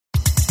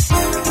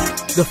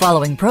The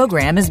following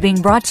program is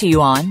being brought to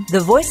you on the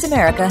Voice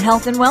America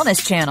Health and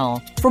Wellness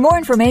Channel. For more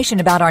information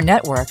about our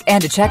network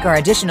and to check our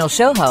additional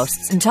show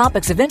hosts and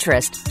topics of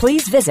interest,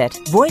 please visit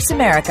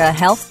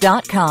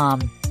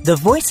voiceamericahealth.com. The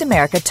Voice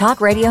America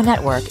Talk Radio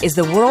Network is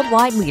the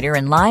worldwide leader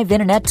in live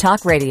Internet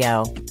talk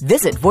radio.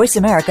 Visit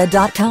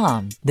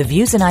voiceamerica.com. The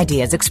views and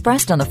ideas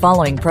expressed on the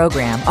following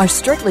program are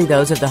strictly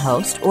those of the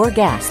host or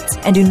guests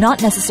and do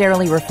not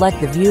necessarily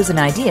reflect the views and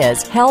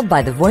ideas held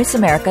by the Voice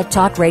America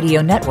Talk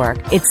Radio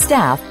Network, its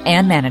staff,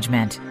 and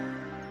management.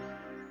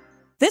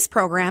 This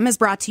program is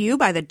brought to you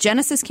by the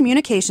Genesis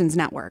Communications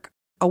Network,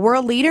 a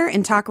world leader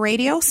in talk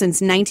radio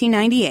since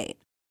 1998.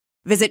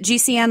 Visit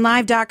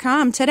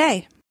GCNlive.com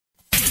today.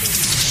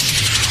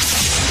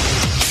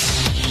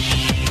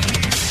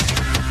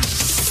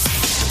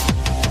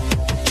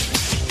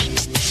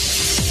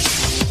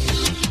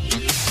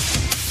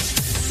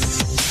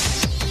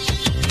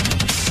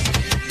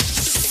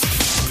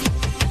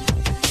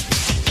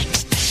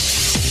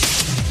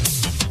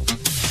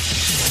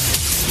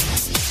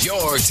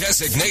 Your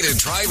designated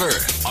driver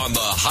on the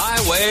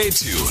highway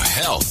to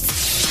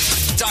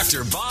health.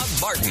 Dr. Bob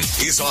Martin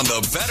is on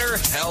the Better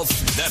Health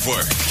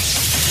Network.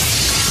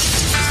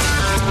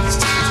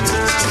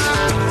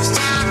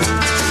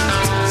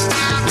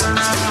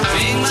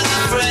 Being my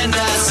friend,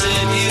 I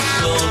said you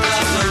called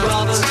Dr.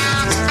 Robert.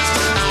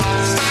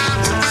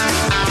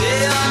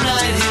 Day or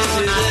night, he'll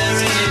be there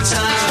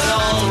anytime at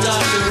all.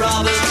 Dr.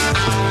 Robert.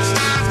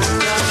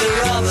 Dr.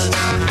 Robert.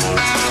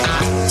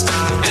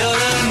 You're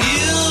a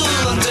new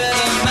and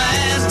better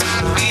man.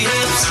 He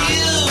helps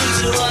you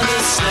to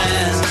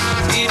understand.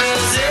 He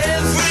does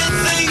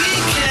everything he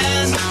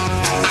can.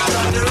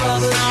 Dr.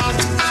 Robert.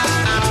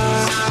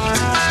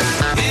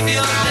 If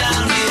you're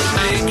down, he'll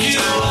pick you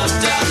up.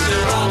 Dr.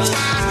 Robert.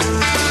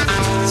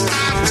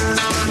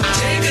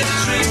 Take a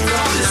drink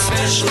from the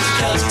special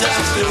cup.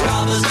 Dr.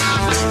 Robert.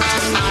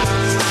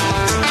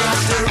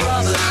 Dr.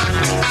 Robert.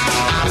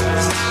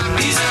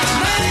 He's a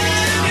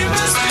man you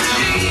must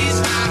believe.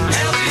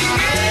 Helping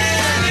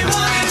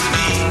anyone in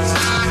need.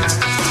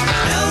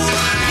 No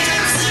one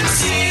can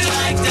succeed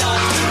like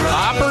Dr. Robert.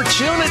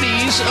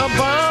 Opportunities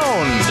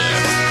abound.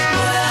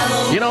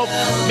 You know,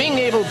 being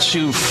able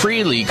to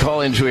freely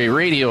call into a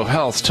radio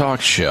health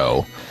talk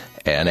show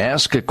and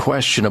ask a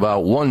question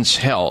about one's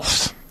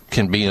health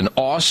can be an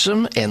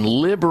awesome and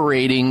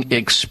liberating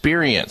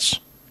experience.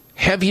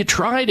 Have you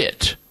tried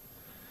it?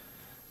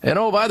 And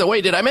oh, by the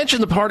way, did I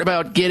mention the part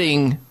about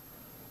getting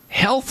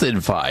health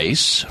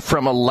advice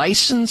from a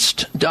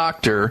licensed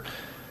doctor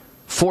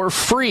for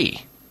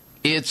free?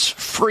 It's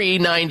free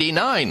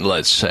 99,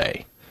 let's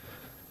say.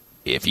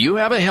 If you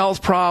have a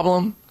health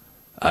problem,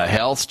 a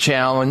health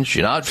challenge,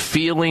 you're not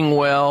feeling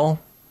well,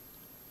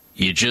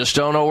 you just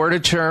don't know where to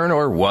turn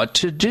or what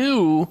to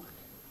do,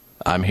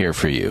 I'm here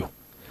for you.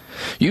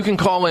 You can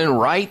call in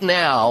right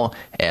now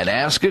and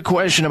ask a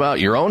question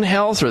about your own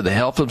health or the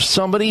health of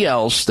somebody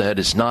else that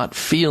is not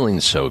feeling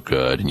so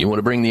good, and you want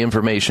to bring the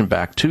information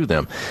back to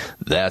them.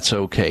 That's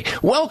okay.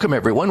 Welcome,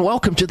 everyone.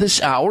 Welcome to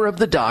this hour of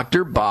the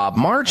Dr. Bob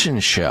Martin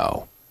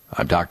Show.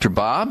 I'm Dr.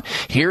 Bob,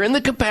 here in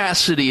the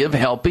capacity of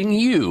helping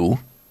you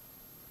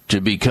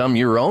to become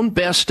your own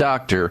best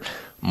doctor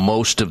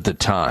most of the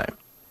time.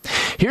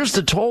 Here's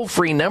the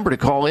toll-free number to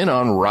call in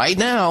on right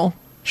now.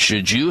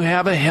 Should you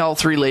have a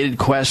health-related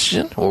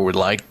question or would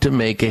like to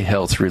make a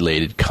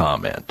health-related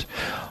comment?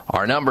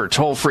 Our number,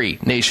 toll-free,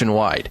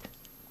 nationwide,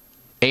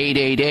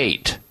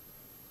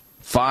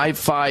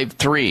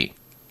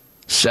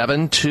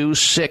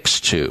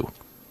 888-553-7262.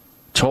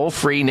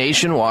 Toll-free,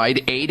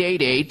 nationwide,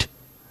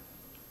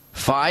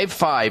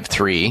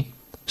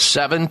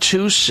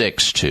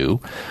 888-553-7262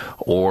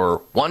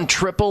 or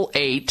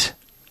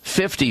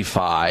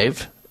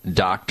 1-888-55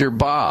 Dr.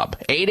 Bob,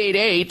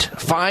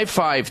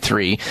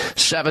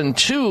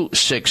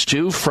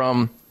 888-553-7262,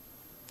 from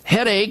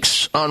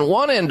headaches on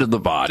one end of the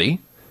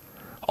body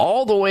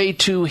all the way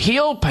to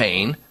heel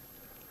pain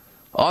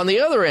on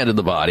the other end of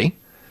the body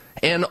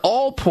and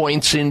all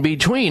points in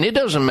between. It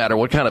doesn't matter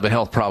what kind of a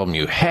health problem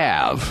you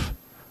have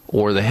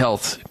or the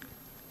health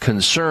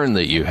concern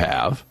that you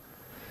have.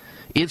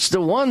 It's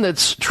the one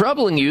that's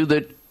troubling you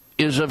that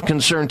is of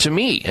concern to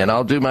me, and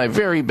I'll do my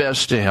very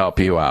best to help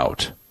you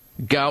out.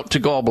 Gout to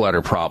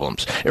gallbladder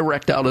problems,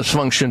 erectile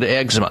dysfunction to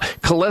eczema,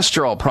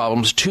 cholesterol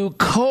problems to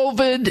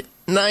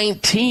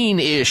COVID-19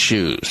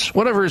 issues.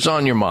 Whatever is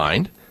on your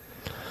mind,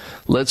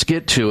 let's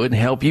get to it and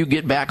help you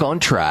get back on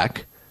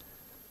track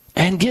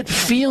and get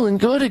feeling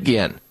good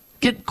again.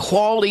 Get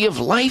quality of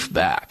life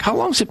back. How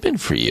long's it been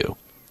for you?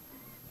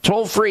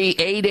 Toll free,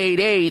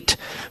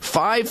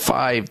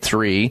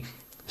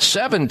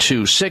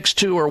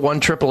 888-553-7262 or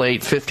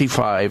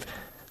 1-888-55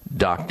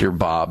 Dr.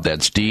 Bob.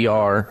 That's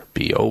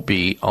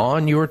D-R-B-O-B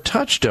on your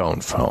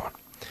touchtone phone.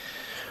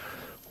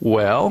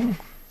 Well,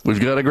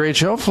 we've got a great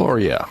show for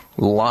you.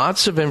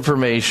 Lots of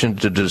information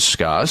to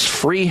discuss.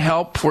 Free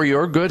help for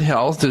your good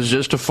health is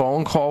just a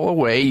phone call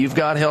away. You've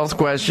got health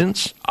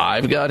questions.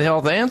 I've got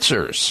health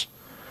answers.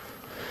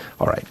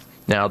 All right.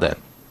 Now then,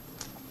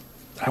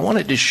 I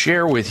wanted to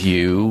share with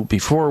you,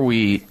 before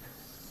we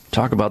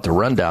talk about the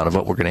rundown of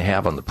what we're going to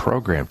have on the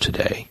program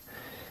today,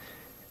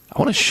 I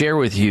want to share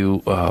with you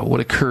what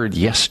occurred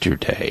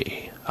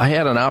yesterday. I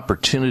had an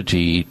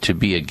opportunity to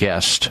be a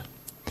guest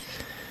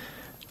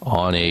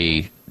on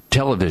a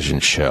television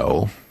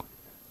show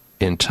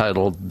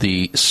entitled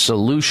The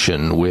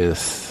Solution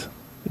with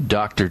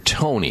Dr.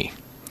 Tony.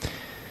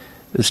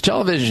 This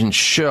television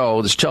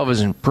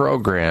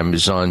program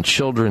is on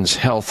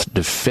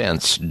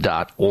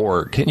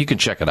childrenshealthdefense.org, and you can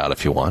check it out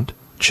if you want,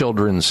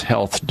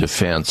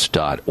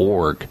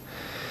 childrenshealthdefense.org.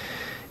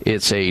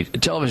 It's a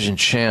television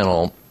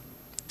channel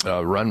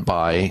run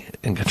by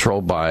and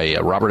controlled by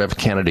Robert F.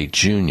 Kennedy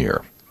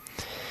Jr.,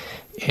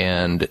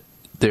 and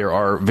there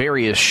are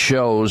various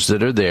shows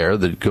that are there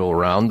that go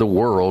around the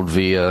world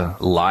via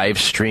live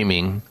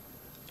streaming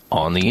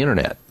on the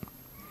internet.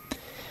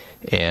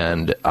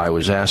 And I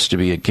was asked to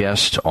be a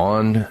guest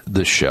on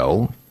the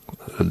show,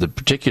 the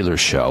particular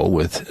show,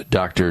 with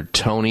Dr.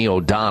 Tony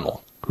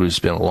O'Donnell, who's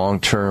been a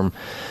long-term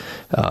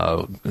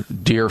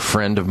dear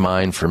friend of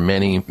mine for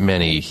many,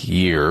 many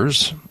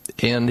years.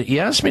 And he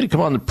asked me to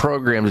come on the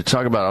program to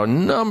talk about a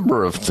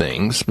number of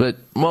things, but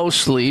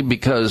mostly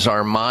because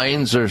our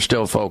minds are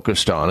still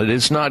focused on it.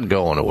 It's not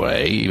going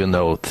away, even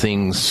though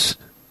things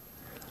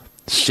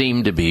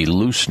seem to be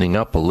loosening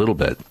up a little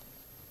bit.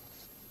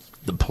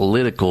 The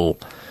political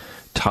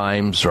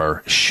times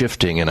are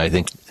shifting, and I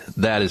think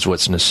that is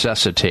what's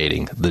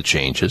necessitating the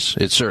changes.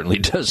 It certainly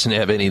doesn't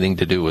have anything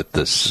to do with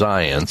the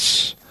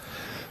science,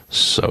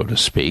 so to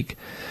speak.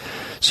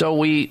 So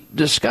we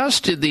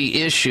discussed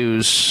the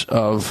issues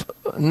of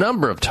a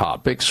number of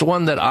topics.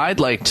 One that I'd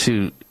like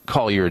to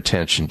call your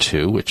attention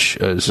to, which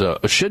is,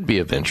 should be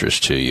of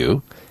interest to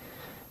you,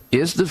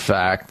 is the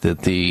fact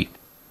that the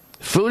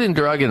Food and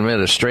Drug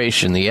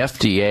Administration, the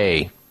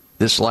FDA,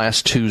 this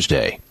last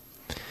Tuesday,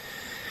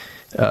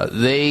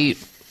 they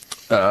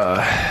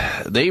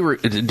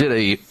did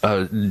a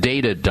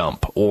data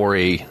dump, or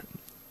a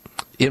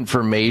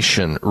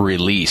information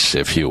release,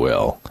 if you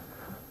will,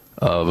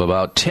 of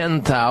about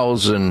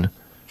 10,000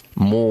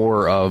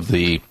 more of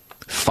the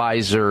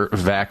Pfizer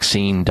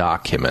vaccine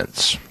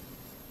documents.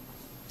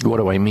 What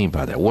do I mean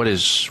by that? What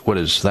is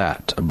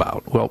that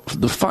about? Well,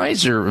 the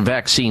Pfizer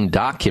vaccine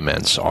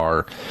documents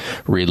are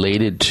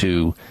related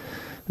to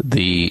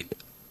the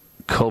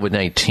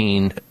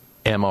COVID-19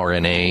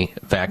 mRNA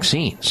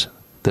vaccines,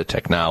 the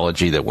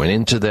technology that went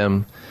into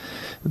them,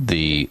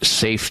 the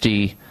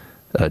safety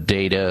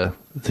data,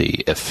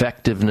 the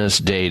effectiveness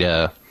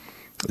data,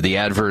 the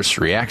adverse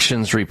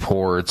reactions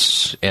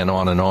reports, and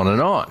on and on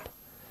and on.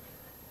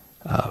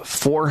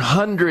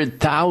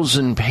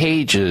 400,000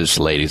 pages,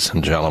 ladies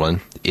and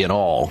gentlemen, in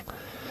all,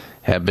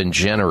 have been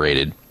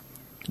generated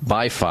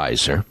by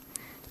Pfizer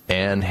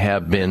and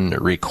have been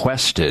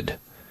requested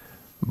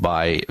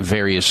by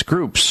various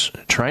groups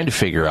trying to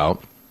figure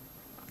out,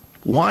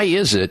 why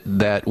is it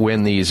that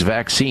when these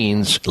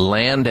vaccines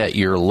land at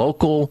your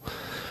local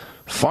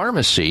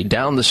pharmacy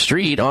down the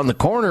street on the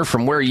corner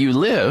from where you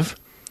live,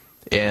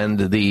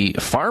 and the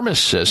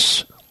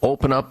pharmacists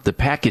open up the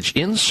package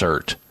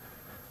insert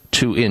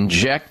to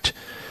inject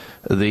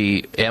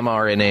the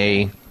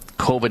mRNA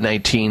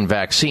COVID-19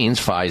 vaccines,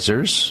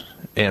 Pfizer's,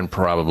 and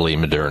probably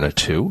Moderna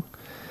too,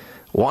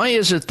 why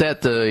is it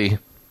that the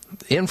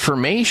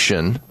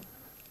information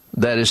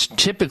that is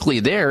typically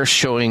there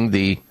showing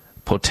the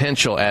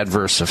potential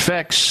adverse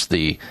effects,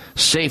 the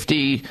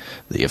safety,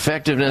 the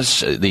effectiveness,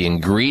 the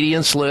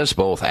ingredients list,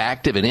 both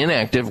active and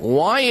inactive,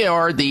 why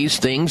are these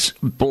things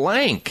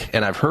blank?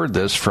 And I've heard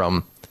this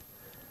from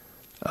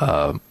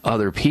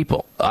other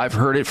people. I've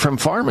heard it from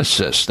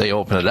pharmacists. They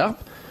open it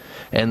up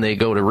and they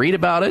go to read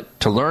about it,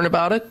 to learn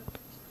about it,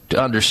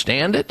 to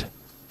understand it,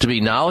 to be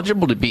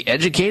knowledgeable, to be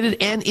educated,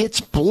 and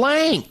it's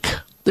blank.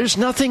 There's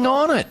nothing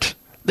on it.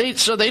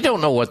 So they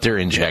don't know what they're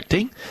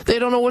injecting. They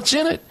don't know what's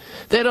in it.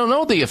 They don't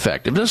know the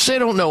effectiveness. They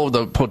don't know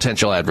the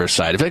potential adverse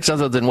side effects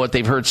other than what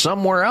they've heard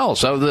somewhere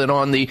else, other than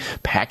on the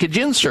package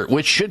insert,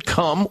 which should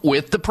come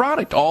with the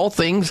product. All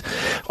things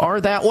are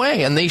that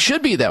way, and they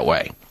should be that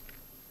way.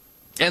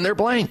 And they're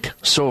blank.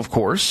 So, of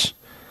course,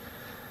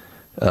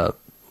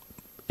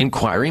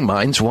 inquiring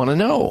minds want to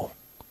know.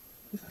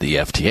 The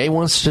FDA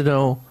wants to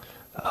know.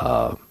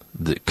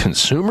 The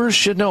consumers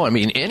should know. I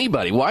mean,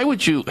 anybody. Why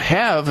would you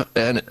have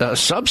a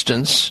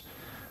substance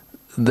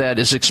that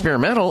is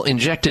experimental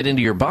injected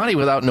into your body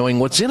without knowing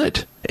what's in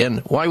it? And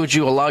why would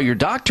you allow your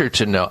doctor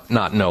to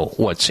not know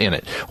what's in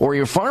it, or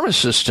your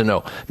pharmacist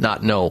to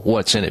not know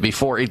what's in it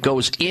before it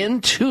goes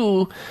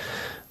into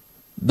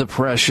the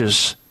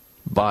precious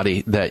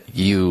body that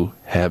you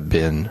have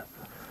been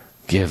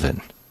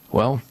given?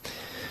 Well,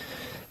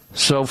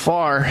 so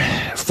far,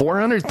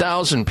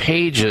 400,000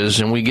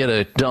 pages, and we get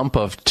a dump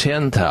of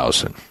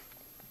 10,000.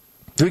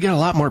 We got a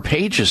lot more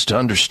pages to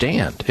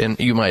understand. And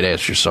you might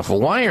ask yourself,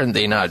 well, why are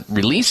they not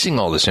releasing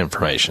all this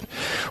information?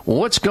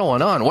 What's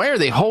going on? Why are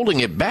they holding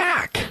it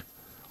back?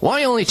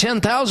 Why only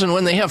 10,000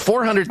 when they have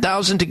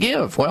 400,000 to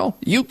give? Well,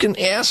 you can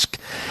ask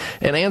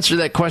and answer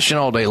that question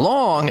all day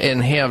long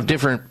and have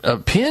different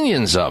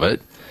opinions of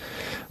it,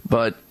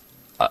 but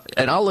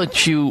and I'll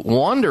let you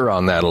wander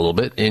on that a little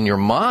bit in your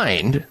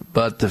mind,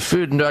 but the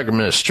Food and Drug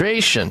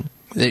Administration,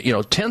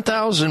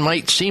 10,000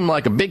 might seem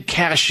like a big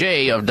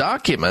cachet of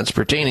documents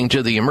pertaining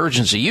to the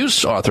emergency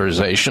use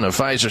authorization of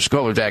Pfizer's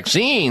COVID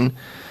vaccine.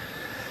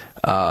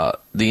 The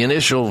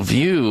initial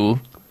view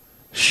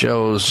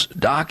shows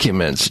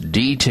documents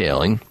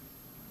detailing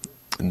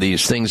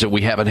these things that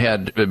we haven't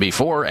had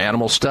before: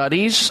 animal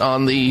studies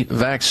on the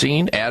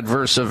vaccine,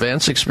 adverse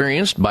events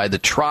experienced by the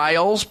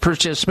trials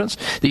participants.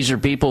 These are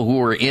people who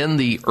were in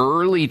the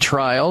early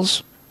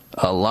trials,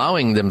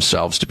 allowing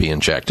themselves to be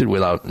injected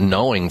without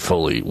knowing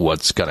fully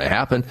what's going to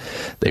happen.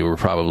 They were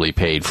probably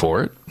paid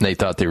for it. They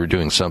thought they were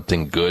doing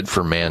something good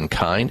for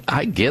mankind.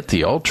 I get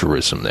the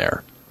altruism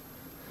there.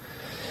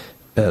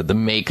 The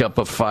makeup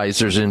of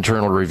Pfizer's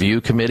internal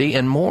review committee,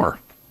 and more.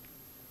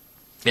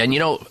 And,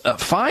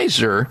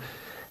 Pfizer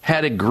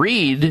had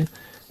agreed,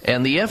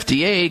 and the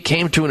FDA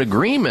came to an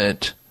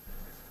agreement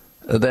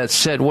that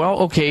said,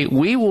 well, okay,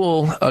 we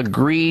will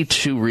agree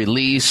to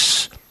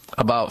release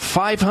about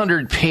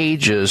 500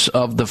 pages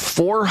of the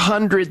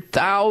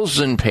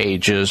 400,000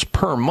 pages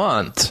per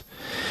month,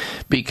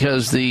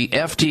 because the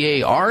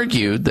FDA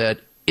argued that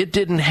it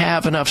didn't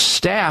have enough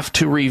staff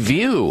to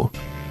review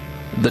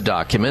the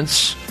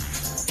documents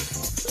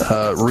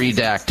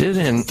redacted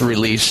and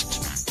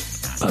released.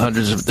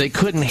 They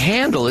couldn't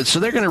handle it, so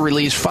they're going to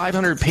release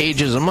 500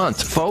 pages a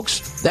month.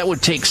 Folks, that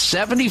would take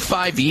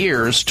 75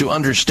 years to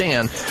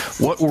understand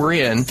what we're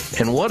in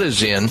and what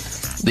is in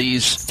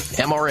these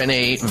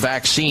mRNA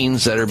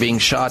vaccines that are being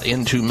shot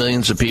into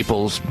millions of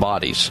people's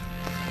bodies.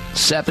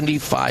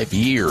 75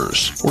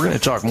 years. We're going to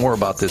talk more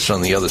about this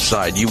on the other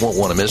side. You won't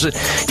want to miss it.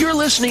 You're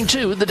listening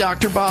to the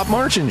Dr. Bob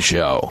Martin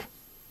Show.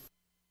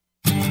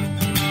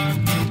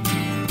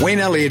 Wayne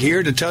Elliott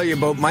here to tell you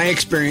about my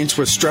experience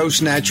with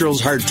Strauss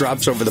Naturals Heart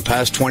Drops over the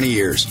past 20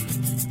 years.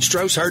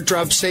 Strauss Heart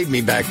Drops saved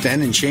me back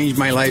then and changed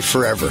my life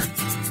forever.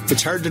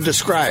 It's hard to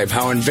describe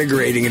how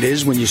invigorating it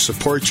is when you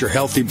support your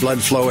healthy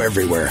blood flow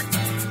everywhere.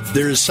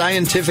 There is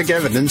scientific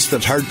evidence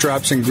that Heart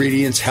Drops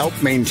ingredients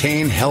help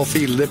maintain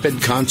healthy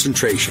lipid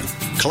concentration.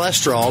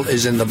 Cholesterol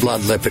is in the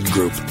blood lipid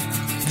group.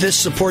 This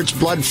supports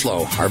blood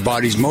flow, our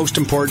body's most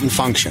important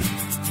function.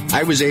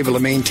 I was able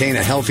to maintain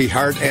a healthy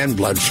heart and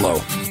blood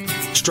flow.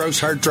 Strauss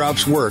Heart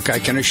Drops work, I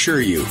can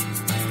assure you.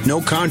 No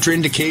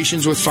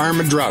contraindications with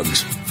pharma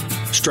drugs.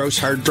 Strauss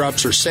Heart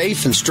Drops are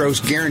safe, and Strauss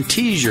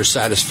guarantees your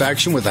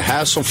satisfaction with a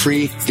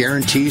hassle-free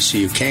guarantee, so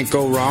you can't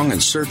go wrong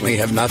and certainly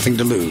have nothing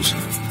to lose.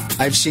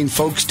 I've seen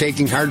folks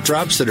taking Heart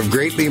Drops that have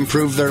greatly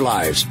improved their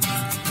lives.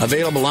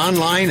 Available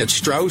online at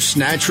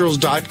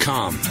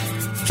StraussNaturals.com.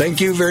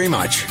 Thank you very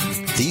much.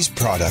 These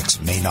products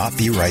may not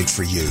be right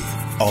for you.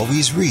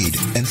 Always read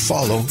and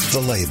follow the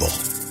label.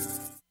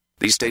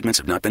 These statements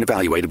have not been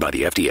evaluated by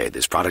the FDA.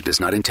 This product is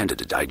not intended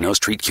to diagnose,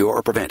 treat, cure,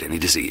 or prevent any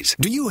disease.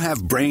 Do you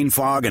have brain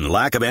fog and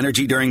lack of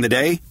energy during the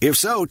day? If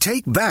so,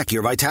 take back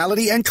your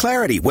vitality and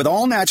clarity with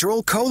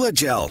all-natural Cola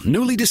Gel,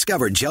 newly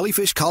discovered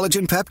jellyfish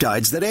collagen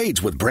peptides that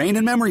aids with brain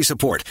and memory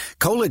support.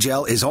 Cola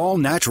Gel is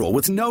all-natural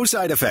with no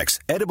side effects.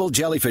 Edible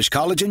jellyfish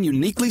collagen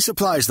uniquely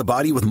supplies the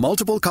body with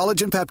multiple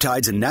collagen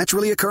peptides and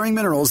naturally occurring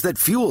minerals that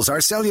fuels our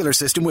cellular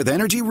system with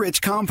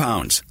energy-rich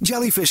compounds.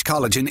 Jellyfish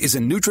collagen is a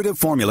nutritive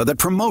formula that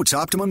promotes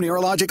optimum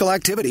neurological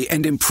activity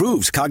and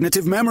improves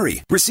cognitive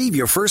memory. Receive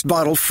your first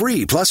bottle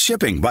free plus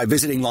shipping by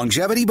visiting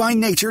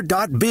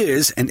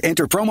longevitybynature.biz and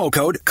enter promo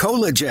code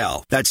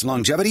COLAGEL. That's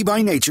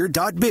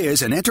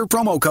longevitybynature.biz and enter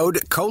promo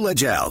code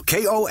COLAGEL.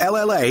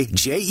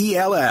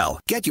 KOLLAGEL.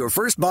 Get your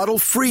first bottle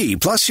free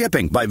plus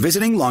shipping by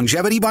visiting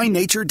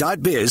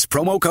longevitybynature.biz,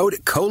 promo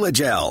code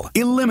COLAGEL.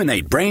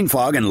 Eliminate brain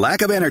fog and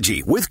lack of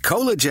energy with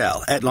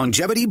COLAGEL at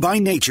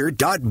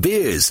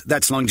longevitybynature.biz.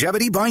 That's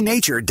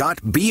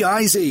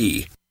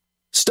longevitybynature.biz.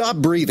 Stop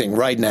breathing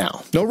right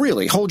now. No,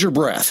 really, hold your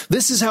breath.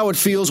 This is how it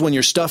feels when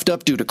you're stuffed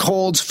up due to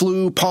colds,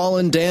 flu,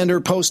 pollen,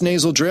 dander,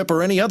 postnasal drip,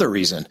 or any other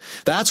reason.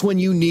 That's when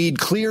you need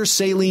Clear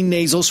Saline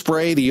Nasal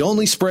Spray, the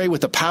only spray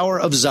with the power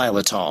of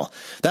xylitol.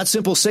 That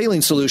simple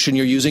saline solution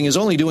you're using is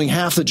only doing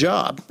half the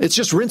job. It's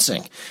just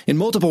rinsing. In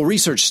multiple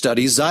research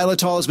studies,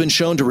 xylitol has been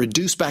shown to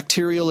reduce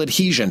bacterial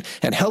adhesion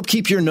and help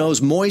keep your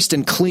nose moist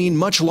and clean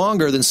much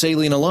longer than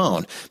saline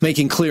alone,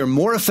 making Clear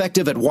more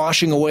effective at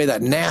washing away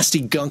that nasty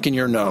gunk in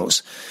your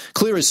nose.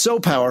 Clear is so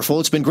powerful,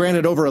 it's been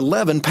granted over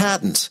 11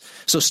 patents.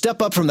 So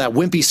step up from that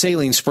wimpy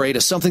saline spray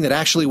to something that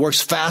actually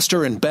works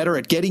faster and better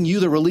at getting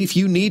you the relief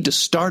you need to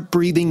start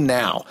breathing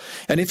now.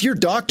 And if your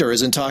doctor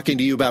isn't talking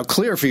to you about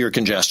Clear for your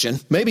congestion,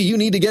 maybe you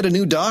need to get a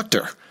new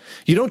doctor.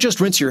 You don't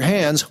just rinse your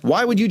hands.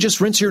 Why would you just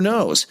rinse your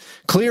nose?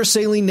 Clear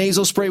Saline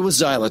Nasal Spray with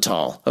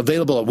xylitol.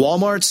 Available at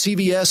Walmart,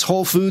 CVS,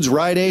 Whole Foods,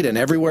 Rite Aid, and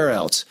everywhere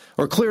else.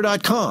 Or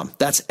Clear.com.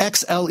 That's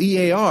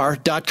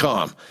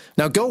XLEAR.com.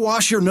 Now go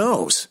wash your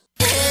nose.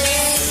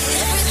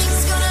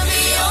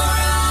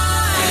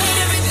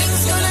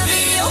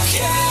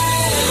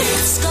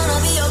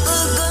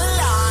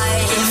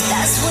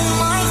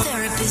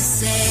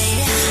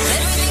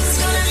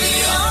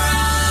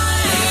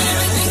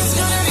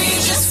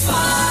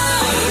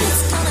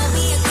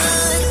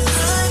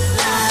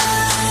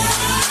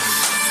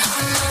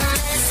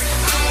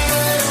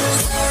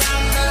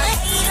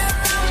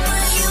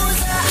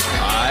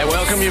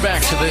 welcome you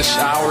back to this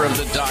hour of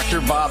the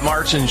Dr. Bob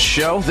Martin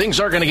Show. Things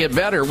are going to get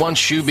better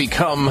once you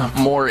become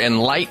more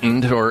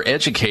enlightened or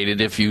educated,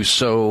 if you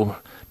so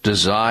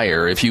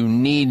desire, if you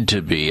need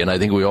to be, and I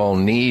think we all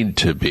need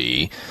to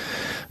be.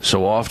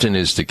 So often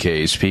is the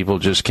case, people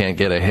just can't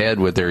get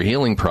ahead with their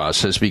healing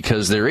process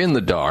because they're in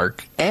the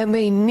dark and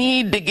they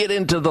need to get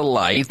into the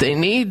light. They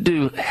need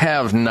to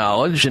have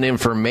knowledge and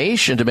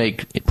information to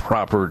make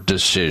proper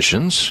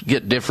decisions,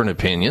 get different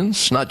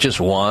opinions, not just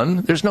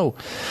one. There's no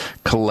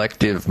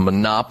collective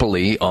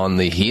monopoly on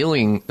the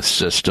healing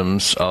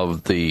systems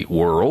of the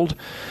world.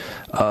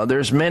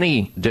 There's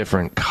many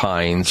different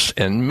kinds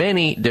and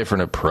many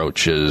different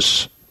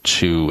approaches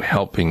to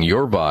helping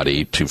your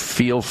body to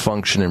feel,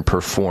 function, and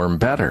perform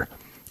better.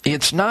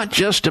 It's not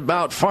just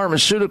about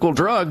pharmaceutical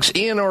drugs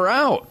in or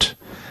out.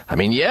 I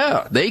mean,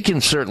 yeah, they can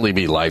certainly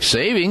be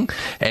life-saving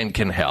and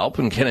can help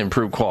and can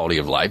improve quality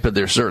of life, but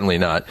they're certainly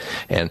not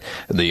and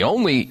the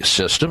only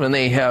system, and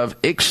they have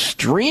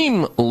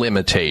extreme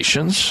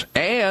limitations,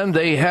 and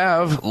they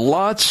have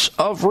lots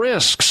of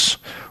risks.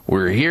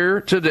 We're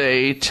here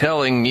today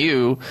telling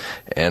you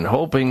and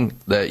hoping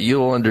that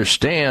you'll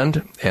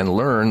understand and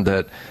learn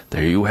that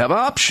there you have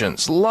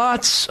options,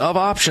 lots of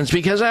options,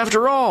 because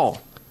after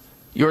all,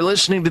 you're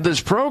listening to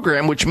this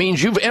program, which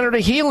means you've entered a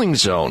healing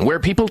zone where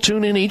people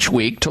tune in each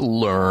week to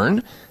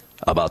learn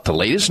about the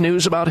latest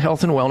news about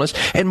health and wellness,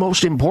 and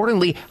most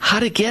importantly, how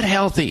to get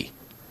healthy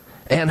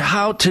and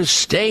how to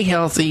stay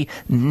healthy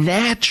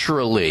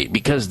naturally,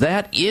 because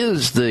that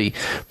is the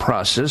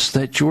process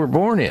that you were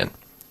born in.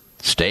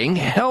 Staying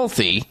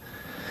healthy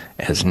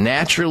as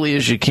naturally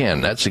as you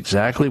can. That's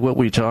exactly what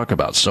we talk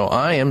about. So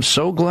I am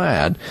so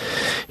glad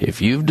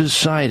if you've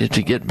decided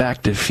to get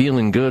back to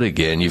feeling good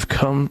again, you've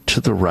come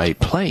to the right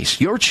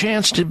place. Your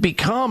chance to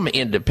become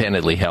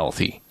independently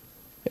healthy,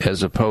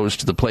 as opposed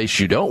to the place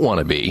you don't want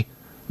to be,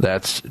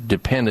 that's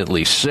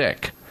dependently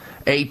sick.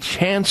 A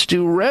chance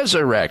to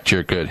resurrect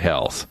your good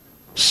health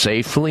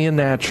safely and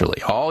naturally.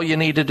 All you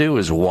need to do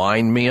is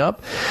wind me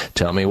up,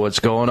 tell me what's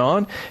going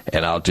on,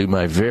 and I'll do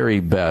my very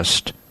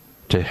best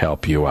to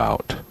help you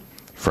out.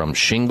 From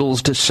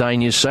shingles to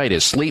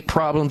sinusitis, sleep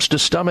problems to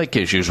stomach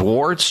issues,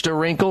 warts to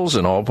wrinkles,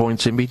 and all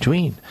points in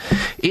between.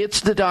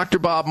 It's the Dr.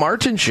 Bob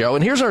Martin Show,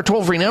 and here's our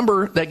toll-free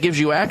number that gives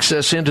you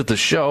access into the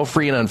show,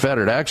 free and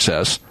unfettered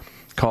access.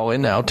 Call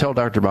in now, tell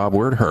Dr. Bob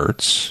where it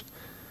hurts.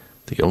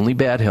 The only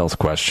bad health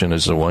question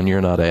is the one you're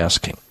not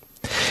asking.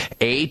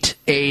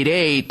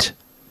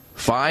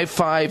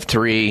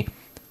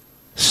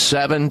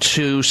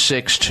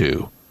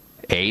 888-553-7262.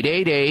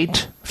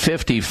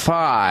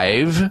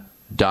 888-55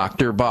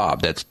 Dr.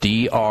 Bob. That's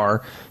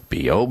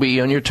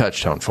D-R-B-O-B on your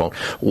touchtone phone.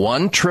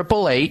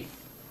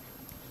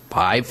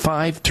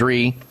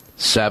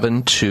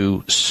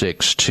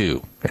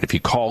 1-888-553-7262. And if you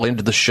call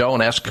into the show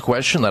and ask a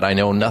question that I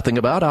know nothing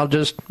about, I'll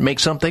just make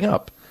something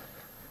up.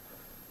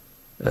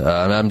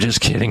 I'm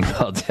just kidding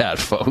about that,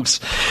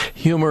 folks.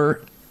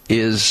 Humor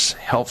is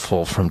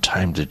helpful from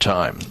time to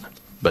time,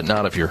 but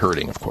not if you're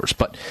hurting, of course.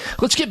 But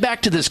let's get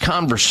back to this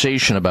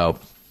conversation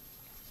about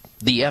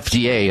the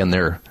FDA and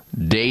their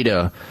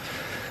data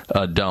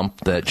dump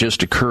that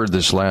just occurred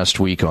this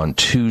last week on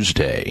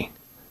Tuesday.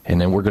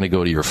 And then we're going to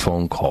go to your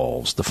phone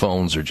calls. The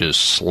phones are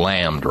just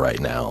slammed right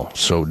now,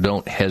 so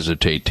don't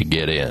hesitate to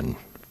get in.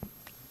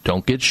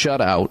 Don't get shut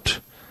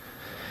out.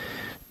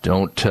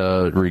 Don't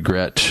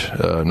regret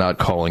not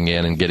calling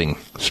in and getting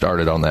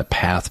started on that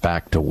path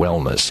back to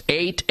wellness.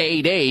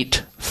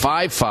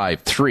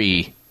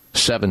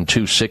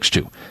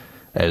 888-553-7262.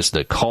 As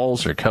the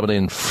calls are coming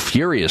in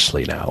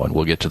furiously now, and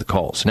we'll get to the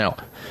calls. Now,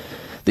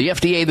 the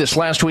FDA this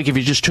last week, if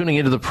you're just tuning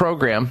into the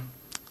program,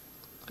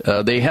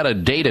 they had a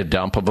data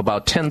dump of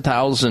about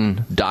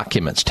 10,000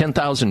 documents,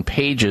 10,000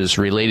 pages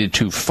related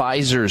to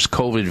Pfizer's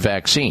COVID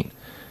vaccine.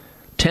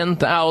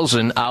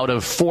 10,000 out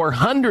of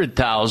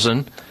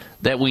 400,000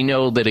 that we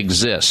know that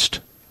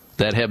exist,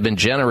 that have been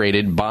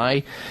generated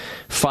by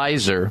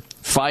Pfizer.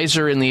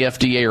 Pfizer and the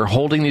FDA are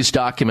holding these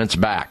documents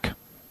back.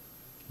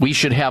 We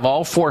should have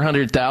all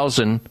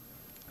 400,000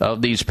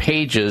 of these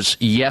pages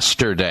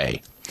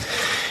yesterday.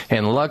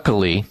 And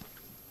luckily,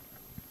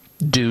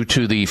 due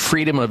to the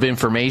Freedom of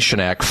Information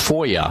Act,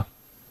 FOIA,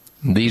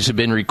 these have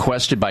been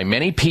requested by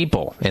many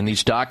people, and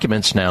these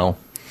documents now,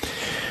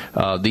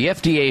 the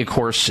FDA, of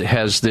course,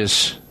 has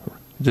this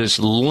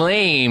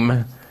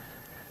lame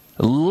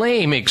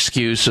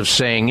excuse of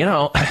saying, you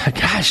know,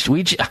 gosh,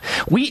 we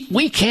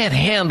can't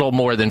handle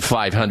more than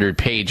 500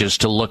 pages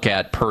to look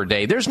at per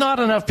day. There's not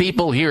enough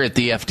people here at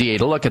the FDA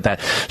to look at that.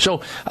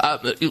 So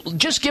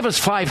just give us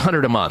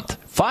 500 a month.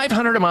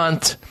 500 a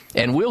month,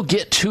 and we'll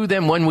get to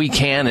them when we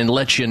can and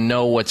let you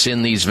know what's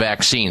in these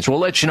vaccines. We'll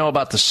let you know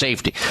about the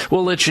safety.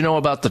 We'll let you know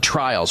about the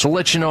trials. We'll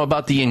let you know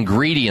about the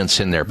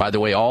ingredients in there. By the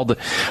way, all the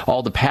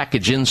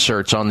package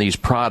inserts on these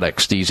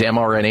products, these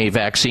mRNA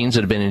vaccines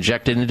that have been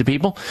injected into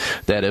people,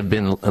 that have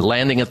been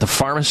landing at the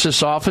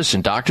pharmacist's office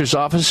and doctor's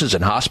offices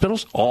and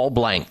hospitals, all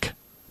blank.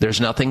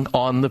 There's nothing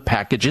on the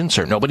package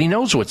insert. Nobody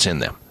knows what's in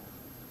them.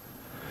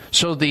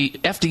 So the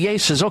FDA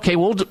says, okay,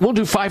 we'll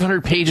do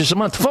 500 pages a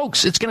month.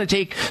 Folks, it's going to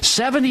take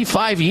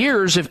 75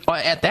 years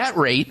at that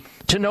rate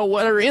to know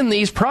what are in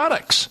these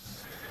products.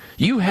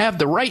 You have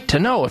the right to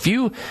know. If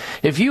you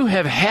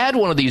have had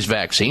one of these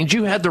vaccines,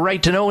 you had the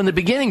right to know in the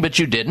beginning, but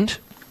you didn't.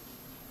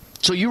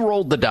 So you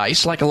rolled the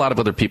dice like a lot of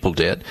other people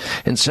did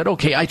and said,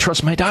 okay, I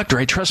trust my doctor.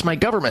 I trust my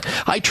government.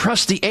 I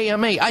trust the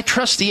AMA. I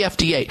trust the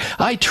FDA.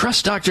 I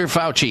trust Dr.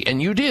 Fauci. And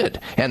you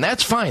did. And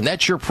that's fine.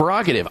 That's your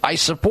prerogative. I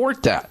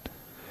support that.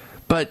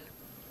 But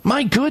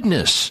my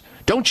goodness,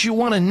 don't you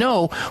want to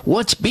know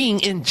what's being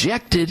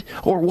injected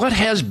or what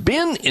has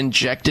been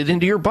injected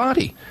into your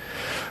body?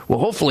 Well,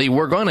 hopefully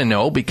we're going to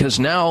know, because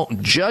now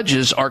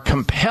judges are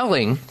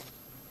compelling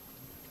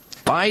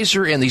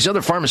Pfizer and these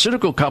other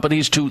pharmaceutical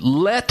companies to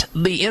let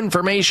the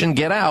information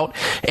get out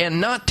and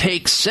not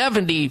take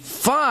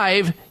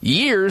 75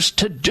 years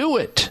to do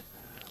it.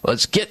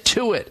 Let's get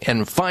to it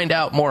and find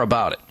out more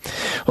about it.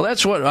 Well,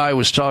 that's what I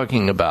was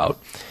talking about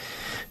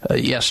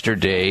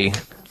yesterday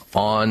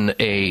on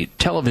a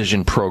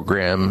television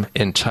program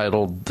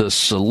entitled The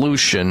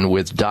Solution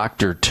with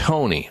Dr.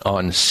 Tony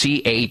on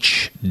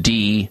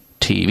CHD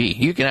TV.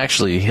 You can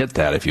actually hit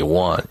that if you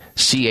want.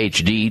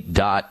 CHD.TV.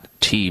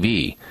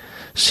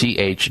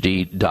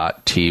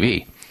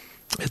 CHD.TV.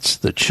 It's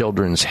the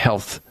Children's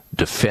Health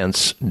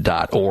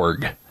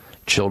Defense.org.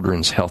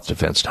 Children's Health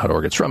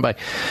Defense.org. It's run by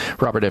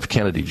Robert F.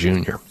 Kennedy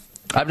Jr.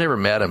 I've never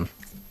met him,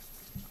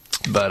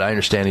 but I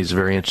understand he's a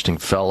very interesting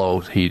fellow.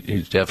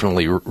 He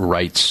definitely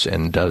writes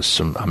and does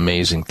some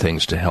amazing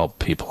things to help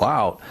people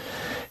out.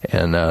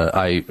 And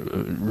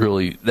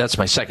that's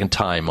my second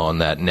time on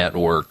that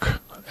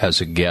network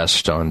as a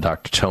guest on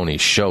Dr. Tony's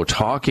show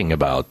talking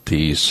about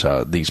these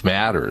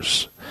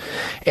matters.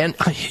 And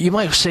you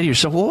might say to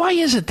yourself, well, why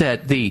is it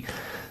that the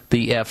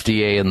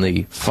FDA and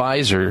the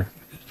Pfizer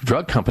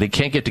drug company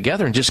can't get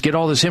together and just get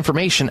all this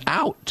information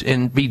out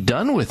and be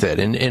done with it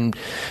and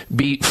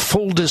be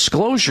full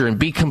disclosure and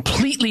be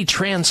completely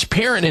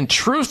transparent and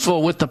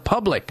truthful with the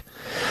public?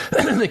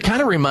 It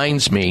kind of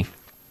reminds me,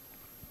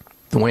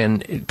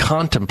 when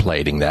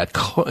contemplating that,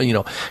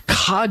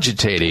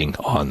 cogitating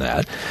on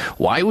that,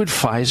 why would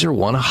Pfizer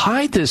want to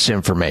hide this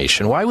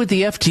information? Why would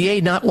the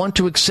FDA not want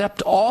to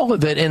accept all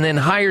of it and then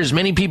hire as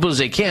many people as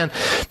they can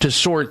to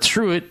sort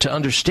through it, to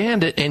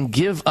understand it, and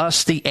give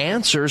us the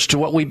answers to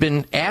what we've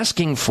been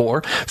asking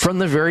for from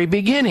the very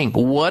beginning?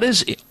 What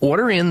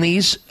are in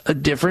these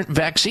different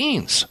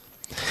vaccines?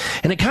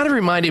 And it kind of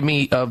reminded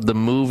me of the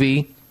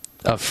movie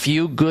A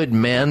Few Good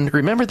Men.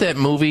 Remember that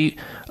movie,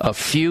 A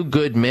Few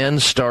Good Men,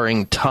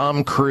 starring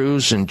Tom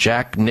Cruise and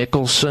Jack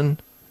Nicholson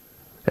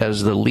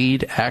as the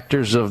lead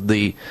actors of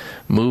the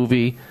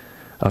movie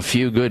A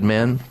Few Good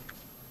Men?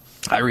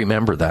 I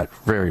remember that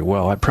very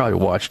well. I probably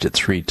watched it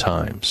 3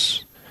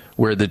 times,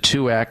 where the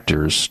two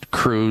actors,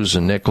 Cruise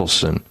and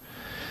Nicholson,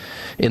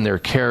 in their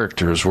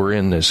characters were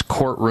in this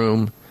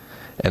courtroom,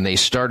 and they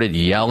started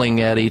yelling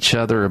at each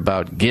other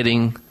about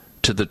getting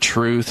to the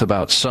truth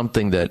about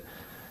something that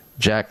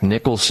Jack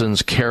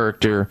Nicholson's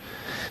character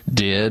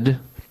did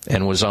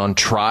and was on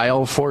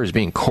trial for. He's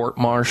being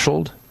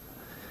court-martialed.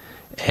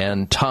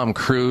 And Tom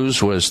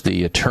Cruise was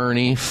the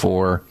attorney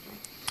for,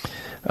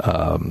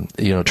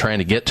 trying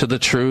to get to the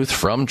truth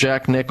from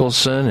Jack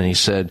Nicholson. And he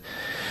said,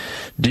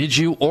 "Did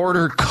you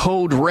order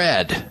Code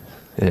Red?"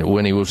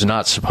 When he was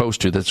not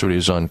supposed to. That's what he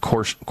was on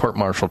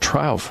court-martial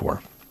trial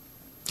for.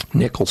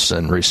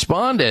 Nicholson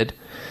responded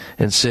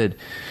and said,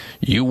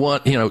 You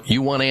want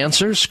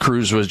answers?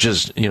 Cruise was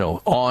just,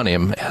 on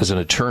him as an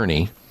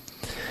attorney.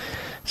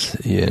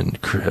 And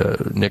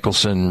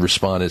Nicholson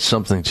responded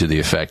something to the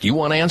effect, "You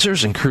want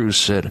answers?" And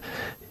Cruise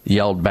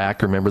yelled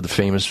back, remember the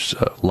famous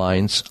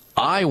lines,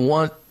 "I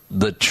want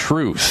the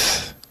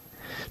truth."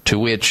 To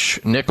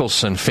which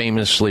Nicholson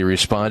famously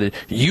responded,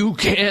 "You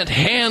can't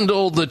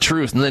handle the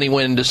truth." And then he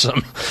went into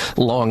some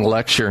long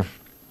lecture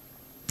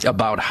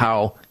about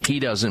how he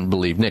doesn't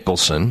believe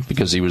Nicholson,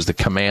 because he was the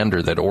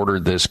commander that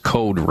ordered this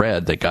Code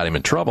Red that got him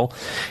in trouble.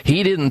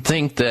 He didn't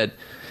think that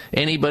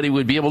anybody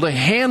would be able to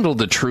handle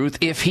the truth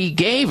if he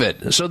gave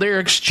it. So their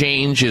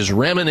exchange is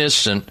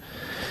reminiscent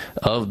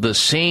of the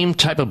same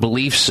type of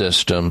belief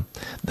system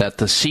that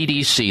the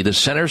CDC, the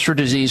Centers for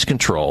Disease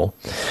Control,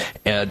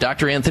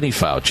 Dr. Anthony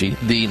Fauci,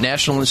 the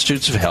National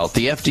Institutes of Health,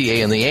 the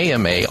FDA, and the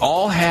AMA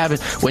all have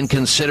when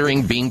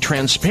considering being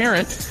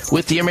transparent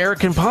with the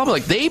American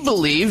public. They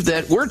believe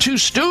that we're too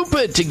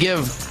stupid to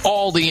give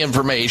all the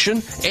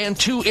information and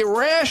too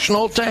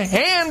irrational to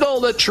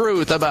handle the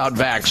truth about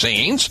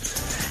vaccines,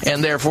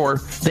 and therefore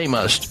they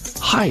must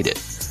hide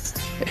it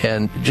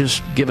and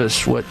just give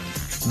us what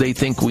they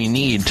think we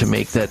need to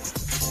make that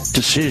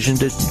decision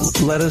to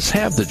let us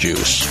have the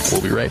juice.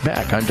 We'll be right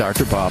back. I'm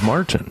Dr. Bob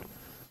Martin.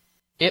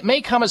 It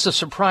may come as a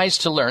surprise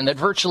to learn that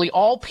virtually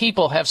all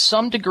people have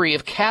some degree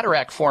of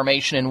cataract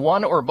formation in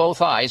one or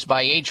both eyes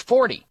by age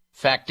 40.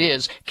 Fact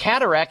is,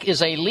 cataract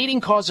is a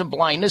leading cause of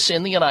blindness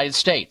in the United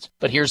States.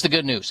 But here's the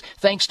good news.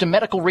 Thanks to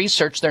medical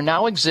research, there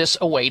now exists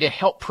a way to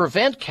help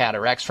prevent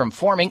cataracts from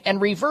forming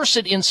and reverse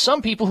it in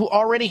some people who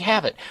already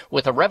have it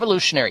with a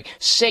revolutionary,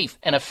 safe,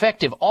 and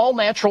effective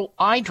all-natural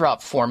eye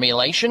drop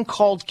formulation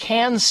called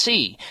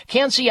Can-C.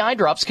 Can-C eye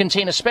drops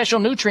contain a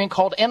special nutrient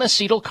called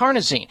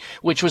N-acetylcarnosine,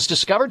 which was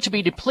discovered to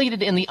be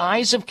depleted in the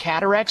eyes of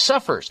cataract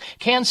sufferers.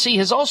 Can-C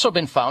has also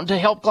been found to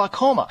help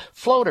glaucoma,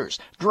 floaters,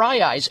 dry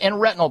eyes, and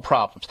retinal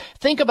problems.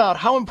 Think about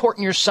how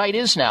important your sight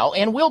is now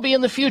and will be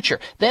in the future.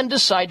 Then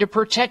decide to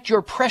protect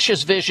your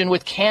precious vision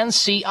with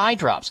Can-C eye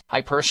drops.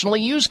 I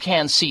personally use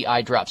Can-C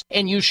eye drops,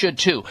 and you should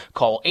too.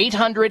 Call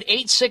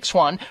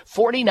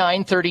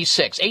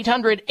 800-861-4936.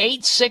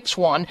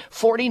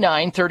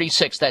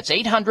 800-861-4936. That's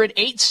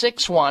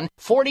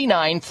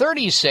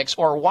 800-861-4936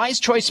 or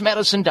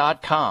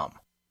wisechoicemedicine.com.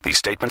 These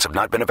statements have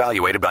not been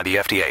evaluated by the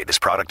FDA. This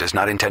product is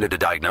not intended to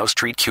diagnose,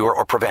 treat, cure,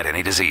 or prevent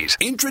any disease.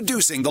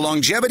 Introducing the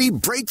longevity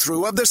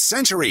breakthrough of the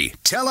century,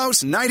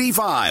 Telos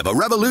 95, a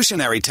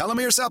revolutionary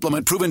telomere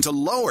supplement proven to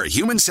lower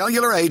human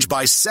cellular age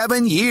by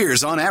 7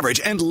 years on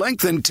average and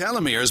lengthen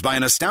telomeres by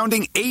an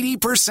astounding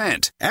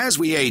 80%. As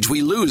we age,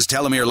 we lose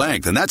telomere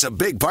length, and that's a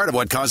big part of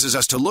what causes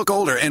us to look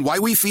older and why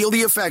we feel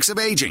the effects of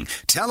aging.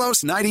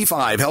 Telos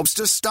 95 helps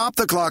to stop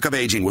the clock of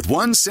aging with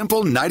one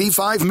simple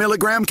 95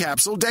 milligram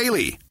capsule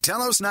daily.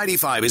 Telos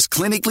 95 is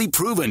clinically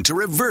proven to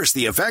reverse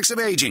the effects of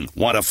aging.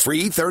 Want a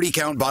free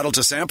 30-count bottle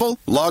to sample?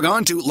 Log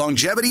on to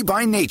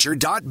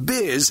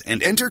longevitybynature.biz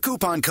and enter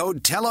coupon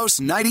code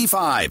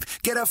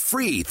TELOS95. Get a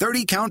free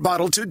 30-count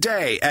bottle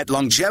today at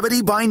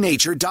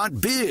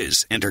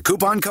longevitybynature.biz. Enter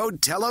coupon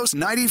code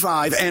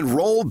TELOS95 and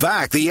roll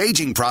back the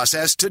aging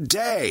process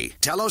today.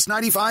 Telos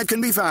 95 can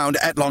be found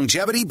at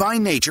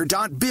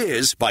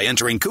longevitybynature.biz by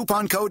entering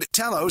coupon code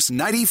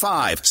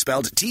TELOS95,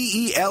 spelled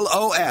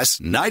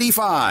TELOS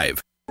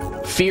 95.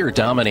 Fear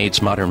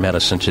dominates modern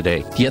medicine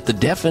today, yet the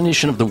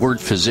definition of the word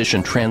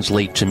physician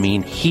translates to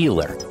mean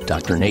healer.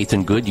 Dr.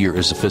 Nathan Goodyear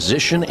is a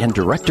physician and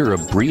director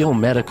of Brio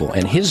Medical,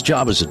 and his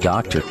job as a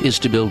doctor is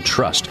to build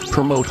trust,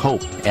 promote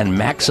hope, and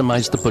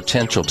maximize the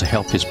potential to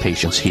help his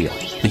patients heal.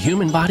 The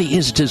human body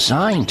is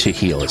designed to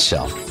heal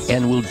itself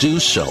and will do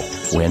so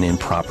when in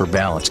proper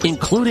balance,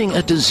 including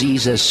a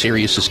disease as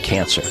serious as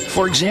cancer.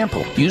 For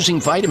example, using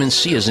vitamin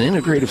C as an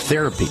integrative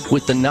therapy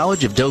with the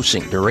knowledge of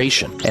dosing,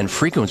 duration, and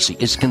frequency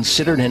is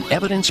considered an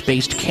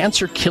evidence-based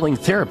cancer-killing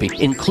therapy,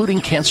 including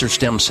cancer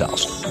stem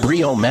cells.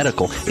 Brio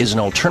Medical is an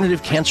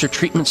alternative cancer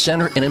treatment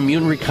center and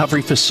immune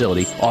recovery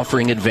facility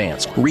offering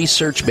advanced,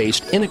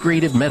 research-based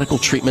integrative medical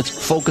treatments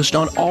focused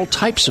on all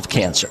types of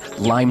cancer,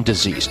 Lyme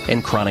disease,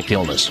 and chronic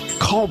illness.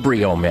 Call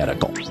Brio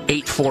Medical,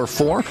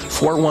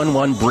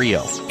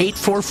 844-411-BRIO,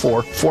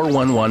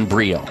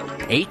 844-411-BRIO.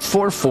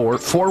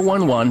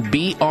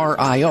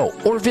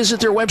 844-411-BRIO, or visit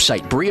their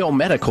website,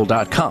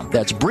 briomedical.com.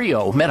 That's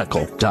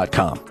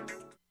briomedical.com.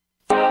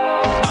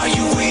 Are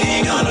you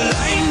waiting on a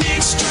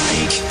lightning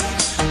strike?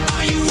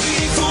 Are you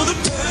waiting for the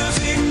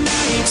perfect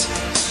night?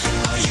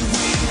 Are you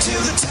waiting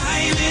till the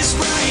time is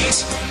right?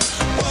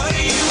 What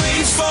are you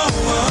waiting for?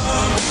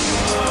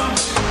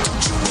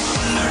 Don't you want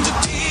to learn to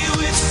deal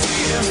with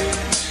fear?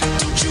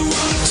 Don't you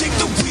want to take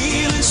the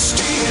wheel and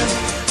steer?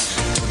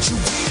 Don't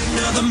you wait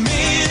another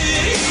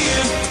minute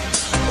here?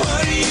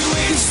 What are you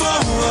waiting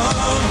for?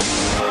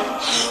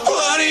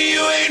 What are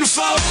you waiting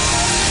for?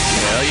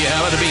 Well, you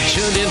happen to be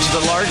tuned into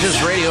the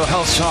largest radio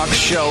health talk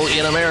show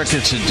in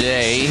America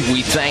today.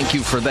 We thank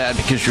you for that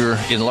because you're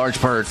in large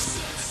part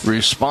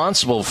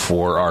responsible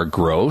for our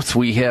growth.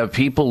 We have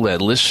people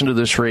that listen to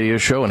this radio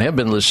show and have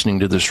been listening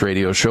to this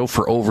radio show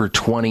for over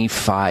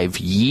 25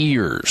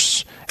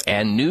 years.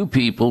 And new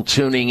people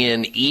tuning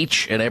in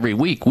each and every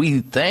week.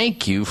 We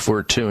thank you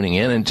for tuning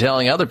in and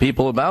telling other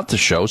people about the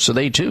show so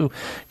they too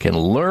can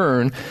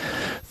learn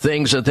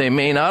things that they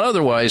may not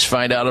otherwise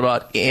find out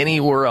about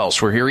anywhere else.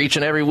 We're here each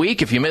and every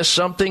week. If you miss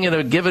something in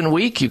a given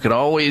week, you can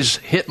always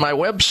hit my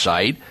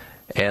website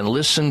and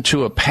listen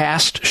to a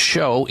past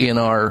show in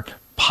our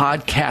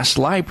podcast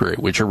library,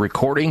 which are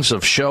recordings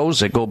of shows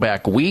that go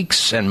back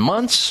weeks and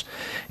months.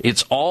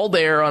 It's all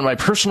there on my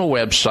personal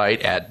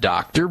website at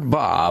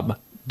drbob.com.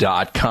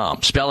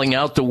 Spelling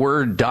out the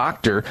word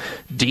doctor,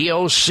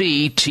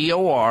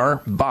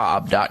 D-O-C-T-O-R,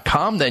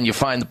 Bob.com. Then you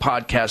find the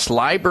podcast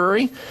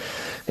library,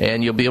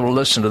 and you'll be able to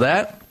listen to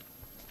that.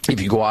 If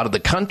you go out of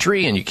the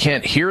country and you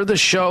can't hear the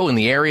show in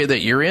the area that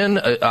you're in,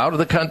 out of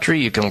the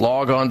country, you can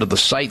log on to the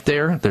site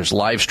there. There's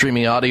live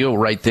streaming audio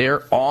right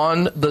there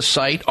on the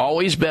site.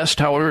 Always best,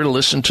 however, to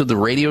listen to the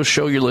radio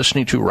show you're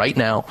listening to right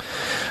now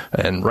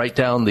and write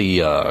down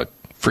the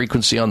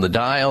frequency on the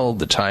dial,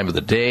 the time of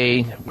the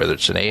day, whether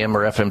it's an AM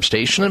or FM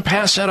station, and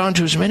pass that on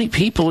to as many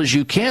people as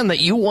you can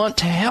that you want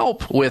to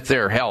help with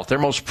their health, their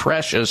most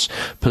precious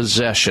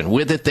possession.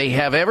 With it, they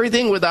have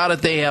everything. Without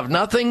it, they have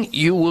nothing.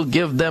 You will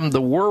give them the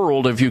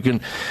world if you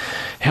can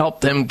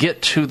help them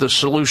get to the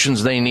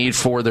solutions they need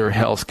for their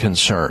health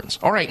concerns.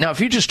 All right, now, if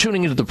you're just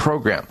tuning into the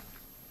program,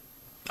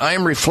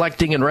 I'm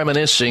reflecting and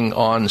reminiscing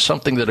on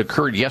something that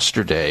occurred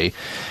yesterday.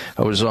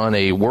 I was on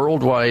a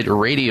worldwide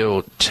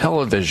radio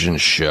television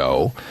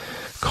show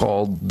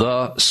called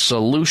The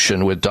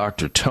Solution with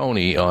Dr.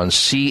 Tony on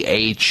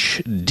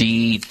CHD-TV.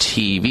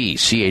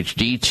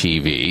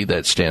 CHD-TV,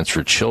 that stands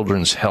for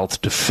Children's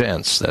Health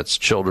Defense. That's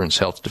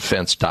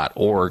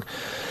children'shealthdefense.org,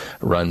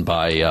 run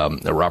by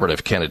Robert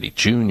F. Kennedy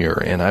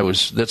Jr. And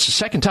that's the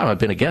second time I've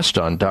been a guest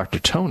on Dr.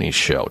 Tony's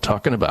show,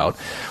 talking about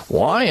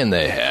why in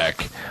the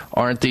heck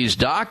aren't these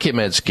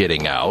documents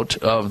getting out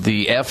of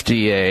the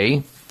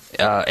FDA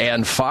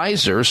and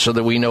Pfizer so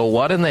that we know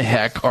what in the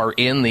heck are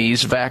in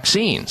these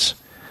vaccines.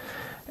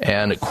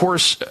 And, of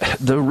course,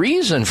 the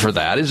reason for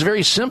that is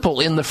very simple.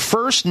 In the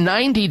first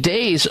 90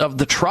 days of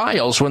the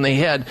trials, when they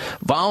had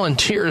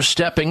volunteers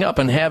stepping up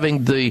and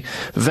having the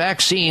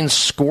vaccine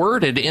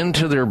squirted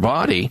into their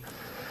body,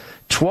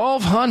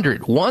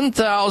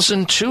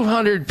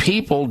 1,200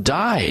 people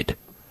died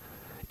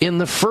in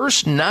the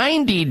first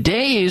 90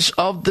 days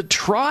of the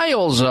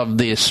trials of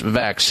this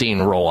vaccine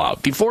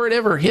rollout before it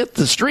ever hit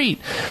the street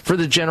for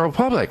the general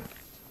public.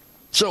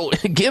 So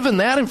given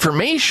that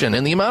information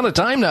and the amount of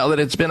time now that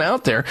it's been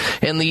out there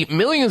and the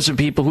millions of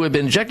people who have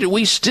been injected,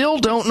 we still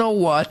don't know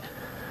what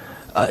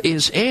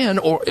is in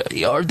or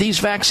are these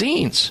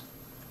vaccines.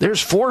 There's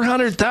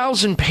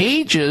 400,000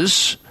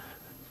 pages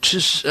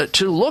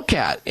to look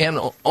at, and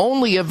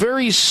only a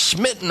very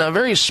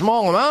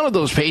small amount of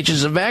those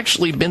pages have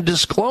actually been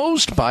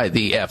disclosed by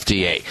the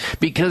FDA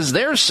because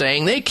they're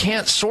saying they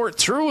can't sort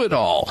through it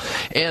all.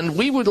 And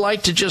we would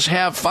like to just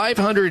have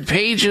 500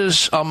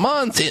 pages a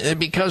month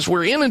because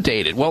we're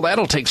inundated. Well,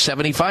 that'll take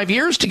 75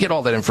 years to get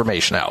all that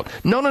information out.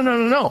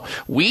 No.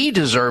 We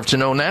deserve to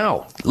know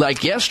now.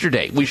 Like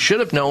yesterday, we should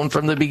have known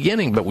from the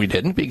beginning, but we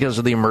didn't because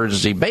of the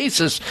emergency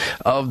basis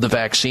of the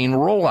vaccine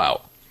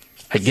rollout.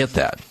 I get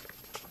that.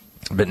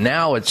 But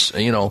now it's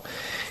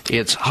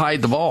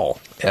hide the ball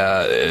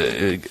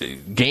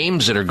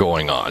games that are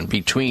going on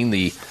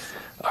between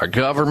our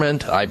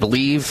government, I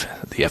believe,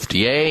 the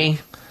FDA,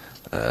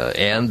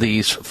 and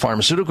these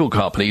pharmaceutical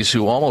companies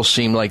who almost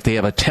seem like they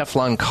have a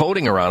Teflon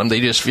coating around them. They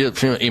just feel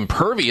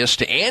impervious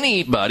to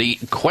anybody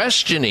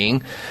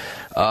questioning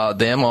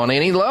them on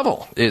any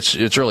level. It's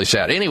really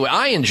sad. Anyway,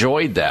 I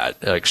enjoyed that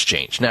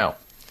exchange. Now,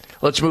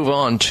 let's move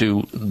on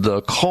to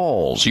the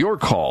calls, your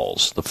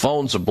calls. The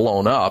phones have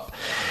blown up.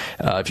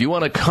 If you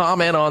want to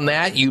comment on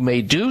that, you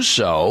may do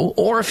so.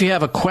 Or if you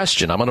have a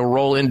question, I'm going to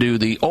roll into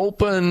the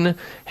open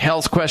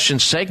health question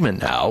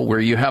segment now, where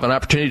you have an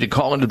opportunity to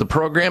call into the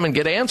program and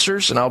get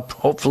answers, and I'll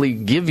hopefully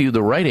give you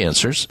the right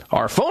answers.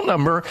 Our phone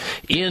number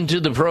into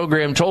the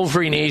program,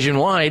 toll-free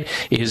nationwide,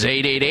 is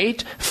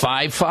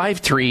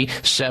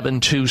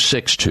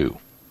 888-553-7262.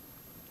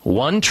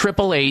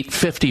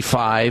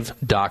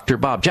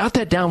 1-888-55 Bob. Jot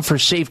that down for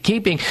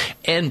safekeeping,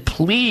 and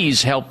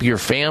please help your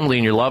family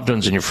and your loved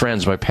ones and your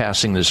friends by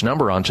passing this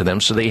number on to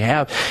them so they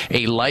have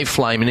a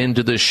lifeline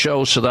into this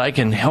show so that I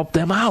can help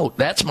them out.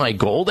 That's my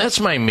goal. That's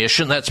my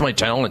mission. That's my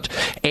talent.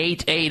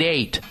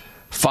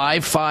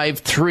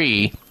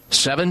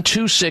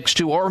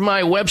 888-553-7262, or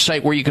my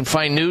website where you can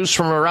find news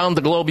from around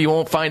the globe you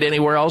won't find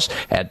anywhere else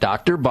at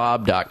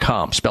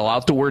drbob.com. Spell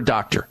out the word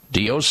doctor,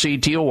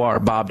 D-O-C-T-O-R,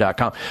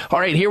 bob.com. All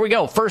right, here we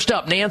go. First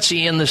up,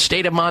 Nancy in the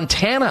state of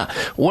Montana.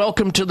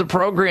 Welcome to the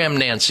program,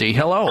 Nancy.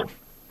 Hello.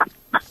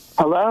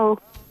 Hello.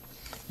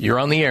 You're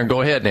on the air.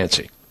 Go ahead,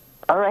 Nancy.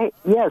 All right.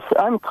 Yes,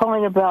 I'm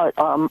calling about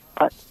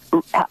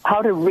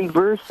how to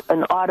reverse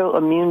an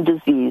autoimmune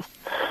disease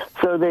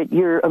so that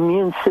your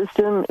immune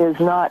system is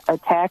not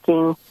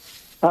attacking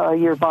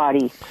your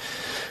body.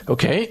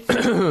 Okay.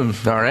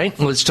 All right.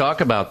 Let's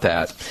talk about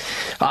that.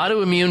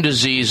 Autoimmune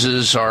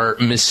diseases are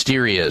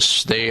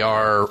mysterious. They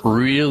are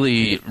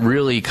really,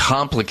 really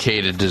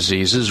complicated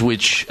diseases,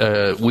 which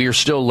we are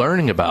still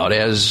learning about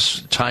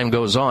as time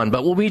goes on.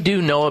 But we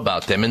do know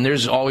about them, and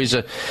there's always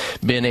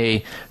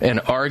been an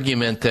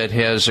argument that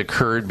has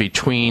occurred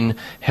between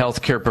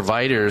healthcare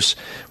providers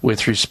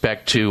with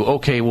respect to,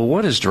 okay, well,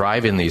 what is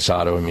driving these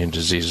autoimmune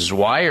diseases?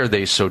 Why are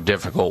they so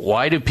difficult?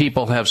 Why do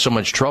people have so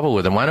much trouble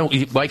with them?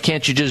 Why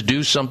can't you just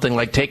do something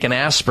like take an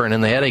aspirin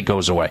and the headache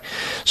goes away,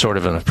 sort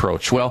of an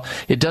approach? Well,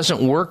 it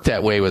doesn't work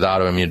that way with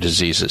autoimmune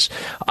diseases.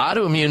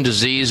 Autoimmune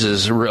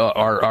diseases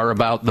are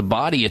about the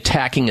body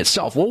attacking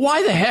itself. Well,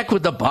 why the heck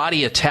would the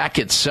body attack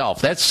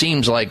itself? That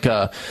seems like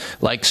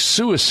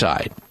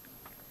suicide.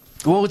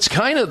 Well, it's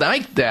kind of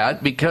like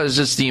that because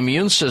it's the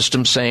immune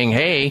system saying,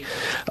 hey,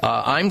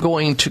 I'm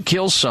going to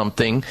kill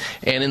something,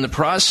 and in the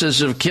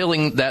process of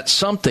killing that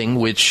something,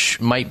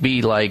 which might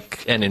be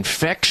like an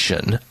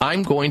infection,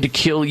 I'm going to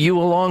kill you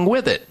along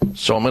with it.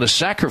 So I'm going to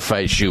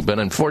sacrifice you, but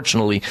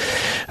unfortunately,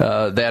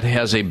 that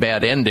has a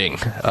bad ending.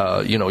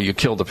 You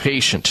kill the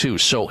patient, too.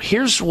 So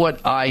here's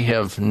what I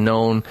have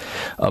known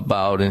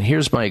about, and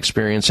here's my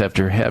experience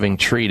after having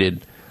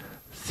treated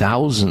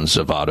thousands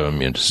of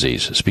autoimmune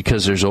diseases,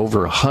 because there's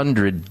over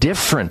 100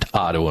 different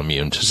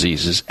autoimmune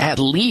diseases, at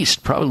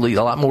least, probably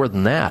a lot more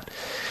than that.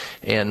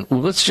 And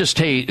let's just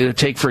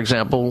take for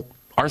example,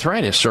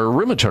 arthritis or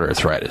rheumatoid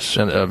arthritis,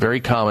 and a very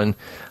common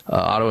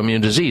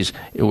autoimmune disease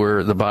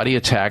where the body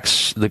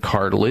attacks the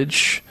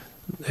cartilage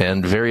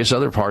and various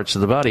other parts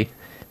of the body.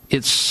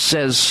 It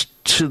says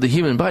to the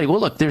human body, well,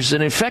 look, there's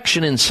an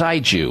infection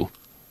inside you.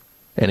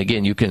 And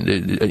again, you can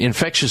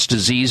infectious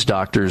disease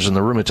doctors and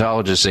the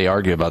rheumatologists, they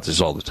argue about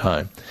this all the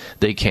time.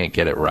 They can't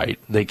get it right.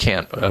 They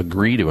can't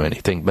agree to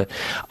anything. But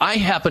I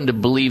happen to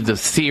believe the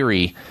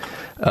theory,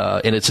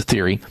 and it's a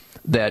theory,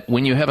 that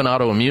when you have an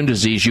autoimmune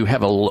disease, you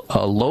have a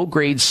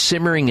low-grade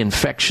simmering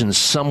infection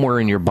somewhere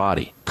in your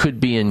body. Could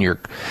be in your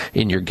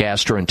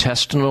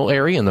gastrointestinal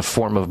area in the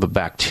form of a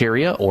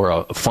bacteria or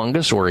a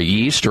fungus or a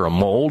yeast or a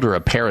mold or a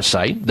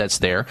parasite that's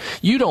there.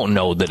 You don't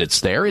know that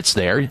it's there. It's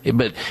there,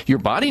 but your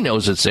body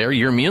knows it's there.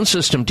 Your immune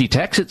system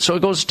detects it, so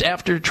it goes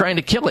after trying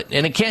to kill it,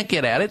 and it can't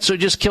get at it, so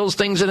it just kills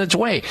things in its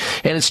way.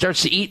 And it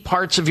starts to eat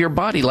parts of your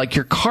body, like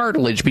your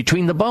cartilage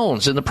between the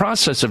bones, in the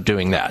process of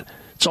doing that.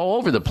 It's all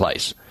over the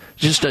place.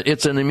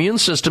 It's an immune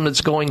system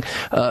that's going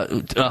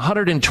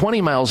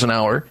 120 miles an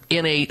hour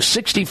in a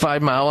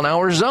 65 mile an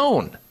hour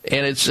zone,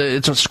 and it's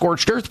a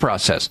scorched earth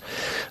process.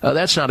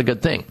 That's not a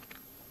good thing.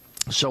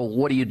 So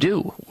what do you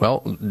do? Well,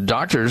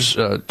 doctors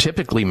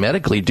typically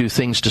medically do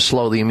things to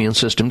slow the immune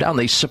system down.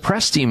 They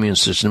suppress the immune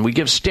system. We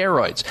give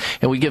steroids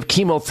and we give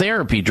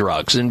chemotherapy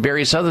drugs and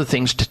various other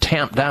things to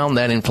tamp down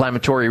that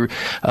inflammatory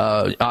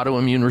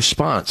autoimmune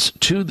response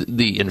to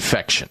the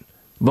infection.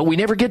 But we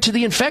never get to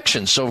the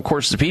infection. So, of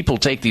course, the people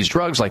take these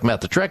drugs like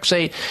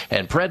methotrexate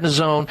and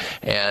prednisone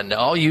and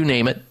all you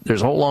name it.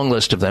 There's a whole long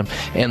list of them.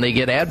 And they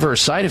get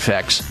adverse side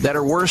effects that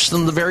are worse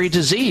than the very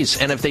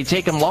disease. And if they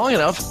take them long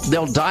enough,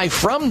 they'll die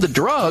from the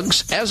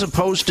drugs as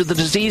opposed to the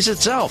disease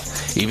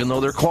itself, even though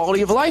their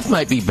quality of life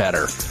might be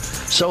better.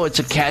 So it's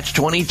a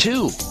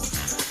catch-22.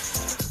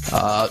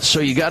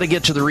 So you got to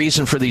get to the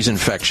reason for these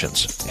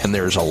infections. And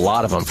there's a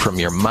lot of them, from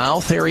your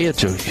mouth area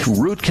to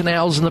root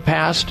canals in the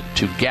past,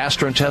 to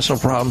gastrointestinal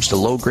problems, to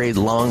low-grade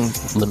lung,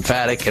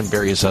 lymphatic, and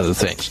various other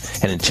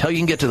things. And until you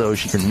can get to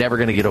those, you're never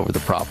going to get over the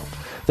problem.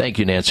 Thank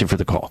you, Nancy, for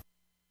the call.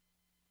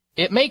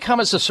 It may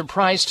come as a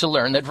surprise to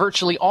learn that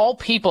virtually all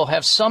people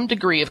have some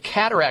degree of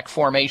cataract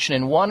formation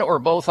in one or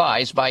both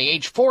eyes by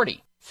age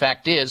 40.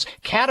 Fact is,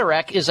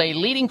 cataract is a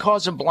leading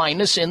cause of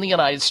blindness in the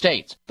United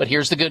States. But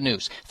here's the good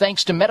news.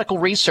 Thanks to medical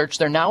research,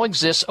 there now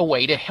exists a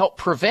way to help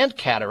prevent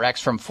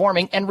cataracts from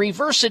forming and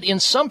reverse it in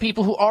some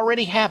people who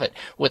already have it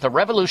with a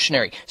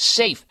revolutionary,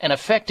 safe, and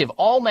effective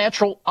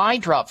all-natural eye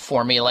drop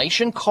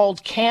formulation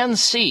called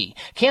Can-C.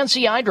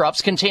 Can-C eye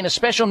drops contain a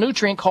special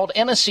nutrient called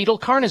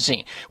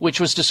N-acetylcarnosine, which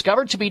was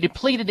discovered to be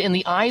depleted in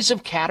the eyes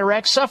of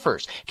cataract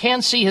sufferers.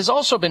 Can-C has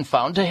also been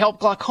found to help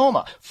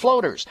glaucoma,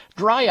 floaters,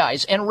 dry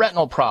eyes, and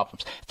retinal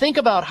problems. Think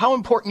about how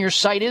important your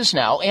sight is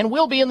now and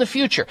will be in the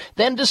future.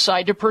 Then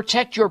decide to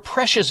protect your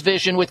precious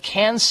vision with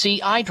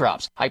Can-C eye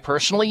drops. I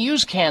personally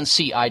use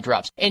Can-C eye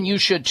drops, and you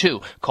should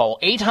too. Call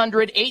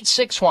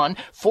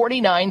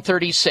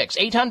 800-861-4936.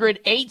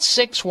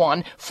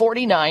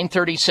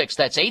 800-861-4936.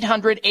 That's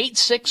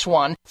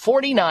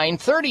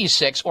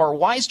 800-861-4936 or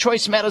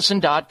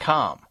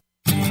wisechoicemedicine.com.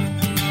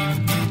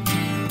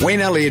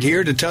 Wayne Elliott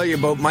here to tell you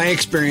about my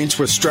experience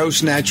with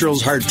Strauss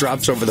Naturals Heart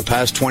Drops over the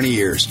past 20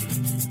 years.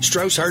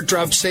 Strauss Heart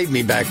Drops saved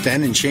me back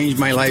then and changed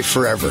my life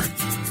forever.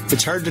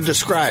 It's hard to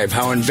describe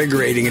how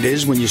invigorating it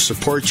is when you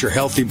support your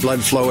healthy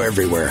blood flow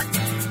everywhere.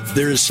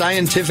 There is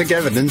scientific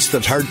evidence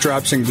that Heart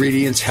Drops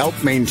ingredients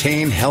help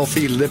maintain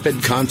healthy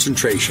lipid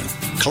concentration.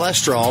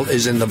 Cholesterol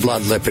is in the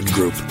blood lipid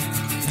group.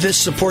 This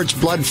supports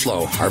blood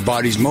flow, our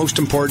body's most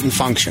important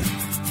function.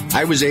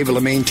 I was able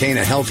to maintain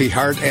a healthy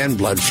heart and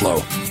blood flow.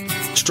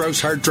 Strauss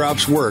Heart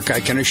Drops work, I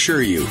can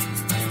assure you.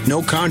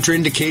 No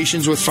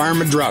contraindications with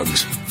pharma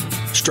drugs.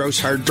 Strauss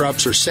Heart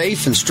Drops are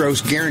safe, and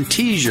Strauss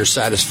guarantees your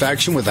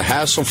satisfaction with a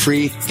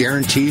hassle-free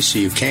guarantee, so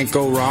you can't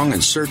go wrong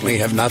and certainly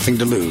have nothing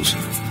to lose.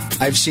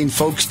 I've seen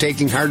folks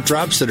taking Heart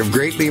Drops that have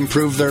greatly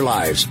improved their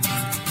lives.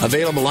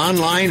 Available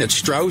online at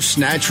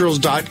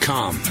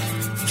StraussNaturals.com.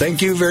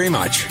 Thank you very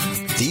much.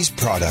 These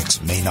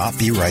products may not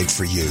be right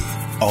for you.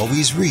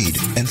 Always read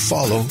and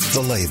follow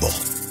the label.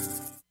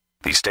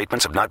 These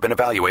statements have not been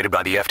evaluated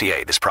by the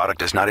FDA. This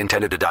product is not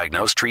intended to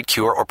diagnose, treat,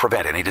 cure, or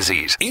prevent any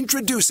disease.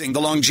 Introducing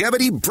the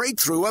longevity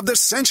breakthrough of the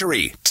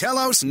century,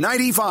 Telos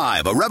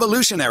 95, a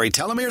revolutionary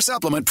telomere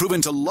supplement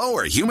proven to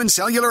lower human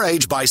cellular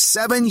age by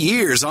 7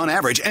 years on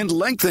average and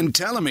lengthen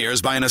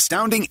telomeres by an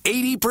astounding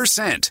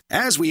 80%.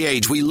 As we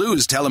age, we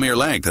lose telomere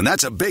length, and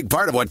that's a big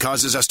part of what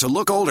causes us to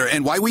look older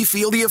and why we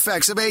feel the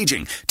effects of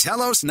aging.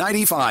 Telos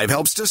 95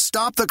 helps to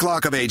stop the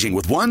clock of aging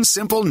with one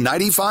simple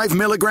 95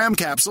 milligram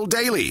capsule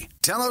daily.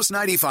 Telos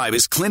 95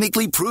 is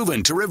clinically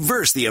proven to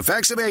reverse the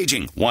effects of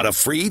aging. Want a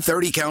free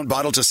 30-count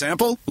bottle to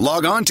sample?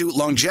 Log on to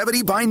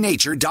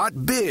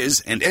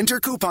longevitybynature.biz and enter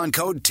coupon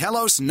code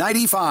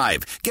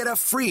TELOS95. Get a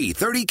free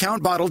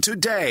 30-count bottle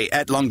today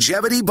at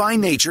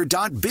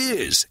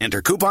longevitybynature.biz.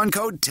 Enter coupon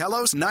code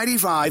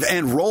TELOS95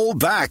 and roll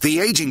back the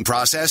aging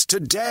process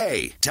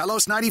today.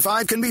 Telos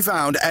 95 can be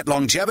found at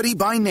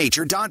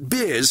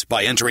longevitybynature.biz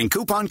by entering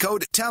coupon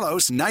code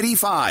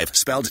TELOS95,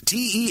 spelled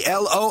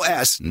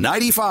TELOS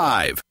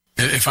 95.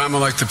 If I'm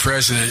elected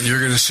president,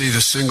 you're going to see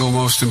the single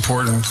most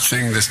important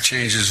thing that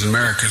changes in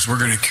America is we're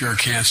going to cure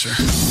cancer.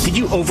 Did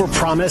you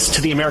overpromise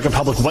to the American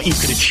public what you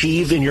could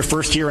achieve in your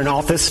first year in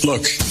office?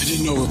 Look, I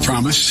didn't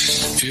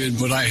overpromise,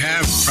 but I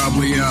have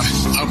probably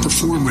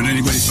outperformed what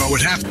anybody thought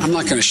would happen. I'm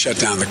not going to shut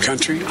down the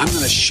country. I'm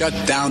going to shut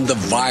down the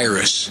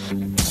virus.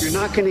 You're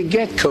not going to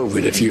get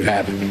COVID if you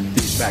have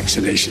these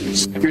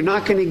vaccinations. You're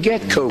not going to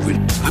get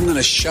COVID. I'm going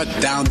to shut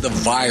down the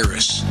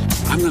virus.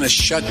 I'm going to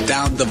shut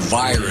down the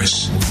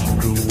virus.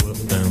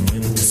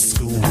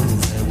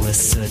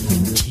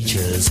 Certain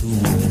teachers who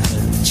would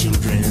hurt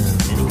children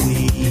in a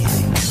way they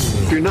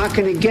could. You're not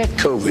going to get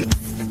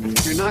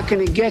COVID. You're not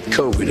going to get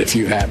COVID if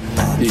you have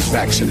these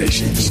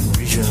vaccinations.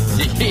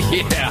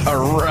 Yeah,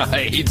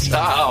 right.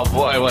 Oh,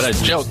 boy, what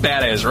a joke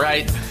that is,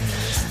 right?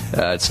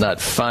 It's not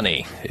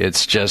funny.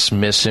 It's just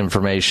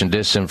misinformation,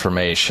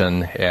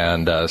 disinformation,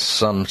 and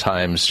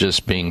sometimes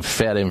just being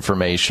fed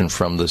information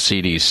from the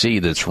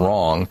CDC that's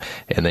wrong,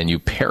 and then you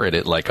parrot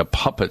it like a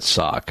puppet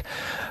sock.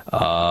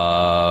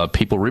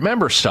 People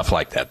remember stuff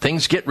like that.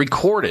 Things get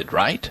recorded,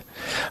 right?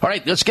 All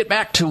right, let's get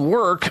back to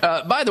work.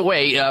 By the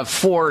way,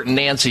 for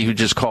Nancy, who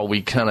just called,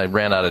 we kind of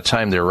ran out of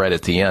time there right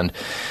at the end.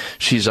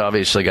 She's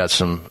obviously got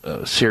some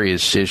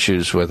serious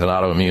issues with an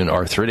autoimmune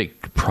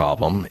arthritic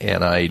problem,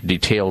 and I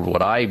detailed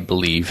what I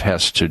believe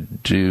has to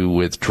do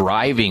with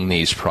driving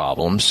these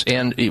problems.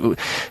 And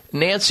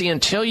Nancy,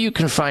 until you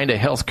can find a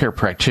healthcare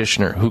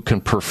practitioner who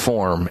can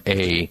perform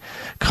a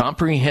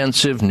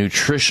comprehensive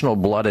nutritional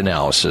blood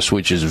analysis,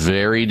 which is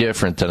very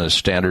different than a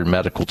standard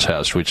medical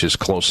test, which is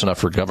close enough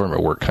for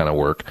government work kind of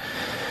work,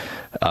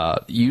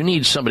 you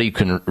need somebody who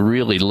can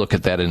really look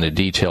at that in a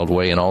detailed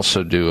way and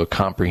also do a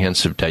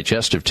comprehensive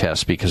digestive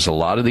test, because a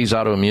lot of these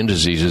autoimmune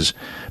diseases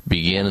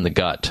begin in the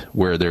gut,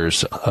 where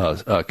there's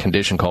a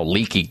condition called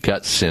leaky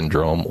gut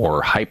syndrome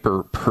or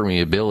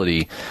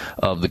hyperpermeability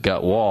of the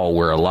gut wall,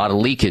 where a lot of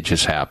leakage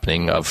is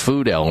happening of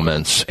food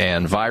elements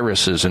and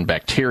viruses and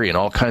bacteria and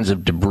all kinds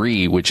of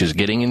debris, which is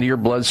getting into your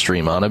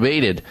bloodstream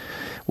unabated,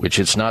 which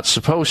it's not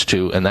supposed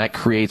to, and that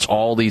creates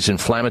all these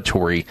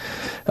inflammatory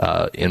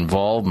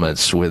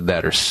involvements with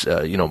that are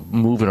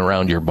moving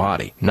around your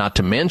body. Not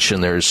to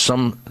mention there's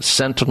some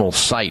sentinel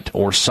site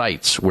or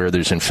sites where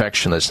there's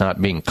infection that's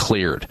not being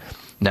cleared.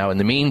 Now, in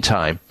the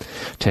meantime,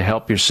 to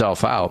help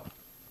yourself out,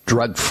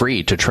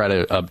 drug-free, to try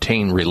to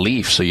obtain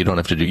relief so you don't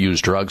have to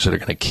use drugs that are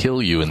going to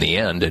kill you in the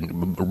end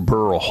and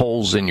burrow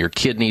holes in your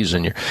kidneys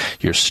and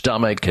your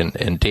stomach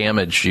and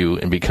damage you.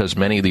 And because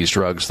many of these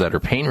drugs that are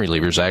pain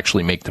relievers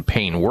actually make the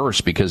pain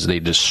worse because they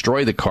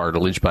destroy the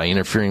cartilage by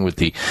interfering with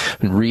the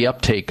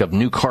reuptake of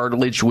new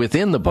cartilage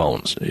within the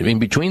bones, in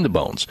between the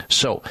bones.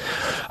 So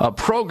a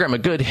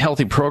good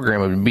healthy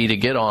program would be to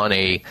get on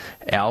a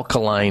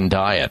alkaline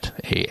diet,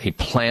 a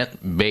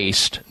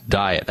plant-based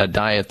diet, a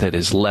diet that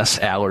is less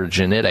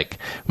allergenic,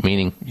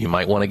 meaning you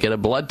might want to get a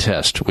blood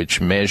test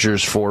which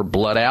measures for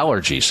blood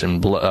allergies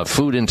and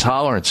food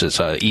intolerances,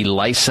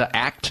 ELISA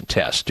ACT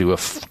test. Do a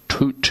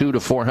 200 to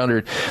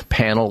 400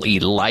 panel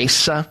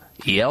ELISA,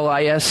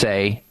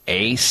 ELISA,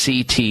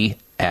 ACT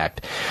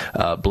ACT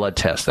blood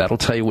test. That'll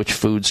tell you which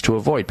foods to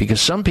avoid, because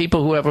some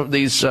people who have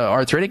these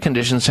arthritic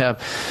conditions have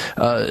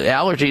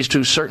allergies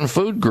to certain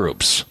food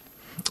groups.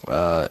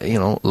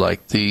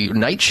 Like the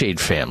nightshade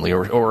family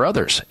or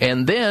others.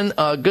 And then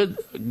a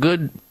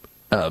good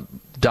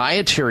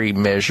dietary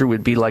measure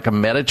would be like a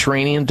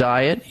Mediterranean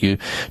diet. You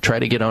try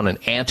to get on an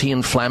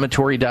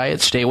anti-inflammatory diet.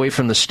 Stay away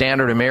from the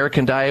standard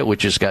American diet,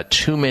 which has got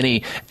too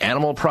many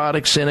animal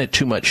products in it,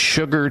 too much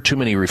sugar, too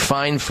many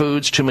refined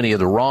foods, too many of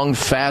the wrong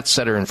fats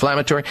that are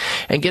inflammatory,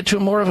 and get to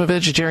more of a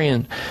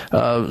vegetarian,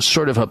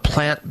 sort of a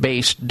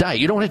plant-based diet.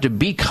 You don't have to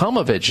become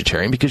a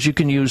vegetarian, because you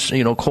can use,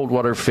 cold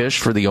water fish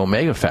for the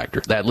omega factor.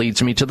 That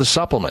leads me to the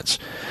supplements.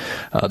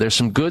 There's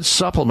some good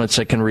supplements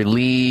that can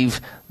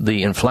relieve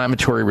the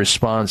inflammatory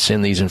response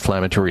in these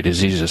inflammatory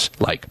diseases,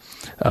 like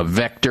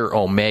Vector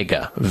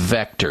Omega,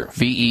 Vector,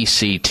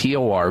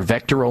 VECTOR,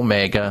 Vector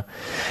Omega,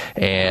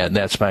 and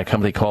that's by a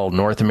company called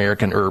North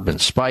American Herb and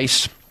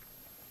Spice.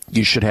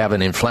 You should have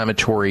an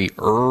inflammatory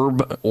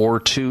herb or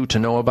two to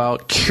know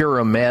about.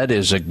 Curamed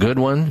is a good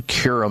one.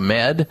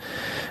 Curamed,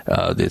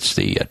 it's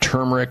the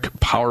turmeric,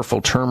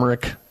 powerful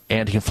turmeric,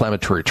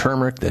 anti-inflammatory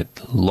turmeric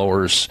that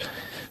lowers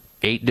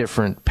 8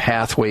 different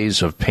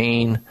pathways of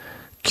pain.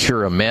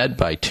 Curamed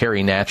by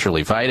Terry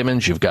Naturally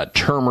Vitamins. You've got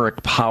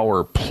Turmeric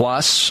Power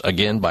Plus,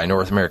 again, by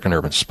North American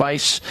Herb and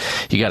Spice.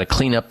 You got to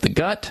clean up the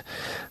gut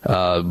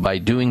by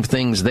doing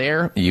things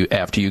there.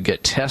 After you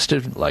get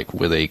tested, like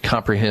with a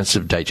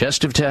comprehensive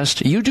digestive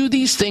test, you do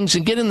these things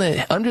and get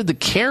under the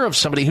care of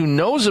somebody who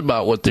knows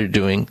about what they're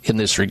doing in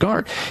this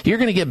regard. You're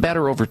going to get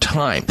better over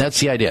time. That's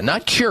the idea.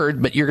 Not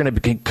cured, but you're going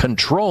to be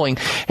controlling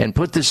and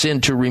put this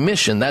into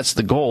remission. That's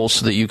the goal,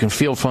 so that you can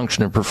feel,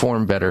 function, and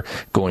perform better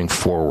going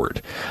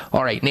forward.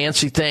 All right,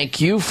 Nancy, thank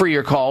you for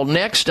your call.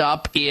 Next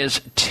up is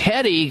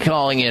Teddy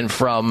calling in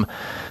from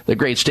the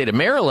great state of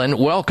Maryland.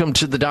 Welcome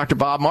to the Dr.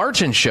 Bob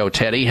Martin Show,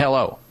 Teddy.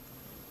 Hello.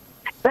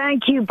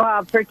 Thank you,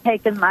 Bob, for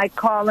taking my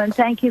call, and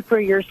thank you for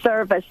your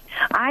service.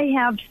 I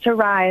have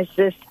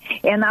psoriasis,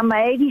 and I'm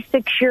an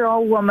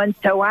 86-year-old woman,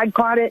 so I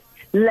got it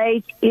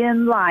late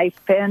in life,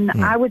 and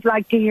I would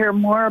like to hear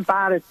more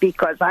about it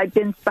because I've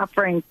been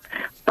suffering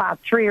about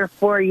 3 or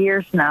 4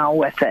 years now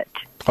with it.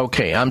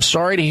 Okay, I'm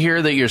sorry to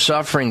hear that you're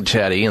suffering,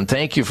 Teddy, and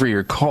thank you for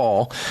your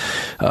call.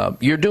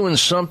 You're doing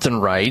something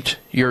right.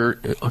 You're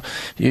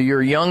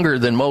younger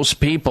than most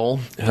people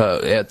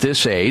at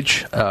this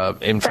age.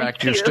 In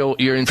fact,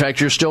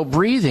 you're still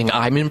breathing.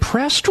 I'm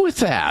impressed with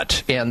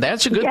that, and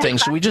that's a good thing.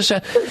 So we just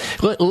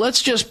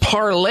let's just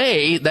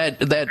parlay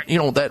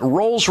that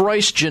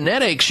Rolls-Royce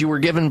genetics you were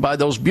given by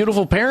those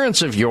beautiful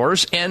parents of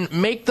yours and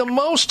make the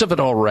most of it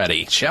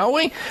already, shall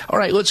we? All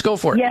right, let's go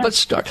for it. Yes. Let's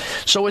start.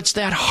 So it's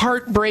that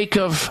heartbreak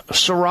of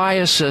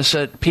psoriasis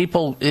that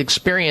people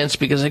experience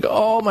because they go,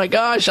 oh my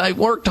gosh, I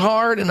worked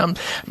hard and I'm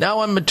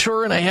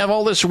mature and I have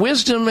all this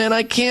wisdom and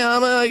I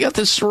got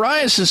this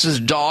psoriasis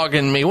is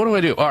dogging me. What do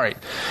I do? All right.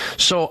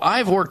 So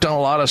I've worked on a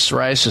lot of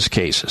psoriasis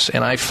cases,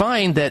 and I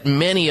find that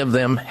many of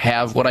them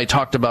have what I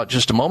talked about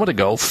just a moment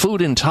ago,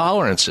 food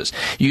intolerances,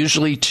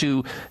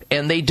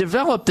 and they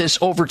develop this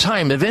over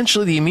time.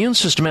 Eventually the immune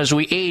system as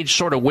we age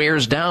sort of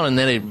wears down, and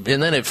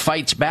then it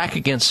fights back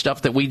against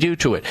stuff that we do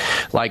to it.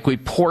 Like we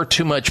pour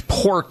too much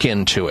pork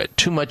into it,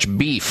 too much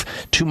beef,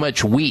 too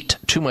much wheat,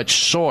 too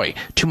much soy,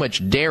 too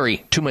much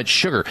dairy, too much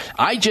sugar.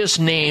 I just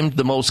named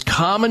the most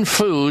common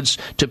foods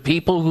to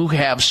people who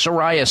have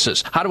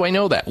psoriasis. How do I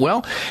know that?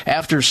 Well,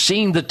 after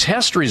seeing the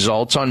test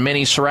results on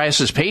many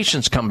psoriasis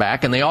patients come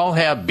back, and they all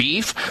have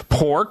beef,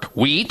 pork,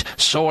 wheat,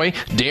 soy,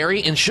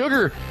 dairy, and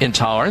sugar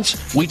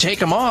intolerance, we take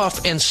them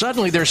off, and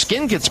suddenly their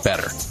skin gets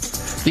better.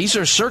 These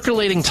are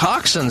circulating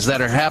toxins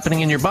that are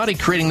happening in your body,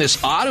 creating this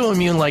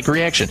autoimmune-like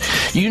reaction.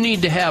 You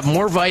need to have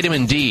more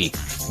vitamin D.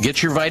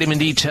 Get your vitamin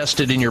D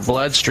tested in your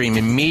bloodstream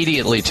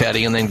immediately,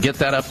 Teddy, and then get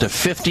that up to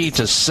 50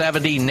 to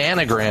 70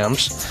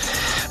 nanograms.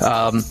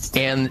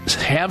 And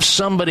have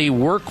somebody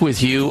work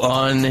with you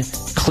on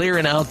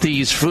clearing out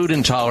these food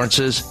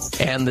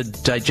intolerances and the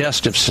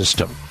digestive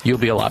system. You'll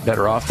be a lot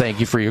better off. Thank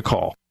you for your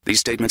call. These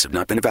statements have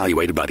not been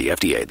evaluated by the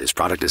FDA. This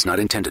product is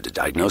not intended to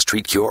diagnose,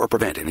 treat, cure, or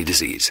prevent any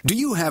disease. Do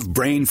you have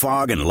brain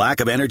fog and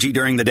lack of energy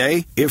during the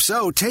day? If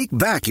so, take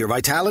back your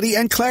vitality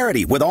and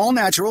clarity with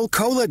all-natural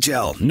Cola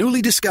Gel,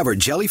 newly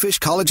discovered jellyfish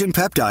collagen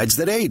peptides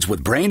that aids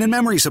with brain and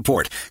memory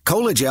support.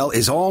 Cola Gel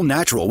is all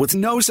natural with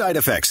no side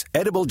effects.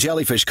 Edible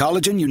jellyfish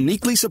collagen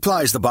uniquely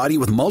supplies the body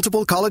with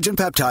multiple collagen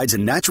peptides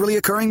and naturally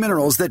occurring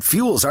minerals that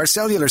fuels our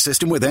cellular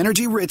system with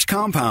energy-rich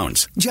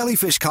compounds.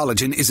 Jellyfish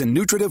collagen is a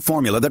nutritive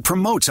formula that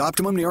promotes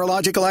optimum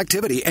neurological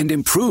activity and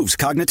improves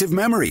cognitive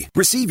memory.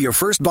 Receive your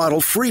first bottle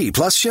free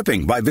plus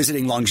shipping by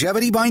visiting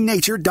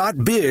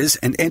longevitybynature.biz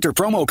and enter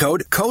promo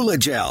code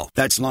COLAGEL.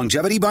 That's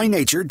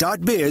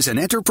longevitybynature.biz and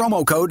enter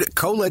promo code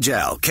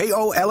COLAGEL.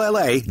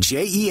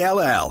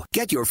 KOLLAGEL.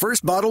 Get your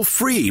first bottle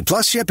free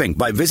plus shipping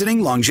by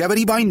visiting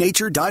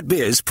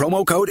longevitybynature.biz,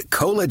 promo code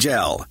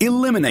COLAGEL.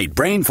 Eliminate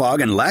brain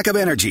fog and lack of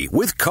energy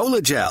with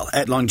Colagel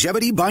at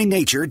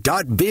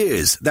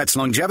longevitybynature.biz. That's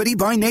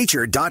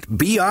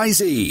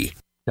longevitybynature.biz.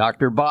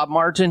 Dr. Bob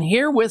Martin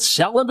here with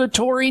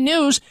celebratory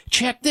news.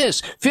 Check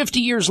this.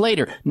 50 years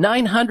later,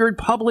 900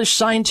 published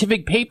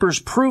scientific papers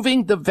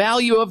proving the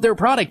value of their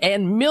product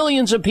and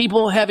millions of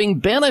people having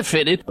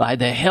benefited by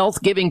the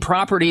health-giving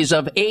properties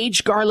of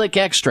aged garlic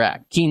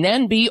extract.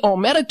 Kinenbi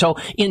Omerito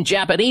in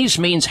Japanese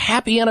means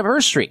happy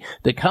anniversary.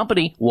 The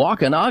company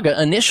Wakanaga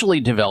initially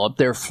developed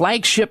their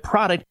flagship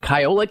product,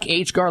 Kyolic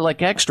aged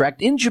garlic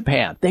extract, in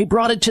Japan. They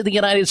brought it to the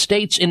United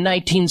States in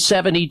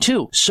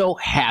 1972. So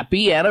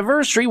happy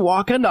anniversary,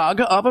 Wakanaga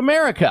of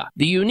America.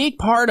 The unique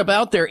part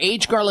about their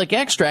aged garlic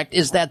extract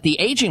is that the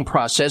aging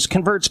process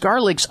converts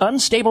garlic's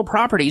unstable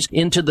properties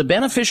into the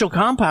beneficial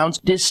compounds,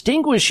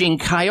 distinguishing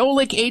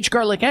Kyolic aged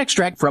garlic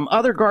extract from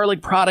other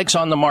garlic products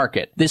on the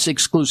market. This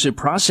exclusive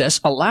process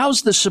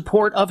allows the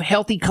support of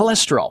healthy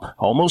cholesterol,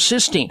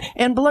 homocysteine,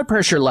 and blood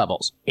pressure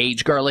levels.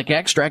 Aged garlic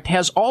extract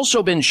has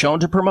also been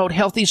shown to promote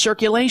healthy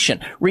circulation,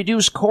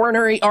 reduce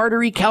coronary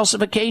artery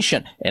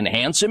calcification,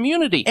 enhance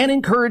immunity, and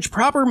encourage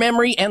proper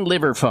memory and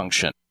liver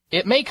function.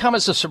 It may come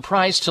as a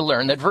surprise to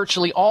learn that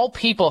virtually all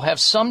people have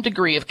some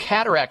degree of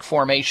cataract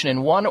formation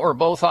in one or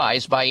both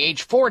eyes by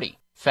age 40.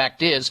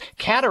 Fact is,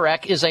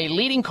 cataract is a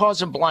leading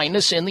cause of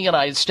blindness in the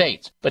United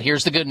States. But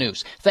here's the good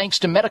news. Thanks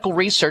to medical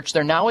research,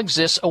 there now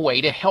exists a way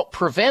to help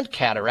prevent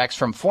cataracts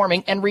from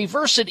forming and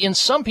reverse it in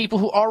some people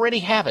who already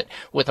have it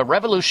with a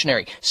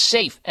revolutionary,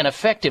 safe, and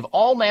effective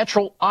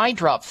all-natural eye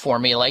drop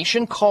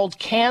formulation called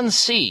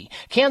Can-C.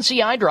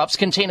 Can-C eye drops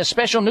contain a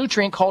special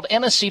nutrient called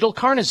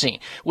N-acetylcarnosine,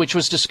 which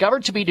was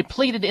discovered to be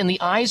depleted in the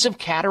eyes of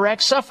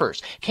cataract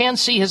sufferers.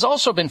 Can-C has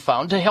also been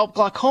found to help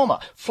glaucoma,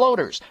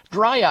 floaters,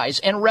 dry eyes,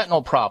 and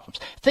retinal problems.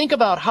 Think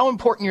about how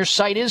important your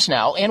sight is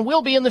now and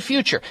will be in the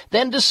future.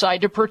 Then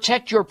decide to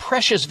protect your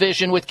precious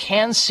vision with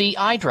Can-C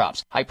eye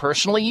drops. I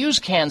personally use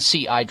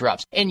Can-C eye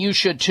drops, and you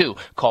should too.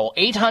 Call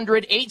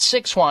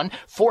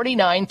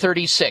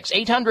 800-861-4936.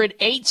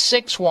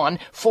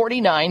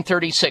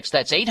 800-861-4936.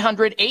 That's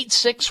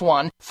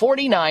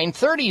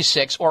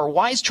 800-861-4936 or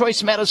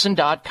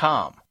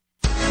wisechoicemedicine.com.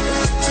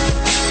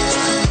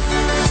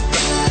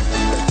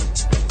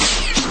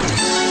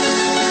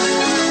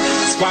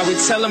 Why we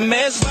tell them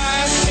it's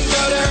lies and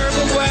go the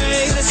herbal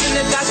way. Listen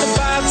to Dr.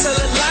 Bob, tell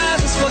it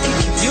live. It's what can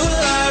keep you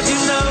alive, you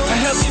know. A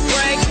healthy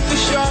brain, keep you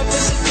sharp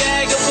as a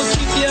dagger. Will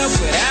keep you up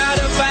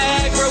without a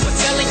Viagra. We're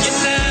telling you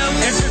now.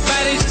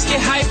 Everybody just get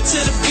hyped to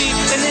the beat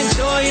and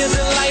enjoy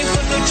the life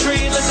of no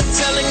tree. Listen,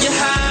 telling you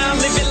how.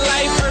 Live your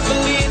life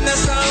herbally, and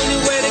that's the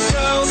only way to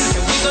go.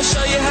 And we gonna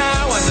show you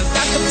how on the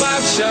Dr.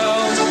 Bob Show.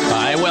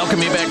 I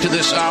welcome you back to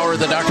this hour of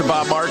the Dr.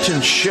 Bob Martin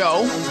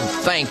Show.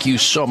 Thank you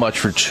so much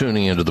for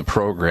tuning into the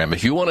program.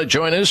 If you want to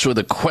join us with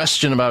a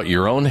question about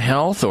your own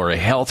health or a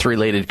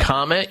health-related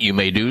comment, you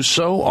may do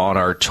so on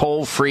our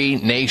toll-free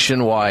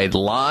nationwide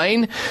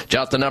line.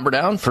 Jot the number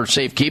down for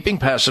safekeeping.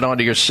 Pass it on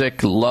to your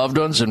sick loved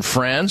ones and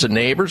friends and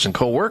neighbors and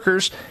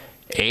co-workers.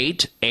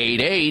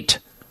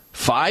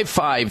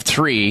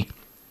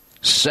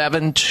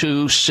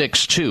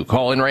 888-553-7262.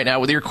 Call in right now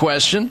with your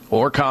question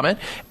or comment.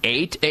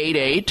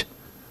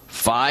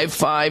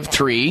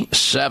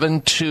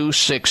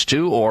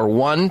 888-553-7262 or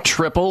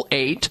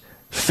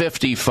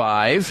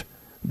 1-888-55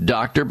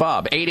 Dr.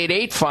 Bob.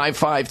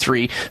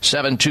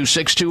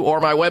 888-553-7262 or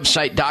my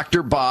website,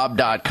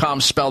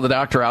 drbob.com. Spell the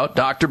doctor out,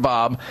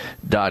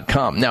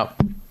 drbob.com. Now,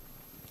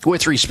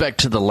 with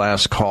respect to the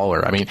last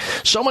caller, I mean,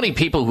 so many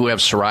people who have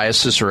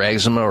psoriasis or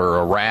eczema or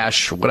a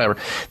rash or whatever,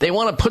 they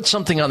want to put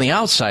something on the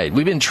outside.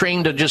 We've been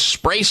trained to just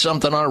spray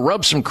something on it,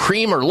 rub some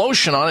cream or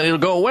lotion on it, it'll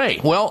go away.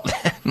 Well,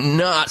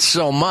 not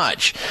so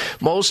much.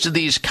 Most of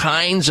these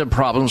kinds of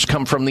problems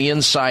come from the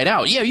inside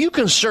out. Yeah, you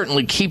can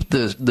certainly keep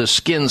the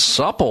skin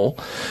supple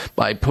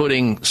by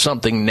putting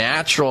something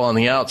natural on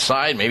the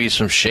outside, maybe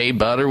some shea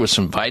butter with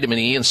some vitamin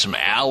E and some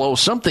aloe,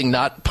 something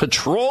not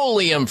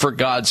petroleum, for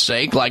God's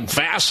sake, like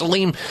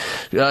Vaseline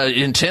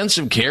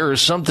intensive care or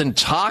something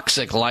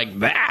toxic like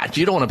that.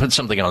 You don't want to put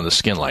something on the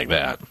skin like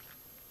that.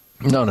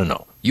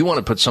 No. You want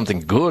to put something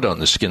good on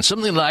the skin,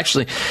 something that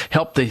actually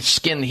help the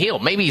skin heal.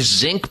 Maybe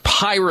zinc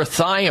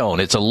pyrithione.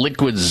 It's a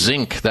liquid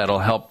zinc that'll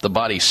help the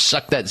body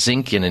suck that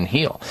zinc in and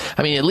heal.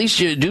 I mean, at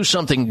least you do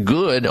something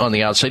good on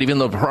the outside, even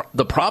though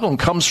the problem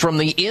comes from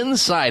the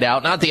inside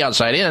out, not the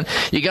outside in.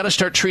 You got to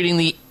start treating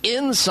the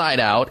inside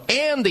out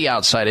and the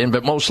outside in,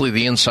 but mostly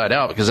the inside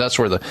out, because that's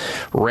where the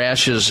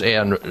rashes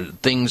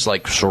and things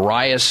like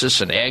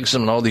psoriasis and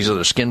eczema and all these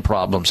other skin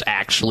problems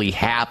actually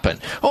happen.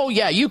 Oh,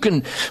 yeah, you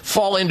can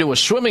fall into a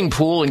swimming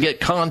pool and get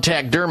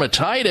contact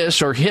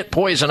dermatitis or hit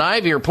poison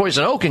ivy or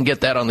poison oak and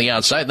get that on the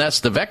outside, and that's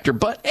the vector.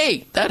 But,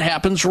 hey, that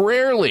happens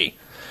rarely.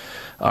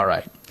 All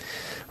right.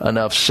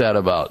 Enough said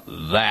about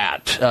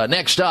that.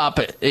 Next up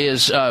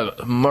is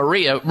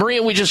Maria.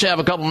 Maria, we just have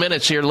a couple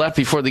minutes here left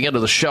before the end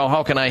of the show.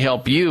 How can I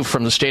help you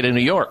from the state of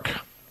New York?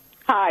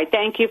 Hi.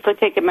 Thank you for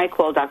taking my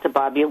call, Dr.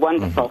 Bob. You're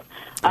wonderful.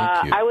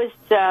 Thank you.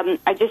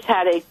 I just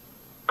had a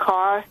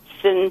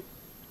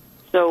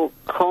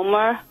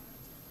carcinosarcoma,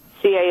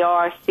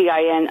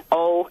 CARCINOSARCOMA.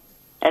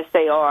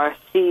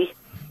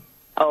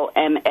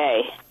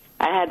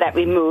 I had that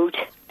removed,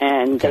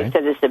 and they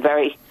said it's a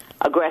very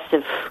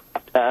aggressive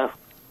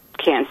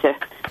cancer.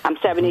 I'm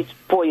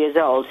 74 years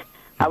old.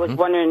 I was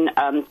wondering,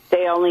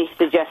 they only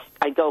suggest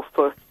I go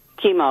for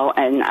chemo,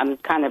 and I'm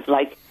kind of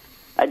like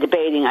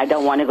debating. I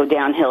don't want to go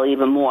downhill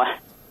even more.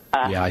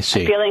 Yeah, I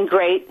see. I'm feeling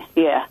great,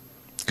 yeah.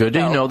 Good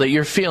to know that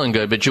you're feeling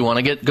good, but you want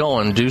to get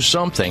going, do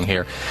something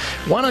here.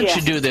 Why don't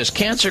you do this?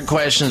 Cancer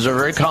questions are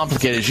very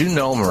complicated, as you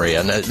know,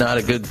 Maria. Not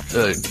a good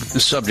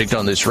subject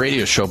on this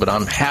radio show, but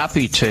I'm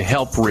happy to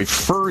help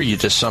refer you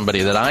to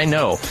somebody that I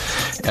know,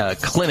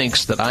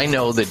 clinics that I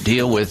know that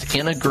deal with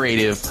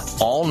integrative,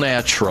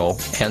 all-natural,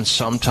 and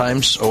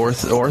sometimes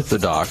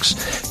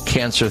orthodox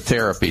cancer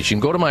therapies. You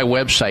can go to my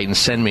website and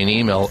send me an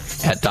email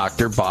at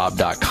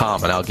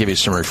drbob.com, and I'll give you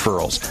some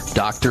referrals.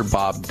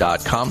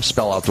 drbob.com,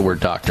 spell out the word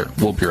doctor.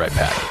 We'll be right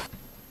back.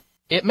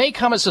 It may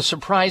come as a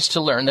surprise to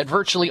learn that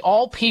virtually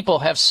all people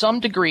have some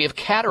degree of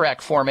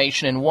cataract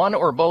formation in one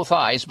or both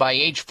eyes by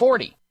age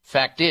 40.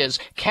 Fact is,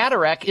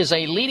 cataract is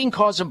a leading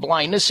cause of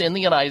blindness in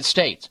the United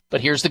States. But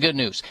here's the good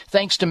news.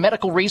 Thanks to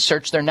medical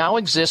research, there now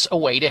exists a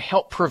way to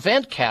help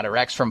prevent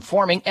cataracts from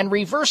forming and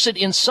reverse it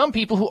in some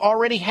people who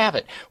already have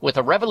it with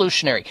a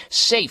revolutionary,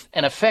 safe,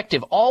 and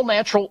effective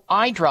all-natural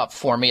eye drop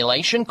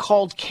formulation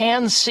called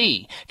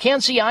Can-C.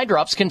 Can-C eye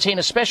drops contain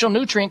a special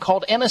nutrient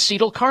called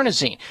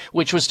N-acetylcarnosine,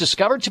 which was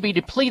discovered to be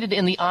depleted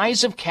in the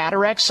eyes of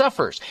cataract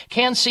sufferers.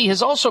 Can-C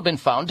has also been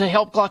found to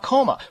help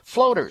glaucoma,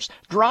 floaters,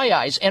 dry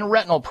eyes, and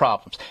retinal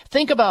problems.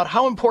 Think about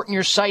how important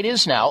your sight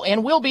is now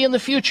and will be in the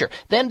future.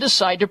 Then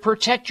decide to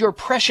protect your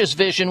precious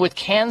vision with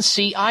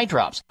Can-C eye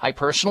drops. I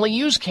personally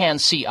use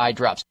Can-C eye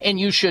drops, and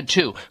you should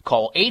too.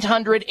 Call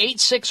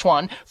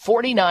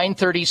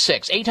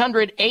 800-861-4936.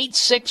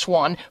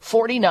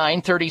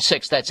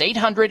 800-861-4936. That's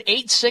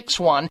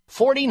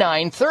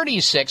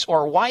 800-861-4936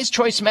 or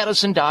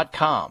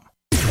wisechoicemedicine.com.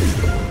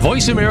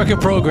 Voice America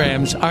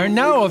programs are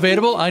now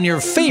available on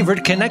your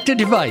favorite connected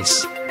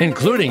device,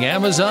 including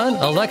Amazon,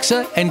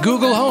 Alexa, and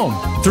Google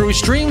Home. Through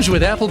streams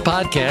with Apple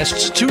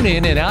Podcasts,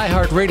 TuneIn, and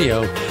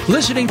iHeartRadio,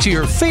 listening to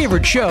your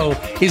favorite show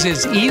is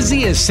as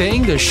easy as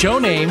saying the show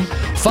name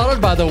followed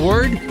by the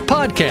word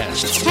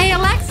podcast. Hey,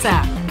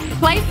 Alexa,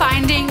 play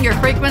Finding Your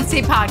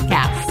Frequency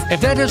podcast.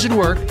 If that doesn't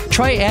work,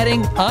 try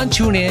adding on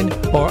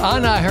TuneIn or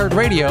on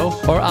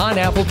iHeartRadio or on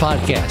Apple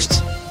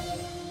Podcasts.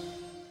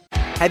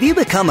 Have you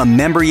become a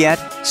member yet?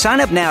 Sign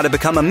up now to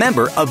become a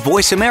member of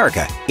Voice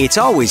America. It's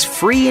always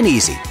free and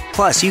easy.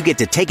 Plus, you get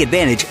to take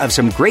advantage of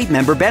some great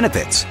member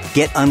benefits.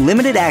 Get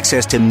unlimited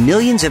access to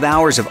millions of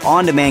hours of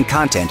on-demand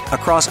content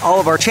across all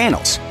of our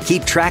channels.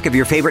 Keep track of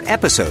your favorite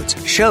episodes,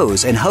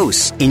 shows, and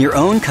hosts in your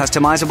own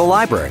customizable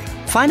library.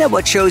 Find out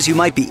what shows you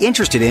might be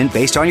interested in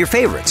based on your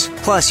favorites.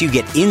 Plus, you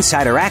get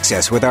insider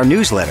access with our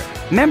newsletter.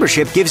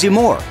 Membership gives you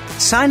more.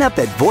 Sign up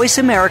at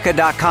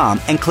voiceamerica.com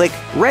and click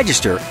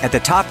register at the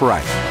top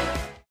right.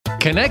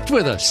 Connect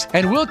with us,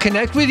 and we'll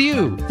connect with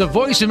you. The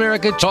Voice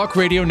America Talk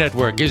Radio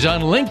Network is on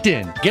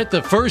LinkedIn. Get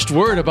the first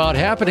word about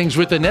happenings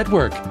with the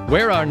network,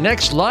 where our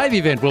next live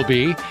event will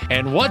be,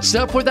 and what's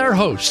up with our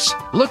hosts.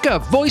 Look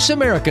up Voice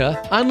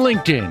America on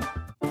LinkedIn.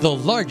 The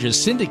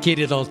largest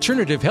syndicated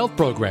alternative health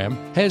program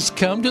has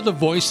come to the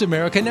Voice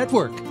America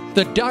Network.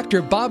 The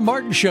Dr. Bob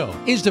Martin Show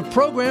is the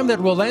program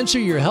that will answer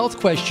your health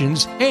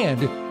questions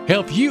and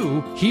help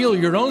you heal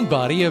your own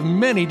body of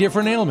many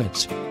different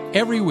ailments.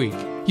 Every week,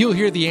 you'll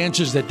hear the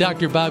answers that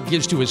Dr. Bob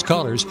gives to his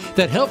callers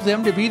that help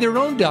them to be their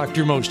own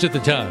doctor most of the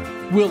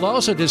time. We'll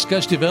also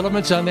discuss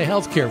developments on the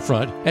healthcare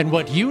front and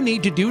what you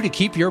need to do to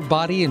keep your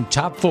body in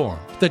top form.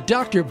 The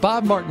Dr.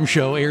 Bob Martin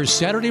Show airs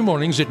Saturday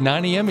mornings at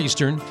 9 a.m.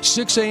 Eastern,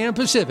 6 a.m.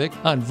 Pacific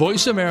on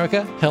Voice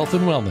America Health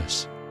and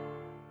Wellness.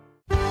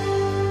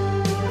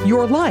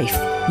 Your life,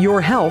 your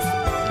health,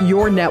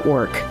 your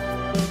network.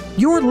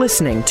 You're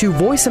listening to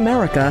Voice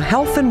America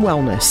Health and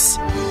Wellness.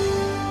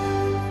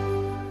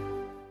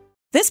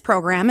 This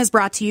program is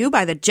brought to you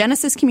by the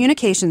Genesis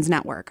Communications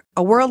Network,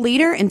 a world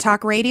leader in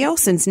talk radio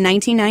since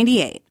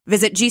 1998.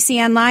 Visit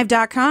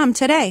GCNlive.com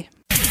today.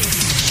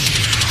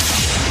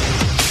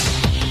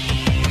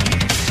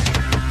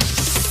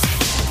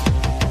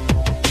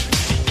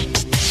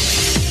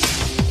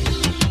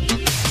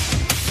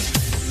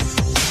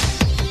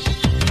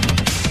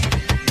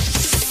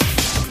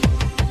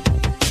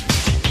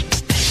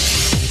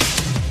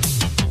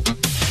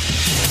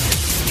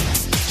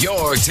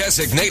 Your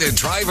designated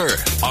driver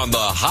on the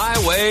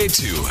highway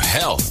to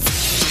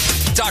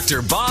health.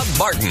 Dr. Bob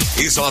Martin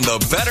is on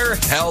the Better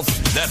Health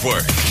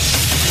Network.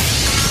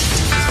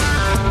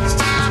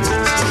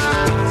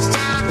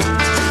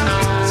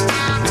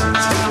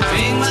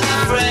 Being my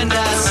friend,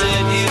 I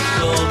said you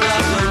called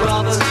Dr.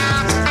 Robert.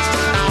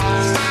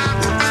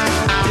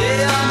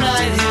 Day or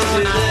night, he'll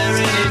be there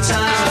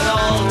anytime at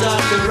all.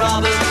 Dr.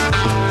 Robert.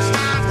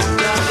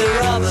 Dr.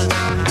 Robert.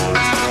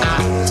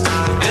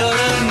 You're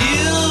a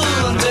new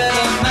and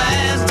better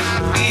man.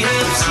 He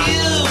helps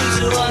you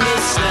to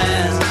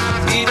understand.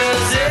 He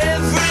does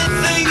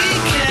everything he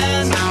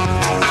can.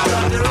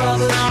 Dr.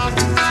 Robert.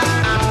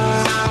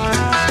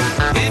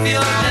 If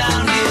you're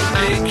down, he'll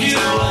pick you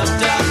up.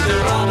 Dr.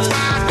 Robert.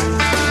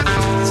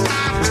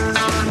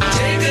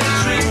 Take a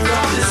drink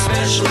from this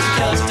special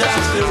cup.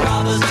 Dr.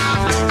 Robert.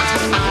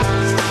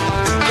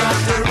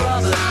 Dr.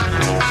 Robert.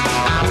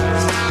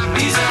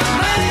 He's a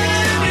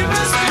man you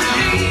must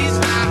believe.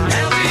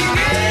 Helping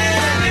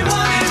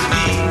anyone in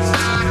need.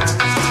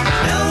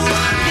 No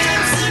one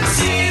can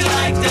succeed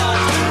like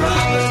Dr.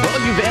 Robert. Well,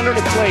 you've entered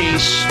a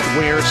place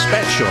where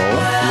special,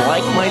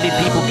 like-minded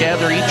people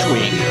gather each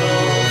week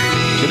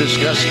to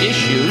discuss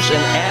issues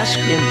and ask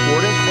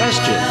important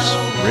questions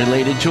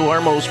related to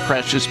our most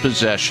precious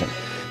possession.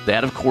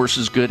 That, of course,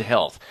 is good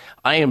health.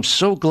 I am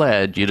so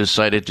glad you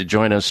decided to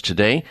join us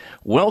today.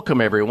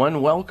 Welcome,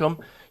 everyone. Welcome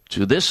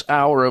to this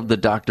hour of the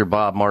Dr.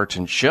 Bob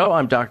Martin Show.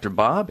 I'm Dr.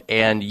 Bob,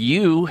 and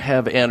you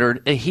have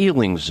entered a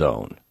healing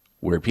zone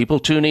where people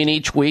tune in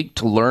each week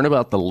to learn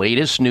about the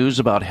latest news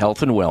about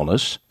health and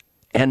wellness,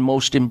 and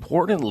most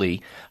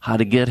importantly, how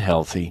to get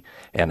healthy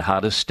and how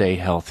to stay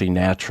healthy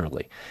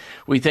naturally.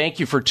 We thank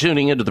you for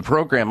tuning into the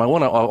program. I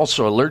want to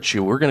also alert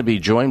you, we're going to be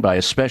joined by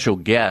a special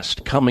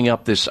guest coming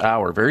up this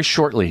hour, very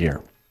shortly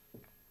here,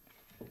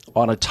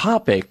 on a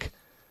topic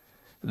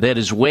that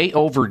is way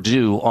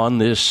overdue on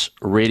this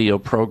radio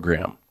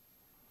program.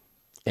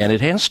 And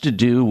it has to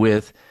do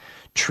with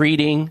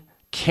treating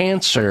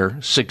cancer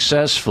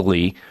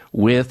successfully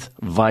with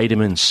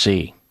vitamin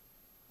C.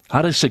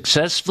 How to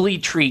successfully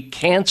treat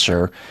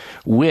cancer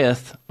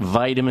with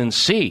vitamin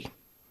C.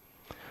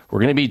 We're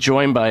going to be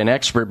joined by an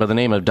expert by the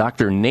name of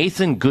Dr.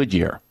 Nathan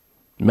Goodyear.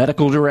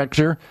 medical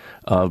director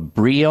of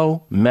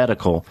Brio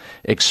Medical,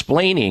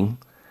 explaining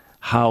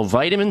how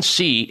vitamin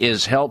C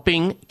is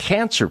helping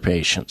cancer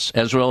patients,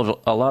 as well as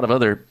a lot of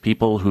other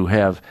people who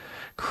have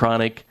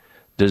chronic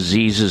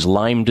diseases,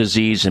 Lyme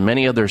disease, and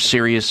many other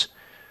serious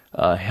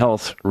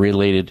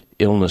health-related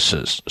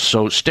illnesses.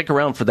 So stick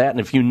around for that. And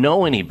if you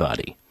know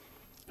anybody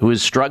who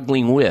is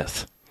struggling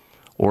with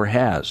or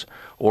has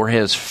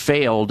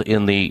failed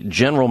in the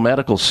general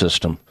medical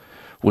system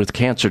with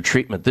cancer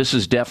treatment, this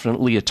is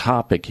definitely a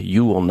topic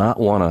you will not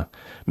want to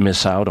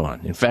miss out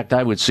on. In fact,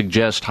 I would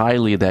suggest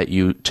highly that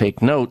you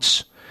take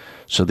notes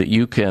so that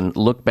you can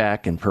look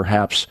back and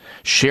perhaps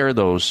share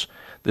the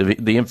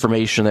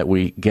information that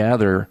we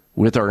gather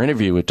with our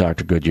interview with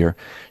Dr. Goodyear,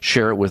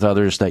 share it with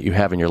others that you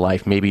have in your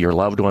life, maybe your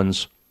loved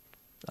ones,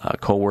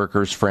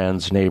 coworkers,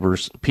 friends,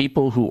 neighbors,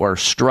 people who are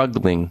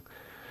struggling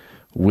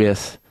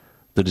with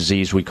the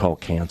disease we call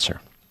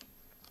cancer.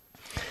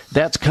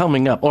 That's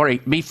coming up. All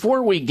right,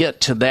 before we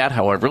get to that,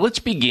 however, let's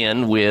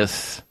begin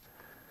with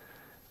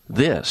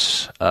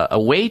this. A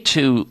way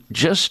to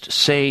just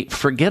say,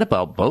 forget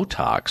about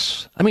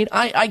Botox. I mean,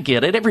 I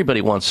get it.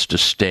 Everybody wants to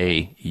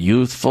stay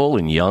youthful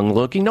and young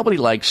looking. Nobody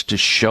likes to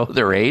show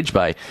their age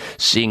by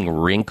seeing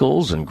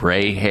wrinkles and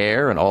gray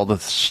hair and all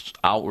the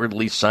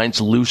outwardly signs,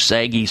 loose,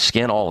 saggy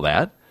skin, all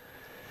that.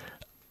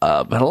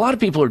 But a lot of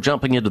people are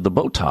jumping into the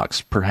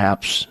Botox,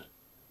 perhaps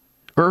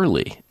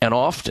early and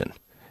often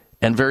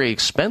and very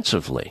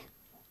expensively,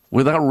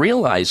 without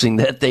realizing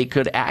that they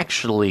could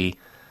actually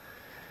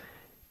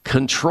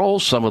control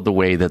some of the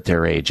way that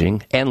they're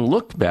aging and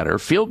look better,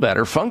 feel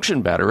better,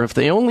 function better if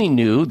they only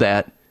knew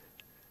that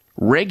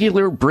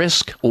regular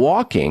brisk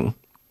walking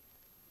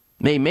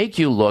may make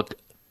you look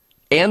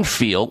and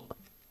feel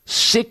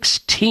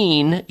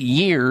 16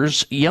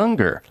 years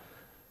younger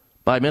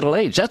by middle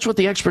age. That's what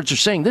the experts are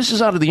saying. This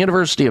is out of the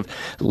University of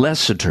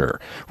Leicester.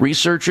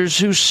 Researchers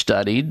who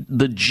studied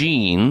the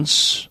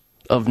genes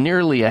of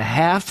nearly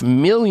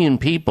 500,000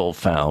 people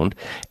found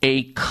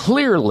a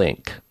clear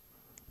link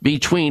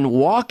between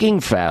walking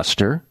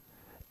faster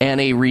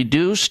and a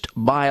reduced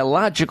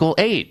biological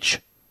age.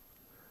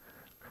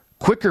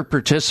 Quicker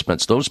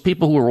participants, those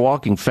people who were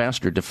walking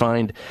faster,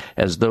 defined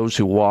as those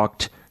who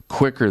walked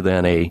quicker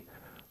than a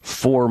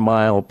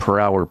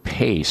 4-mile-per-hour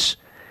pace,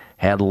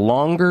 had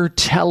longer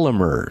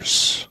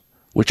telomeres,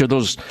 which are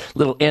those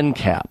little end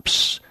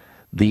caps,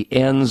 the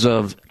ends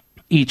of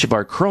each of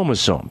our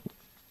chromosomes.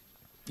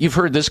 You've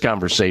heard this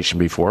conversation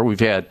before. We've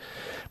had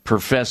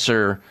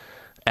Professor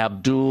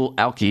Abdul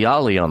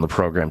Al-Kiyali on the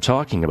program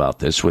talking about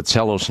this with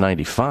Telos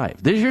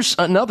 95. Here's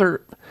another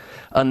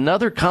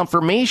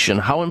confirmation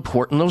how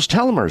important those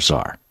telomeres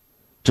are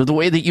to the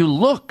way that you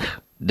look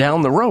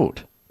down the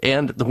road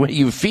and the way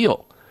you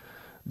feel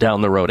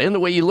down the road and the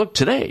way you look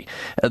today.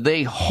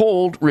 They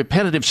hold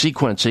repetitive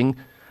sequencing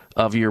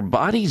of your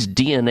body's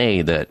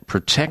DNA that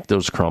protect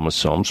those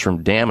chromosomes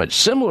from damage,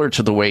 similar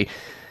to the way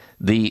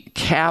the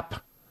cap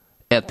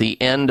at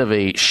the end of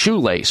a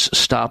shoelace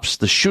stops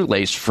the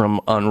shoelace from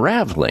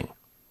unraveling.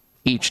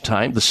 Each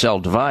time the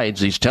cell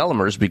divides, these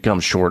telomeres become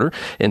shorter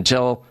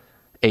until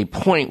a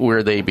point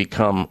where they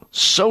become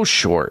so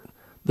short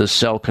the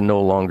cell can no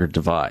longer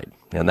divide.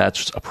 And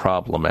that's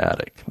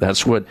problematic.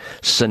 That's what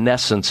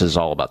senescence is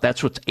all about.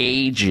 That's what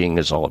aging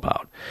is all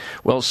about.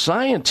 Well,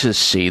 scientists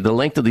see the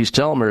length of these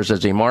telomeres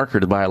as a marker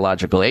to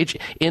biological age,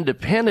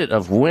 independent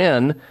of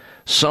when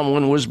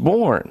someone was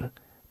born,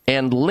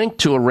 and linked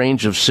to a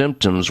range of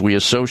symptoms we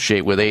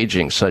associate with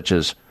aging, such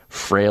as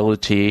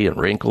frailty and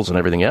wrinkles and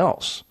everything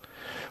else.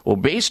 Well,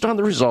 based on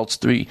the results,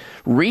 the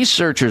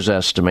researchers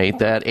estimate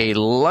that a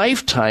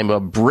lifetime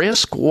of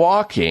brisk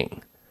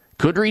walking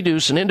could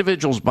reduce an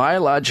individual's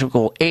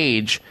biological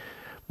age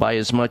by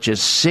as much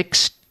as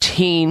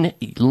 16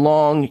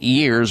 long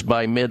years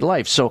by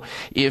midlife. So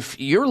if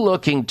you're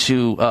looking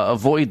to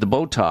avoid the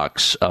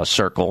Botox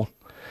circle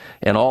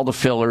and all the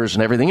fillers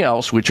and everything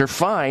else, which are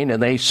fine,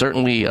 and they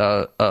certainly,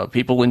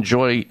 people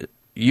enjoy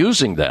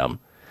using them,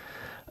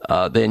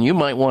 then you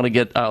might want to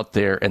get out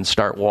there and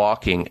start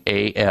walking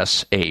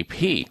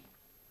ASAP.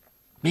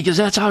 Because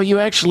that's how you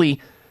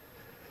actually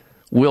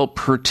will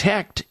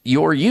protect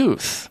your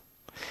youth.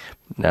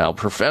 Now,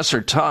 Professor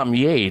Tom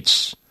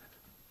Yates,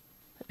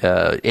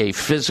 a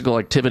physical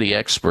activity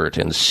expert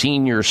and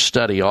senior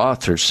study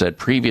author, said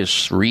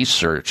previous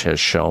research has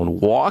shown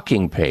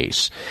walking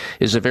pace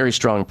is a very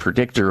strong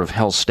predictor of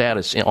health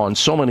status on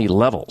so many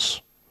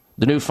levels.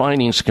 The new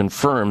findings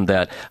confirm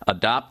that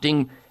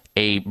adopting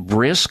a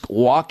brisk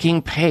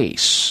walking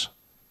pace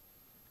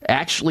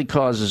actually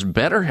causes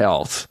better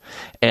health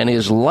and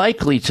is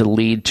likely to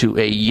lead to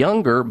a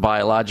younger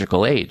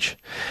biological age.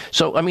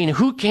 So,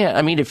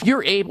 if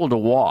you're able to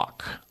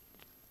walk,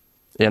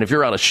 and if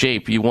you're out of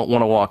shape, you won't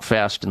want to walk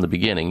fast in the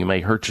beginning. You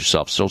may hurt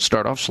yourself, so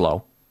start off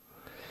slow.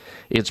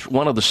 It's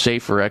one of the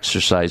safer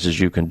exercises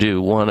you can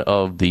do, one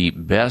of the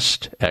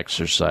best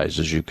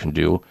exercises you can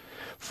do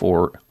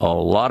for a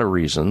lot of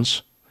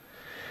reasons.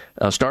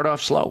 Start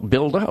off slow,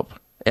 build up.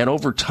 And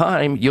over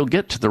time, you'll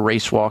get to the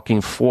race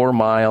walking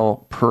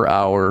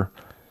 4-mile-per-hour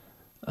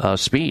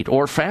speed,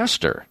 or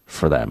faster,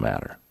 for that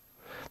matter.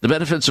 The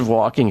benefits of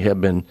walking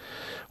have been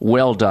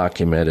well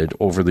documented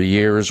over the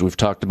years. We've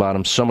talked about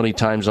them so many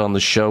times on the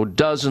show.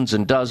 Dozens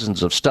and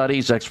dozens of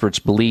studies. Experts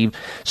believe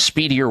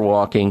speedier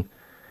walking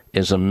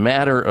is a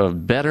matter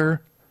of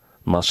better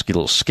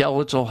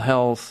musculoskeletal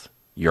health,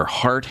 your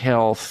heart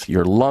health,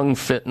 your lung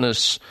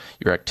fitness,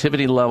 your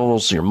activity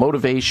levels, your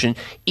motivation,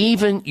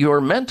 even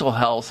your mental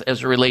health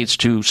as it relates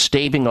to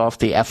staving off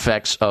the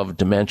effects of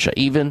dementia,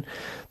 even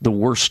the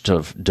worst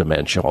of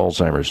dementia,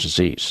 Alzheimer's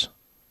disease.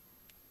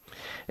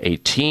 A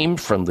team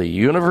from the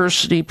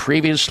university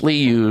previously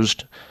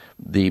used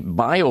the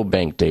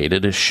biobank data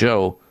to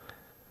show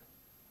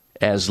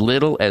as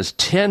little as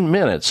 10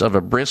 minutes of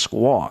a brisk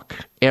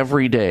walk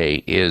every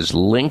day is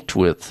linked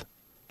with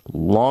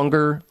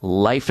longer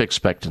life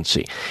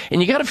expectancy. And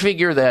you got to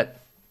figure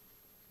that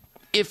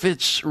if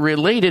it's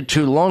related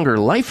to longer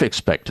life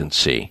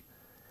expectancy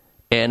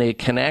and it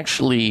can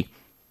actually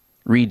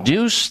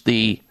reduce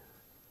the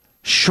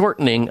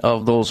shortening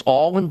of those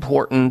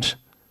all-important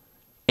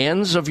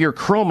ends of your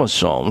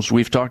chromosomes,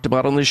 we've talked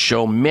about on this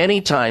show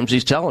many times,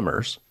 these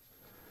telomeres,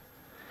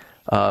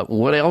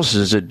 what else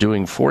is it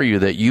doing for you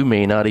that you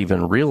may not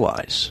even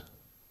realize?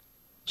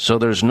 So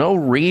there's no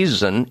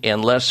reason,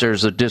 unless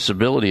there's a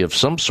disability of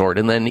some sort,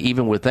 and then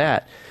even with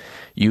that,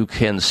 you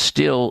can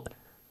still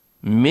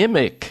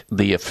mimic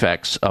the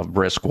effects of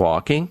brisk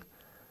walking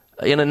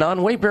in a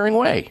non-weight-bearing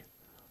way.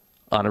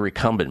 On a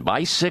recumbent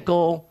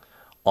bicycle,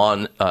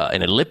 on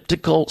an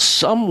elliptical,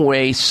 some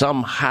way,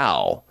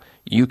 somehow,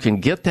 you can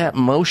get that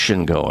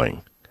motion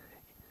going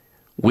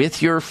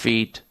with your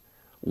feet,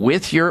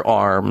 with your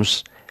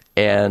arms,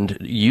 and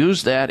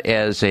use that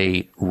as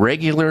a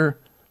regular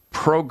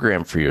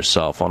program for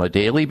yourself on a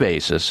daily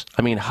basis.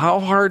 I mean, how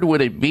hard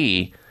would it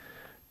be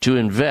to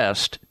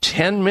invest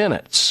 10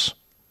 minutes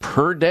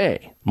per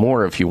day?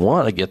 More if you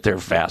want to get there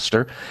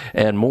faster,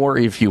 and more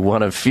if you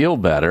want to feel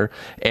better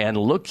and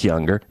look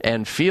younger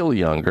and feel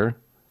younger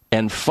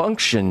and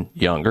function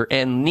younger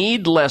and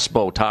need less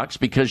Botox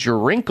because your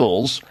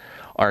wrinkles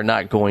are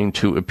not going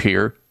to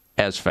appear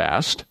as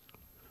fast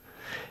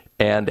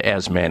and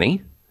as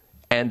many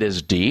and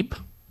as deep,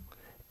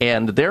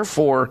 and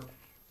therefore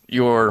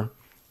your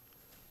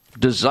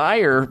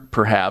desire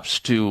perhaps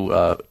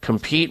to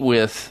compete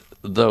with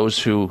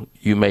those who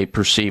you may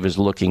perceive as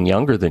looking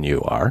younger than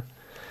you are,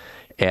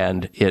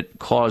 and it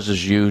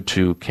causes you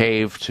to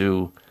cave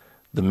to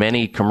the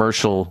many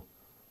commercial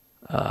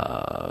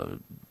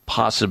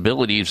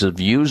possibilities of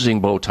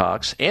using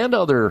Botox and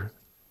other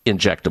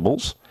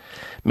injectables.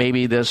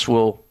 Maybe this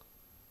will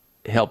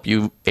help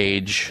you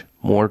age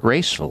more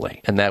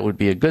gracefully, and that would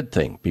be a good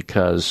thing,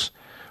 because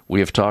we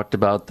have talked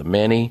about the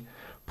many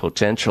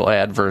potential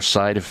adverse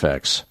side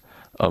effects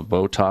of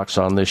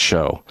Botox on this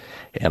show.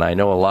 And I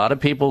know a lot of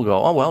people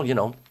go, oh, well, you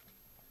know,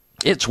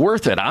 it's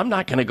worth it. I'm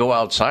not going to go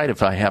outside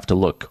if I have to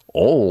look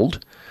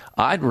old.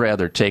 I'd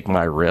rather take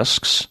my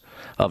risks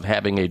of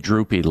having a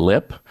droopy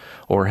lip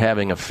or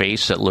having a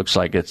face that looks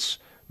like it's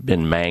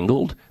been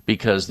mangled,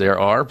 because there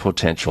are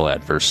potential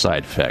adverse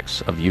side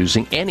effects of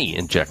using any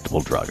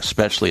injectable drug,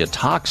 especially a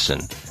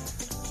toxin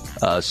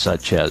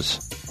such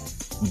as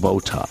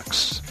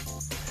Botox.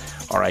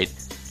 All right,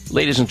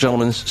 ladies and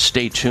gentlemen,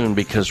 stay tuned,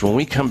 because when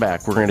we come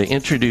back, we're going to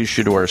introduce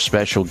you to our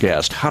special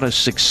guest, how to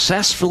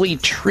successfully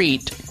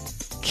treat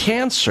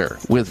cancer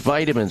with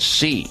vitamin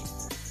C.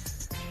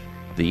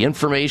 The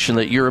information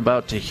that you're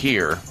about to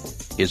hear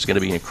is going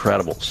to be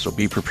incredible, so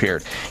be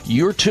prepared.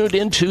 You're tuned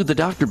into the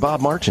Dr.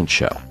 Bob Martin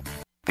Show.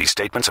 These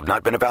statements have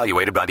not been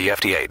evaluated by the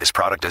FDA. This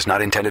product is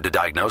not intended to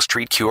diagnose,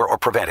 treat, cure, or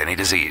prevent any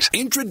disease.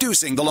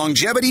 Introducing the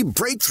longevity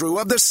breakthrough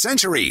of the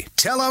century,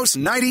 Telos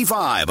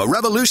 95, a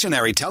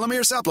revolutionary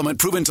telomere supplement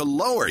proven to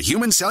lower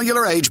human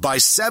cellular age by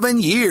 7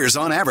 years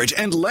on average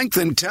and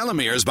lengthen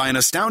telomeres by an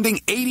astounding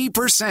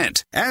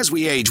 80%. As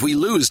we age, we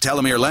lose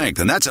telomere length,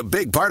 and that's a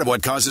big part of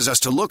what causes us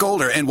to look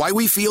older and why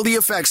we feel the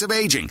effects of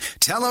aging.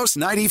 Telos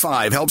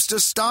 95 helps to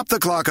stop the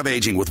clock of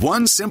aging with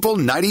one simple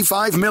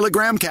 95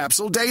 milligram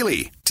capsule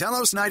daily.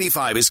 Telos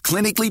 95 is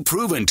clinically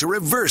proven to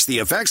reverse the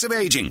effects of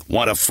aging.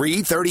 Want a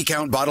free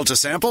 30-count bottle to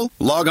sample?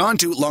 Log on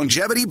to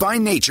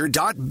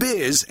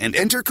longevitybynature.biz and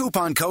enter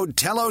coupon code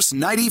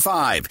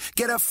TELOS95.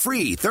 Get a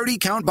free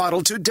 30-count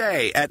bottle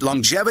today at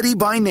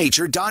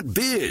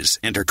longevitybynature.biz.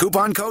 Enter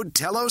coupon code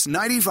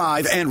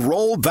TELOS95 and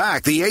roll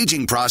back the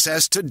aging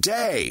process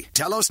today.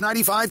 Telos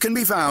 95 can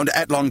be found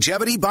at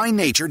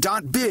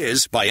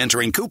longevitybynature.biz by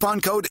entering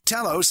coupon code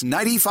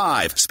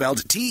TELOS95,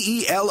 spelled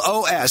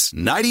TELOS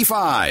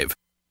 95.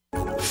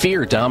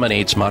 Fear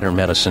dominates modern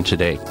medicine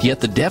today, yet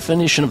the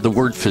definition of the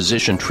word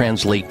physician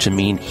translates to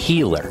mean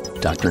healer.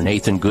 Dr.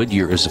 Nathan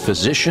Goodyear is a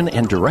physician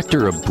and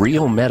director of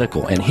Brio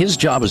Medical, and his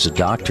job as a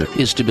doctor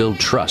is to build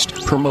trust,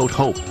 promote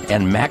hope,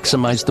 and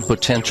maximize the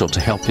potential to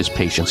help his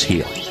patients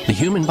heal. The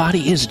human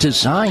body is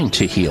designed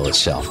to heal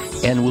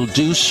itself and will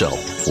do so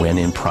when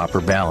in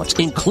proper balance,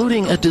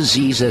 including a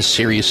disease as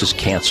serious as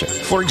cancer.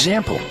 For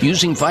example,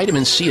 using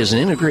vitamin C as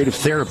an integrative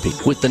therapy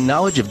with the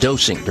knowledge of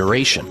dosing,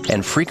 duration,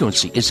 and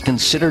frequency is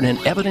considered an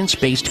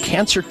evidence-based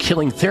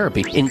cancer-killing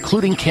therapy,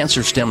 including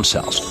cancer stem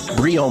cells.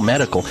 Brio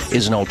Medical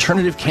is an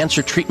alternative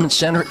cancer treatment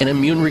center and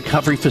immune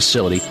recovery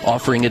facility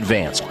offering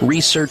advanced,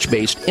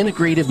 research-based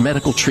integrative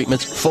medical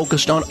treatments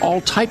focused on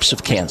all types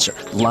of cancer,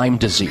 Lyme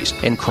disease,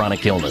 and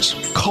chronic illness.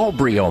 Call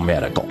Brio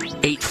Medical,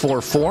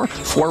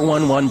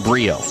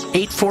 844-411-BRIO,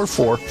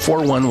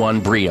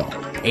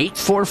 844-411-BRIO.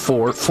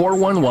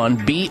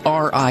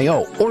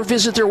 844-411-BRIO, or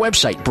visit their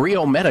website,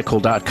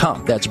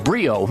 briomedical.com. That's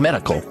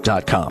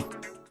briomedical.com.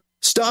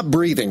 Stop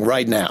breathing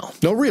right now.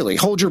 No, really,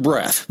 hold your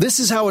breath. This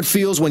is how it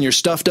feels when you're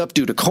stuffed up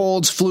due to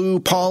colds,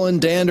 flu, pollen,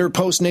 dander,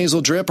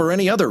 postnasal drip, or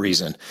any other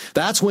reason.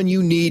 That's when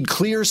you need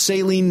Clear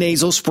Saline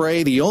Nasal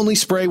Spray, the only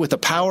spray with the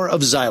power of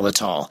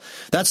xylitol.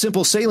 That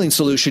simple saline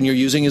solution you're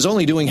using is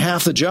only doing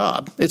half the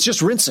job. It's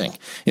just rinsing.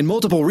 In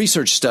multiple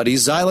research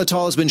studies,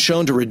 xylitol has been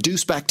shown to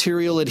reduce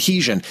bacterial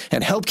adhesion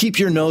and help keep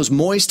your nose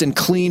moist and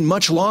clean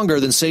much longer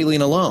than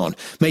saline alone,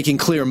 making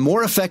Clear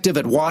more effective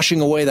at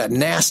washing away that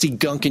nasty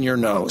gunk in your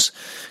nose.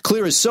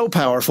 Clear is so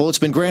powerful, it's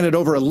been granted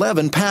over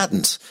 11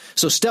 patents.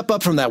 So step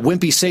up from that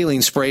wimpy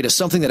saline spray to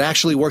something that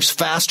actually works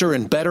faster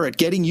and better at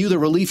getting you the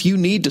relief you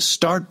need to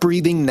start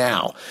breathing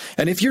now.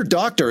 And if your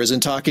doctor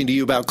isn't talking to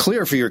you about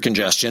Clear for your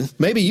congestion,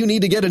 maybe you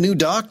need to get a new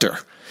doctor.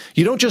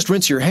 You don't just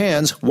rinse your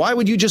hands. Why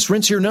would you just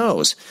rinse your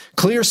nose?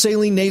 Clear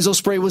Saline Nasal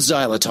Spray with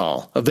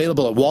xylitol.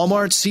 Available at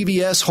Walmart,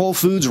 CVS, Whole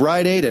Foods,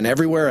 Rite Aid, and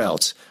everywhere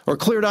else. Or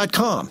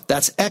Clear.com.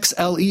 That's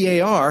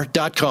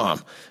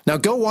XLEAR.com. Now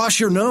go wash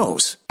your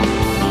nose.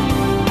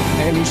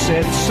 And he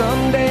said,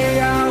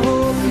 someday I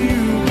hope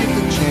you get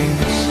the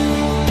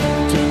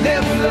chance to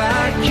live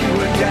like you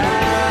would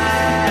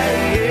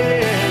die.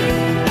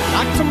 Yeah.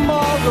 Like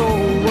tomorrow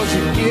was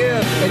a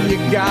gift and you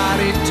got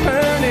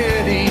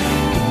eternity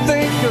to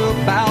think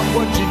about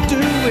what you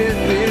do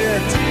with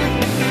it.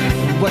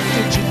 What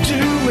did you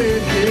do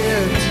with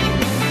it?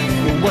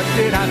 What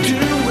did I do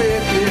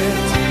with it?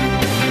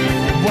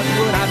 What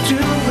would I do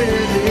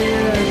with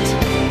it?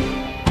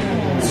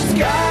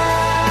 Sky.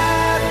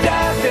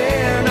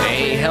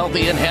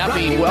 Healthy and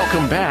happy.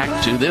 Welcome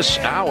back to this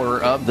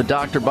hour of the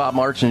Dr. Bob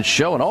Martin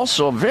Show, and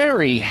also a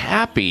very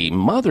happy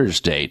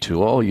Mother's Day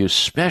to all you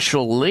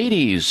special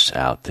ladies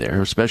out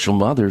there, special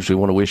mothers. We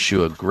want to wish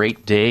you a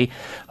great day,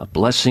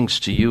 blessings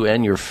to you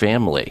and your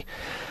family.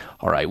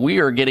 All right, we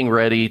are getting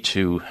ready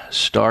to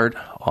start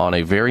on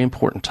a very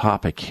important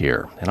topic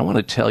here, and I want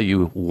to tell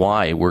you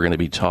why we're going to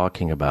be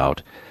talking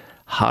about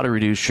how to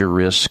reduce your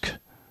risk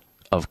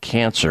of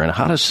cancer and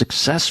how to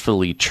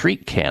successfully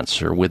treat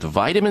cancer with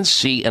vitamin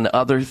C and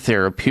other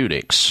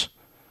therapeutics.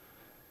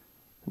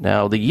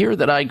 Now, the year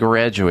that I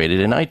graduated,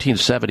 in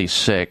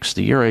 1976,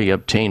 the year I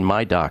obtained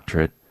my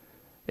doctorate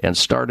and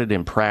started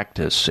in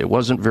practice, it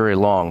wasn't very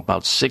long,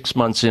 about 6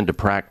 months into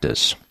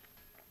practice,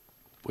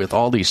 with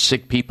all these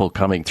sick people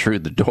coming through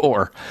the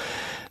door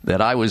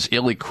that I was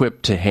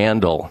ill-equipped to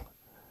handle.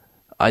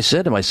 I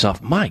said to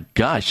myself, my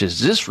gosh,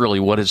 is this really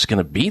what it's going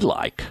to be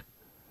like?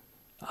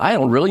 I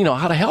don't really know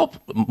how to help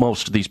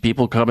most of these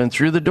people coming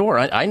through the door.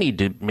 I need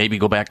to maybe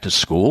go back to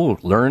school,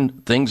 learn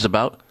things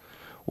about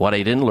what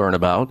I didn't learn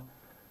about,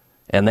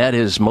 and that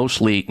is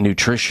mostly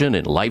nutrition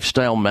and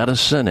lifestyle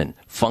medicine and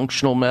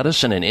functional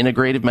medicine and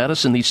integrative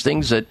medicine, these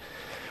things that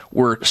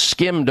were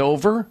skimmed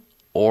over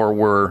or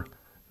were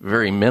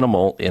very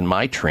minimal in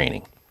my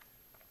training.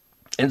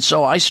 And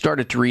so I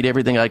started to read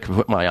everything I could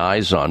put my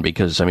eyes on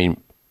because,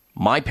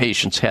 my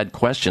patients had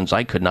questions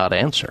I could not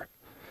answer.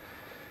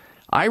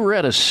 I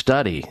read a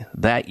study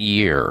that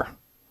year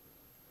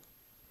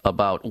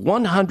about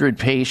 100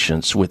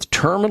 patients with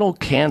terminal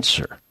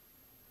cancer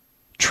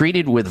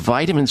treated with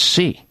vitamin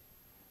C,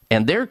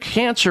 and their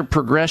cancer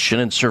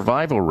progression and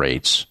survival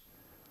rates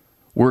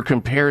were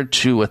compared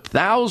to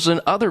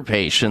 1,000 other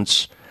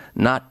patients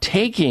not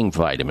taking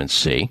vitamin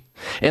C,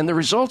 and the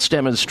results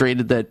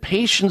demonstrated that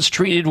patients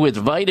treated with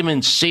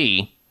vitamin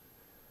C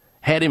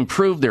had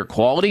improved their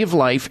quality of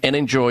life and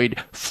enjoyed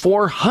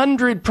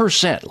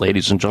 400%,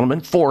 ladies and gentlemen,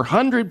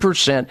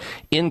 400%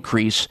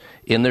 increase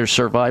in their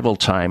survival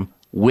time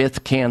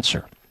with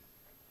cancer.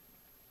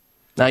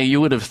 Now,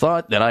 you would have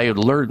thought that I had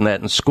learned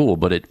that in school,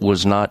 but it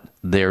was not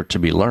there to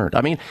be learned.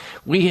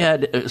 We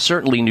had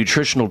certainly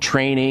nutritional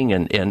training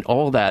and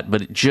all that,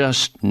 but it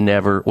just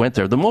never went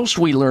there. The most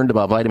we learned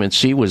about vitamin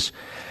C was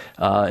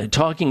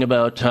talking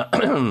about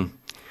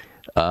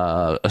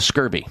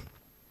scurvy.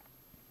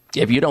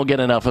 If you don't get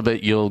enough of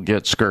it, you'll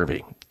get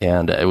scurvy.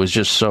 And it was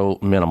just so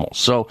minimal.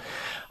 So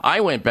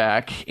I went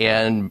back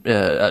and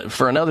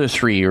for another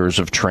 3 years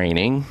of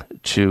training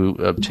to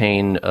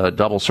obtain a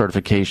double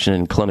certification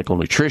in clinical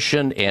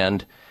nutrition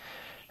and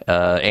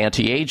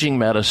anti-aging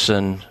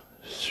medicine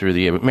through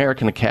the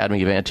American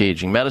Academy of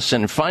Anti-Aging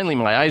Medicine. And finally,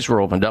 my eyes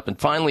were opened up, and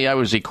finally I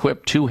was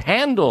equipped to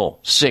handle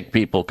sick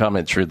people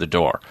coming through the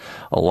door,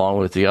 along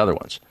with the other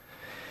ones.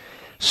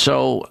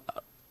 So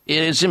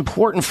it is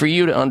important for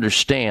you to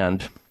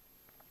understand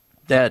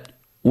that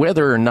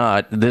whether or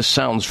not this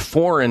sounds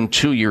foreign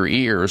to your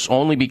ears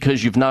only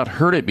because you've not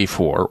heard it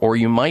before, or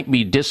you might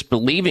be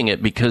disbelieving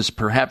it because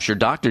perhaps your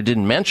doctor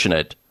didn't mention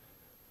it,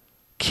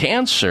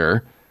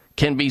 cancer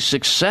can be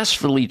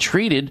successfully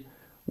treated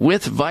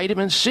with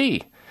vitamin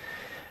C.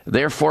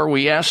 Therefore,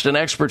 we asked an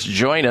expert to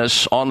join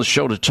us on the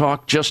show to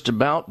talk just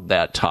about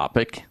that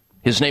topic.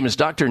 His name is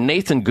Dr.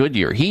 Nathan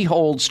Goodyear. He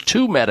holds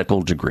 2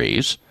 medical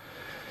degrees,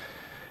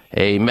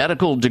 a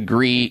medical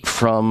degree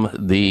from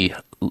the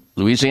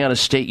Louisiana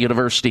State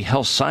University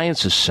Health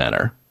Sciences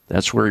Center.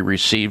 That's where he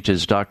received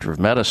his Doctor of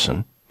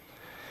Medicine.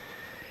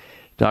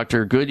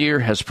 Dr. Goodyear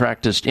has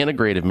practiced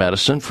integrative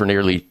medicine for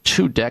nearly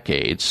 2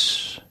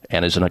 decades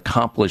and is an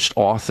accomplished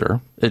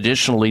author.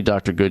 Additionally,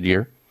 Dr.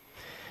 Goodyear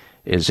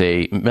is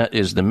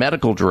the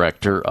medical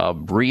director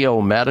of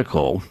Brio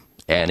Medical,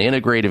 an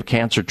integrative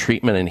cancer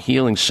treatment and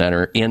healing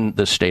center in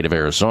the state of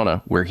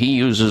Arizona, where he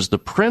uses the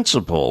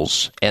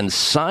principles and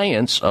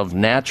science of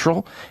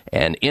natural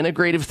and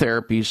integrative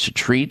therapies to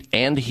treat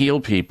and heal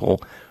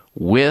people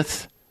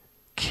with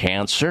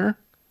cancer,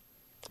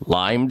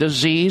 Lyme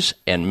disease,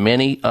 and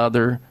many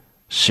other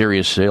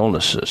serious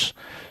illnesses.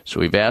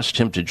 So we've asked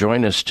him to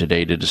join us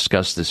today to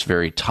discuss this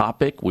very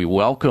topic. We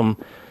welcome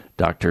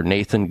Dr.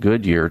 Nathan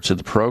Goodyear to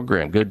the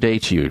program. Good day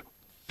to you,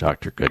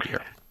 Dr.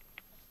 Goodyear.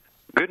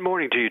 Good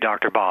morning to you,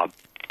 Dr. Bob.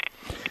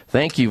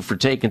 Thank you for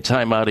taking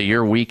time out of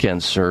your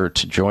weekend, sir,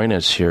 to join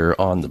us here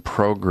on the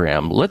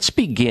program. Let's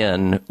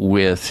begin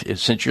with,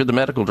 since you're the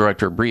medical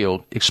director of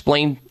Brio,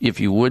 explain, if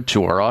you would,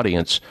 to our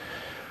audience,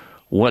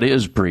 what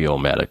is Brio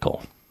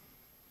Medical?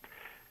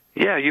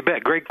 Yeah, you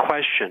bet. Great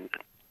question.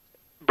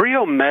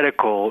 Brio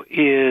Medical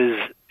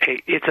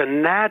it's a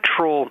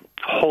natural,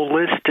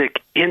 holistic,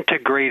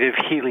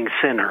 integrative healing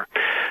center.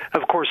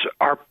 Of course,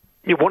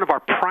 one of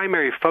our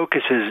primary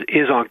focuses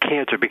is on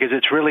cancer because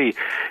it's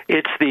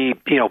the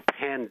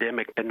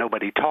pandemic that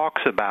nobody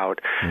talks about.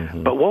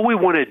 Mm-hmm. But what we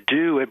want to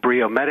do at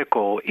Brio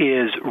Medical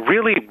is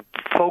really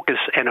focus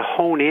and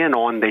hone in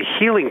on the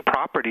healing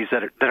properties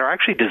that are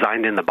actually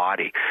designed in the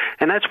body.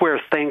 And that's where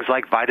things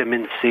like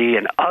vitamin C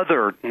and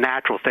other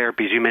natural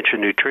therapies, you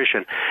mentioned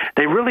nutrition,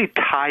 they really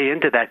tie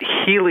into that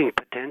healing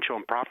potential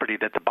and property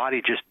that the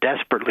body just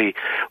desperately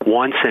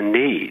wants and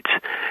needs.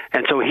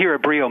 And so here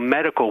at Brio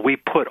Medical, we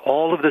put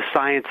all of the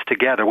science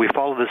together. We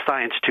follow the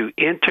science to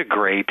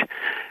integrate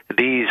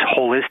these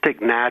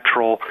holistic,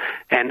 natural,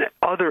 and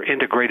other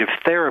integrative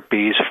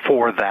therapies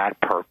for that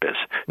purpose,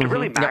 to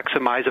really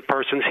maximize a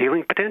person's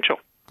healing potential.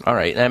 All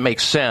right, that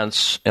makes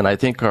sense, and I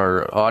think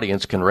our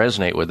audience can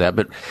resonate with that,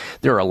 but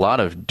there are a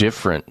lot of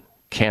different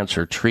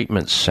cancer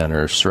treatment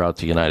centers throughout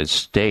the United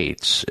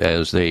States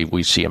as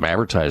we see them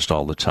advertised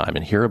all the time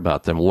and hear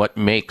about them. What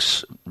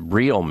makes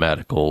Brio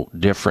Medical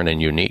different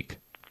and unique?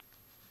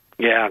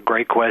 Yeah,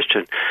 great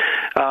question.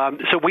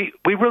 So we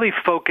really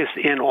focus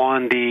in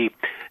on the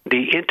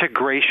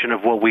integration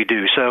of what we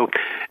do. So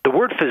the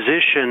word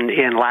physician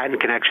in Latin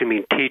can actually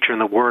mean teacher,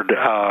 and the word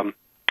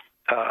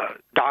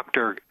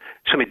doctor.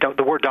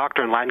 The word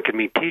doctor in Latin can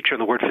mean teacher,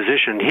 and the word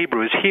physician in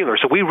Hebrew is healer.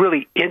 So we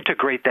really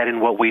integrate that in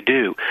what we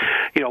do.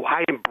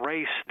 I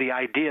embrace the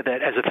idea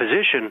that as a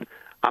physician,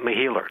 I'm a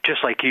healer,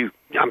 just like you.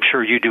 I'm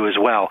sure you do as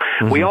well.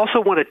 Mm-hmm. We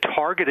also want to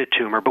target a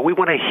tumor, but we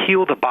want to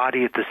heal the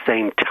body at the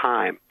same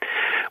time.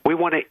 We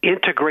want to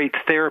integrate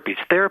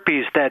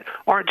therapies that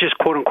aren't just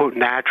quote-unquote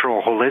natural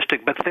or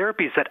holistic, but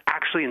therapies that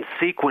actually in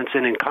sequence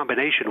and in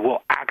combination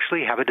will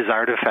actually have a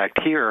desired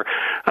effect here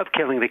of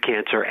killing the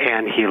cancer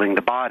and healing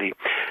the body.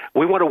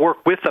 We want to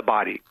work with the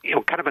body,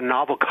 kind of a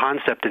novel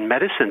concept in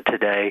medicine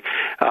today.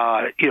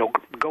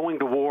 Going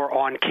to war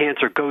on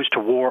cancer goes to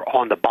war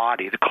on the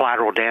body, the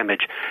collateral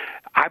damage.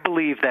 I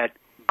believe that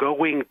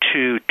going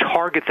to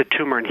target the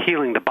tumor and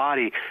healing the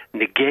body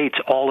negates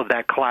all of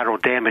that collateral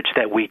damage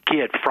that we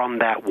get from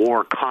that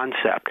war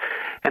concept.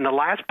 And the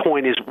last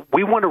point is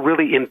we want to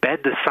really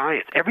embed the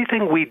science.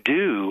 Everything we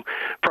do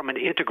from an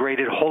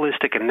integrated,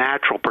 holistic, and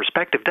natural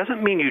perspective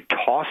doesn't mean you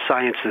toss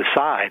science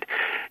aside.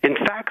 In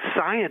fact,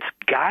 science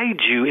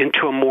guides you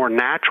into a more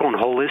natural and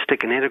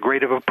holistic and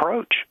integrative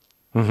approach.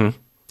 Mm-hmm.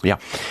 Yeah.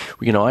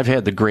 I've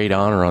had the great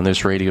honor on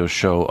this radio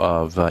show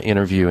of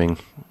interviewing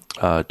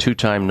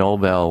two-time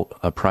Nobel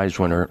Prize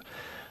winner,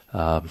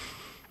 the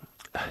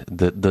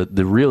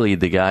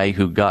guy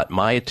who got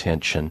my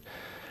attention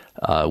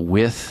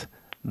with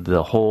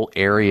the whole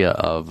area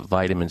of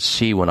vitamin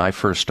C when I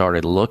first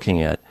started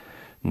looking at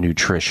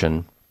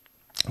nutrition,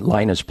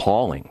 Linus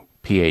Pauling,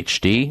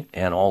 PhD,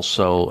 and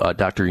also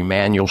Dr.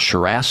 Emanuel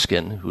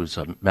Shiraskin, who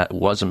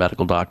was a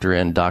medical doctor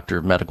and doctor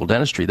of medical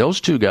dentistry.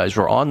 Those two guys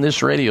were on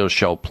this radio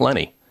show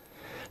plenty,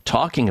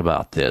 talking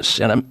about this.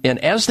 And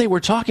as they were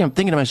talking, I'm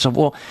thinking to myself,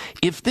 well,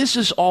 if this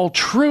is all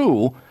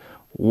true,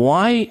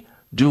 why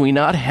do we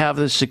not have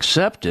this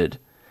accepted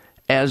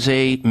as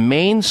a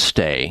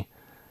mainstay?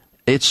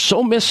 It's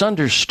so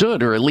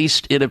misunderstood, or at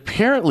least it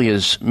apparently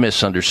is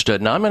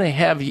misunderstood. Now I'm going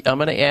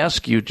to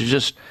ask you to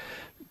just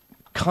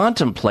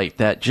contemplate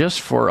that just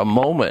for a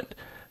moment,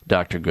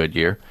 Dr.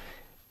 Goodyear.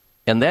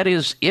 And that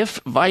is, if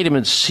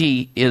vitamin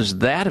C is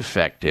that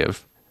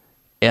effective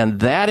and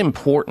that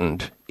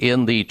important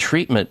in the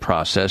treatment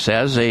process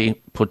as a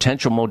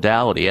potential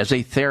modality, as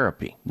a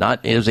therapy,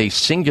 not as a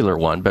singular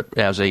one, but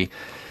as a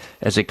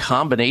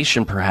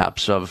combination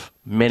perhaps of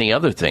many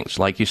other things.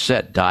 Like you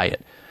said,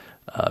 diet.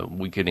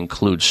 We could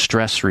include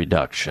stress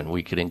reduction.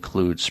 We could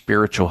include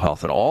spiritual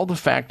health and all the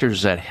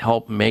factors that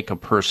help make a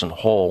person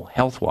whole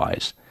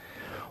health-wise.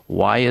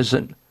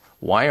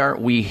 Why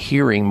aren't we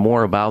hearing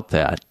more about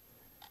that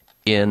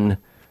in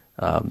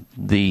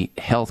the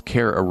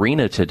healthcare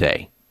arena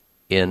today?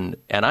 And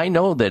I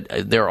know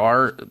that there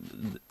are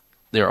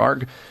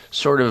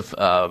sort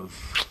of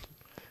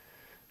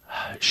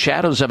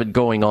shadows of it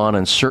going on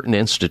in certain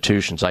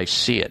institutions. I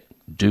see it.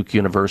 Duke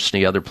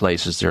University, other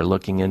places, they're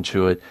looking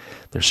into it.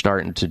 They're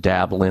starting to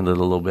dabble in it a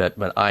little bit.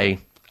 But I'm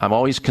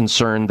always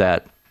concerned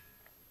that,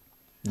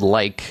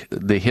 like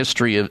the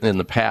history in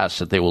the past,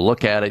 that they will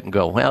look at it and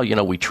go, well,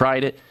 we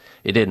tried it.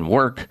 It didn't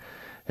work.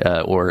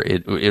 Or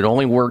it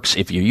only works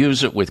if you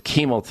use it with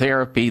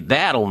chemotherapy.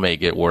 That'll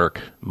make it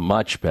work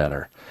much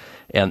better.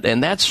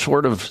 And that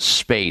sort of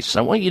space,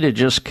 I want you to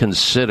just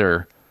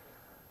consider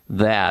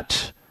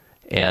that.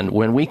 And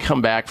when we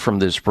come back from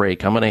this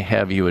break, I'm going to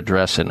have you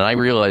address it. And I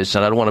realize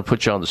that I don't want to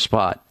put you on the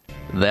spot.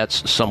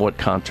 That's somewhat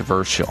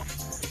controversial.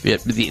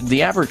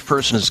 The average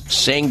person is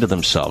saying to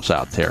themselves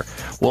out there,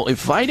 well,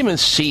 if vitamin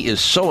C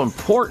is so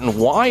important,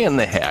 why in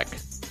the heck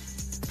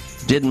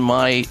didn't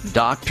my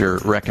doctor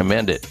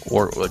recommend it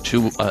or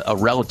to a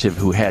relative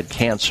who had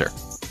cancer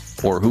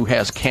or who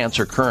has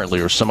cancer currently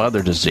or some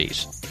other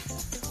disease?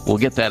 We'll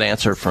get that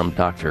answer from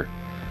Dr.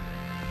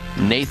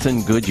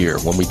 Nathan Goodyear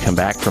when we come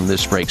back from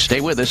this break. Stay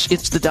with us.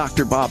 It's the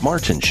Dr. Bob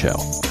Martin Show.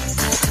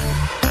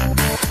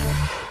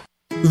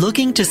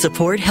 Looking to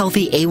support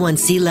healthy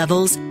A1C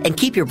levels and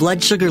keep your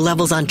blood sugar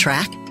levels on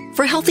track?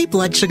 For healthy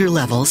blood sugar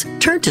levels,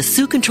 turn to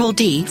Sucontrol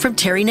D from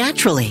Terry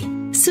Naturally.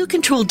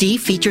 Sucontrol D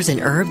features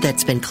an herb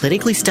that's been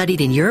clinically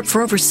studied in Europe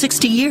for over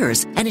 60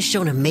 years and has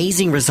shown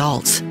amazing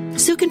results.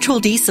 Sucontrol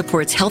D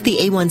supports healthy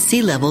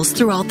A1C levels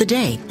throughout the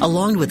day,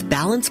 along with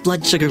balanced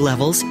blood sugar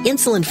levels,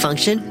 insulin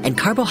function, and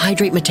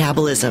carbohydrate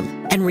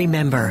metabolism. And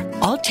remember,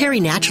 all Terry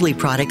Naturally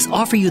products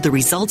offer you the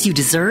results you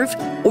deserve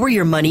or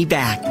your money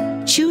back.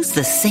 Choose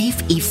the safe,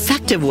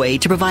 effective way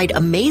to provide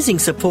amazing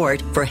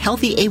support for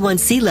healthy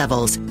A1C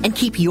levels and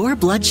keep your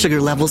blood sugar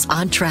levels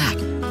on track.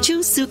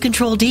 Choose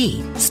Sucontrol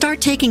D.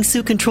 Start taking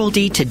Sucontrol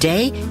D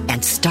today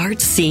and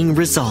start seeing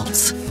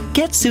results.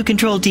 Get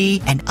Sucontrol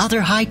D and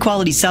other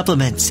high-quality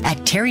supplements at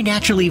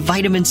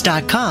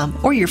TerryNaturallyVitamins.com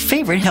or your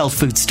favorite health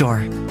food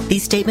store.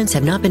 These statements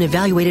have not been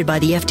evaluated by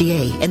the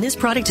FDA, and this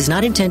product is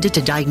not intended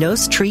to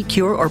diagnose, treat,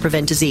 cure, or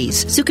prevent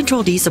disease.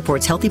 Sucontrol D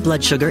supports healthy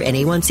blood sugar and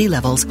A1C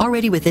levels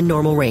already within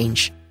normal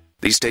range.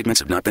 These statements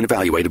have not been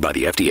evaluated by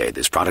the FDA.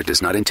 This product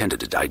is not intended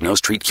to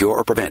diagnose, treat, cure,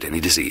 or prevent any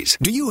disease.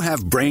 Do you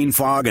have brain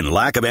fog and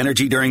lack of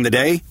energy during the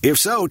day? If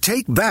so,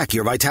 take back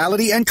your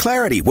vitality and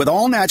clarity with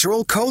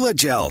all-natural Cola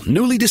Gel,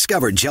 newly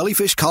discovered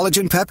jellyfish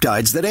collagen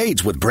peptides that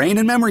aids with brain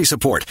and memory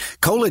support.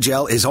 Cola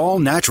Gel is all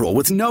natural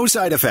with no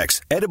side effects.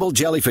 Edible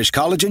jellyfish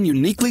collagen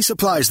uniquely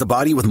supplies the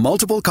body with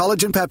multiple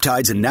collagen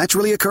peptides and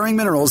naturally occurring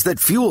minerals that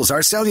fuels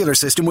our cellular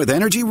system with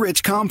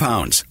energy-rich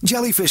compounds.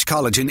 Jellyfish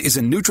collagen is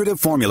a nutritive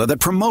formula that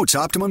promotes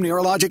optimum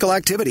neurological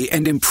activity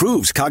and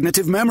improves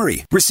cognitive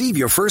memory. Receive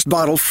your first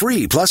bottle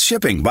free plus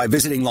shipping by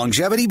visiting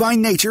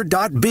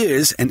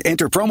longevitybynature.biz and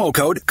enter promo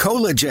code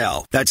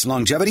COLAGEL. That's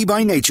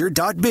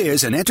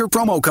longevitybynature.biz and enter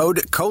promo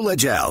code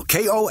COLAGEL.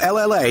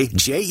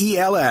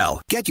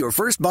 KOLLAGEL. Get your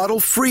first bottle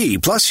free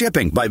plus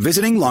shipping by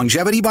visiting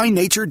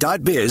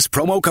longevitybynature.biz,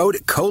 promo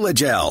code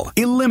COLAGEL.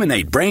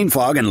 Eliminate brain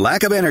fog and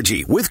lack of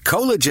energy with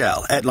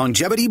Colagel at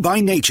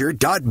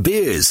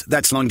longevitybynature.biz.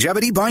 That's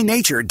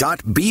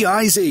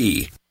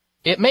longevitybynature.biz.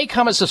 It may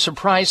come as a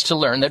surprise to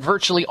learn that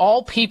virtually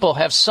all people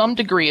have some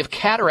degree of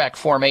cataract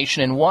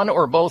formation in one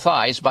or both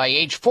eyes by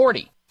age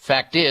 40.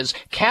 Fact is,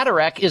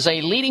 cataract is a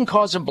leading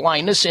cause of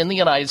blindness in the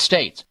United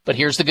States. But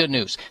here's the good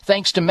news.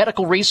 Thanks to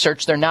medical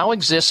research, there now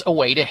exists a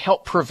way to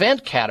help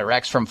prevent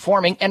cataracts from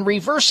forming and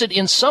reverse it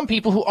in some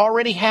people who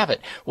already have it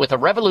with a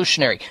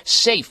revolutionary,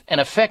 safe, and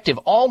effective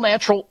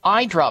all-natural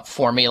eye drop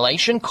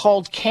formulation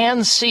called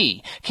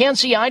Can-C.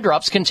 Can-C eye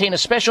drops contain a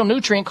special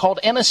nutrient called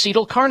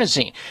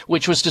N-acetylcarnosine,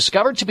 which was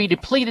discovered to be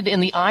depleted in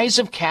the eyes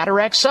of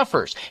cataract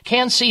sufferers.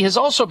 Can-C has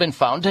also been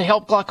found to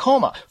help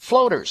glaucoma,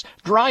 floaters,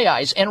 dry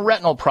eyes, and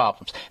retinal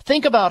problems.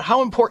 Think about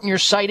how important your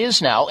sight is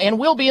now and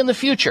will be in the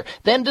future.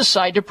 Then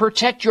decide to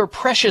protect your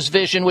precious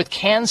vision with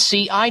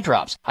Can-C eye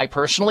drops. I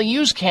personally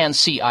use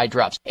Can-C eye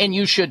drops, and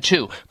you should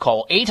too.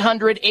 Call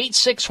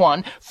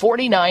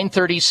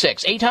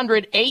 800-861-4936.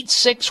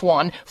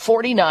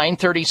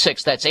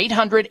 800-861-4936. That's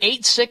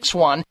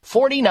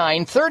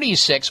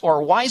 800-861-4936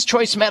 or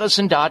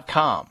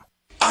wisechoicemedicine.com.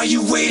 Are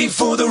you waiting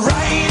for the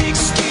right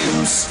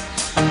excuse?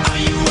 Are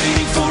you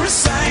waiting for a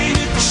sign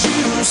to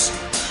choose?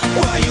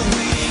 While you're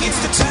waiting, it's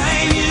the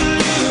time you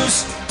lose.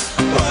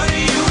 What are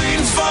you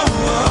waiting for? Don't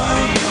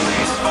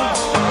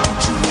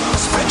you want to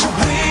spread your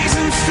wings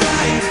and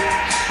fly?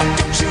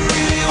 Don't you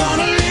really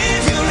want to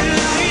live your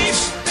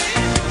life?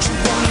 Don't you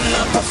want to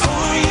love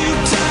before you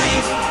die?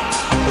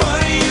 What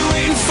are you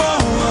waiting for?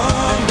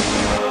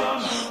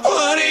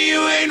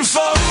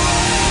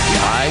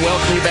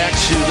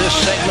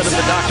 segment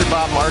of the Dr.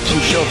 Bob Martin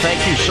Show.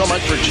 Thank you so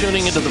much for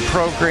tuning into the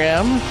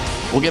program.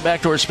 We'll get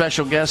back to our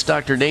special guest,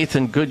 Dr.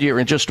 Nathan Goodyear,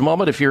 in just a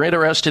moment. If you're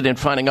interested in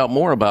finding out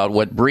more about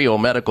what Brio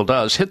Medical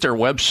does, hit their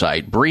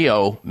website,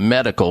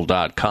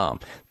 briomedical.com.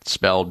 It's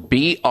spelled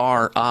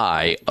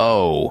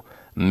B-R-I-O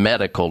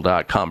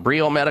medical.com.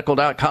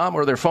 briomedical.com,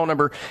 or their phone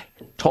number,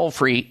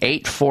 toll-free,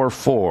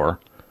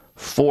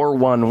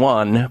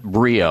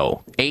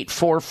 844-411-BRIO.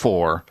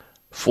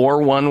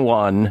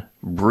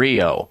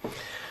 844-411-BRIO.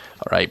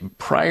 All right,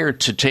 prior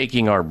to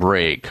taking our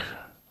break,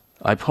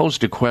 I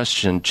posed a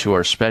question to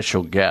our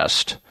special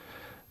guest,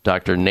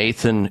 Dr.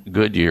 Nathan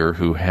Goodyear,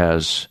 who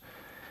has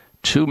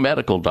 2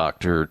 medical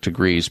doctor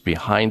degrees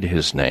behind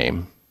his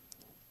name.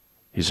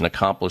 He's an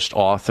accomplished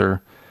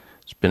author.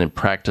 He's been in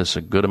practice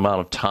a good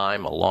amount of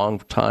time, a long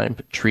time,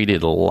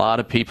 treated a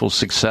lot of people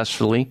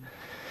successfully,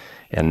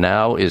 and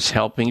now is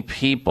helping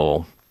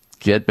people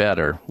get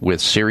better with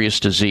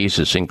serious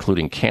diseases,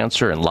 including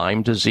cancer and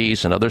Lyme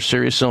disease and other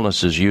serious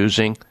illnesses,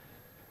 using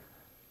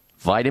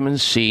vitamin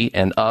C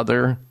and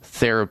other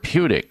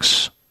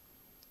therapeutics.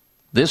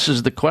 This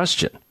is the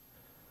question.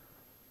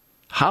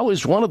 How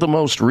is one of the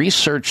most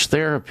researched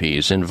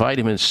therapies in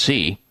vitamin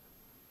C,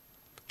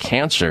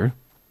 cancer,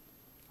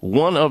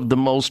 one of the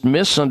most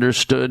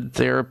misunderstood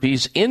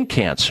therapies in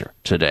cancer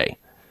today?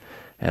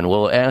 And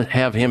we'll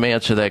have him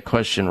answer that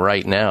question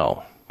right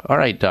now. All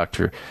right,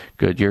 Dr.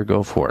 Goodyear,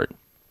 go for it.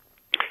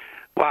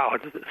 Wow,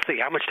 let's see,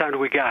 how much time do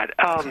we got?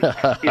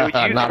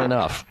 Not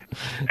enough.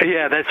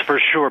 Yeah, that's for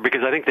sure,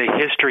 because I think the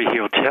history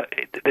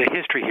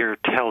here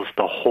tells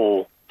the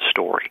whole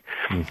story.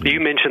 Mm-hmm. You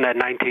mentioned that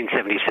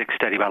 1976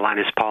 study by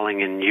Linus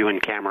Pauling and Ewan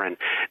Cameron.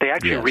 They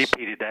actually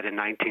repeated that in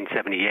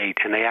 1978,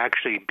 and they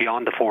actually,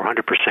 beyond the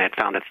 400%,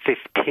 found a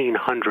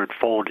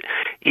 1,500-fold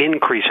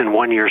increase in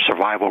one-year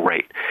survival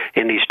rate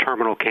in these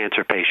terminal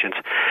cancer patients.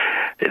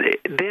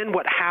 Then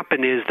what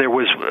happened is there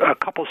was a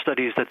couple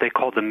studies that they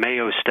called the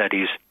Mayo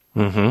studies,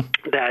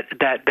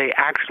 that they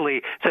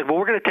actually said, well,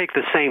 we're going to take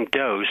the same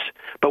dose,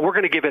 but we're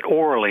going to give it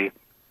orally,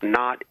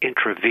 not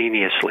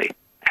intravenously,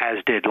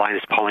 as did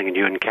Linus Pauling and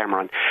Ewan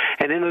Cameron.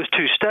 And in those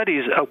 2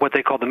 studies, what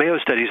they called the Mayo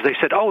studies, they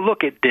said, oh,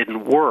 look, it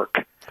didn't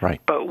work. Right.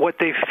 But what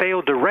they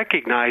failed to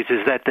recognize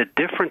is that the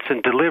difference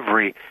in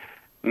delivery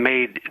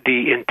made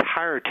the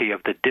entirety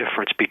of the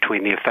difference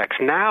between the effects.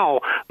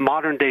 Now,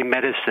 modern-day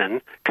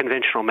medicine,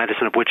 conventional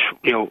medicine, of which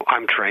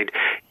I'm trained,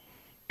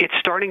 it's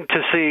starting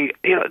to see,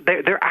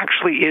 there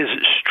actually is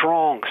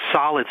strong,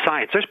 solid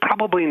science. There's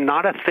probably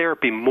not a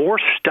therapy more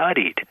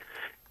studied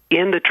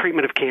in the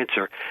treatment of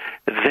cancer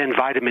than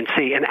vitamin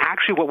C. And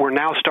actually what we're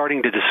now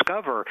starting to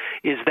discover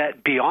is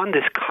that beyond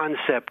this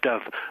concept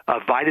of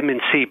vitamin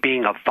C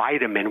being a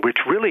vitamin,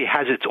 which really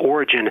has its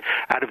origin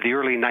out of the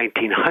early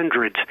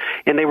 1900s,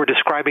 and they were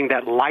describing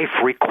that life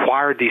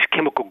required these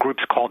chemical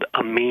groups called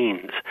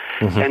amines.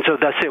 And so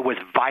thus it was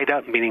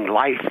vita, meaning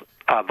life,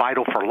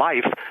 vital for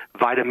life,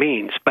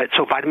 vitamins. But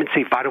so vitamin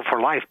C, vital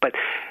for life. But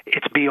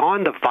it's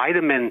beyond the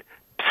vitamin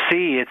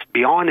C, it's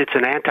beyond, it's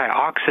an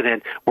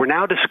antioxidant. We're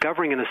now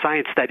discovering in the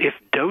science that if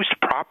dosed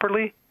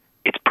properly,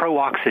 it's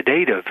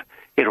pro-oxidative.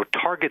 It'll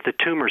target the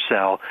tumor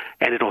cell,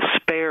 and it'll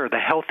spare the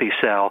healthy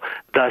cell,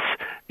 thus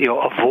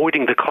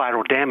avoiding the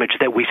collateral damage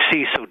that we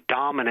see so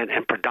dominant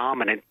and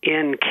predominant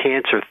in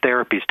cancer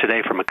therapies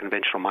today from a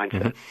conventional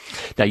mindset.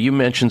 Now, you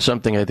mentioned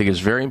something I think is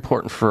very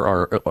important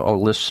for our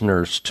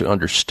listeners to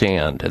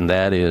understand, and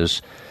that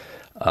is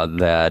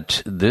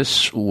that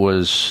this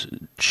was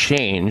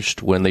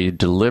changed when they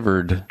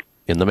delivered,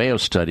 in the Mayo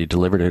study,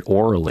 delivered it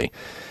orally.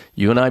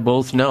 You and I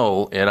both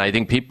know, and I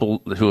think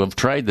people who have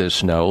tried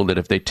this know, that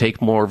if they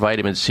take more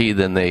vitamin C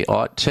than they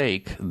ought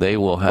take, they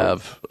will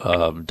have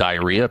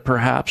diarrhea,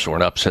 perhaps, or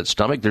an upset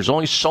stomach. There's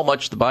only so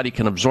much the body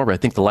can absorb. I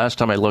think the last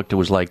time I looked, it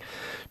was like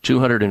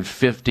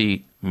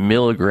 250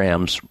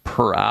 milligrams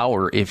per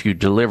hour if you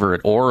deliver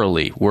it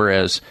orally,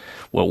 whereas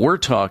what we're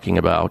talking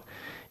about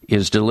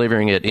is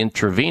delivering it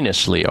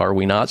intravenously. Are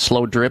we not?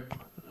 Slow drip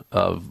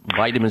of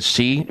vitamin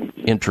C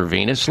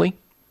intravenously?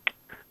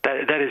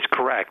 That is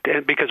correct,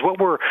 and because what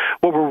we're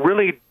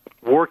really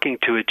working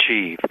to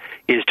achieve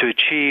is to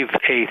achieve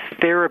a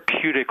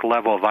therapeutic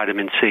level of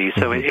vitamin C.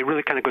 So it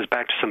really kind of goes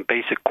back to some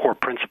basic core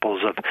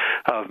principles of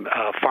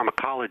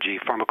pharmacology,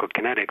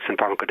 pharmacokinetics, and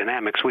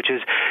pharmacodynamics, which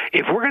is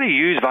if we're going to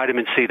use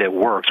vitamin C that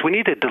works, we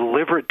need to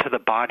deliver it to the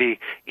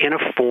body in a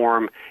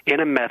form, in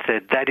a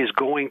method that is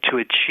going to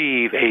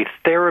achieve a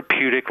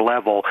therapeutic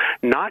level,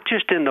 not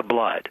just in the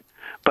blood,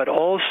 but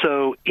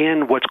also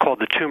in what's called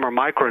the tumor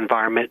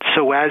microenvironment,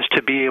 so as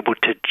to be able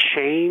to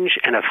change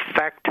and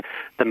affect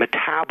the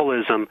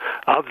metabolism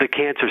of the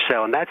cancer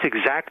cell. And that's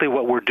exactly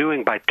what we're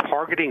doing by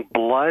targeting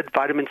blood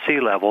vitamin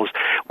C levels.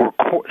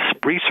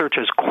 Research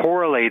has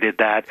correlated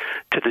that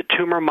to the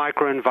tumor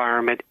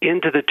microenvironment,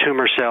 into the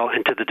tumor cell,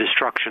 and to the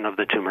destruction of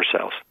the tumor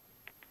cells.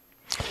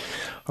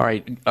 All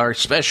right. Our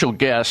special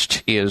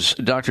guest is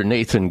Dr.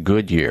 Nathan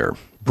Goodyear,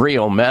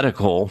 Brio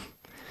Medical.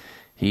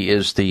 He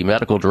is the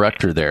medical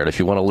director there. And if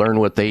you want to learn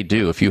what they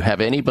do, if you have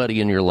anybody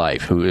in your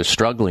life who is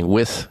struggling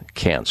with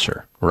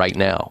cancer right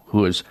now,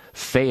 who has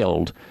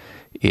failed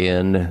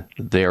in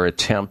their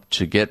attempt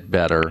to get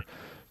better,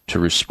 to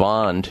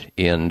respond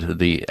in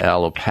the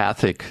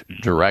allopathic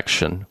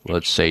direction,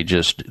 let's say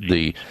just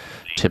the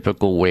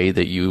typical way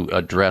that you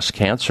address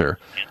cancer,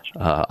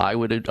 I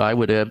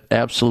would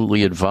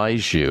absolutely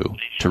advise you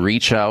to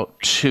reach out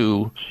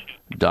to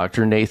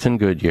Dr. Nathan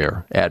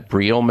Goodyear at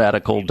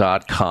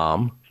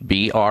briomedical.com,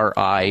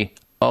 BRIO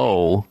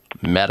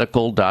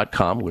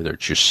medical.com, whether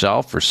it's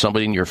yourself or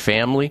somebody in your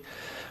family,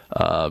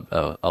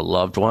 a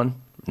loved one,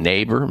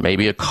 neighbor,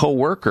 maybe a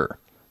coworker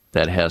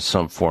that has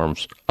some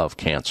forms of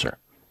cancer.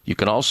 You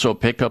can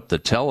pick up the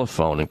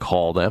telephone and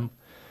call them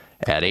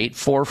at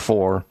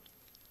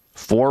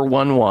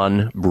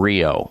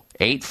 844-411-BRIO,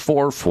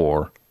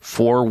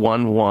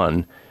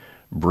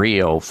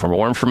 844-411-BRIO for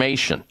more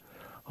information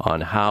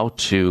on how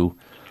to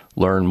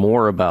learn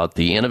more about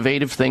the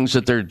innovative things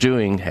that they're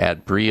doing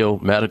at Brio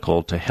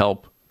Medical to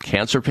help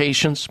cancer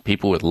patients,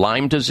 people with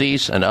Lyme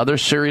disease, and other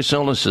serious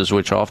illnesses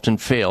which often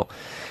fail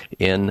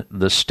in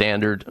the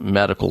standard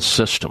medical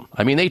system.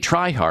 I mean, they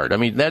try hard. I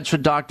mean, that's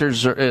what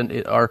doctors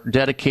are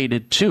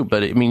dedicated to,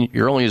 but I mean,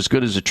 you're only as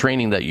good as the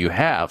training that you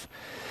have.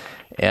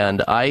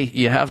 And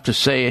you have to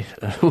say,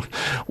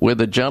 with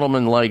a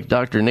gentleman like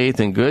Dr.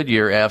 Nathan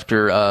Goodyear,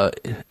 after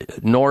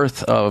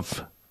north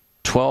of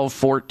 12,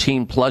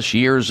 14 plus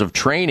years of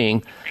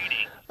training,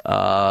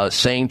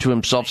 saying to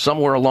himself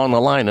somewhere along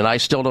the line, and I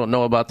still don't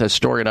know about that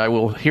story, and I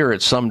will hear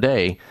it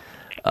someday,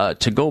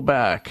 to go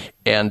back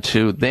and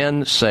to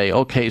then say,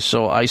 okay,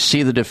 so I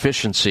see the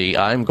deficiency.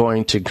 I'm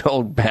going to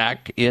go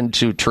back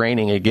into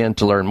training again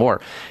to learn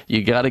more.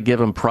 You got to give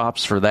him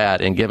props for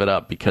that and give it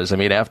up, because, I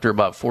mean, after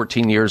about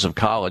 14 years of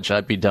college,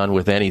 I'd be done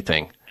with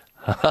anything.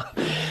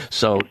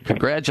 So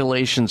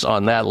congratulations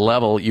on that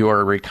level. You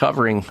are a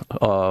recovering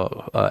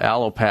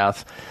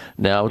allopath,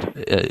 now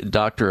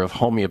doctor of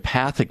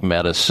homeopathic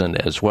medicine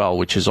as well,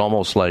 which is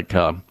almost like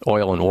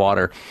oil and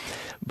water,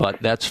 but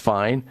that's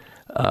fine.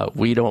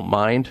 We don't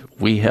mind.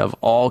 We have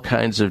all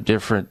kinds of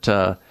different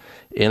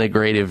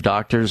integrative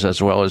doctors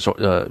as well as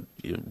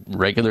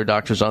regular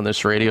doctors on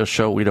this radio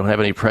show. We don't have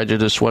any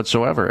prejudice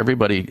whatsoever.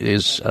 Everybody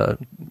is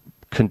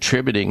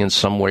contributing in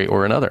some way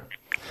or another.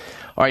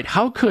 All right,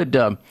 how could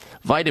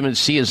vitamin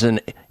C as an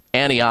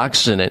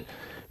antioxidant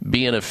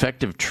be an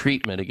effective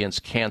treatment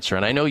against cancer?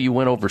 And I know you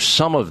went over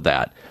some of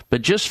that,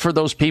 but just for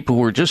those people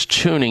who are just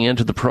tuning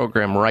into the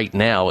program right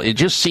now, it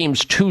just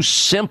seems too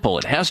simple.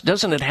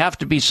 Doesn't it have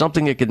to be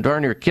something that can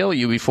darn near kill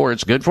you before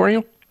it's good for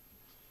you?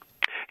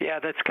 Yeah,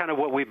 that's kind of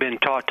what we've been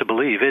taught to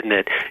believe, isn't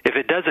it? If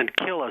it doesn't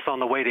kill us on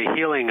the way to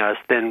healing us,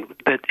 then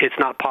that it's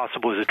not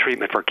possible as a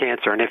treatment for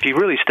cancer. And if you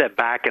really step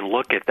back and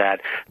look at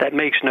that, that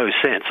makes no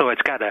sense. So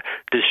it's got to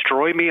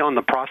destroy me on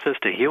the process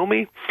to heal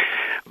me.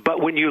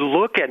 But when you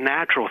look at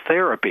natural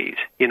therapies,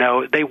 you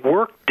know, they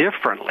work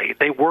differently.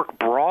 They work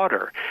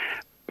broader.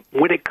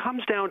 When it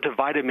comes down to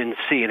vitamin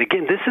C, and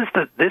again, this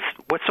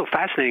what's so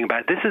fascinating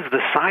about it, this is the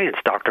science,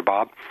 Dr.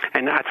 Bob,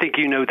 and I think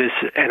you know this,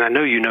 and I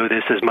know you know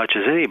this as much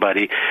as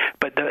anybody,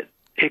 but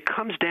it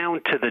comes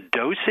down to the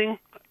dosing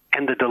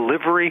and the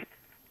delivery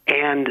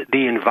and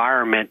the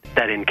environment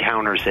that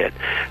encounters it.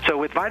 So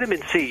with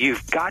vitamin C,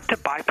 you've got to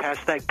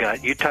bypass that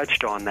gut. You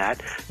touched on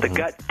that. The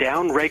gut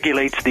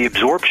down-regulates the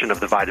absorption of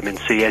the vitamin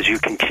C as you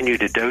continue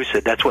to dose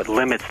it. That's what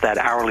limits that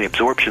hourly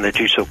absorption that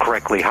you so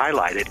correctly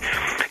highlighted.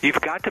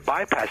 You've got to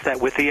bypass that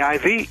with the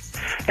IV.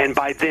 And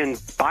by then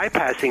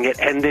bypassing it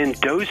and then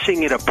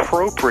dosing it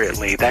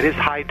appropriately, that is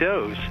high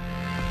dose,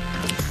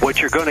 what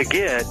you're going to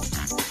get...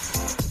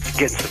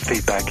 Getting some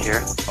feedback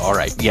here. All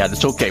right. Yeah,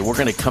 that's okay. We're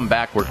going to come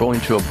back. We're going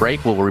to a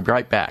break. We'll be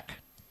right back.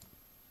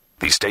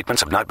 These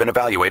statements have not been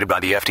evaluated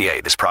by the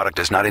FDA. This product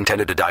is not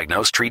intended to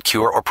diagnose, treat,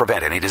 cure, or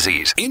prevent any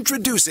disease.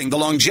 Introducing the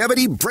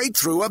longevity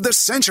breakthrough of the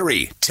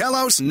century,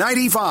 Telos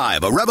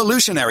 95, a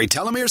revolutionary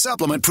telomere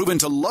supplement proven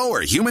to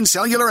lower human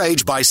cellular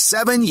age by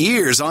 7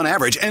 years on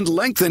average and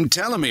lengthen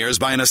telomeres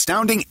by an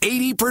astounding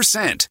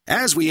 80%.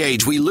 As we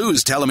age, we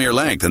lose telomere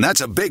length, and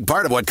that's a big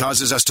part of what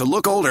causes us to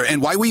look older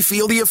and why we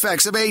feel the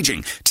effects of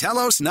aging.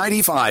 Telos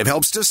 95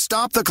 helps to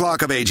stop the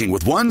clock of aging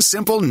with one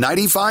simple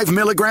 95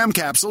 milligram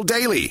capsule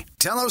daily.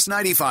 Telos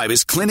 95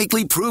 is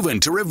clinically proven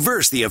to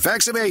reverse the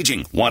effects of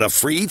aging. Want a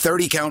free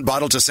 30-count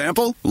bottle to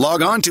sample?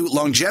 Log on to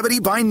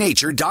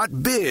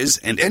longevitybynature.biz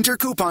and enter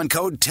coupon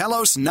code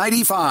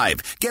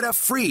TELOS95. Get a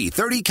free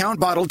 30-count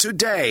bottle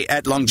today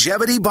at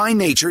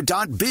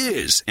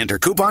longevitybynature.biz. Enter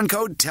coupon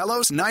code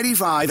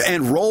TELOS95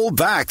 and roll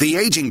back the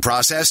aging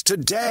process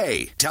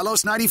today.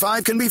 Telos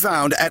 95 can be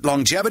found at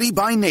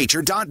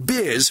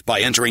longevitybynature.biz by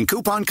entering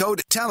coupon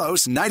code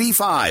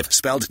TELOS95,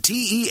 spelled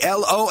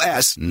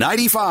TELOS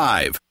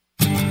 95.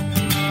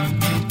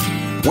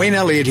 Wayne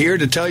Elliott here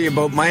to tell you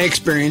about my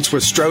experience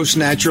with Strauss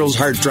Naturals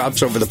Heart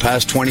Drops over the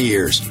past 20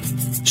 years.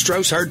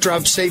 Strauss Heart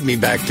Drops saved me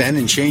back then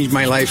and changed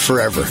my life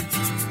forever.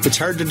 It's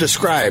hard to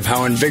describe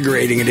how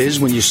invigorating it is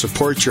when you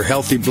support your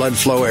healthy blood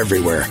flow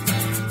everywhere.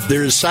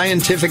 There is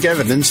scientific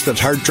evidence that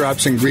Heart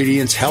Drops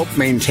ingredients help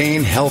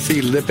maintain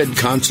healthy lipid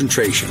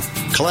concentration.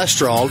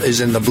 Cholesterol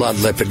is in the blood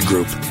lipid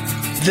group.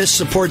 This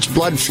supports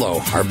blood flow,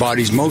 our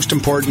body's most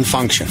important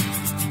function.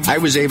 I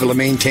was able to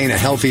maintain a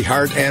healthy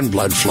heart and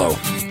blood flow.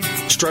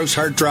 Strauss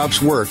Heart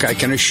Drops work, I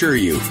can assure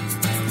you.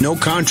 No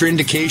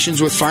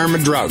contraindications with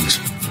pharma drugs.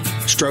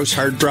 Strauss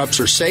Heart Drops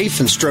are safe,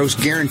 and Strauss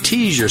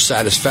guarantees your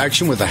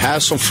satisfaction with a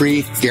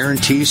hassle-free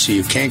guarantee, so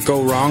you can't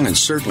go wrong and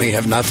certainly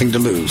have nothing to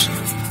lose.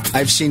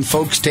 I've seen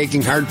folks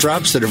taking heart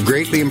drops that have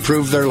greatly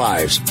improved their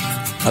lives.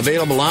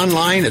 Available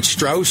online at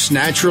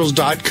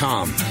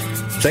StraussNaturals.com.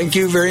 Thank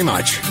you very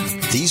much.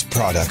 These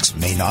products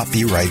may not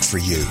be right for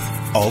you.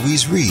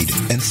 Always read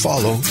and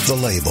follow the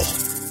label.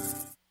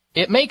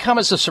 It may come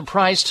as a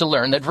surprise to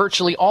learn that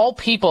virtually all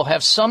people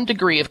have some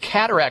degree of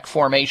cataract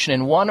formation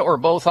in one or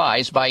both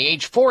eyes by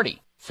age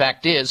 40.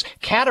 Fact is,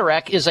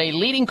 cataract is a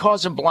leading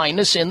cause of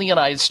blindness in the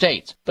United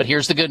States. But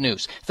here's the good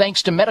news.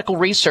 Thanks to medical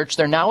research,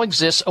 there now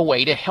exists a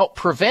way to help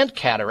prevent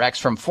cataracts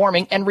from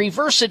forming and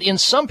reverse it in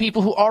some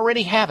people who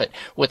already have it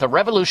with a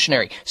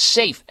revolutionary,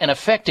 safe, and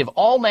effective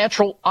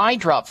all-natural eye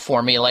drop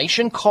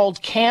formulation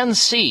called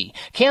Can-C.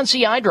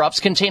 Can-C eye drops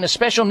contain a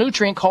special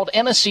nutrient called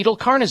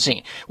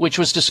N-acetylcarnosine, which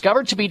was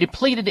discovered to be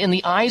depleted in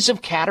the eyes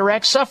of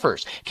cataract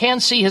sufferers.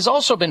 Can-C has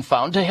also been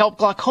found to help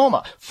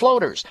glaucoma,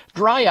 floaters,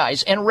 dry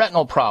eyes, and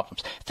retinal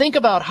problems. Think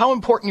about how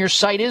important your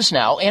sight is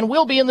now and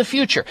will be in the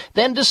future.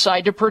 Then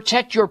decide to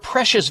protect your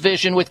precious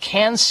vision with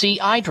Can-C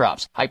eye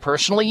drops. I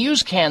personally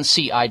use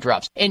Can-C eye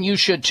drops, and you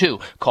should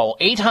too. Call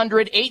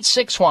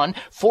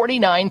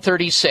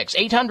 800-861-4936.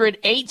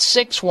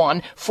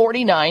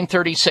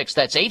 800-861-4936.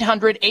 That's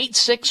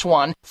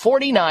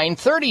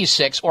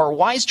 800-861-4936 or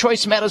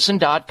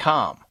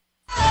wisechoicemedicine.com.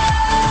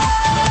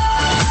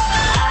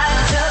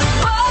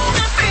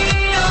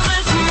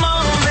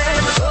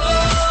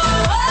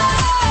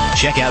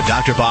 Check out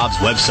Dr. Bob's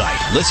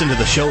website. Listen to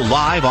the show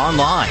live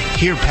online.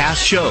 Hear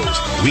past shows.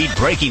 Read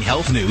breaking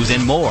health news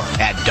and more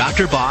at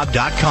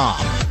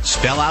drbob.com.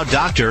 Spell out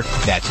doctor.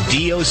 That's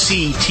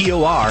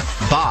DOCTOR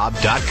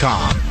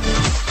Bob.com.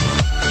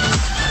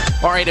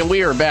 All right, and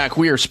we are back.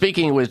 We are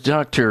speaking with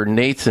Dr.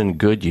 Nathan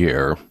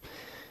Goodyear,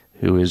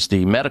 who is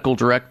the medical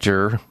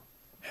director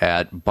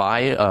at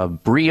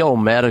Brio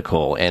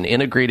Medical, an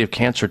integrative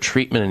cancer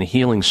treatment and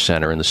healing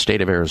center in the state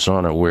of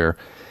Arizona, where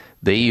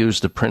they use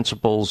the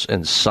principles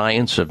and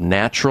science of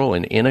natural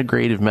and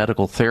integrative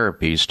medical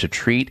therapies to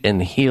treat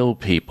and heal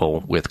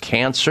people with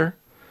cancer,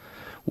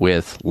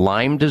 with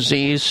Lyme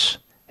disease,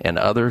 and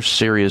other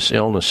serious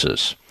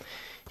illnesses.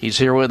 He's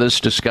here with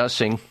us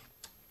discussing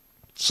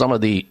some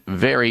of the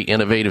very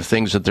innovative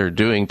things that they're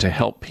doing to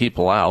help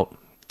people out.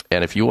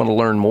 And if you want to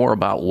learn more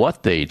about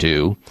what they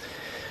do,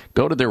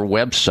 go to their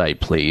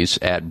website, please,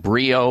 at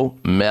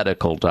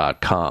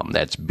briomedical.com.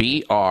 That's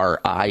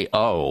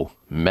BRIO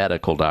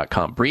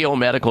medical.com.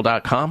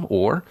 briomedical.com,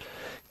 or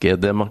give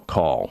them a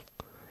call.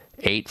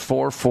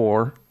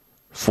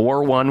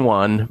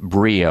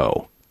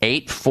 844-411-BRIO.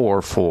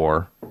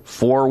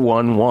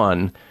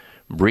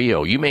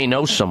 844-411-BRIO. You may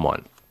know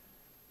someone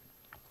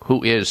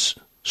who is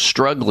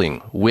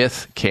struggling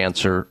with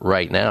cancer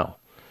right now.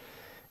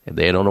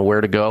 They don't know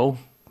where to go.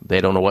 They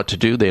don't know what to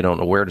do. They don't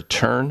know where to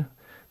turn.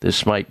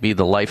 This might be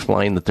the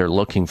lifeline that they're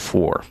looking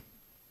for.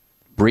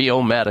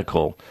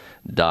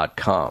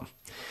 briomedical.com.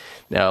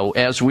 Now,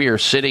 as we are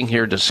sitting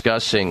here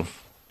discussing,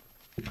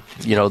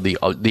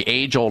 the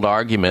age-old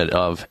argument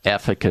of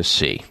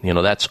efficacy,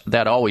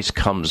 that always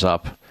comes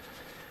up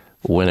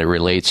when it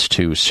relates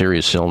to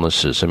serious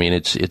illnesses. I mean,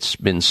 it's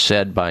been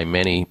said by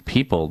many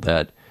people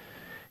that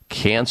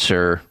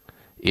cancer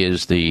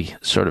is the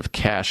sort of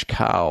cash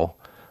cow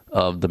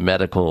of the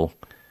medical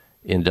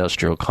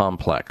industrial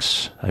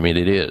complex. I mean,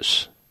 it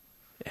is.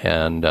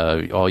 And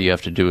all you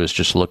have to do is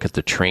just look at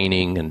the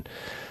training and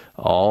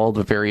all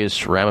the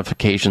various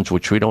ramifications,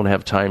 which we don't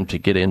have time to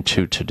get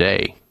into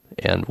today.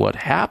 And what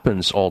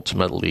happens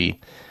ultimately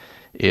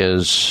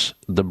is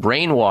the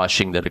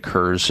brainwashing that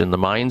occurs in the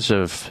minds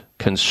of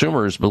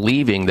consumers,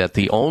 believing that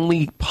the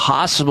only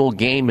possible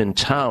game in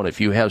town, if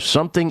you have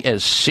something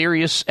as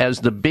serious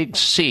as the big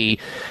C,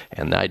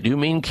 and I do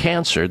mean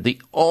cancer,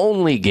 the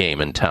only game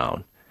in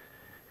town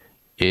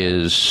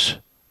is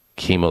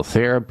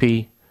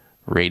chemotherapy,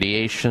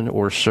 radiation,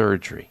 or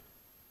surgery.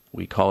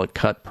 We call it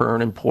cut,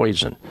 burn, and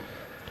poison.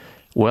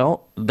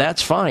 Well,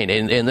 that's fine,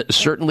 and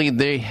certainly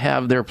they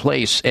have their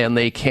place, and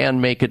they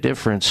can make a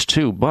difference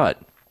too, but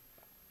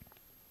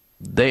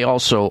they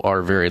also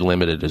are very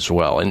limited as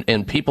well.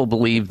 And people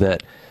believe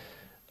that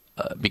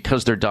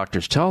because their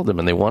doctors tell them,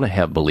 and they want to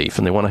have belief,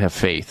 and they want to have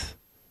faith,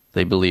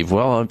 they believe,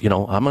 well, I'm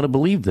going to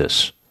believe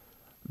this.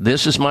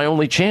 This is my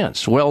only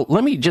chance. Well,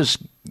 let me just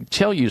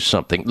tell you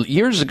something.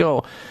 Years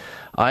ago,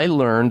 I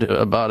learned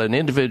about an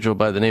individual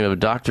by the name of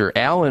Dr.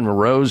 Alan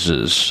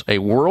Roses, a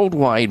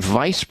worldwide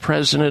vice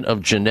president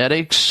of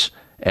genetics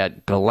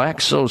at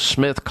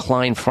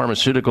GlaxoSmithKline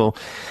Pharmaceutical.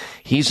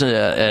 He's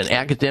an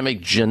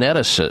academic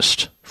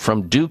geneticist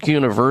from Duke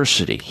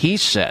University. He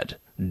said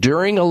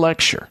during a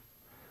lecture,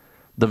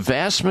 the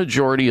vast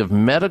majority of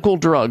medical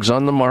drugs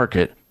on the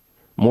market,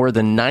 more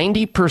than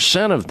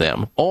 90% of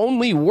them,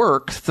 only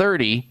work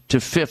 30 to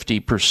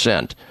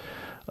 50%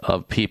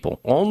 of people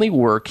only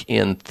work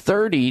in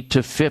 30 to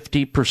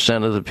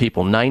 50% of the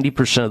people,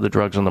 90% of the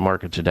drugs on the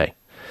market today.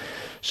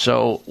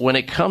 So when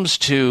it comes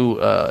to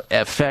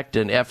effect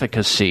and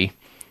efficacy,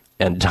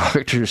 and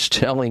doctors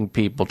telling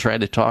people, trying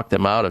to talk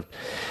them out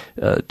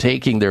of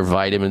taking their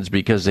vitamins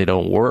because they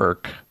don't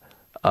work,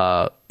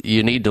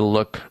 you need to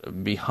look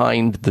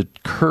behind the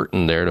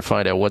curtain there to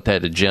find out what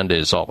that agenda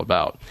is all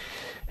about.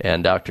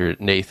 And Dr.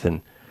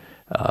 Nathan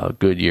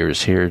Goodyear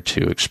is here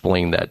to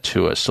explain that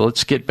to us. So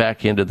let's get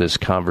back into this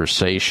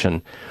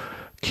conversation.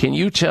 Can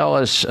you tell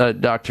us,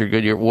 Dr.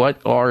 Goodyear, what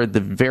are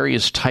the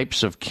various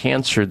types of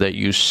cancer that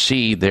you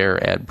see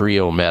there at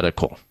Brio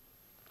Medical?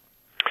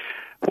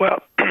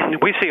 Well,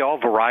 we see all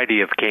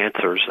variety of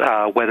cancers,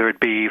 whether it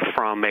be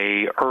from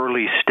a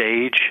early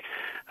stage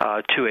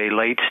to a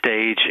late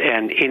stage,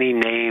 and any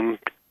name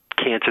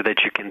cancer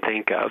that you can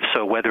think of.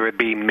 So whether it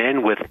be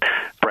men with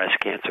breast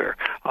cancer,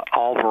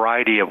 all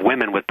variety of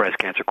women with breast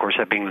cancer, of course,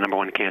 that being the number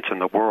one cancer in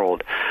the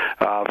world,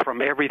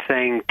 from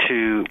everything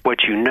to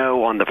what you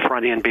know on the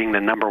front end being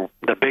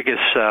the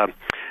biggest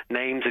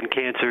names in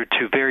cancer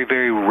to very,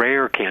 very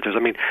rare cancers. I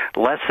mean,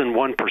 less than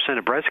 1%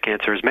 of breast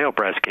cancer is male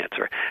breast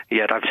cancer,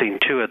 yet I've seen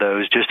 2 of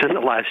those just in the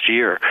last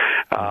year.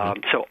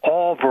 So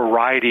all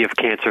variety of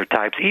cancer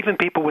types, even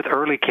people with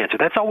early cancer.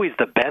 That's always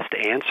the best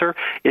answer,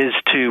 is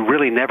to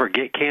really never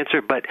get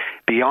cancer, but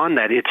beyond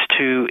that, it's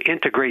to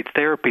integrate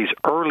therapies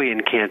early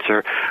in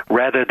cancer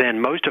rather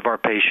than most of our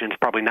patients,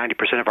 probably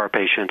 90% of our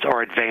patients,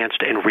 are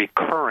advanced and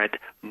recurrent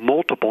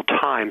multiple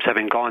times,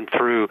 having gone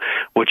through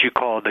what you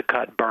call the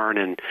cut, burn,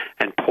 and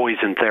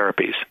poison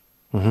therapies.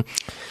 Mm-hmm.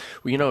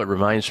 Well, you know, it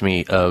reminds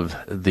me of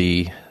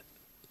the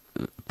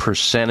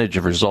percentage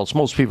of results.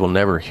 Most people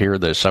never hear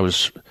this. I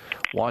was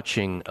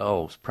watching,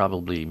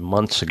 probably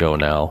months ago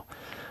now,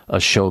 a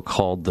show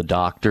called The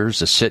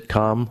Doctors, a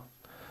sitcom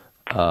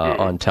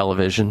on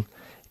television.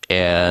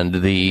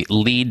 And the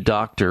lead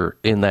doctor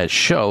in that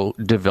show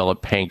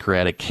developed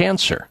pancreatic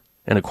cancer.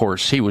 And, of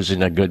course, he was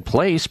in a good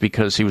place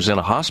because he was in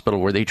a hospital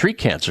where they treat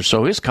cancer.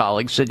 So his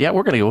colleagues said,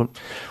 we're going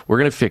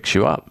to fix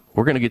you up.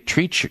 We're going to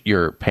treat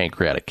your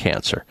pancreatic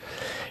cancer.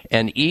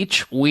 And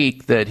each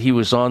week that he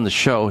was on the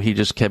show, he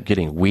just kept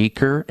getting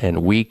weaker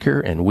and weaker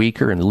and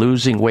weaker and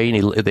losing weight.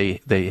 And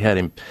they had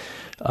him,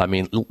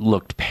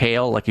 looked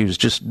pale, like he was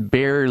just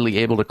barely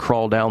able to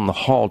crawl down the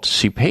hall to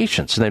see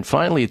patients. And then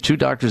finally, 2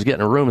 doctors get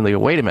in a room and they go,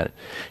 wait a minute,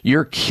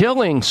 you're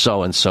killing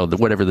so-and-so,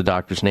 whatever the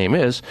doctor's name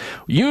is.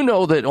 You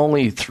know that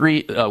only 1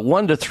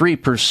 to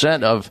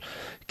 3% of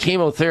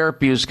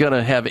chemotherapy is going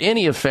to have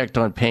any effect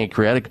on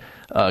pancreatic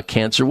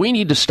cancer. We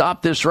need to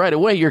stop this right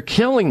away. You're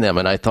killing them.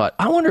 And I thought,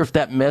 I wonder if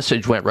that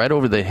message went right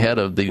over the head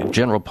of the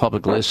general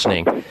public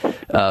listening,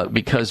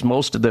 because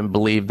most of them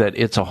believe that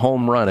it's a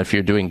home run if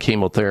you're doing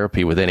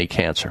chemotherapy with any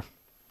cancer.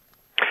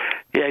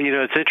 Yeah,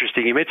 it's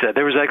interesting you mentioned that.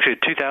 There was actually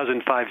a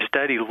 2005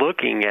 study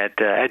looking at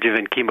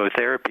adjuvant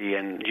chemotherapy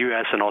in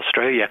U.S. and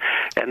Australia,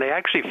 and they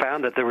actually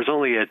found that there was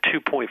only a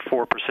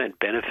 2.4%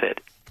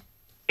 benefit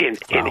in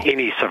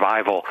any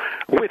survival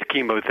with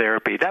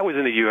chemotherapy. That was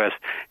in the U.S.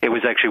 It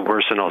was actually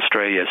worse in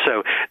Australia.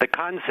 So the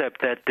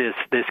concept that this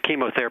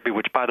chemotherapy,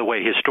 which, by the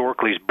way,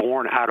 historically is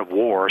born out of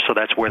war, so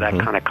that's where that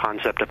kind of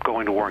concept of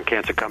going to war and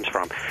cancer comes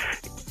from,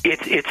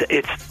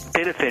 its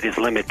benefit is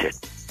limited,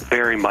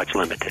 very much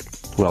limited.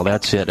 Well,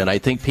 that's it. And I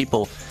think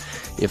people,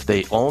 if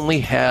they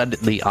only had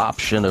the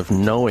option of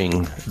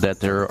knowing that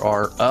there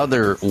are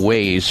other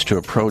ways to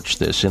approach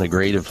this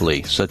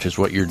integratively, such as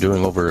what you're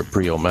doing over at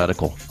Brio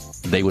Medical,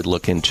 they would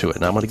look into it.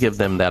 And I'm going to give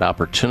them that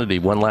opportunity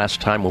one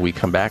last time when we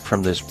come back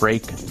from this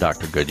break,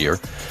 Dr. Goodyear,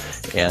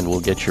 and we'll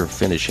get your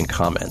finishing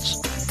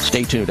comments.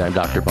 Stay tuned. I'm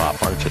Dr. Bob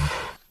Martin.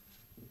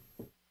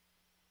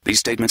 These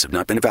statements have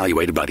not been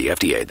evaluated by the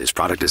FDA. This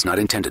product is not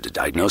intended to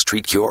diagnose,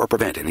 treat, cure, or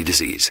prevent any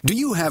disease. Do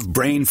you have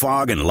brain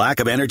fog and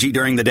lack of energy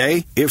during the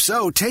day? If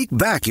so, take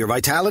back your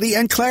vitality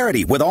and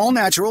clarity with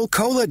all-natural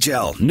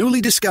Cola-Gel, newly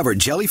discovered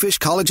jellyfish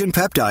collagen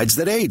peptides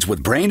that aids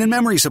with brain and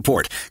memory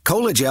support.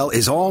 Cola-Gel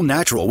is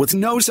all-natural with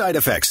no side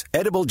effects.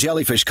 Edible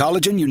jellyfish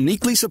collagen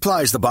uniquely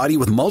supplies the body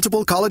with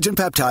multiple collagen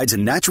peptides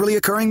and naturally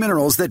occurring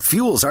minerals that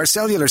fuels our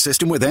cellular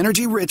system with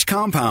energy-rich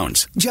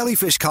compounds.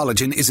 Jellyfish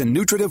collagen is a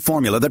nutritive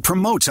formula that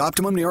promotes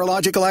optimum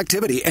neurological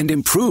activity and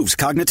improves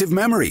cognitive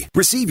memory.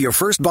 Receive your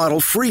first bottle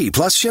free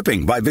plus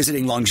shipping by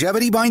visiting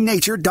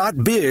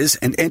longevitybynature.biz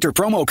and enter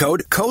promo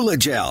code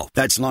COLAGEL.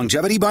 That's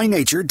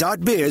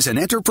longevitybynature.biz and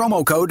enter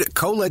promo code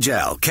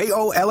COLAGEL.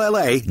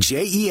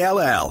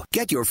 KOLLAGEL.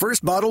 Get your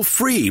first bottle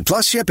free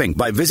plus shipping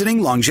by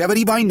visiting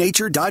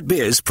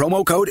longevitybynature.biz,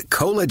 promo code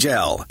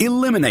COLAGEL.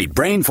 Eliminate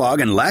brain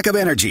fog and lack of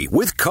energy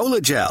with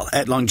Cola-Gel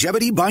at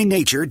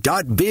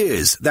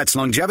longevitybynature.biz. That's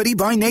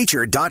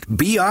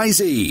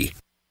longevitybynature.biz.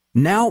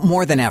 Now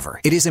more than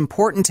ever, it is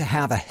important to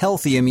have a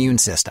healthy immune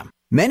system.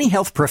 Many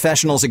health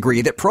professionals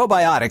agree that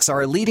probiotics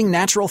are a leading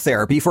natural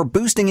therapy for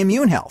boosting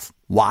immune health.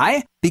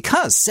 Why?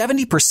 Because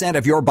 70%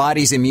 of your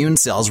body's immune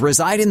cells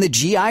reside in the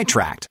GI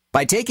tract.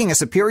 By taking a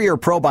superior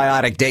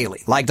probiotic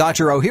daily, like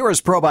Dr.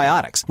 Ohhira's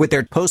probiotics, with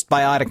their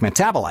postbiotic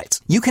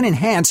metabolites, you can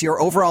enhance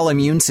your overall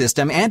immune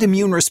system and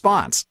immune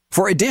response.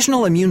 For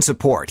additional immune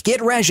support, get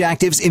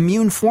RegActive's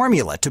Immune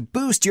Formula to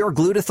boost your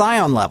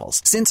glutathione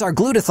levels, since our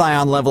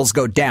glutathione levels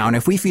go down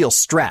if we feel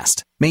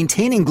stressed.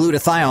 Maintaining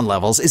glutathione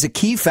levels is a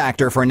key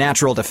factor for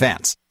natural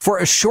defense. For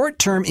a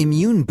short-term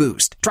immune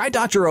boost, try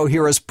Dr.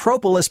 Ohhira's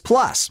Propolis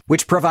Plus,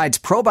 which provides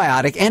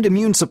probiotic and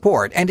immune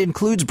support and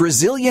includes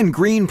Brazilian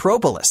green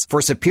propolis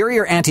for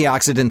superior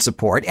antioxidant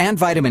support and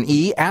vitamin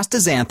E,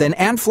 astaxanthin,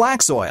 and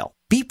flax oil.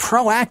 Be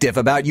proactive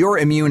about your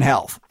immune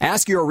health.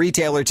 Ask your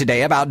retailer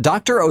today about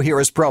Dr.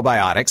 Ohhira's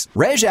probiotics,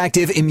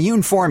 RegActive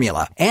Immune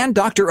Formula, and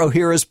Dr.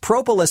 Ohhira's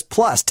Propolis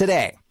Plus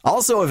today.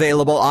 Also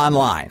available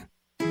online.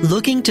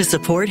 Looking to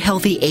support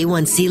healthy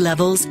A1C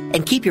levels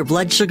and keep your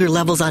blood sugar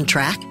levels on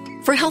track?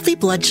 For healthy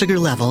blood sugar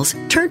levels,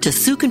 turn to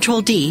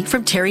Sucontrol D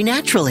from Terry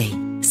Naturally.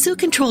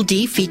 Sucontrol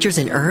D features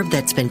an herb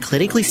that's been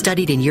clinically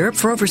studied in Europe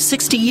for over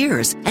 60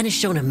 years and has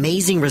shown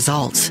amazing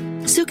results.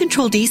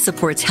 Sucontrol D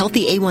supports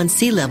healthy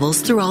A1C levels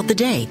throughout the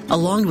day,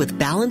 along with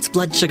balanced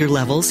blood sugar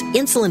levels,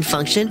 insulin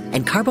function,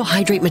 and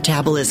carbohydrate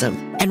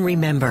metabolism. And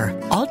remember,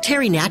 all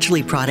Terry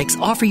Naturally products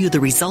offer you the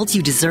results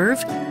you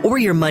deserve or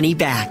your money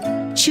back.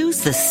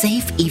 Choose the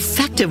safe,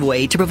 effective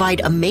way to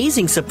provide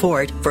amazing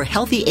support for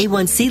healthy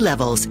A1C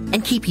levels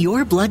and keep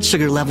your blood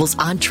sugar levels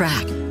on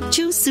track.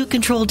 Choose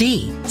Sucontrol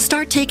D.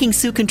 Start taking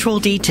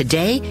Sucontrol D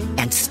today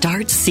and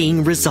start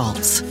seeing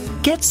results.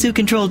 Get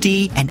Sucontrol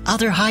D and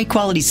other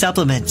high-quality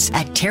supplements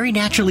at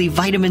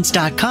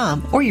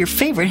TerryNaturallyVitamins.com or your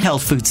favorite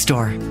health food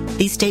store.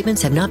 These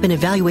statements have not been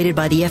evaluated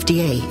by the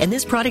FDA, and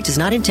this product is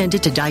not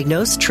intended to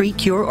diagnose, treat,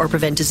 cure, or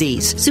prevent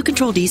disease.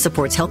 Sucontrol D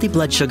supports healthy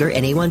blood sugar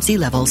and A1C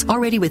levels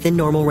already within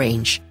normal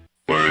range.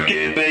 Work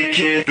it, make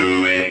it,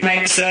 do it.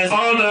 Makes us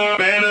harder,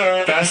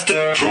 better,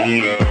 faster,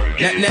 stronger.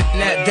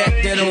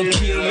 That don't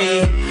kill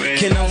me,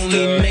 can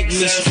only make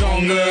me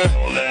stronger.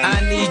 I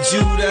need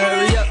you to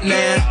hurry up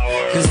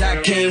now, cause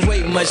I can't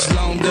wait much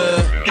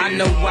longer. I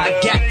know I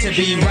got to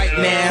be right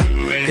now,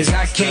 cause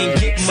I can't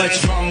get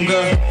much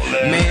longer.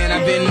 Man,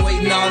 I've been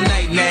waiting all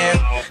night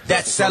now.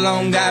 That's how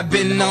long I've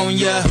been on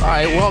ya. All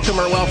right,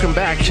 welcome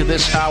back to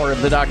this hour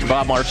of the Dr.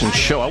 Bob Martin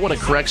Show. I want to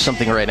correct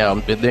something right now.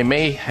 They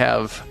may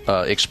have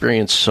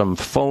experienced some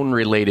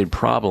phone-related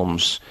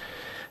problems,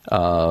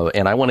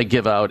 and I want to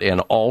give out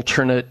an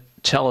alternate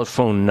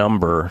telephone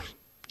number.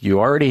 You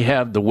already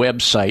have the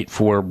website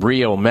for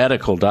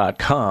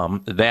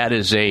briomedical.com. That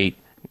is a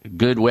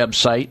good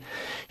website.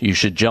 You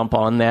should jump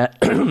on that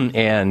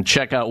and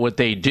check out what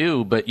they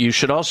do, but you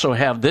should also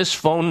have this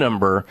phone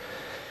number.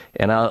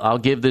 And I'll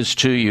give this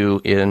to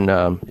you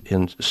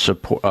in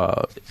support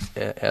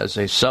as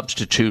a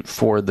substitute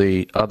for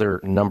the other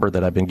number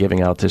that I've been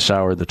giving out this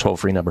hour, the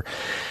toll-free number.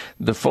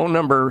 The phone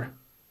number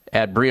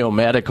at Brio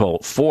Medical,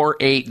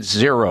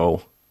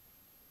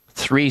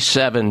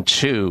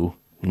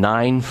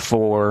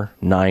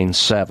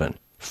 480-372-9497.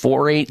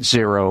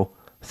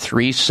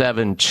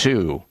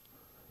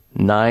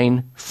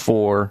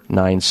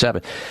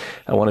 480-372-9497.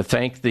 I want to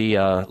thank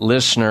the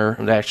listener.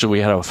 Actually, we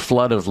had a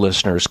flood of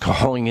listeners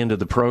calling into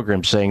the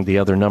program saying the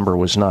other number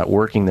was not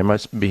working. They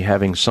must be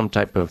having some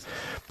type of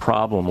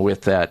problem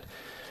with that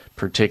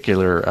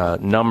particular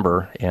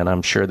number, and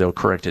I'm sure they'll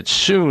correct it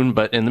soon.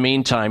 But in the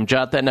meantime,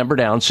 jot that number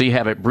down so you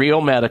have it.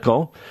 Brio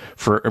Medical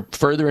for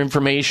further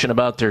information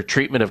about their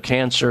treatment of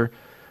cancer,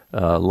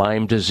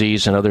 Lyme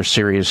disease, and other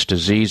serious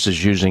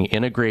diseases using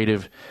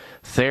integrative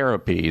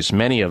therapies,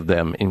 many of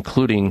them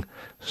including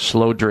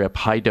slow drip,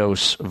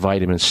 high-dose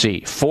vitamin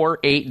C.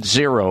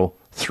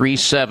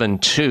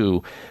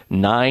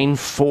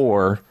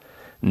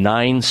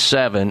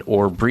 480-372-9497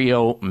 or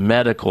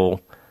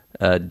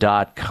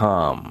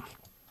briomedical.com.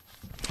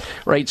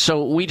 Right,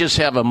 so we just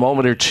have a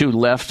moment or two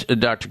left,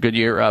 Dr.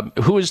 Goodyear.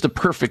 Who is the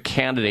perfect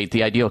candidate,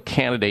 the ideal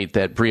candidate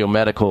that Brio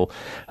Medical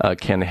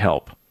can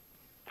help?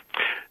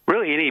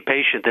 Really any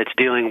patient that's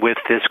dealing with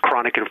this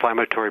chronic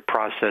inflammatory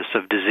process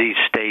of disease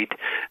state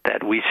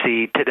that we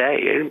see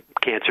today,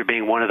 cancer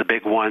being one of the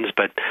big ones,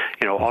 but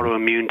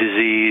autoimmune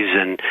disease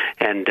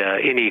and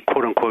any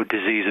quote-unquote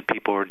disease that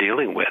people are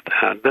dealing with.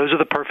 Those are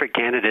the perfect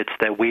candidates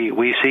that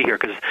we see here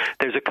because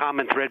there's a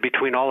common thread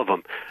between all of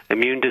them.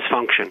 Immune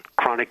dysfunction,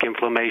 chronic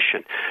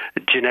inflammation,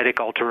 genetic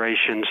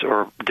alterations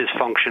or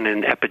dysfunction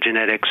in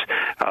epigenetics,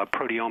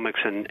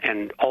 proteomics,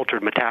 and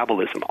altered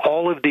metabolism.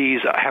 All of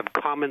these have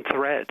common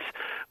threads,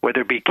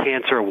 whether it be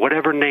cancer or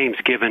whatever names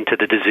given to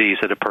the disease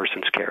that a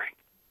person's carrying.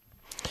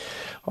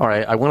 All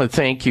right. I want to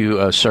thank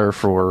you, sir,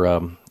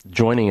 for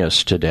joining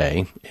us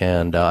today.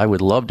 And I would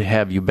love to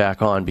have you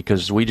back on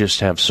because we just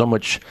have so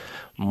much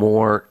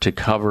more to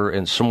cover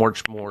and so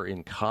much more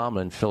in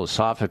common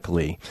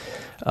philosophically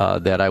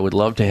that I would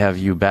love to have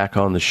you back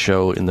on the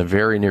show in the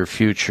very near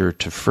future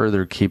to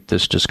further keep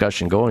this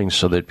discussion going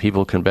so that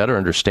people can better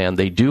understand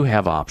they do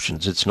have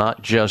options. It's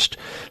not just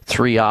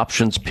 3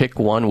 options, pick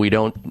one. We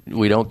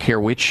don't care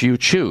which you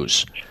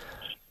choose.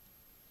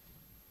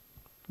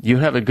 You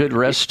have a good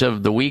rest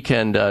of the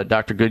weekend,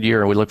 Dr.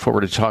 Goodyear, and we look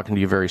forward to talking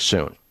to you very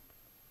soon.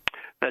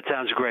 That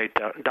sounds great,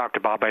 Dr.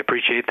 Bob. I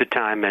appreciate the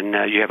time, and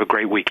you have a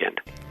great weekend.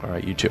 All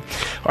right, you too.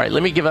 All right,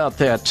 let me give out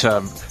that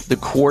the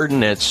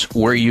coordinates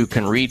where you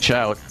can reach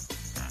out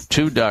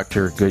to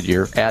Dr.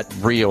 Goodyear at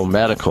Brio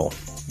Medical.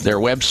 Their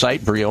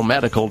website,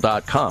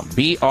 briomedical.com,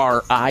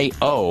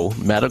 BRIO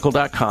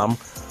medical.com,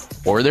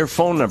 or their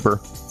phone number,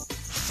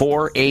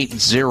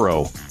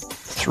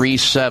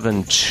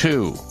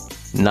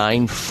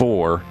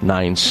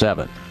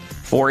 480-372-9497.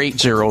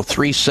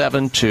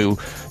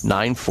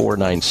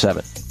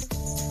 480-372-9497.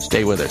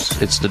 Stay with us.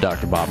 It's the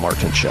Dr. Bob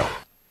Martin Show.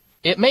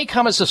 It may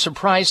come as a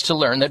surprise to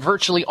learn that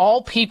virtually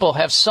all people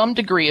have some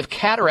degree of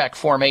cataract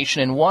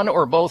formation in one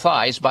or both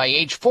eyes by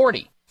age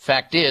 40.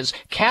 Fact is,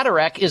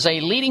 cataract is a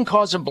leading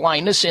cause of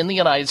blindness in the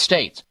United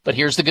States. But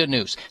here's the good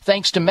news.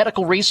 Thanks to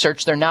medical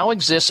research, there now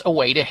exists a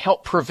way to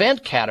help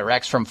prevent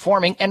cataracts from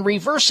forming and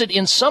reverse it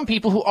in some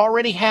people who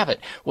already have it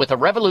with a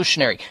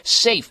revolutionary,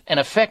 safe, and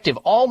effective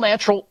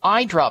all-natural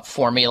eye drop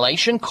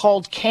formulation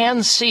called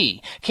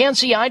Can-C.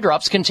 Can-C eye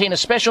drops contain a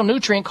special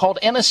nutrient called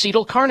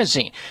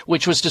N-acetylcarnosine,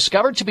 which was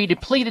discovered to be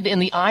depleted in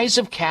the eyes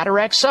of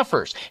cataract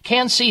sufferers.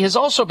 Can-C has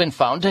also been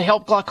found to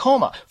help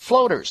glaucoma,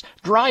 floaters,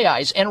 dry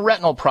eyes, and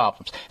retinal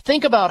problems.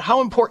 Think about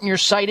how important your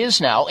sight is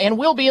now and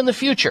will be in the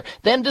future.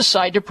 Then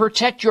decide to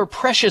protect your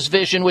precious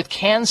vision with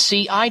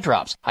Can-C eye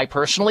drops. I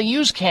personally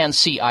use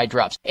Can-C eye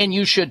drops, and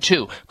you should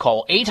too.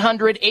 Call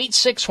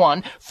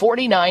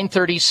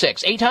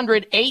 800-861-4936.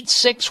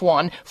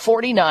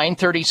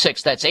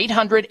 800-861-4936. That's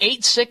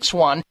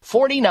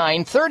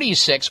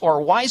 800-861-4936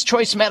 or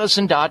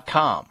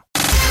wisechoicemedicine.com.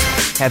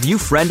 Have you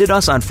friended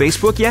us on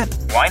Facebook yet?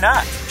 Why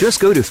not? Just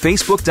go to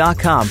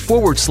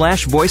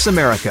facebook.com/Voice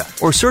America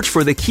or search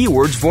for the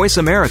keywords Voice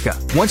America.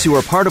 Once you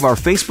are part of our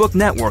Facebook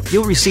network,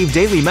 you'll receive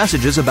daily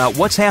messages about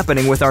what's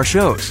happening with our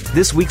shows,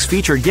 this week's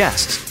featured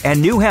guests,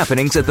 and new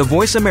happenings at the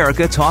Voice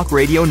America Talk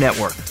Radio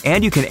Network.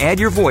 And you can add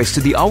your voice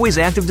to the always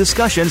active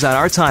discussions on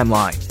our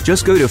timeline.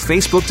 Just go to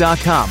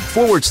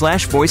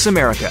facebook.com/Voice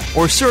America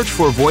or search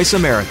for Voice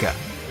America.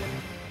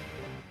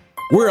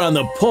 We're on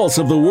the pulse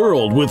of the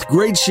world with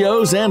great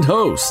shows and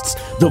hosts.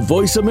 The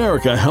Voice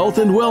America Health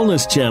and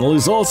Wellness channel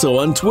is also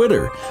on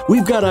Twitter.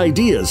 We've got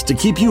ideas to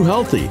keep you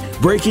healthy,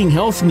 breaking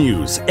health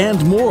news,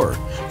 and more.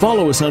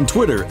 Follow us on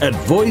Twitter at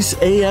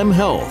VoiceAM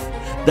Health.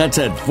 That's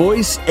at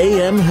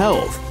VoiceAM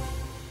Health.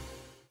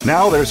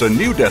 Now there's a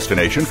new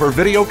destination for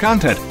video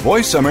content,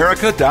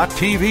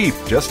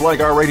 VoiceAmerica.tv. Just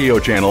like our radio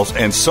channels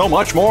and so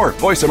much more.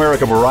 Voice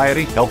America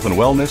Variety, Health and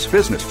Wellness,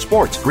 Business,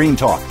 Sports, Green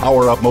Talk,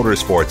 Power Up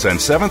Motorsports,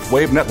 and Seventh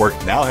Wave Network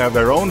now have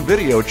their own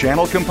video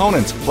channel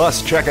components.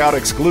 Plus, check out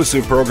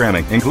exclusive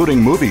programming,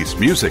 including movies,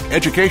 music,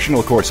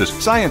 educational courses,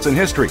 science and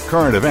history,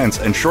 current events,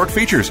 and short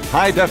features.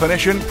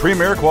 High-definition,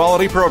 premier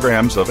quality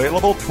programs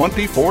available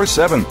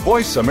 24/7.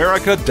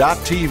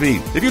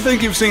 VoiceAmerica.tv. If you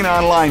think you've seen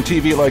online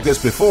TV like this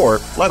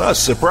before, let us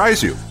surprise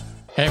you.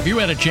 Have you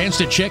had a chance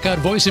to check out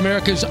Voice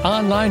America's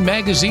online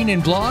magazine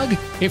and blog?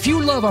 If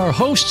you love our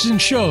hosts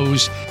and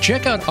shows,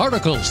 check out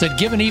articles that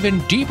give an even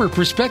deeper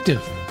perspective,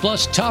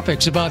 plus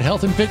topics about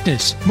health and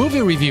fitness,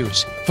 movie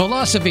reviews,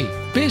 philosophy,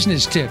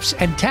 business tips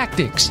and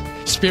tactics,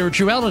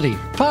 spirituality,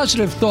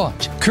 positive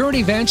thought, current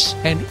events,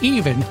 and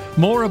even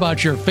more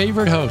about your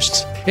favorite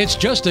hosts. It's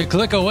just a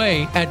click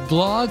away at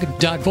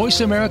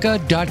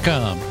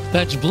blog.voiceamerica.com.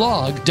 That's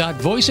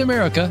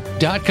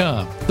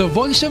blog.voiceamerica.com. The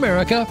Voice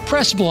America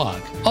Press Blog.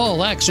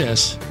 All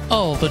access,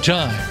 all the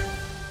time.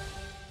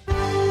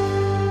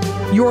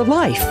 Your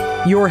life,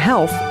 your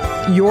health,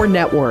 your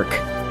network.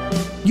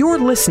 You're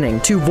listening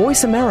to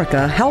Voice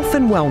America Health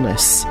and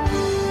Wellness.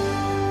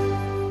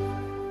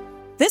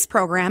 This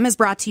program is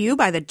brought to you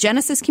by the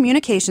Genesis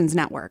Communications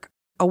Network,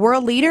 a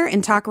world leader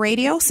in talk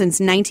radio since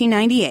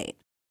 1998.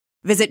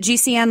 Visit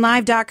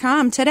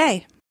GCNlive.com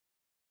today.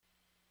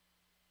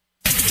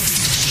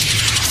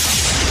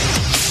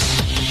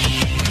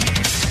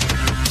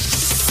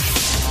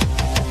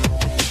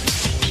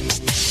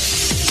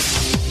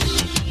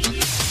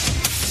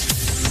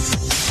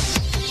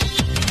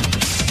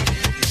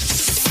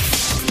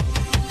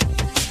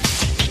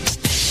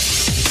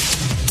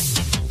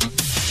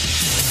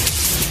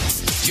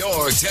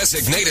 Your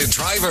designated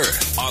driver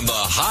on the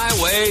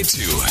highway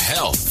to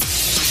health.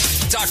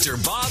 Dr.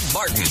 Bob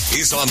Martin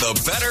is on the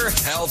Better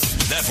Health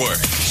Network.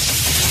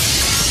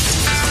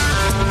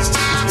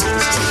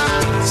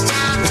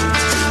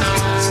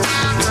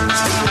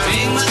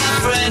 Being my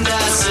friend,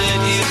 I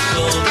said you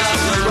called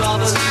Dr.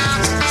 Robert.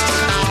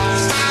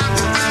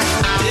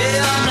 Day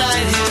or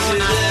night, he'll be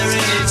there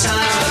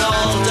anytime at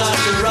all.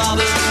 Dr.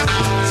 Robert,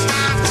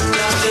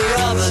 Dr.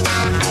 Robert.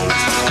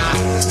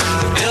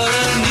 You're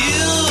a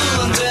new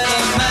and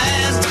better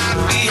man.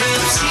 He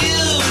helps you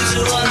to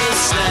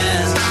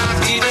understand.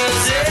 He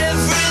does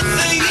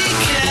everything he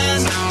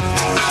can.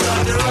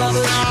 Dr.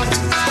 Robert,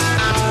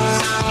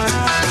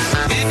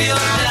 if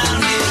you're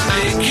down, he'll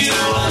pick you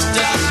up.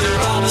 Dr.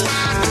 Robert,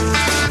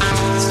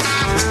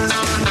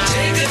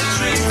 take a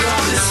drink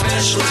from his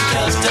special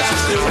cup.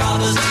 Dr.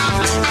 Robert,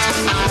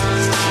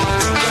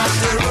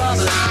 Dr.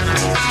 Robert,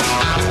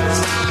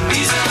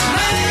 he's a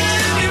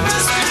man you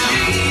must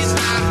believe,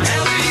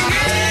 helping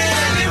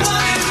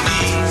anyone in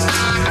need.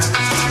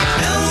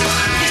 No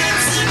one can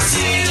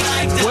succeed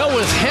like that. Well,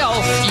 with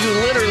health, you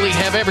literally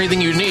have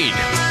everything you need.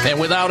 And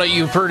without it,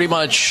 you pretty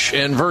much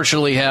and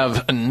virtually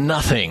have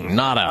nothing,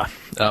 nada.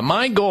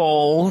 My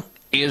goal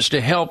is to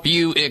help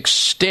you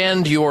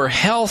extend your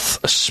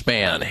health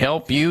span,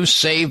 help you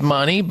save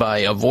money by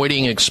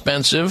avoiding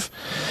expensive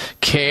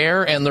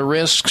care and the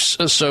risks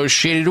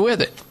associated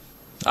with it.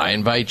 I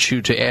invite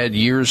you to add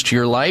years to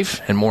your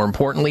life, and more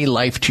importantly,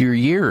 life to your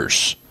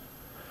years.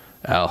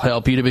 I'll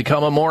help you to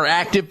become a more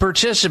active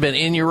participant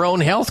in your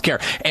own health care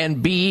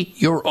and be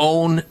your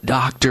own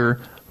doctor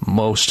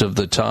most of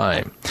the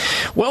time.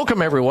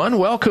 Welcome, everyone.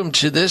 Welcome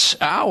to this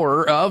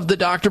hour of the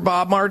Dr.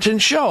 Bob Martin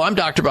Show. I'm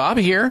Dr. Bob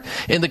here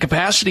in the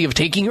capacity of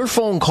taking your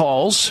phone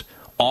calls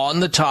on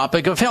the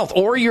topic of health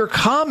or your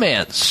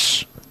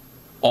comments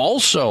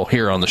also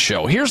here on the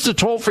show. Here's the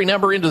toll-free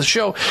number into the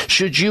show.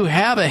 Should you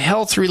have a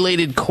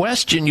health-related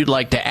question you'd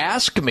like to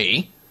ask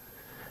me,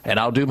 and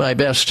I'll do my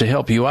best to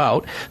help you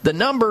out. The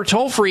number,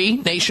 toll-free,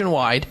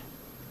 nationwide,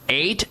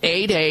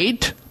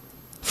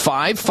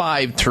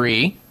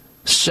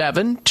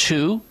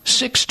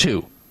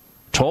 888-553-7262.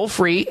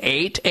 Toll-free,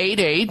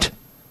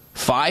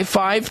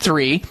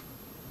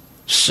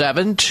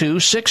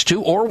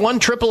 888-553-7262 or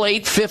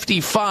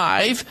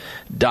 1-888-55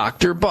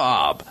 Dr.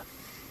 Bob.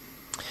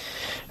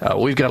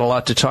 We've got a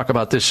lot to talk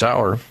about this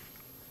hour.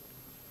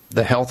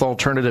 The health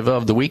alternative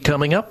of the week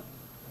coming up.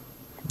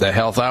 The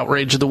health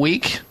outrage of the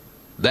week.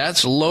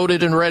 That's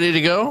loaded and ready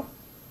to go.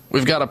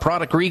 We've got a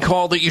product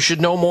recall that you should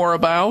know more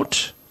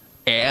about.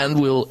 And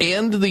we'll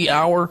end the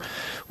hour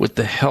with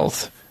the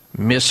health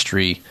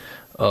mystery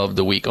of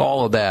the week.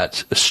 All of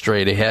that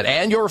straight ahead.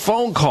 And your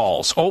phone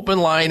calls. Open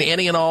line,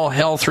 any and all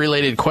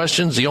health-related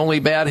questions. The only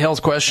bad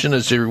health question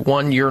is the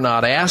one you're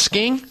not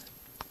asking.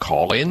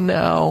 Call in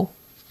now.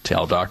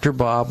 Tell Dr.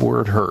 Bob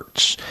where it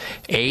hurts.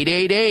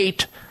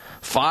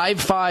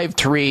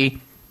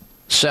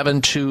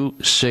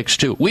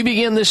 888-553-7262. We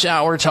begin this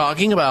hour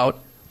talking about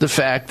the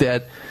fact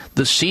that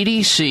the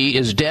CDC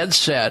is dead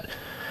set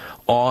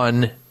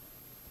on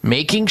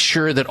making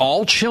sure that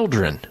all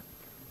children,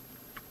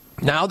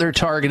 now they're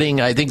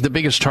targeting, I think the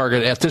biggest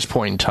target at this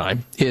point in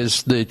time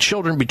is the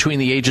children between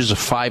the ages of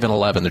 5 and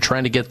 11. They're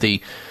trying to get the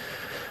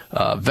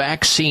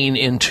vaccine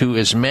into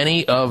as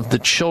many of the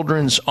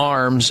children's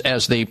arms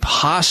as they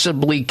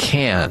possibly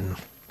can,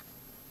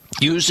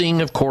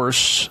 using, of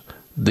course,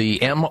 the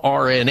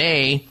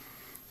mRNA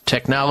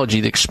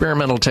technology, the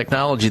experimental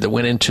technology that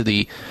went into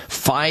the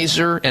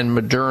Pfizer and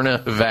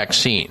Moderna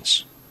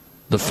vaccines.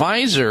 The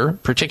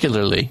Pfizer,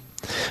 particularly,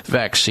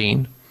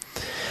 vaccine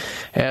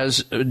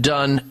has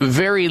done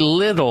very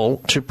little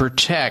to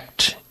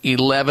protect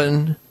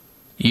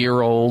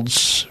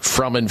 11-year-olds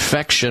from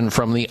infection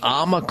from the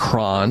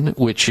Omicron,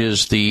 which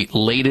is the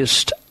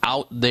latest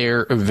out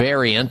there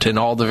variant, and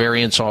all the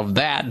variants of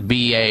that,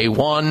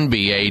 BA1,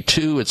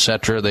 BA2,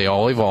 etc., they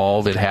all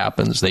evolve. It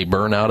happens. They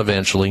burn out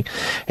eventually.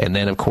 And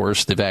then, of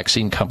course, the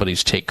vaccine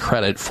companies take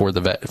credit for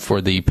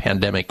the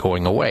pandemic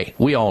going away.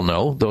 We all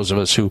know, those of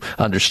us who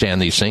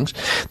understand these things,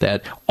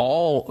 that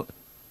all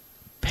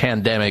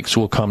pandemics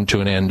will come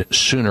to an end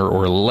sooner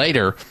or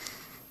later,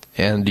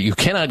 and you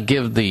cannot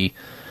give the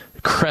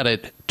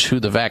credit to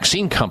the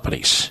vaccine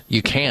companies.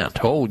 You can't.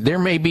 Oh, there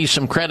may be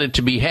some credit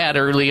to be had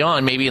early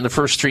on, maybe in the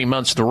first 3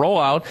 months of the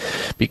rollout,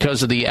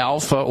 because of the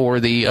alpha or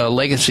the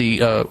legacy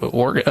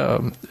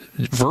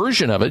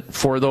version of it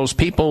for those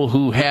people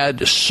who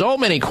had so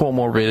many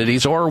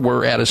comorbidities or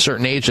were at a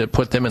certain age that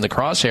put them in the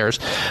crosshairs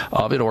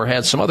of it or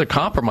had some other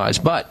compromise.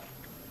 But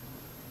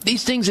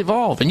these things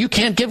evolve, and you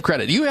can't give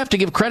credit. You have to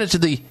give credit to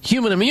the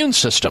human immune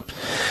system,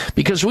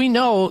 because we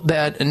know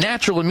that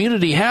natural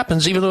immunity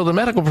happens even though the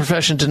medical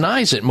profession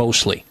denies it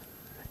mostly.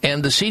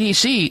 And the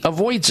CDC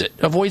avoids it,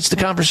 avoids the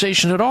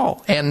conversation at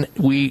all. And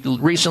we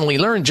recently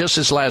learned just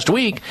this last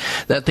week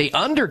that they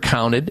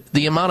undercounted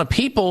the amount of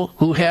people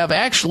who have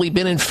actually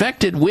been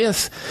infected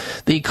with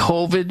the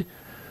COVID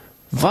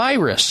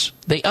virus.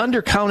 They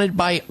undercounted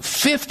by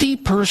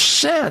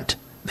 50%.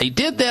 They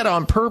did that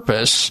on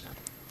purpose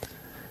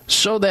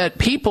so that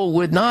people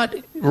would not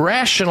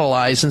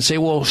rationalize and say,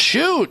 well,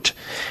 shoot,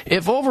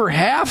 if over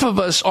half of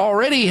us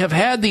already have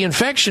had the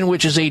infection,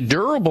 which is a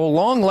durable,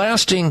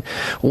 long-lasting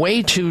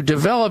way to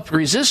develop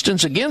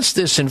resistance against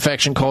this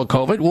infection called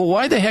COVID, well,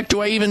 why the heck do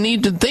I even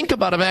need to think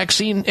about a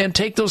vaccine and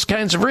take those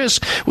kinds of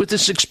risks with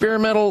this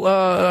experimental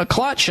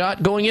clot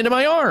shot going into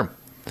my arm?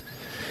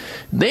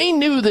 They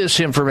knew this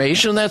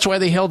information, and that's why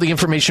they held the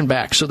information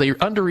back. So they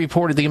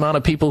underreported the amount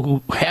of people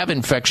who have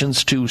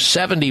infections to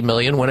 70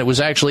 million when it was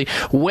actually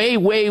way,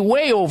 way,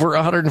 way over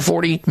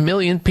 140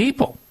 million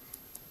people,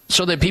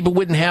 so that people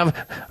wouldn't have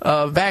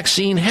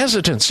vaccine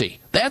hesitancy.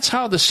 That's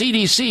how the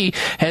CDC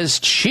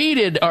has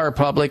cheated our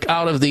public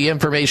out of the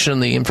information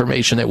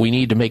that we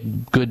need to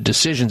make good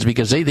decisions,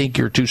 because they think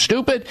you're too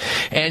stupid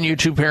and you're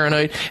too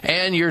paranoid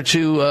and you're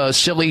too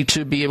silly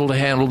to be able to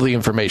handle the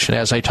information.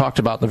 As I talked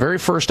about in the very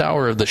first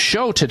hour of the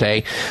show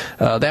today,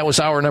 that was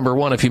hour number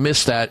 1. If you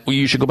missed that,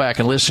 you should go back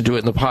and listen to it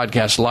in the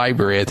podcast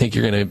library. I think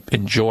you're going to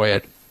enjoy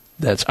it.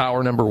 That's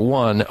hour number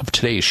 1 of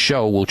today's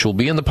show, which will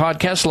be in the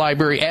podcast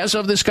library as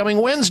of this coming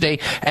Wednesday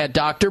at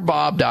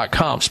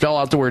drbob.com. Spell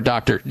out the word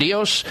doctor,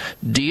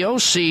 D-O-C-T-O-R,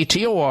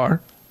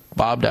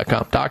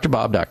 Bob.com,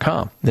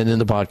 drbob.com, then in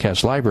the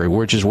podcast library,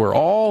 which is where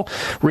all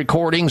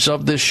recordings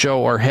of this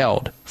show are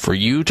held for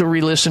you to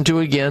re-listen to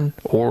again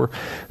or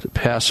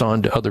pass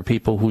on to other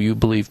people who you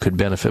believe could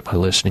benefit by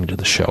listening to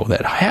the show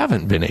that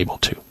haven't been able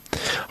to.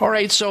 All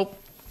right, so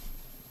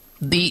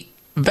the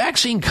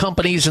vaccine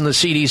companies and the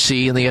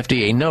CDC and the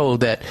FDA know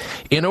that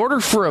in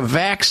order for a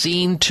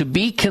vaccine to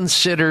be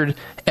considered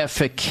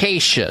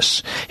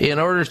efficacious, in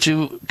order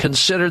to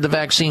consider the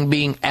vaccine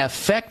being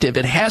effective,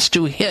 it has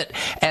to hit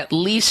at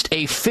least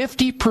a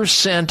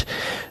 50%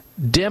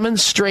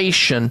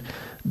 demonstration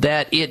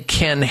that it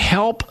can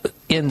help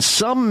in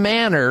some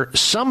manner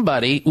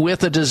somebody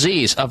with a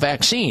disease, a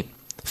vaccine.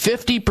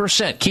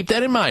 50%. Keep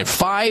that in mind.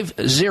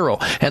 50.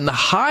 And the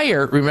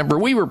higher, remember,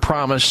 we were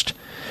promised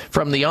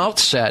from the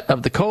outset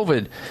of the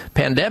COVID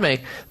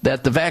pandemic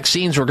that the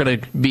vaccines were going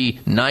to be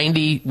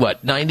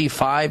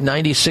 95,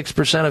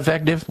 96%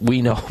 effective.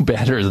 We know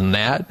better than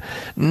that.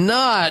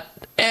 Not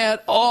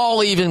at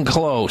all even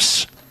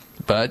close.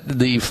 But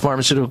the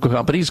pharmaceutical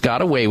companies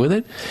got away with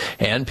it,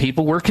 and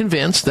people were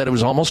convinced that it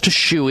was almost a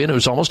shoo-in. It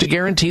was almost a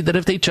guarantee that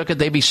if they took it,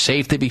 they'd be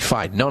safe, they'd be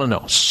fine.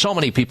 No. So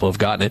many people have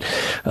gotten it,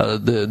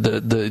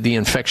 the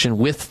infection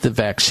with the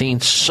vaccine.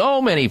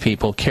 So many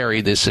people carry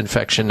this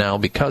infection now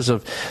because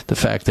of the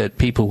fact that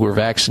people who are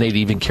vaccinated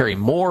even carry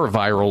more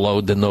viral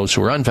load than those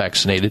who are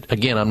unvaccinated.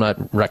 Again, I'm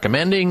not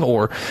recommending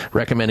or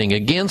recommending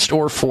against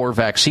or for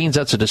vaccines.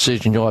 That's a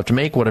decision you'll have to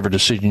make. Whatever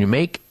decision you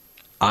make,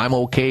 I'm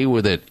okay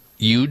with it.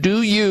 You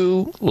do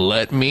you,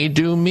 let me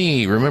do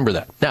me. Remember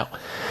that. Now,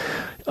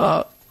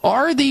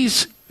 are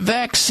these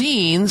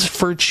vaccines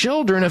for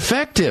children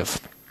effective?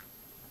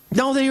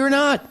 No, they are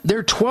not.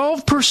 They're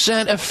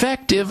 12%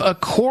 effective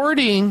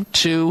according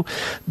to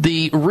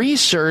the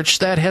research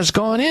that has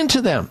gone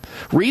into them.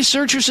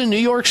 Researchers in New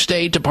York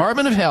State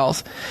Department of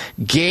Health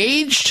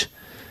gauged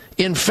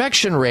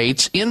infection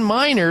rates in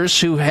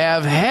minors who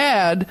have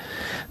had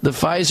the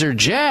Pfizer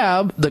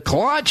jab, the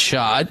clot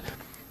shot,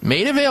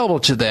 made available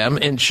to them,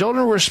 and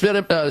children were split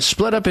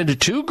up into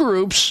two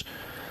groups.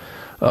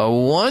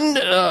 One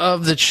group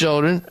of the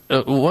children,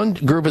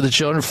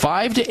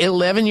 5 to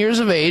 11 years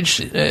of age.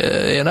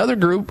 Another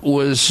group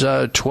was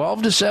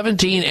 12 to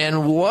 17.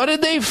 And what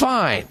did they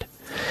find?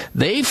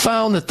 They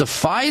found that the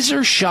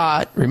Pfizer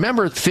shot,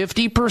 remember,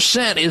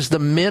 50% is the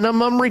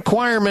minimum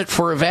requirement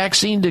for a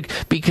vaccine to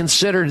be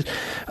considered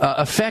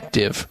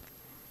effective.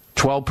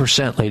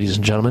 12%, ladies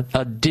and gentlemen.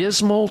 A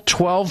dismal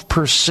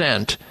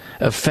 12%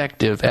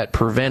 effective at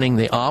preventing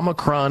the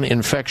Omicron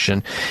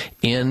infection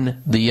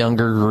in the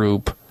younger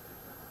group.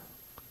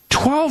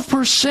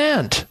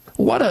 12%.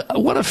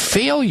 What a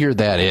failure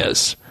that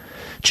is.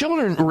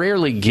 Children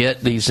rarely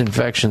get these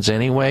infections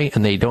anyway,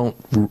 and they don't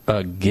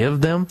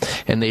give them,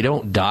 and they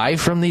don't die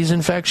from these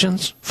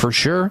infections, for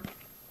sure.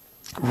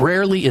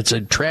 Rarely, it's a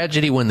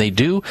tragedy when they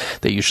do.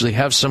 They usually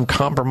have some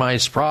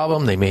compromised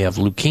problem. They may have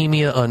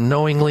leukemia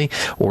unknowingly,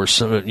 or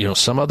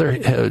some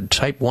other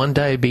type 1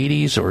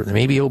 diabetes, or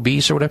maybe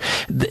obese or whatever.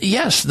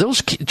 Yes,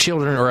 those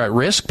children are at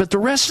risk, but the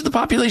rest of the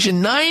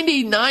population,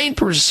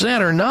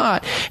 99% are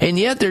not. And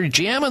yet they're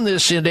jamming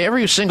this into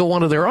every single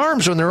one of their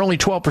arms when they're only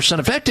 12%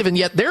 effective. And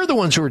yet they're the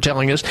ones who are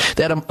telling us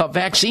that a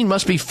vaccine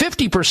must be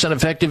 50%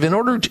 effective in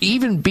order to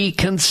even be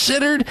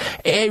considered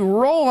a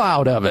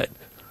rollout of it.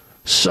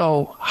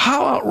 So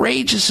how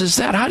outrageous is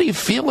that? How do you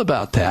feel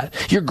about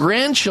that? Your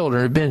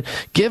grandchildren have been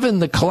given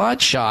the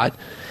clot shot,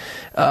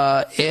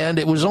 and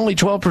it was only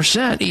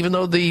 12%, even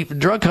though the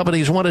drug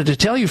companies wanted to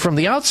tell you from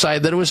the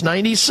outside that it was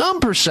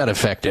 90-some%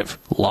 effective.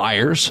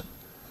 Liars.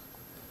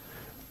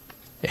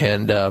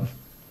 And the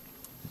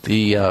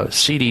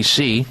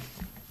CDC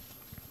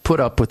put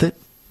up with it.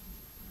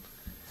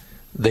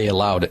 They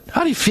allowed it.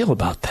 How do you feel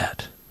about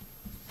that?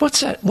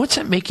 What's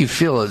that make you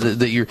feel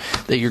that your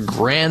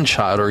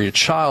grandchild or your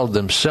child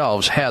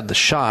themselves had the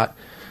shot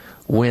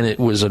when it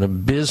was an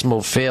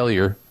abysmal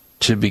failure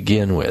to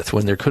begin with,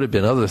 when there could have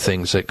been other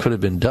things that could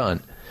have been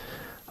done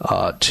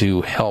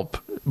to help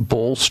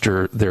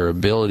bolster their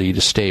ability to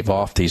stave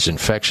off these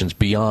infections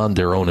beyond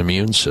their own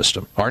immune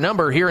system? Our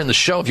number here in the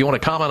show, if you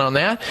want to comment on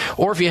that,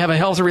 or if you have a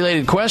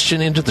health-related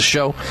question into the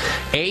show,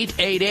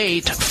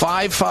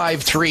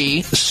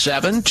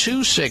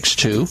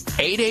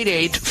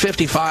 888-553-7262,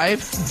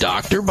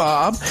 888-55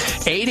 Bob,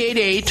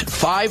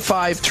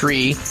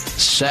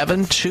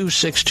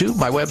 888-553-7262.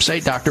 My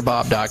website,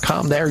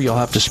 drbob.com. There you'll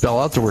have to spell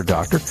out the word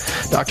doctor,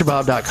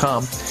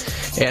 drbob.com.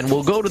 And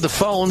we'll go to the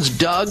phones.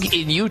 Doug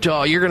in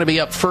Utah, you're going to be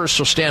up first,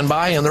 so stand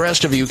by, and the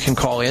rest of you can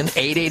call in.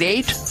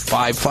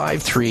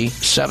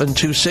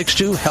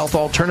 888-553-7262. Health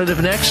Alternative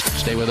next.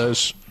 Stay with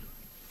us.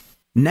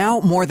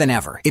 Now more than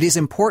ever, it is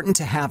important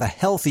to have a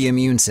healthy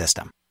immune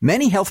system.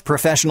 Many health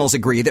professionals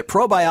agree that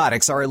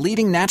probiotics are a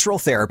leading natural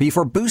therapy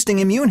for boosting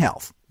immune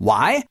health.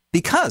 Why?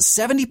 Because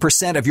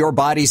 70% of your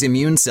body's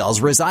immune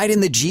cells reside in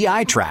the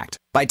GI tract.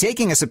 By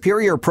taking a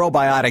superior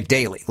probiotic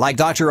daily, like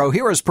Dr.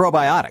 Ohhira's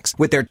probiotics,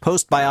 with their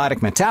postbiotic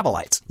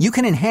metabolites, you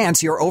can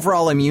enhance your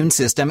overall immune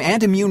system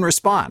and immune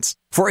response.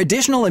 For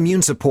additional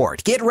immune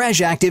support, get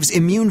RegActive's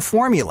Immune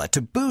Formula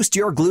to boost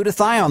your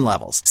glutathione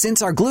levels,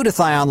 since our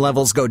glutathione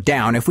levels go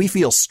down if we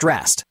feel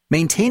stressed.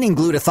 Maintaining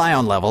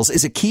glutathione levels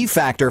is a key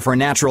factor for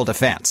natural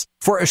defense.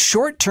 For a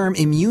short-term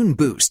immune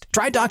boost,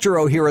 try Dr.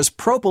 Ohhira's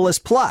Propolis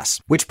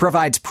Plus, which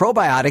provides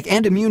probiotic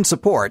and immune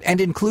support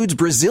and includes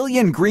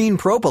Brazilian green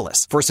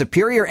propolis for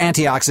superior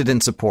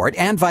antioxidant support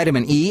and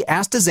vitamin E,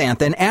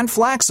 astaxanthin, and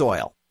flax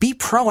oil. Be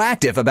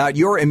proactive about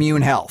your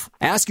immune health.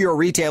 Ask your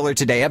retailer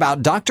today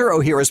about Dr.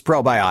 Ohhira's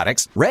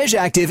probiotics,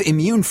 RegActive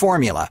Immune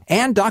Formula,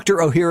 and Dr.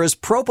 Ohhira's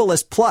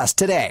Propolis Plus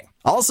today.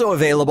 Also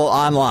available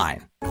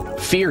online.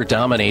 Fear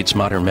dominates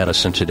modern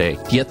medicine today,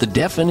 yet the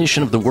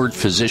definition of the word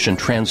physician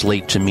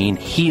translates to mean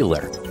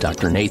healer.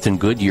 Dr. Nathan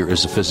Goodyear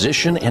is a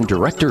physician and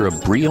director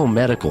of Brio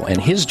Medical, and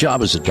his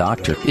job as a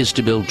doctor is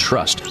to build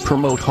trust,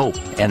 promote hope,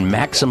 and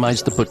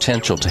maximize the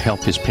potential to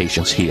help his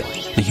patients heal.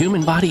 The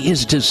human body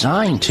is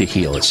designed to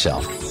heal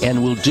itself,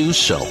 and will do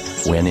so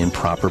when in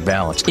proper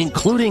balance,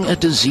 including a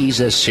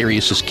disease as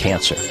serious as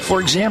cancer.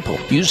 For example,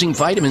 using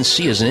vitamin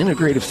C as an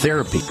integrative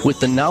therapy with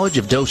the knowledge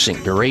of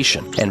dosing,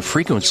 duration, and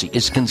frequency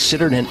is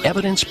considered an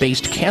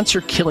evidence-based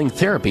cancer-killing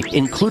therapy,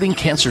 including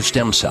cancer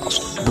stem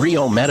cells.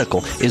 Brio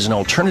Medical is an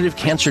alternative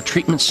cancer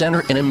treatment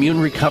center and immune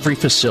recovery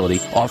facility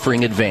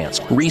offering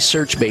advanced,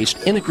 research-based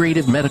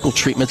integrative medical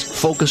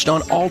treatments focused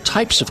on all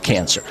types of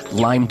cancer,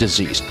 Lyme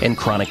disease, and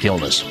chronic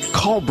illness.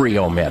 Call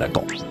Brio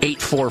Medical,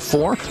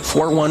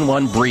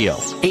 844-411-BRIO,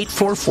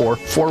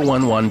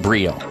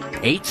 844-411-BRIO.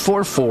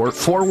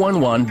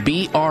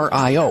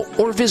 844-411-BRIO,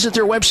 or visit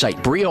their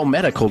website,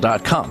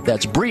 briomedical.com.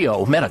 That's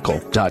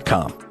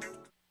briomedical.com.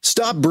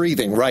 Stop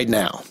breathing right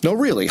now. No,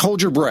 really,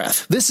 hold your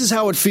breath. This is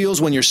how it feels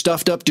when you're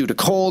stuffed up due to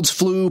colds,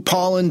 flu,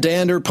 pollen,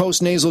 dander,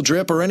 postnasal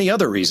drip, or any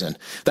other reason.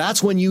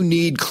 That's when you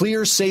need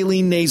Clear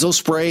Saline Nasal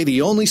Spray,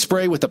 the only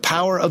spray with the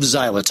power of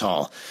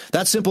xylitol.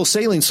 That simple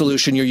saline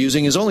solution you're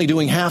using is only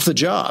doing half the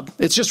job.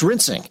 It's just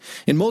rinsing.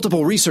 In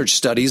multiple research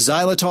studies,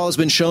 xylitol has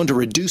been shown to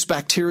reduce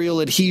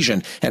bacterial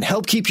adhesion and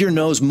help keep your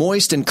nose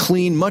moist and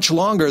clean much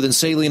longer than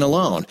saline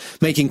alone,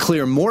 making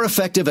Clear more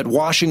effective at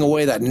washing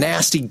away that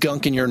nasty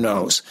gunk in your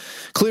nose.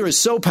 Clear is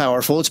so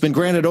powerful, it's been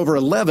granted over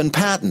 11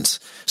 patents.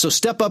 So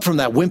step up from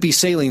that wimpy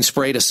saline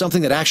spray to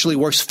something that actually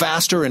works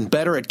faster and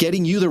better at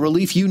getting you the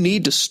relief you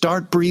need to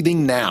start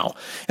breathing now.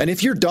 And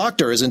if your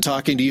doctor isn't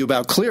talking to you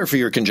about Clear for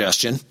your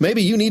congestion,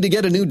 maybe you need to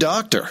get a new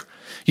doctor.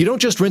 You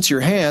don't just rinse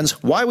your hands.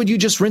 Why would you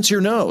just rinse your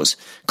nose?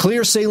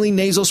 Clear Saline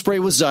Nasal Spray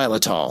with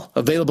xylitol.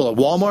 Available at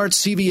Walmart,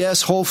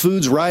 CVS, Whole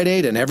Foods, Rite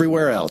Aid, and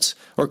everywhere else.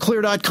 Or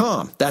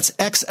Clear.com. That's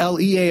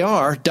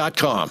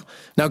XLEAR.com.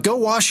 Now go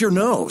wash your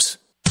nose.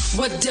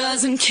 What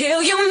doesn't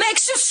kill you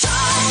makes you stronger.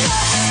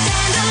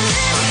 Stand a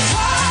little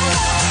taller.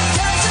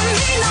 Doesn't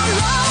mean I'm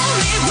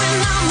lonely when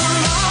I'm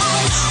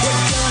alone. What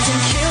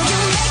doesn't kill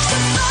you makes you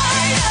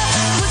fighter.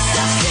 Puts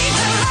the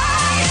fever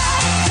lighter.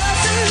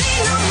 Doesn't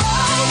mean I'm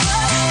over,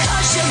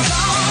 'cause you're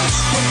gone.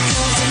 What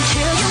doesn't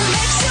kill you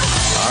makes you.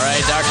 All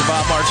right, Dr.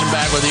 Bob Martin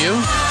back with you.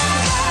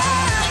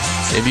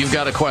 If you've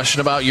got a question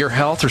about your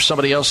health or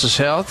somebody else's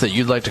health that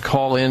you'd like to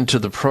call into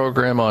the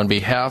program on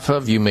behalf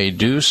of, you may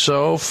do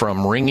so,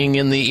 from ringing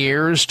in the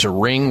ears to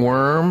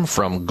ringworm,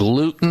 from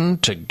gluten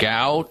to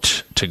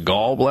gout to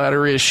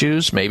gallbladder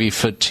issues, maybe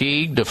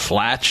fatigue to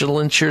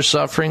flatulence you're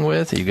suffering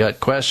with. You got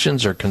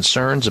questions or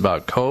concerns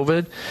about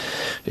COVID.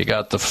 You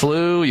got the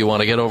flu. You want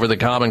to get over the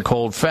common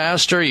cold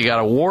faster. You got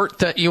a wart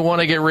that you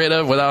want to get rid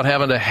of without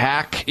having to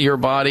hack your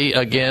body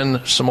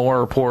again, some more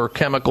or pour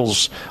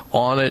chemicals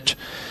on it.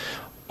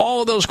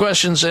 All of those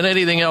questions and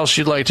anything else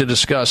you'd like to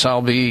discuss,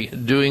 I'll be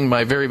doing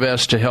my very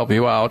best to help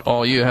you out.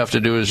 All you have to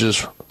do is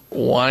just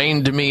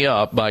wind me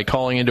up by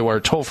calling into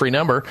our toll-free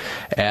number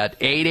at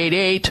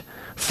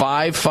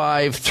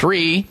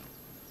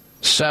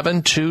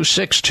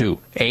 888-553-7262.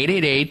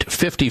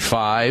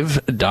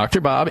 888-55-Dr.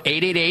 Bob,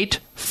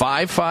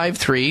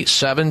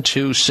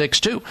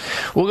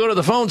 888-553-7262. We'll go to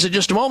the phones in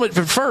just a moment,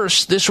 but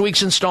first, this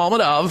week's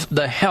installment of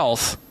the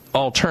Health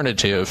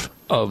Alternative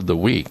of the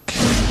Week.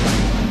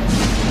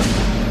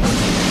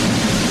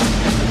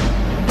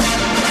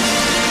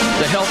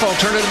 The health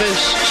alternative is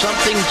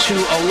something to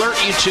alert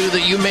you to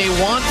that you may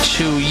want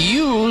to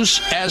use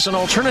as an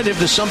alternative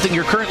to something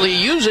you're currently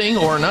using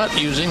or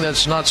not using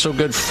that's not so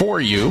good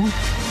for you.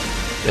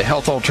 The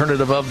health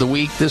alternative of the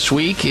week this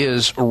week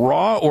is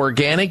raw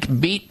organic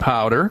beet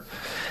powder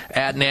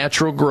at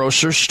natural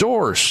grocer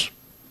stores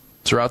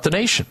throughout the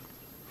nation.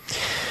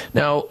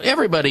 Now,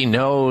 everybody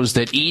knows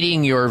that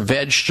eating your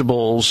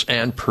vegetables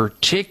and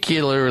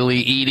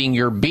particularly eating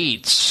your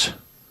beets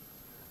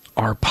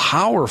are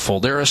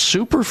powerful. They're a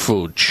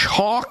superfood,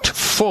 chocked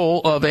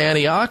full of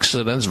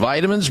antioxidants,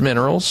 vitamins,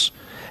 minerals,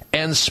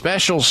 and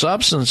special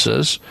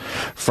substances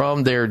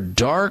from their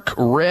dark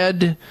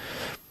red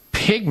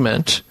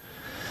pigment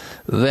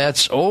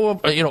that's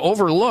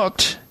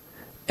overlooked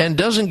and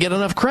doesn't get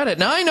enough credit.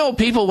 Now, I know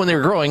people when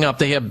they're growing up,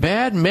 they have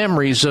bad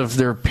memories of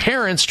their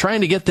parents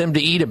trying to get them to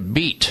eat a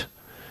beet.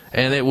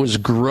 And it was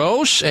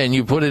gross, and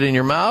you put it in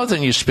your mouth,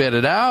 and you spit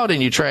it out,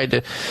 and you tried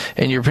to,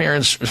 and your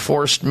parents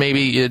forced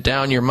maybe it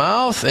down your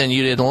mouth, and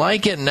you didn't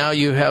like it, and now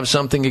you have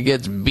something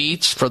against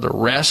beets for the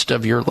rest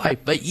of your life.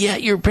 But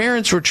yet your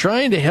parents were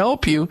trying to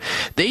help you.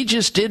 They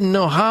just didn't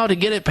know how to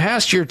get it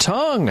past your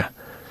tongue.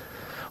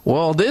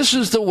 Well, this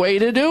is the way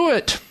to do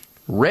it.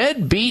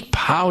 Red beet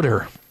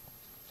powder.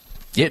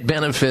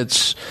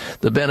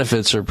 The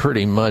benefits are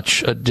pretty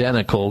much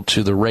identical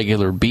to the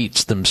regular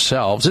beets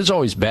themselves. It's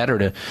always better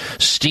to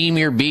steam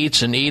your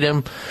beets and eat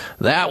them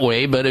that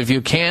way, but if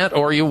you can't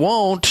or you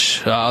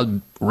won't,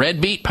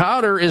 red beet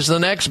powder is the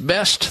next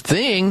best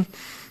thing.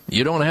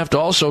 You don't have to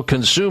also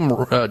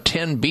consume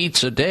 10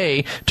 beets a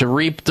day to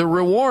reap the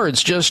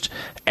rewards. Just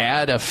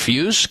add a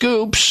few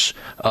scoops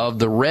of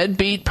the red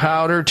beet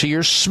powder to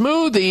your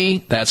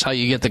smoothie. That's how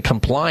you get the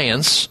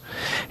compliance,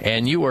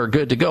 and you are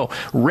good to go.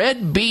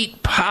 Red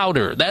beet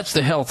powder, that's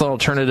the health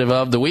alternative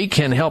of the week,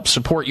 can help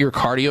support your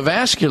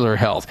cardiovascular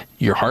health,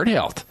 your heart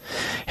health,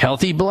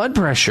 healthy blood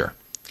pressure,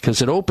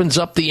 because it opens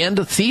up the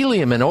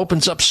endothelium and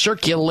opens up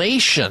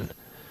circulation.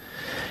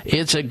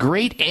 It's a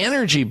great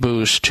energy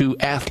boost to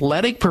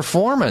athletic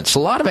performance. A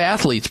lot of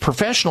athletes,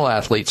 professional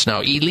athletes now,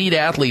 elite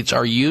athletes,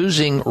 are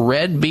using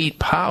red beet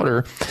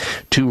powder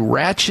to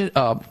ratchet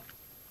up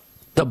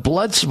the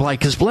blood supply,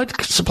 because blood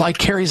supply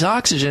carries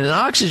oxygen, and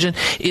oxygen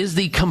is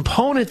the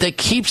component that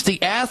keeps the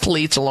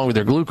athletes, along with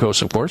their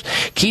glucose, of course,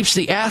 keeps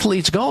the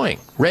athletes going.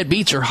 Red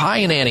beets are high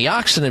in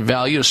antioxidant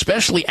value,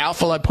 especially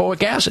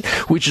alpha-lipoic acid,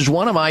 which is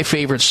one of my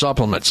favorite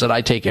supplements that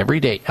I take every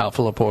day,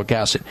 alpha-lipoic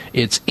acid.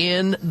 It's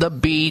in the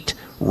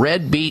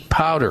red beet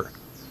powder.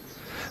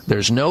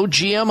 There's no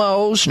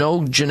GMOs,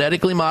 no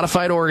genetically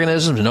modified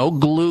organisms, no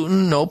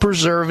gluten, no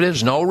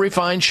preservatives, no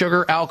refined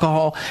sugar,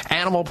 alcohol,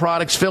 animal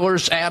products,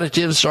 fillers,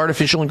 additives,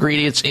 artificial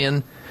ingredients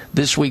in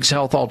this week's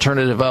health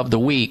alternative of the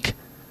week.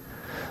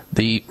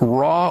 The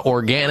raw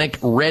organic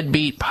red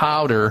beet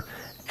powder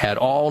at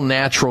all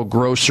natural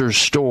grocers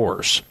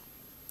stores.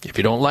 If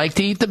you don't like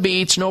to eat the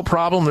beets, no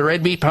problem. The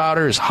red beet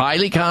powder is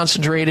highly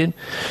concentrated,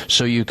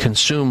 so you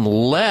consume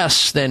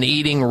less than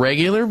eating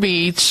regular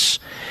beets,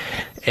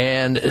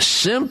 and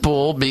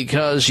simple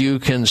because you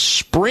can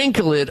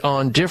sprinkle it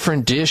on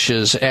different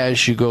dishes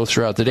as you go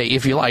throughout the day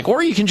if you like.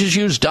 Or you can just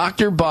use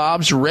Dr.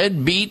 Bob's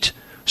red beet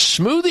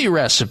smoothie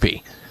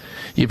recipe.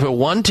 You put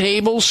 1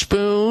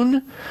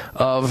 tablespoon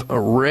of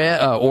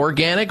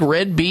organic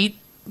red beet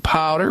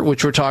powder,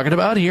 which we're talking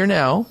about here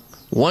now,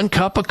 1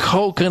 cup of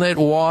coconut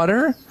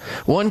water,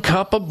 1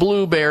 cup of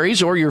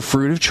blueberries or your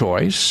fruit of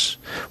choice,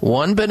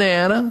 1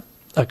 banana,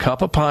 a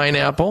cup of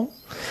pineapple,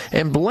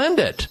 and blend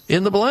it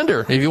in the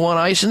blender. If you want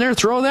ice in there,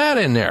 throw that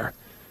in there.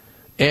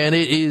 And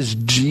it is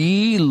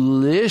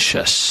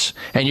delicious.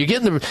 And you're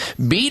getting the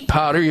beet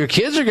powder. Your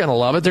kids are going to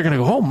love it. They're going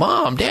to go, oh,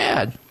 Mom,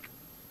 Dad,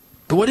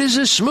 what is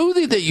this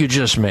smoothie that you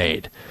just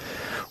made?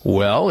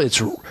 Well, it's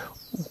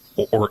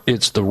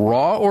the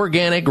raw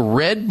organic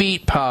red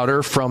beet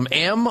powder from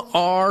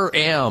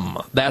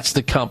MRM. That's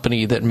the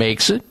company that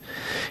makes it.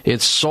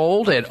 It's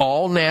sold at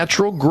all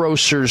natural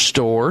grocers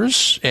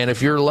stores. And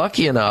if you're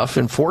lucky enough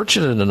and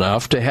fortunate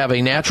enough to have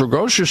a natural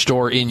grocery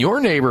store in your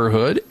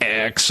neighborhood,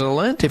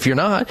 excellent. If you're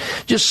not,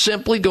 just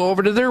simply go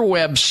over to their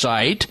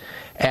website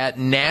at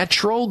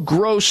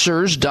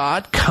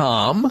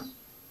naturalgrocers.com,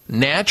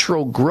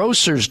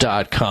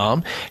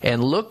 naturalgrocers.com,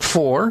 and look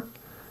for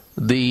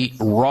the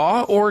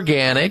raw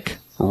organic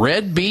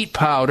red beet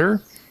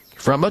powder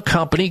from a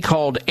company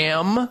called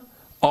MRM,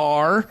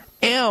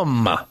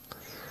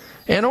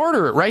 and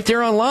order it right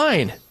there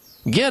online.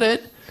 Get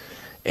it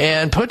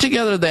and put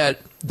together that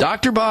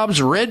Dr.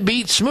 Bob's red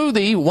beet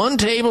smoothie. 1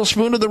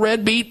 tablespoon of the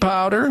red beet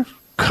powder,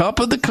 cup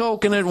of the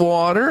coconut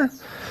water,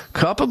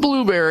 cup of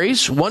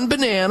blueberries, 1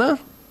 banana,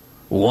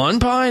 1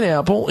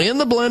 pineapple. In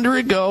the blender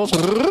it goes,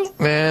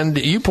 and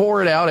you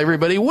pour it out.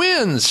 Everybody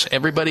wins.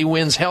 Everybody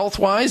wins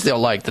health-wise. They'll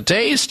like the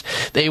taste.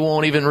 They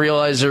won't even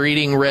realize they're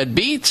eating red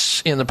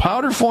beets in the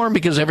powder form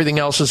because everything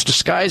else is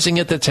disguising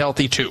it that's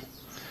healthy too.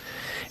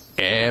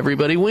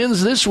 Everybody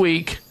wins this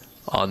week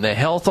on the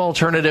health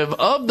alternative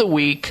of the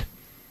week.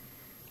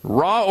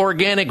 Raw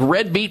organic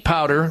red beet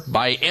powder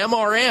by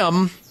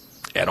MRM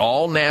at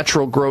all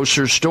natural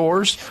grocers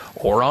stores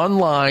or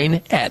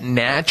online at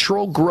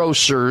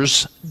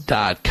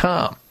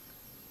naturalgrocers.com.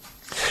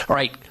 All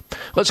right,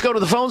 let's go to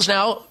the phones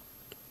now.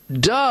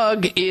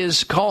 Doug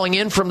is calling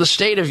in from the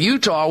state of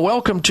Utah.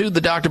 Welcome to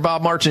the Dr.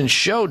 Bob Martin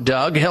Show,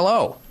 Doug.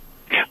 Hello.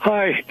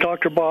 Hi,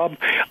 Dr. Bob.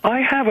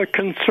 I have a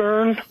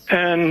concern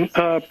and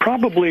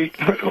undoubtedly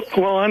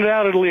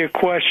a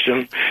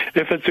question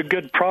if it's a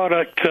good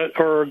product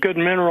or a good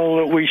mineral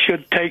that we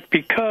should take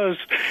because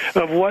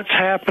of what's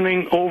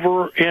happening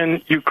over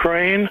in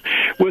Ukraine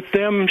with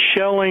them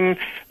shelling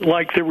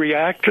like the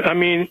reactor. I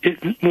mean,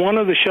 one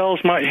of the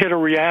shells might hit a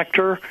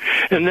reactor,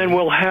 and then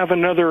we'll have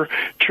another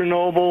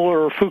Chernobyl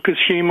or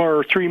Fukushima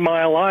or 3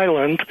 Mile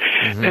Island,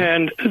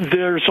 and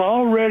there's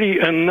already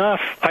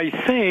enough, I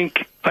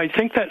think, I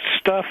think that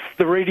stuff,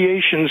 the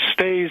radiation,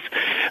 stays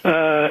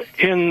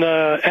in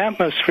the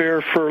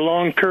atmosphere for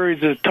long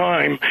periods of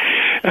time.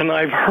 And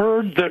I've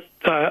heard that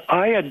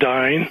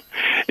iodine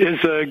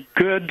is a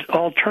good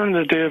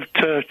alternative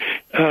to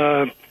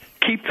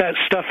keep that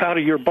stuff out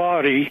of your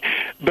body.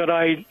 But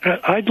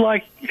I'd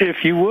like,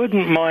 if you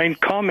wouldn't mind,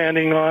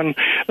 commenting on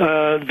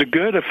the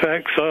good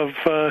effects of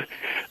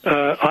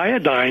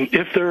iodine,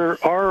 if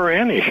there are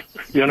any,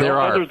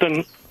 other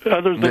than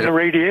the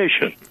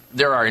radiation.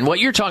 There are. And what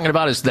you're talking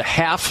about is the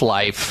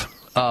half-life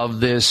of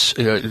this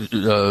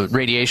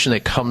radiation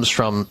that comes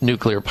from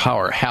nuclear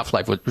power,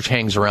 half-life, which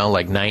hangs around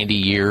like 90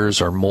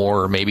 years or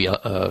more, or maybe to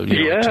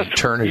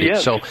eternity.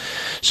 Yes.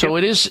 So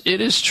it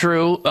is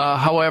true.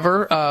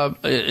 However,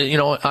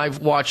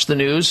 I've watched the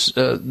news,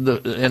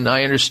 and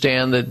I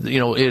understand that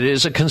it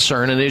is a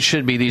concern, and it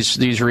should be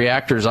these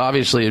reactors.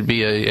 Obviously, it'd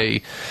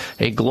be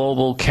a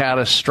global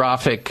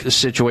catastrophic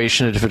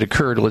situation if it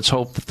occurred. Let's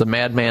hope that the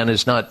madman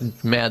is not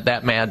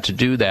that mad to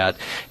do that,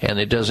 and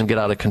it doesn't get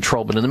out of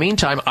control. But in the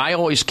meantime,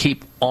 I always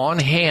keep on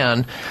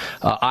hand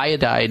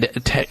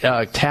iodide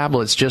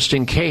tablets just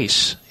in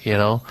case.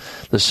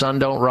 The sun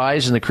don't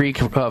rise and the creek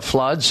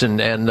floods and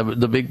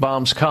the big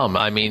bombs come.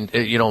 I mean,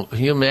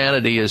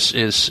 humanity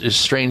is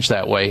strange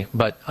that way,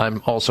 but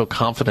I'm also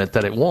confident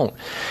that it won't.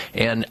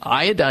 And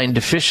iodine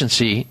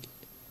deficiency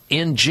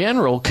in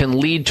general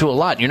can lead to a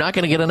lot. You're not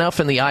going to get enough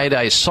in the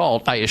iodized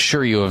salt, I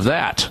assure you of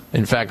that.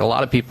 In fact, a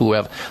lot of people who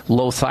have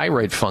low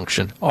thyroid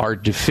function are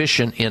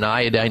deficient in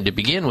iodine to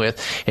begin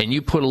with, and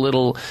you put a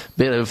little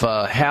bit of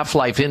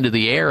half-life into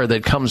the air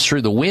that comes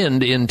through the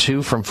wind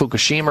from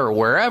Fukushima or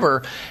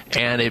wherever,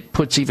 and it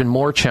puts even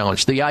more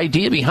challenge. The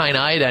idea behind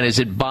iodine is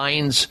it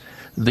binds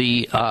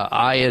the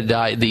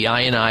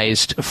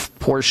ionized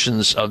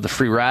portions of the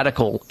free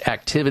radical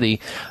activity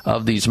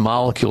of these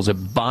molecules.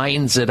 It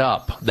binds it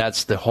up.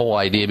 That's the whole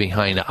idea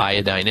behind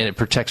iodine, and it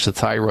protects the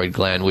thyroid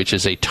gland, which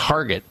is a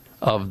target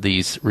of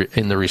these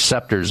in the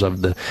receptors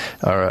of the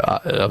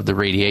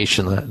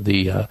radiation,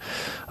 the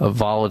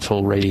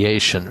volatile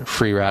radiation,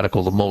 free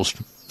radical, the most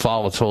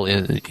volatile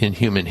in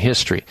human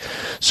history.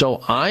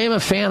 So I am a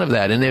fan of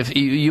that, and if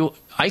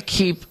I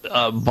keep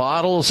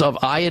bottles of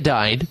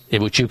iodine,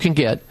 which you can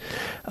get,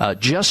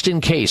 just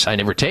in case. I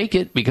never take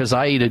it because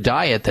I eat a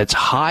diet that's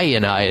high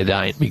in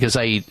iodine, because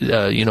I eat,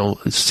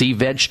 sea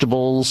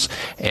vegetables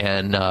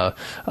and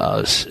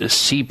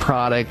sea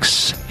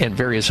products and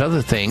various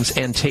other things,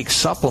 and take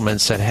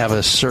supplements that have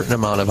a certain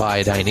amount of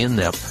iodine in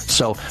them.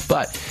 So,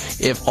 but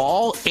if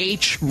all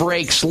H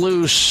breaks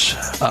loose,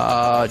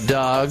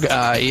 Doug,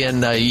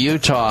 in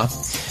Utah,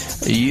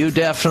 you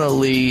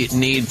definitely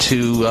need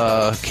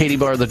to Katie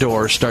bar the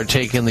door, start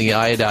taking the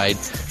iodide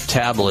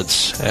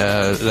tablets.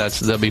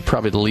 That'll be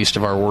probably the least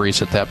of our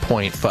worries at that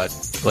point, but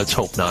let's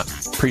hope not.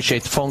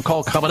 Appreciate the phone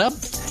call. Coming up,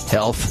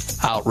 Health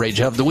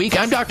Outrage of the Week.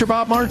 I'm Dr.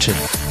 Bob Martin.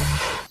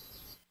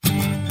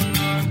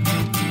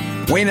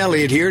 Wayne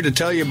Elliott here to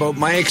tell you about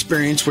my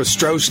experience with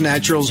Strauss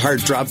Naturals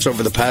Heart Drops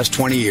over the past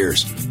 20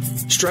 years.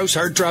 Strauss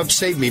Heart Drops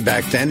saved me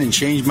back then and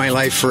changed my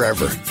life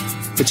forever.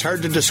 It's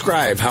hard to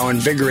describe how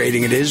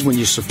invigorating it is when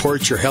you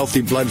support your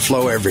healthy blood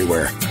flow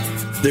everywhere.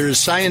 There is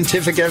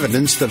scientific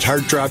evidence that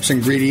Heart Drops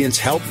ingredients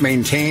help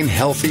maintain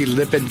healthy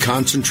lipid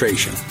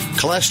concentration.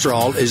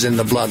 Cholesterol is in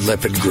the blood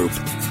lipid group.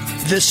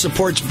 This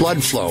supports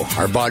blood flow,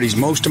 our body's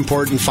most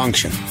important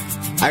function.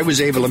 I was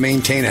able to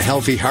maintain a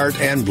healthy heart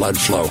and blood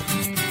flow.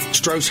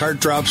 Strauss Heart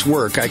Drops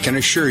work, I can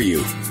assure you.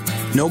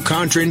 No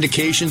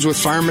contraindications with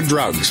pharma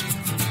drugs.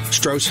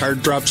 Strauss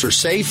Heart Drops are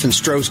safe, and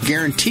Strauss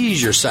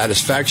guarantees your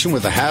satisfaction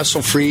with a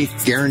hassle-free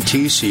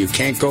guarantee, so you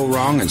can't go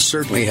wrong and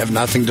certainly have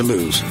nothing to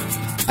lose.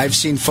 I've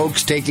seen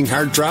folks taking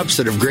Heart Drops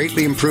that have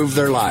greatly improved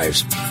their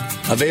lives.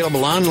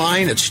 Available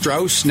online at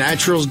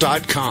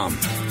StraussNaturals.com.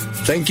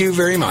 Thank you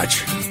very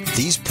much.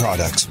 These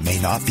products may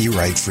not be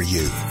right for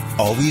you.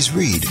 Always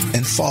read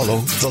and follow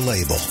the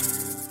label.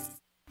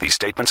 These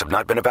statements have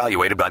not been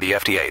evaluated by the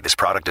FDA. This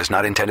product is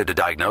not intended to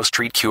diagnose,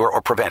 treat, cure, or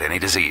prevent any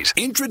disease.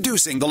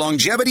 Introducing the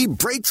longevity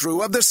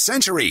breakthrough of the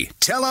century,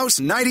 Telos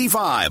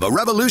 95, a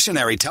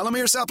revolutionary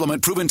telomere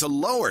supplement proven to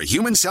lower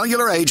human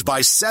cellular age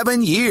by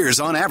 7 years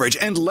on average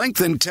and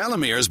lengthen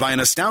telomeres by an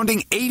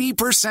astounding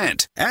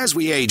 80%. As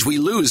we age, we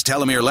lose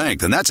telomere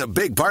length, and that's a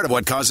big part of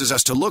what causes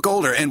us to look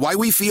older and why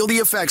we feel the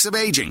effects of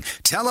aging.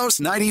 Telos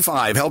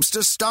 95 helps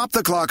to stop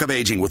the clock of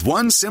aging with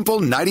one simple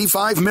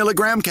 95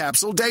 milligram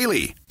capsule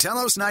daily.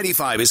 Telos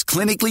 95 is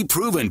clinically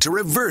proven to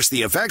reverse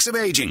the effects of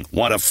aging.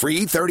 Want a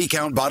free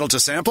 30-count bottle to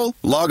sample?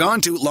 Log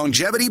on to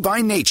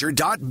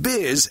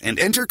longevitybynature.biz and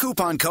enter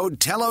coupon code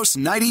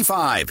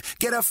TELOS95.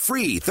 Get a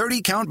free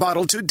 30-count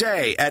bottle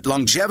today at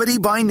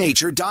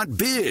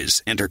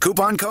longevitybynature.biz. Enter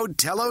coupon code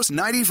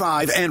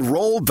TELOS95 and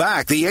roll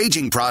back the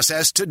aging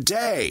process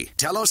today.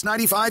 Telos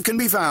 95 can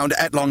be found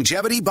at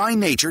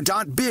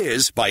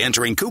longevitybynature.biz by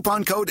entering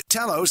coupon code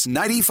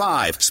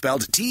TELOS95,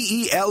 spelled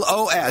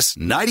TELOS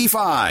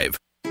 95.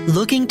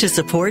 Looking to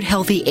support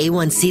healthy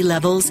A1C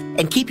levels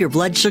and keep your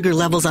blood sugar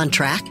levels on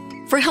track?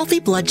 For healthy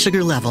blood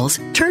sugar levels,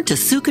 turn to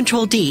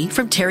Sucontrol D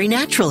from Terry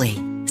Naturally.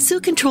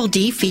 Sucontrol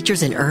D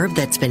features an herb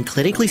that's been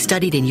clinically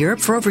studied in Europe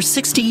for over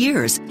 60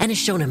 years and has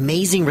shown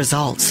amazing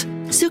results.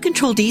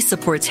 Sucontrol D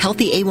supports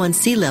healthy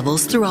A1C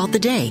levels throughout the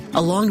day,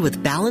 along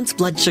with balanced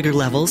blood sugar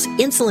levels,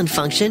 insulin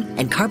function,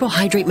 and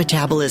carbohydrate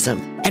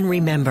metabolism. And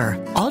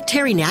remember, all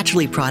Terry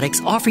Naturally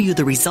products offer you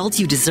the results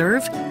you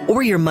deserve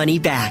or your money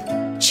back.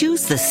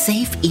 Choose the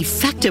safe,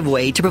 effective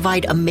way to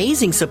provide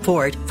amazing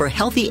support for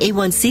healthy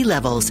A1C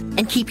levels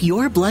and keep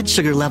your blood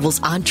sugar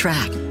levels on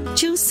track.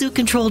 Choose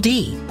Sucontrol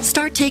D.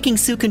 Start taking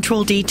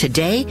Sucontrol D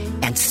today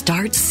and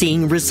start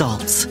seeing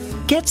results.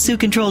 Get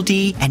Sucontrol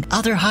D and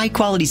other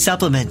high-quality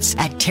supplements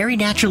at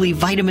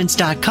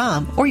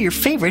TerryNaturallyVitamins.com or your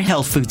favorite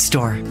health food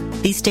store.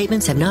 These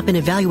statements have not been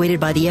evaluated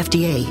by the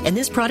FDA, and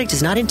this product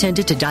is not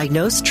intended to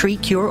diagnose,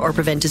 treat, cure, or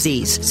prevent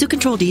disease.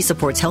 Sucontrol D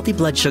supports healthy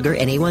blood sugar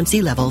and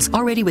A1C levels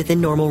already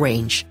within normal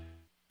range.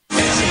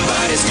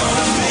 Everybody's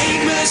gonna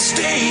make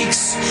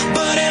mistakes,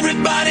 but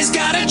everybody's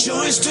got a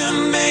choice to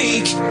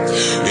make.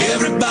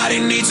 Everybody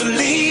needs a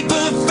leap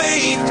of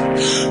faith.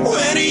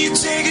 When are you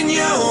taking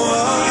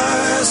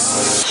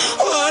yours?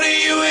 What are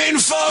you waiting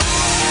for?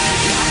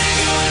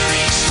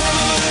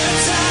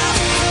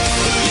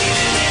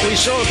 We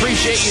so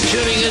appreciate you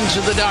tuning in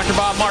to the Dr.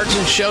 Bob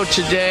Martin Show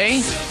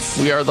today.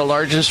 We are the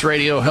largest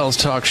radio health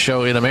talk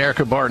show in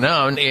America, bar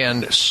none,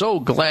 and so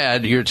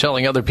glad you're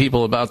telling other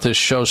people about this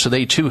show so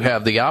they too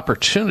have the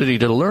opportunity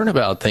to learn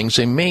about things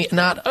they may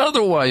not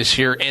otherwise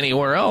hear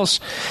anywhere else.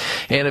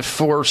 And if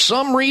for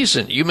some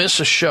reason you miss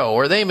a show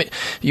or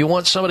you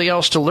want somebody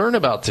else to learn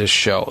about this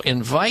show,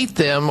 invite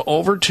them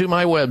over to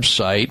my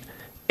website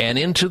and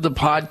into the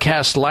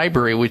podcast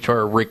library, which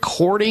are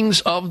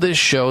recordings of this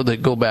show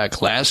that go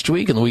back last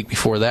week and the week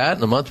before that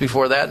and the month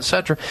before that,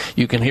 etc.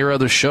 You can hear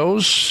other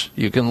shows.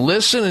 You can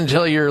listen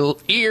until your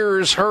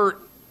ears hurt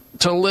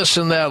to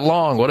listen that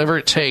long, whatever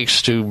it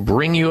takes to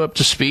bring you up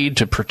to speed,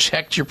 to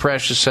protect your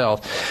precious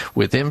health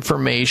with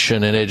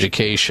information and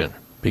education.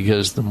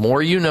 Because the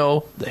more you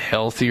know, the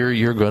healthier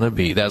you're going to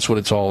be. That's what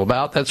it's all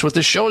about. That's what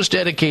the show is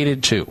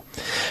dedicated to.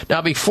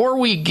 Now, before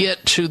we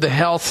get to the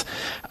health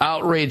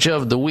outrage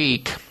of the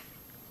week,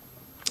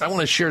 I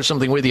want to share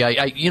something with you.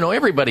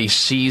 Everybody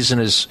sees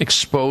and is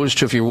exposed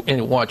to, if you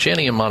watch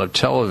any amount of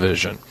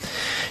television,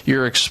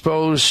 you're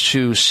exposed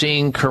to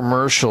seeing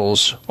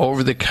commercials,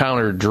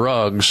 over-the-counter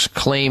drugs,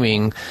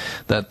 claiming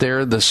that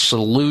they're the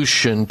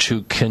solution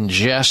to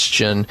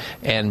congestion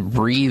and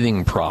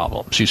breathing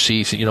problems. You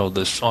see,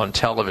 this on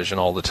television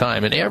all the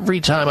time. And every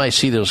time I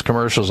see those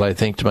commercials, I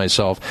think to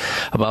myself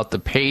about the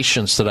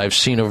patients that I've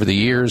seen over the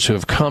years who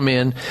have come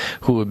in,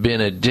 who have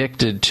been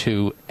addicted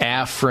to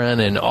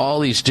Afrin and all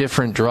these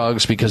different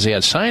drugs because they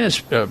had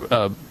sinus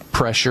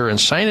pressure and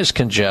sinus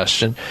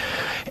congestion,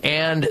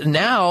 and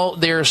now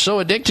they're so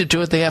addicted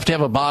to it they have to have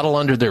a bottle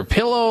under their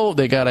pillow.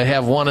 They got to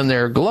have one in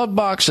their glove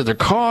box of their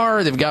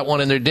car. They've got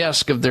one in their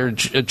desk of their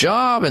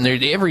job, and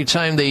every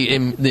time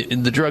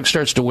the drug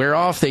starts to wear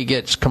off, they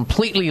get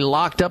completely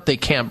locked up. They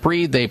can't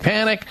breathe. They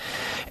panic,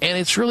 and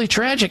it's really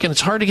tragic. And it's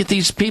hard to get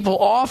these people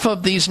off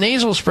of these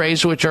nasal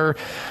sprays, which are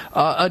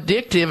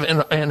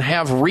addictive and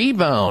have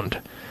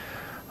rebound.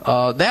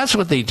 That's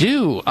what they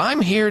do.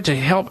 I'm here to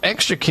help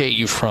extricate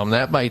you from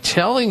that by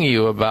telling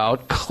you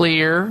about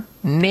Xlear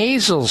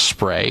nasal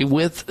spray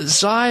with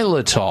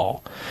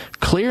xylitol.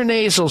 Xlear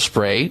nasal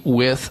spray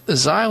with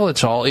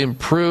xylitol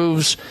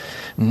improves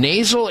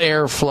nasal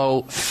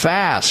airflow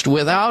fast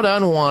without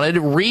unwanted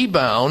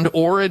rebound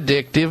or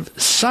addictive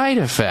side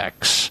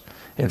effects.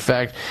 In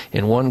fact,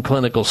 in one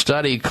clinical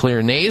study,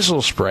 Xlear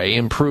nasal spray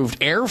improved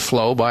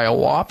airflow by a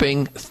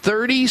whopping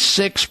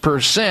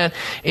 36%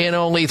 in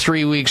only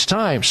 3 weeks'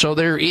 time. So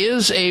there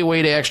is a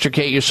way to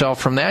extricate yourself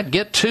from that.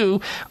 Get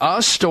to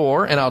a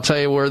store, and I'll tell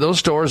you where those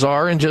stores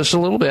are in just a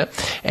little bit,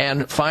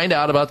 and find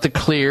out about the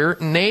Xlear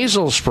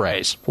nasal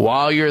sprays.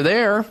 While you're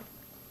there,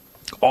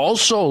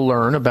 also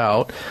learn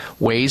about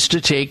ways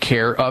to take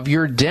care of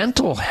your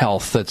dental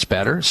health that's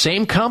better.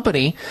 Same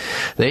company,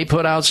 they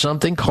put out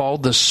something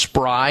called the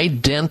Spry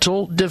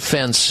Dental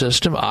Defense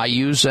System. I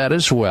use that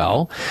as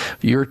well.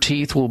 Your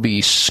teeth will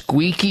be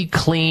squeaky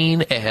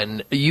clean,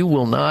 and you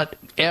will not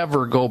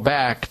ever go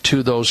back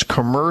to those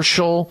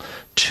commercial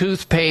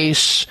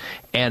toothpastes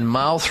and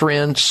mouth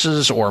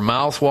rinses or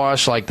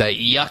mouthwash like that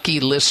yucky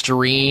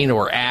Listerine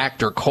or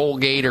Act or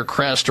Colgate or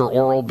Crest or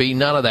Oral-B,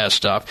 none of that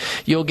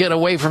stuff. You'll get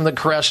away from the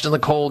Crest and the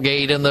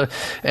Colgate and the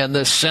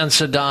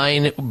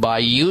Sensodyne by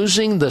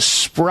using the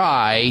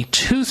Spry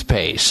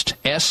toothpaste,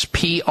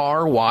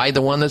 S-P-R-Y,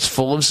 the one that's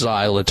full of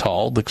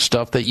xylitol, the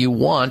stuff that you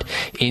want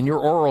in your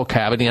oral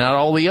cavity, not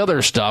all the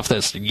other stuff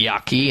that's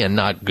yucky and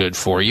not good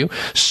for you.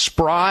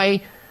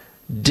 Spry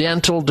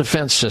Dental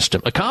Defense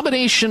System, a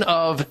combination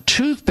of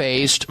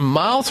toothpaste,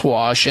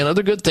 mouthwash, and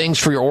other good things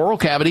for your oral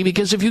cavity,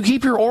 because if you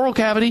keep your oral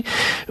cavity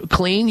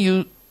clean,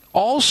 you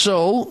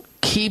also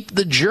keep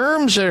the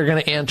germs that are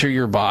going to enter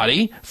your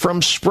body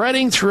from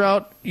spreading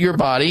throughout your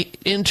body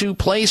into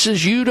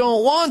places you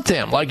don't want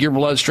them, like your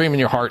bloodstream and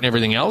your heart and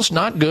everything else.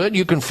 Not good.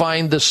 You can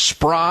find the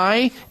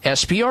Spry,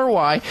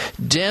 S-P-R-Y,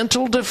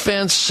 Dental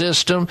Defense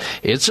System.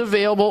 It's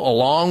available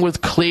along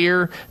with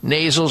clear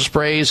nasal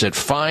sprays at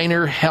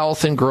finer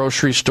health and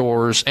grocery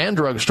stores and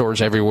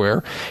drugstores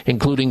everywhere,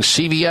 including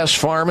CVS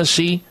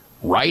Pharmacy,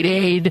 Rite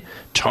Aid,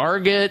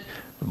 Target,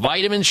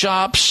 vitamin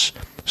shops,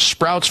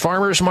 Sprouts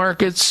Farmers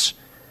Markets,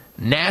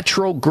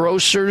 natural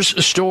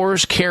grocers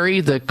stores carry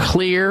the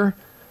clear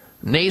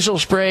nasal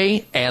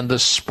spray and the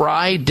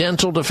Spry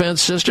Dental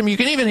Defense System. You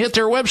can even hit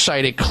their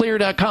website at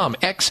xlear.com,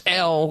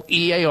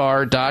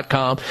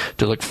 XLEAR.com,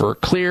 to look for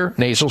clear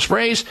nasal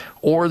sprays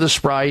or the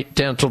Spry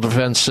Dental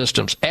Defense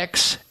Systems.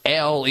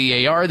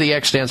 XLEAR, the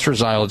X stands for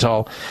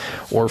xylitol,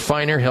 or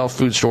finer health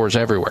food stores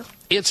everywhere.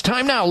 It's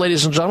time now,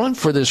 ladies and gentlemen,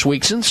 for this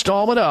week's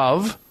installment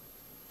of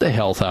the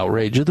Health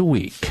Outrage of the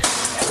Week.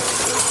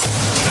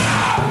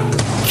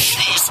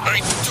 Jeez, I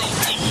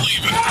don't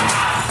believe it.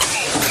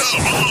 Oh,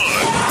 come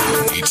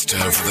on. It's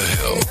time for the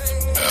Health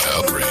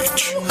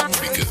Outrage,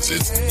 because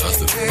it's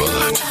nothing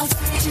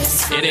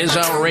but... It is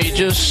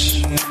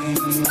outrageous,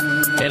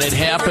 and it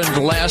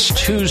happened last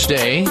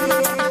Tuesday.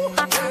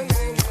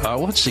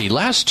 Let's see,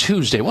 last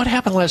Tuesday. What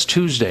happened last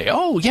Tuesday?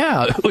 Oh,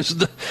 yeah,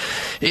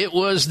 it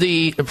was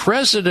the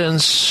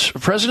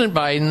President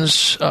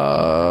Biden's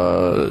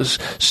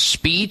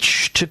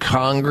speech to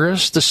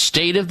Congress, the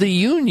State of the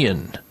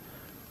Union.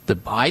 The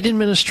Biden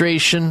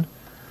administration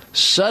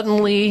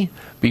suddenly,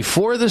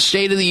 before the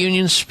State of the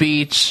Union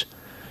speech,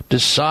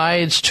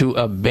 decides to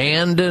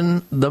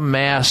abandon the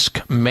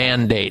mask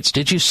mandates.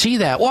 Did you see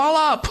that?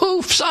 Voila,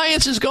 poof,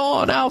 science is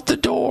gone out the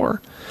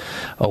door.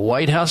 A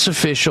White House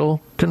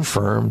official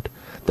confirmed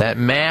that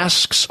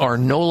masks are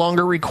no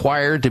longer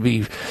required to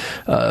be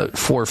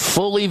for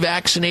fully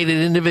vaccinated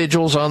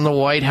individuals on the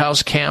White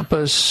House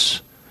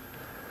campus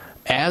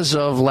as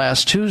of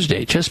last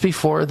Tuesday, just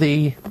before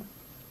the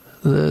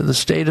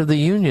State of the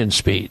Union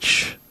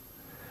speech.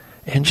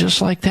 And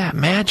just like that,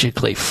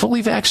 magically,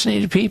 fully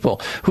vaccinated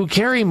people who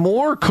carry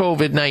more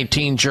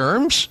COVID-19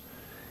 germs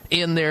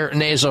in their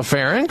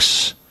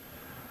nasopharynx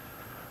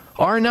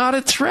are not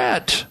a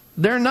threat.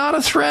 They're not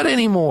a threat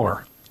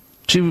anymore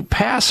to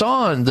pass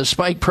on the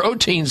spike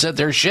proteins that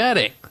they're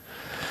shedding.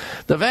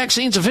 The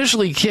vaccines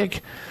officially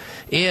kick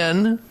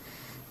in.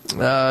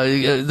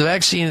 The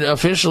vaccine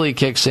officially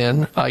kicks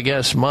in, I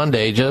guess,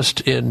 Monday,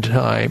 just in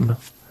time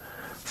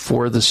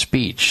for the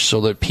speech,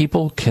 so that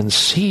people can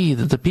see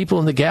that the people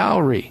in the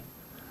gallery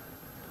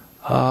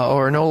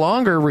are no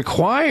longer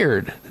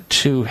required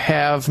to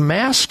have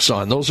masks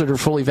on, those that are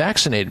fully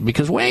vaccinated.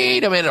 Because,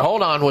 wait a minute,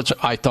 hold on.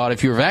 I thought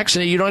if you're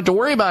vaccinated, you don't have to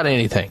worry about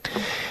anything.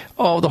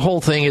 Oh, the whole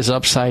thing is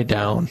upside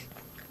down.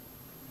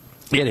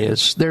 It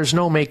is. There's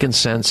no making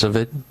sense of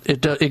it.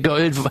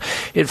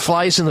 It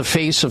flies in the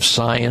face of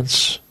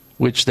science,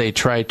 which they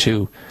try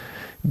to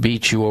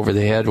beat you over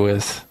the head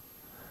with.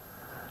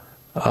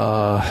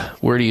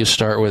 Where do you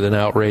start with an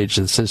outrage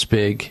that's this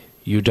big?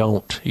 You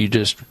don't. You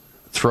just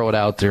throw it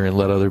out there and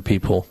let other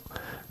people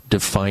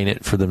define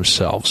it for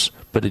themselves.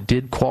 But it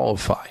did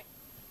qualify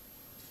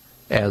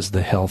as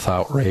the health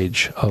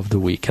outrage of the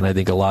week, and I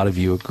think a lot of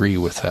you agree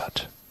with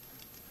that.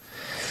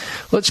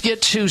 Let's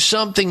get to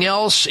something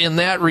else in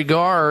that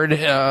regard.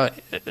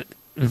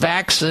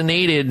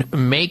 Vaccinated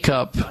make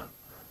up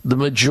the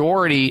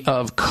majority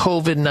of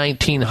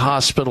COVID-19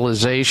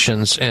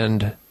 hospitalizations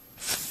and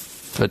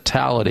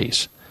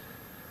fatalities.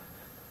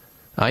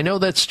 I know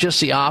that's just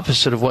the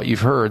opposite of what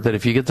you've heard, that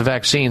if you get the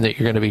vaccine that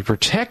you're going to be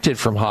protected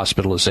from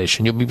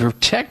hospitalization. You'll be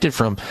protected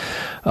from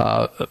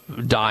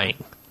dying.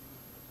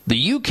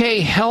 The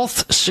UK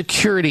Health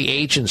Security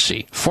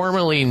Agency,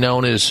 formerly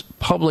known as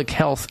Public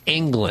Health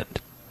England,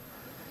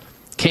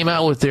 came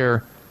out with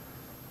their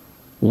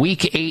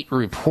Week 8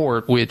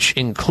 report, which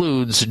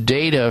includes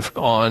data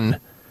on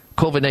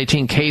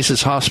COVID-19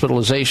 cases,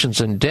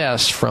 hospitalizations, and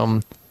deaths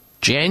from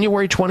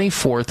January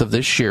 24th of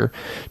this year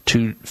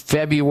to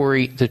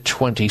February the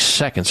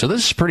 22nd. So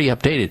this is pretty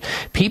updated.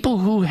 People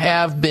who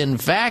have been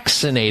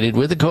vaccinated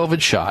with the COVID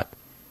shot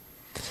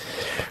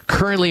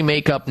currently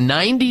make up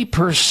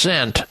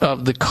 90%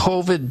 of the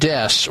COVID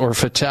deaths or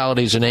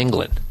fatalities in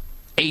England.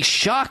 A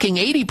shocking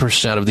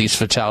 80% of these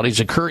fatalities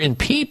occur in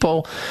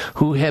people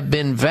who have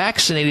been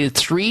vaccinated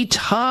 3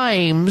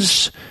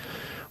 times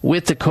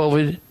with the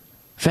COVID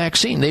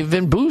vaccine. They've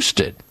been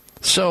boosted.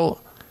 So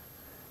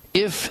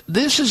if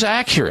this is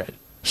accurate,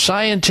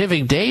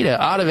 scientific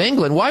data out of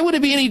England, why would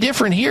it be any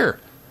different here?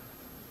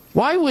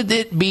 Why would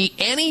it be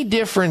any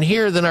different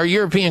here than our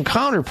European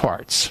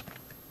counterparts?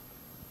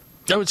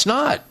 No, it's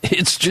not.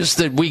 It's just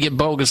that we get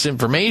bogus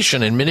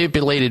information and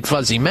manipulated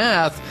fuzzy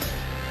math,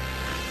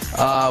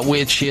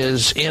 which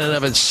is in and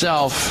of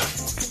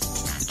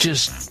itself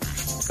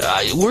just,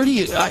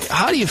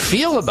 how do you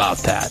feel about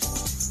that?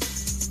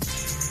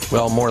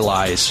 Well, more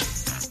lies.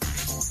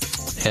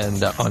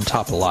 And on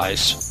top of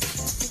lies.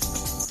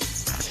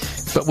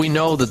 But we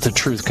know that the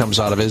truth comes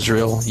out of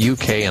Israel,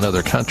 UK, and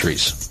other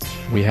countries.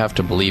 We have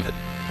to believe it.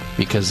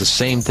 because the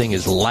same thing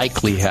is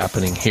likely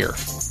happening here.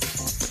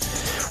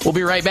 We'll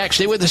be right back.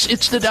 Stay with us.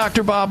 It's the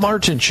Dr. Bob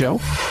Martin Show.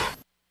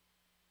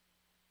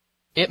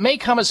 It may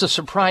come as a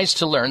surprise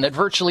to learn that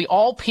virtually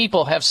all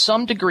people have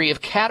some degree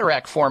of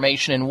cataract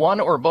formation in one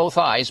or both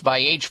eyes by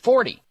age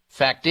 40.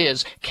 Fact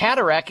is,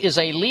 cataract is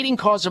a leading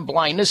cause of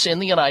blindness in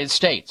the United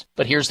States.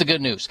 But here's the good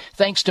news.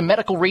 Thanks to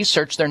medical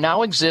research, there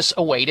now exists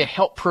a way to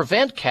help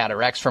prevent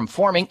cataracts from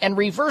forming and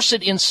reverse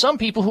it in some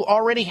people who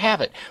already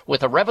have it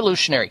with a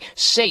revolutionary,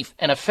 safe,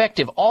 and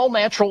effective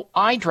all-natural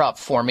eye drop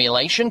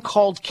formulation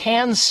called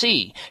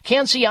Can-C.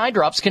 Can-C eye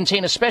drops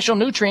contain a special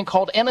nutrient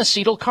called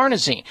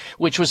N-acetylcarnosine,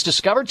 which was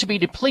discovered to be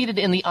depleted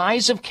in the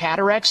eyes of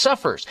cataract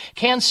sufferers.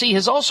 Can-C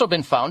has also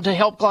been found to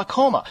help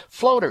glaucoma,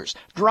 floaters,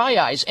 dry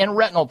eyes, and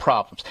retinal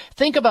problems.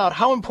 Think about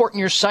how important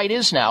your sight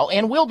is now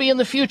and will be in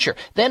the future.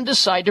 Then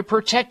decide to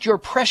protect your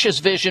precious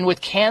vision with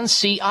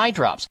Can-C eye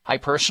drops. I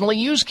personally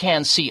use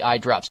Can-C eye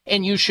drops,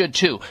 and you should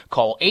too.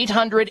 Call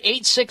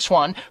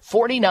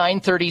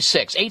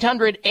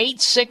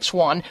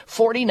 800-861-4936.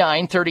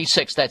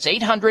 800-861-4936. That's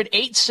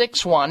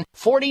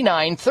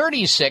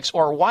 800-861-4936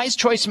 or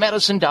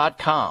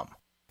wisechoicemedicine.com.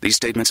 These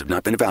statements have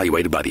not been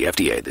evaluated by the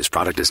FDA. This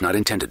product is not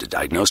intended to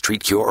diagnose,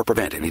 treat, cure, or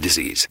prevent any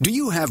disease. Do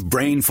you have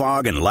brain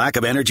fog and lack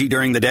of energy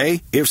during the day?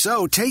 If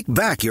so, take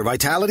back your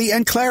vitality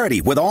and clarity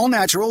with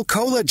all-natural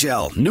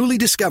Cola-Gel, newly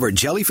discovered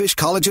jellyfish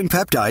collagen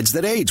peptides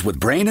that aids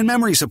with brain and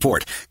memory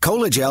support.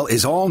 Cola-Gel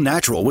is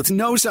all-natural with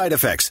no side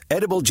effects.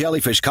 Edible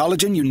jellyfish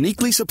collagen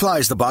uniquely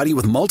supplies the body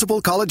with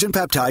multiple collagen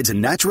peptides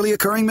and naturally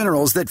occurring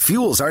minerals that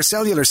fuels our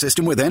cellular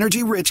system with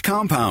energy-rich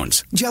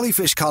compounds.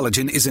 Jellyfish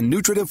collagen is a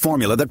nutritive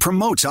formula that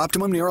promotes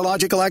optimum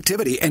neurological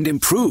activity and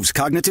improves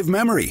cognitive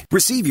memory.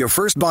 Receive your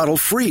first bottle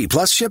free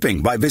plus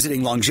shipping by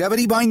visiting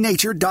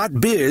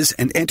longevitybynature.biz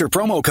and enter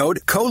promo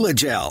code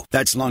COLAGEL.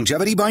 That's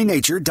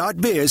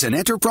longevitybynature.biz and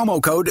enter promo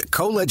code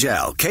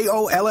COLAGEL.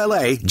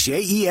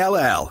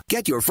 KOLLAGEL.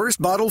 Get your first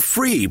bottle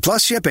free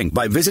plus shipping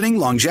by visiting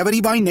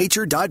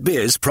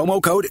longevitybynature.biz,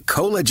 promo code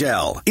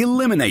COLAGEL.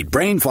 Eliminate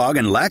brain fog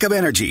and lack of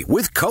energy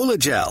with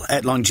Cola-Gel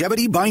at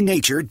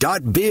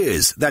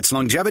longevitybynature.biz. That's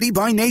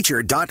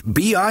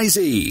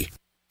longevitybynature.biz.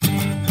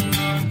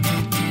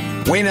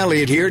 Wayne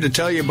Elliott here to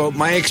tell you about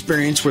my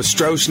experience with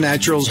Strauss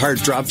Naturals Heart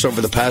Drops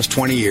over the past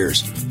 20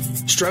 years.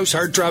 Strauss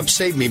Heart Drops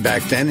saved me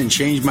back then and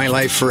changed my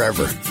life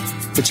forever.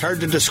 It's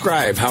hard to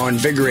describe how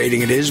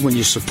invigorating it is when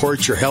you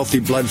support your healthy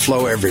blood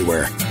flow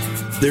everywhere.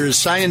 There is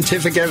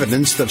scientific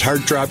evidence that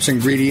Heart Drops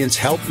ingredients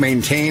help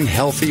maintain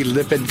healthy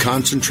lipid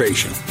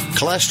concentration.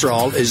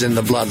 Cholesterol is in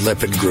the blood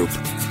lipid group.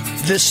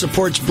 This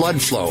supports blood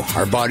flow,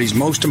 our body's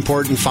most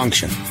important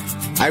function.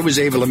 I was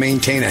able to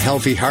maintain a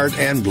healthy heart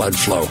and blood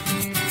flow.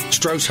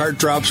 Strauss Heart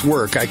Drops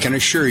work, I can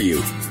assure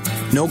you.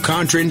 No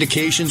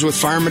contraindications with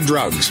pharma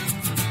drugs.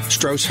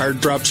 Strauss Heart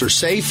Drops are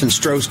safe, and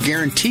Strauss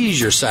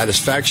guarantees your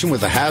satisfaction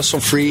with a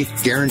hassle-free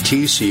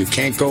guarantee so you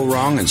can't go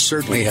wrong and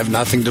certainly have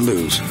nothing to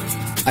lose.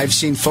 I've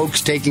seen folks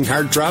taking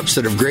Heart Drops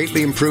that have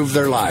greatly improved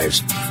their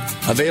lives.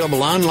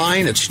 Available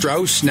online at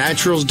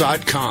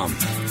StraussNaturals.com.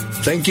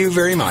 Thank you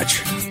very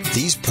much.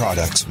 These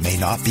products may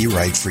not be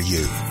right for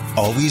you.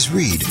 Always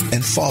read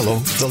and follow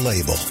the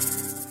label.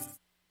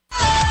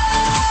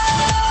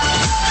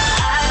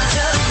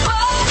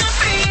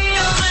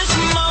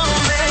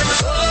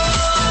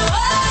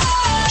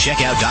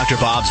 Check out Dr.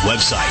 Bob's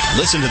website.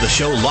 Listen to the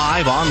show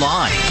live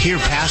online. Hear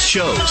past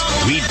shows.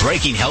 Read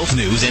breaking health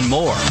news and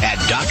more at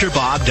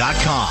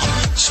drbob.com.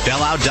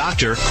 Spell out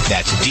doctor.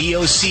 That's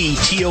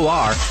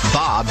DOCTOR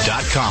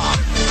Bob.com.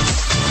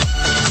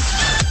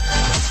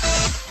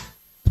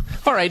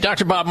 All right,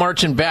 Dr. Bob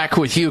Martin back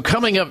with you.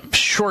 Coming up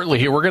shortly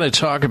here, we're going to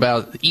talk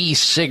about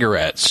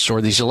e-cigarettes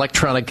or these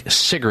electronic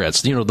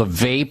cigarettes. You know, the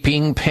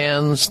vaping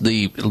pens,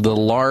 the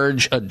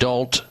large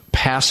adult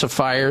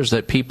pacifiers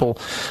that people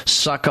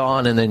suck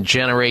on and then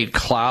generate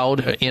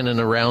cloud in and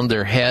around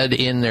their head,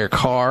 in their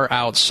car,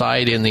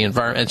 outside in the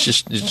environment.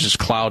 It's just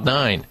cloud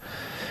nine.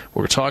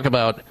 We're talking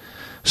about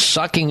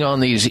sucking on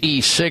these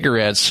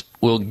e-cigarettes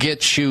will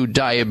get you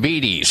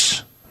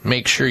diabetes.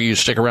 Make sure you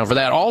stick around for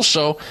that.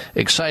 Also,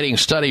 exciting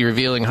study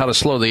revealing how to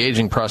slow the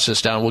aging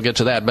process down. We'll get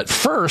to that. But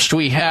first,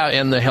 we have,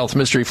 in the health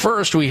mystery,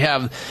 we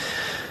have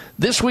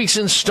this week's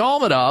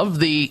installment of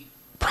the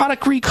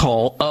product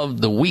recall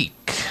of the week.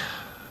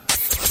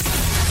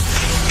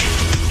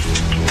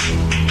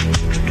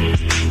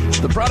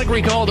 The product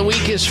recall of the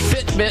week is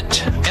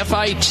Fitbit,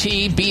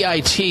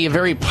 F-I-T-B-I-T, a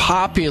very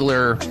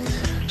popular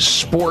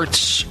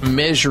sports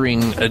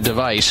measuring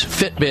device.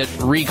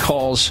 Fitbit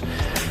recalls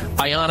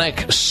Ionic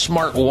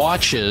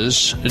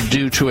smartwatches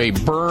due to a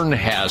burn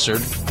hazard.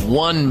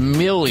 1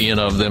 million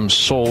of them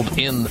sold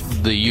in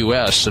the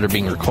U.S. that are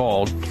being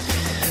recalled.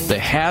 The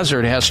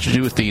hazard has to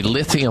do with the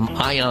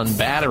lithium-ion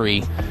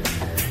battery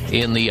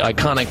in the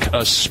iconic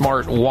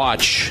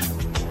smartwatch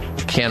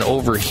can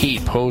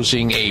overheat,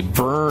 posing a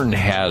burn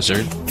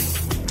hazard.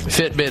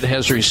 Fitbit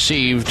has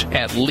received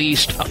at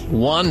least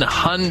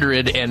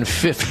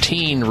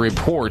 115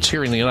 reports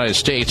here in the United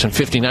States and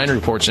 59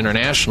 reports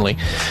internationally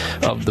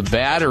of the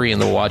battery in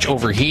the watch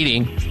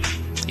overheating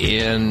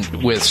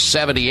with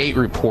 78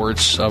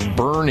 reports of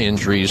burn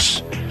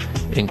injuries,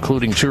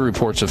 including 2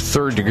 reports of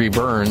third-degree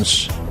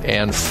burns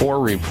and 4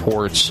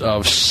 reports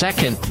of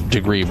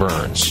second-degree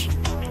burns.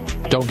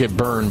 Don't get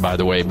burned, by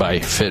the way, by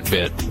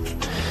Fitbit.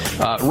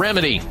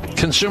 Remedy.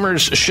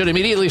 Consumers should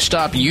immediately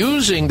stop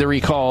using the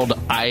recalled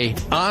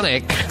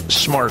Ionic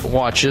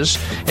smartwatches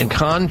and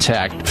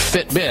contact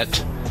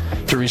Fitbit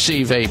to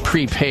receive a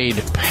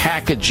prepaid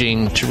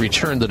packaging to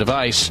return the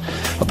device.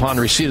 Upon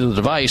receipt of the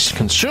device,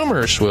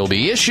 consumers will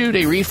be issued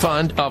a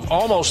refund of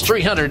almost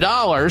 $300.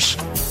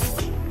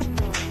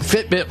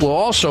 Fitbit will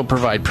also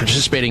provide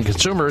participating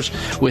consumers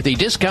with a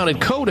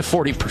discounted code of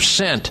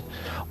 40%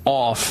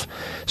 off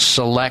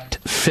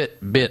select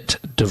Fitbit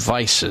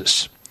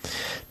devices.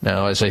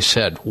 Now, as I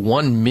said,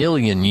 1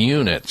 million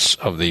units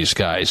of these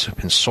guys have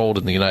been sold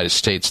in the United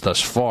States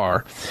thus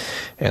far,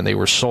 and they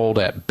were sold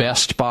at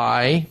Best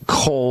Buy,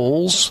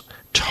 Kohl's,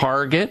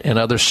 Target, and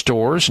other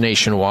stores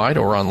nationwide,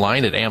 or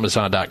online at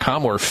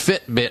Amazon.com or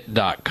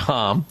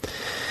Fitbit.com.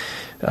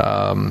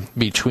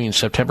 Between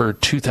September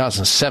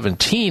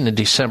 2017 and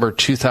December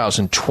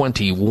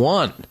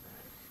 2021.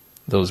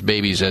 Those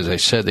babies, as I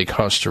said, they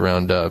cost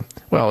around,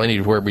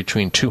 anywhere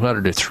between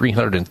 $200 to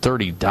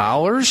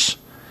 $330.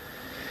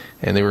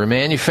 And they were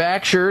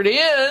manufactured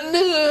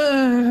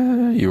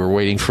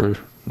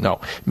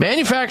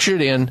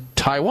manufactured in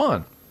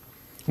Taiwan,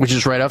 which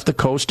is right off the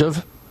coast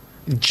of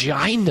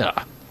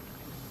China.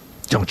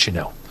 Don't you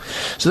know?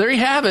 So there you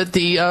have it,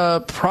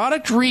 the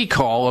product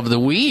recall of the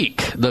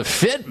week. The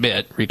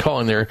Fitbit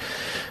recalling their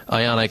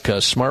Ionic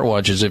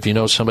smartwatches. If you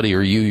know somebody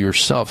or you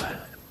yourself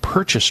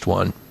purchased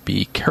one,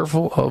 be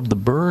careful of the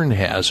burn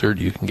hazard.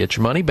 You can get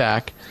your money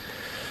back.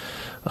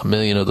 1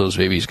 million of those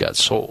babies got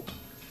sold.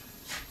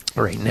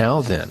 All right,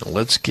 now then,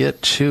 let's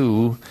get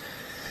to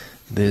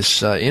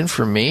this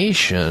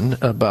information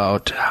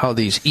about how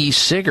these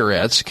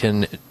e-cigarettes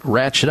can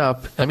ratchet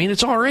up. I mean,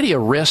 it's already a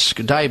risk.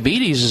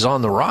 Diabetes is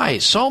on the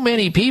rise. So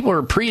many people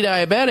are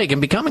pre-diabetic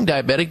and becoming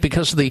diabetic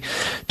because of the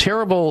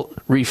terrible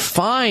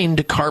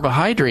refined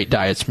carbohydrate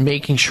diets,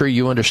 making sure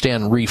you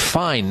understand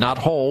refined, not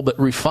whole, but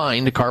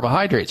refined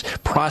carbohydrates,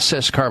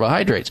 processed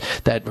carbohydrates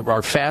that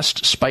are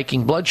fast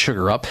spiking blood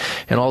sugar up,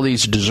 and all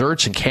these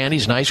desserts and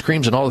candies and ice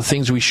creams and all the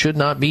things we should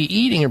not be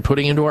eating and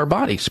putting into our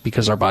bodies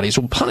because our bodies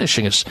will punish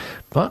us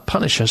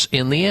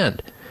in the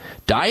end.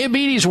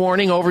 Diabetes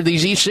warning over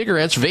these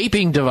e-cigarettes.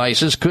 Vaping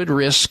devices could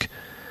risk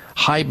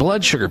high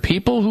blood sugar.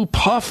 People who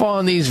puff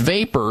on these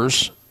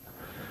vapors,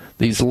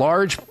 these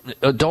large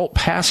adult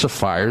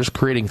pacifiers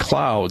creating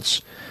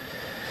clouds,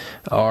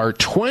 are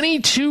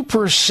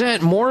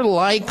 22% more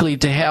likely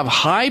to have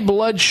high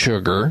blood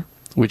sugar,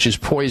 which is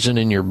poison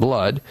in your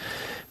blood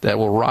that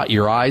will rot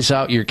your eyes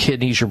out, your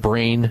kidneys, your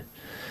brain,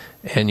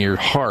 and your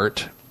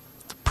heart.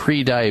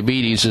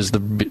 Pre-diabetes is the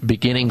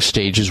beginning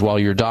stages while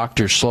your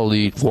doctor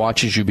slowly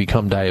watches you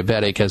become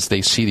diabetic as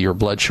they see your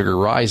blood sugar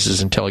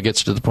rises until it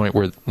gets to the point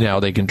where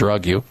now they can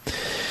drug you.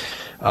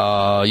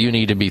 You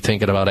need to be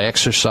thinking about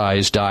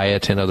exercise,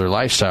 diet, and other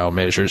lifestyle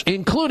measures,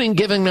 including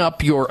giving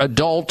up your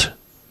adult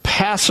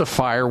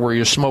pacifier where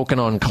you're smoking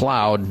on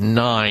Cloud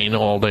 9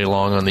 all day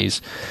long on these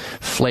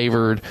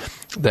flavored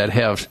that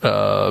have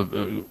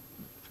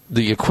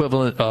the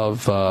equivalent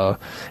of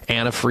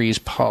antifreeze,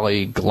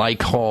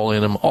 polyglycol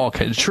in them. All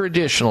kinds.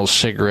 Traditional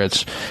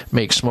cigarettes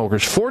make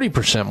smokers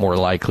 40% more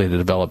likely to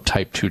develop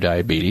type 2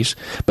 diabetes.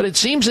 But it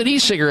seems that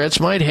e-cigarettes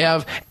might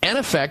have an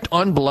effect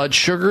on blood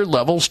sugar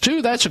levels,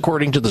 too. That's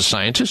according to the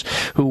scientists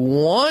who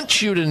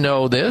want you to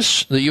know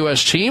this. The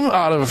U.S. team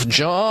out of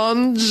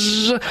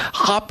Johns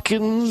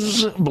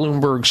Hopkins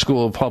Bloomberg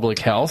School of Public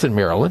Health in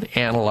Maryland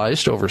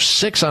analyzed over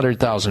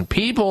 600,000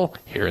 people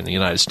here in the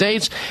United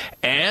States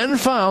and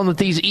found that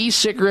these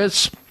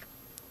e-cigarettes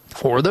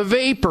or the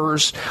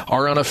vapors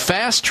are on a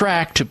fast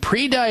track to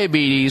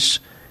prediabetes,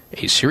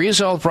 a serious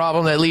health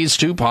problem that leads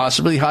to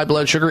possibly high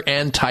blood sugar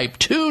and type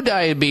 2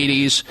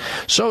 diabetes.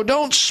 So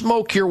don't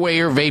smoke your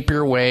way or vape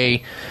your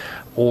way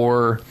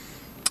or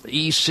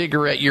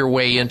e-cigarette your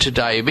way into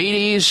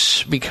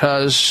diabetes,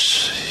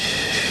 because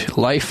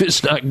life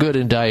is not good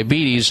in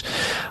diabetes.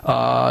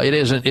 It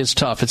isn't. It's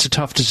tough. It's a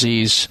tough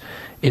disease.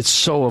 It's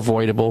so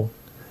avoidable,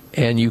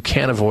 and you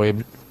can't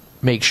avoid.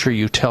 Make sure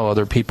you tell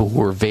other people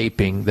who are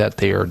vaping that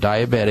they are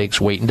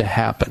diabetics waiting to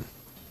happen.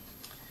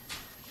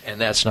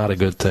 And that's not a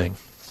good thing.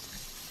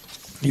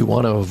 You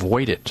want to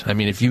avoid it. I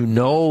mean, if you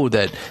know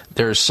that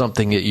there's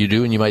something that you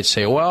do and you might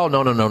say, well, no,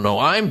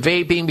 I'm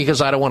vaping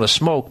because I don't want to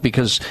smoke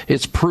because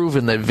it's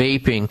proven that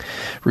vaping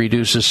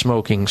reduces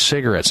smoking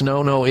cigarettes.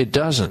 No, it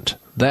doesn't.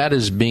 That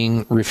is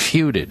being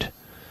refuted.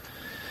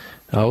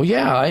 Oh,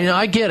 yeah,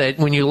 I get it.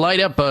 When you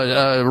light up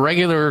a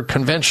regular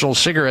conventional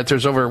cigarette,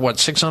 there's over,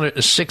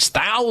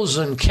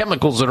 6,000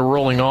 chemicals that are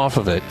rolling off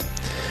of it.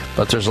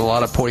 But there's a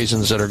lot of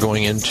poisons that are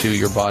going into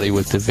your body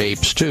with the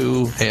vapes,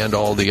 too, and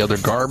all the other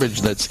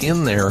garbage that's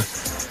in there.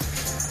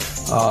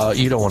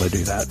 You don't want to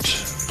do that.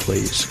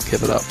 Please,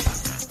 give it up.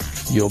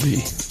 You'll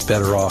be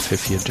better off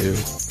if you do.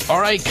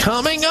 All right,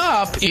 coming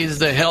up is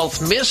the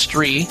health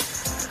mystery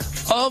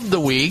of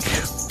the week.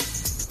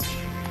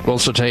 We'll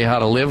also tell you how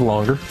to live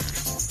longer.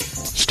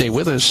 Stay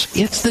with us.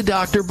 It's the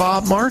Dr.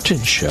 Bob Martin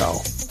Show.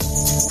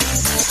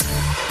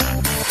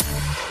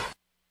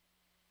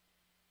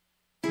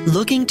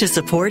 Looking to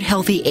support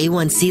healthy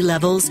A1C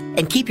levels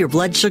and keep your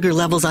blood sugar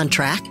levels on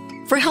track?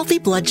 For healthy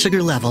blood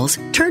sugar levels,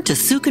 turn to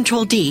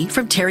Sucontrol D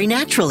from Terry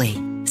Naturally.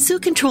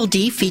 Sucontrol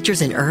D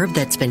features an herb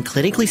that's been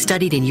clinically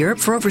studied in Europe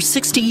for over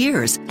 60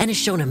 years and has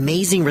shown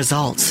amazing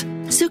results.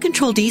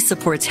 Sucontrol D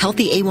supports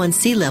healthy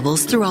A1C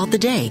levels throughout the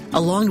day,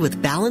 along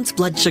with balanced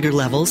blood sugar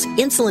levels,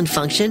 insulin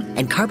function,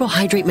 and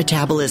carbohydrate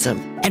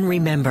metabolism. And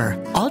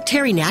remember, all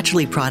Terry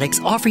Naturally products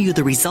offer you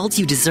the results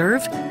you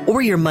deserve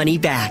or your money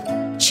back.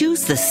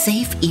 Choose the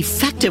safe,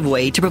 effective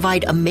way to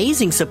provide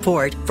amazing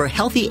support for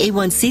healthy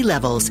A1C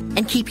levels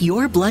and keep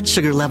your blood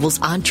sugar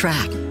levels on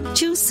track.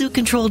 Choose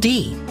Sucontrol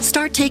D.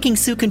 Start taking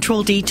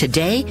Sucontrol D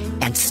today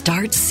and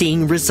start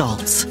seeing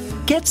results.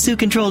 Get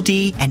Sucontrol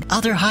D and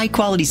other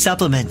high-quality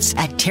supplements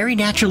at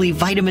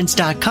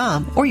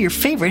TerryNaturallyVitamins.com or your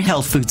favorite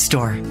health food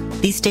store.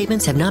 These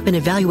statements have not been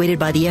evaluated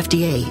by the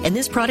FDA, and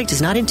this product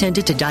is not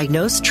intended to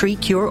diagnose,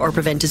 treat, cure, or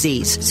prevent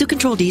disease.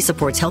 Sucontrol D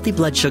supports healthy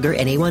blood sugar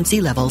and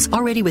A1C levels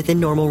already within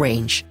normal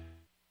range.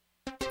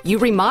 You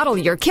remodel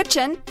your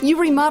kitchen, you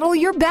remodel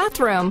your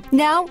bathroom.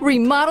 Now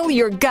remodel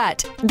your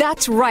gut.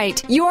 That's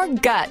right, your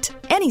gut.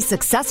 Any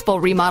successful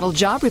remodel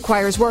job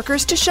requires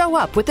workers to show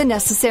up with the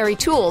necessary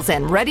tools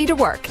and ready to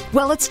work.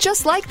 Well, it's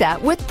just like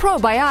that with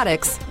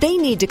probiotics. They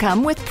need to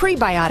come with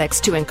prebiotics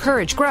to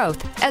encourage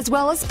growth, as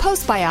well as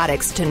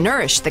postbiotics to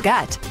nourish the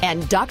gut.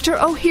 And Dr.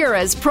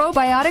 Ohhira's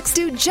probiotics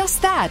do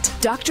just that.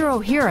 Dr.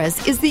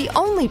 Ohhira's is the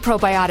only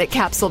probiotic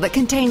capsule that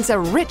contains a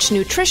rich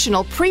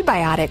nutritional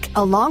prebiotic,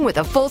 along with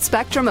a full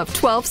spectrum of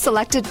 12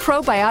 selected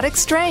probiotic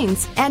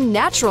strains and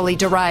naturally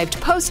derived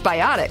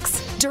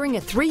postbiotics. During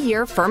a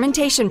 3-year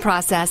fermentation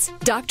process,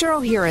 Dr.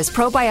 Ohhira's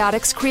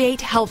probiotics create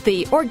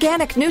healthy,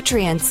 organic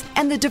nutrients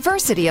and the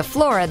diversity of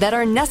flora that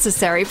are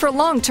necessary for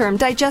long-term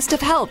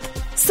digestive health.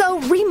 So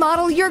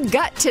remodel your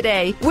gut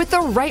today with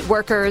the right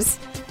workers.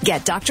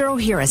 Get Dr.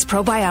 Ohhira's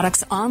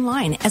probiotics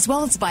online, as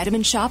well as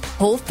Vitamin Shop,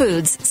 Whole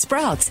Foods,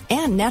 Sprouts,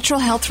 and natural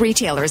health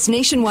retailers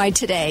nationwide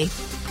today.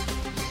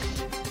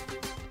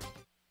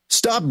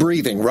 Stop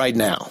breathing right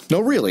now.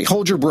 No, really,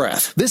 hold your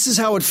breath. This is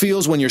how it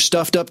feels when you're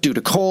stuffed up due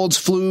to colds,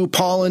 flu,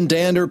 pollen,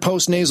 dander,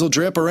 postnasal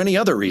drip, or any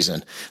other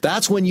reason.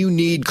 That's when you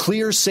need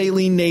Clear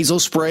Saline Nasal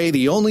Spray,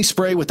 the only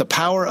spray with the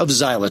power of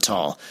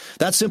xylitol.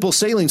 That simple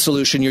saline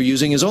solution you're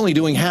using is only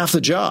doing half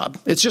the job.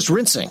 It's just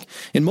rinsing.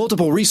 In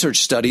multiple research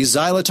studies,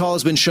 xylitol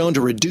has been shown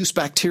to reduce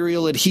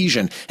bacterial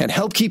adhesion and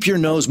help keep your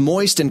nose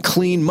moist and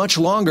clean much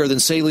longer than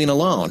saline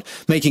alone,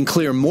 making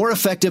Clear more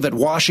effective at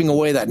washing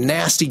away that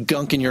nasty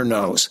gunk in your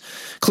nose.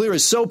 Clear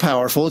is so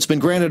powerful, it's been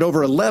granted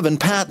over 11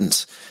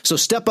 patents. So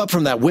step up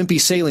from that wimpy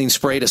saline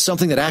spray to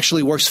something that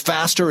actually works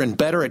faster and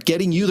better at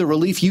getting you the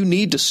relief you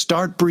need to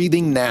start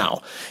breathing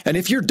now. And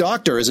if your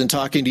doctor isn't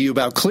talking to you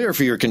about Clear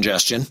for your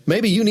congestion,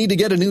 maybe you need to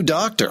get a new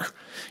doctor.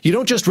 You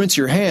don't just rinse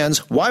your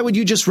hands. Why would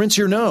you just rinse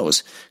your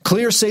nose?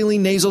 Clear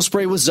Saline Nasal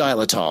Spray with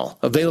xylitol.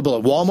 Available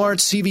at Walmart,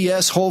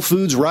 CVS, Whole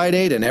Foods, Rite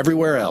Aid, and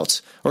everywhere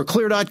else. Or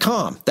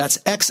Clear.com. That's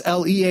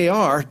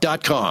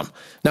XLEAR.com.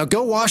 Now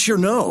go wash your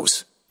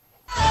nose.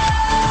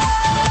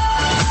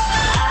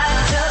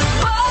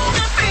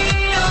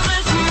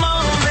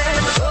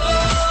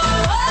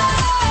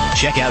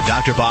 Check out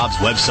Dr. Bob's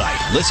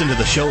website. Listen to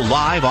the show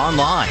live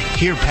online.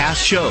 Hear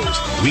past shows.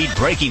 Read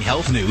breaking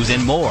health news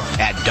and more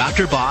at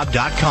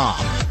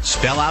drbob.com.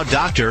 Spell out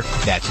doctor.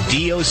 That's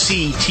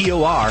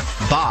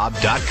DOCTOR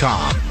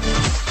Bob.com.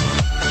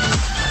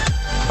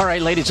 All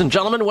right, ladies and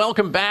gentlemen,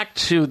 welcome back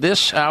to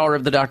this hour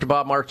of the Dr.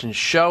 Bob Martin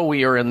Show.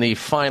 We are in the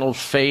final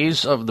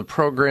phase of the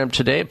program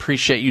today.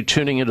 Appreciate you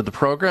tuning into the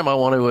program. I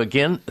want to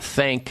again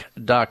thank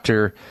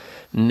Dr.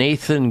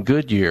 Nathan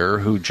Goodyear,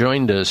 who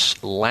joined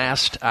us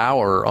last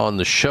hour on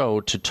the show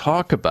to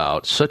talk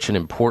about such an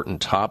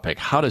important topic,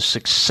 how to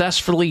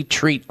successfully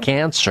treat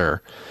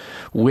cancer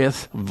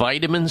with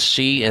vitamin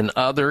C and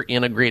other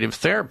integrative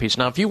therapies.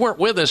 Now, if you weren't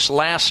with us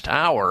last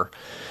hour,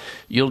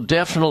 you'll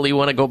definitely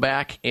want to go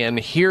back and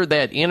hear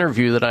that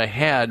interview that I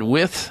had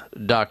with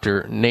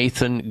Dr.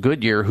 Nathan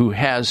Goodyear, who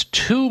has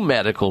 2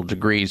 medical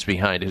degrees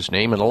behind his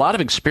name and a lot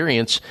of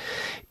experience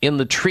in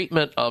the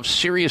treatment of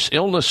serious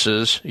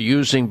illnesses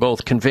using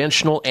both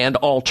conventional and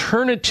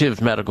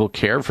alternative medical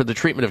care for the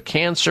treatment of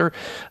cancer,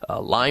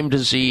 Lyme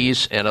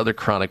disease, and other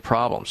chronic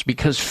problems.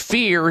 Because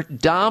fear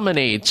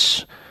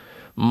dominates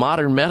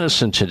modern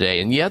medicine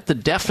today, and yet the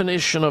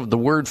definition of the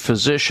word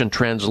physician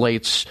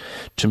translates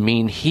to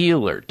mean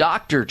healer.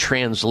 Doctor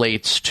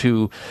translates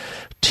to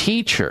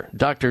teacher.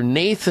 Dr.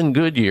 Nathan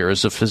Goodyear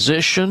is a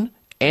physician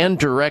and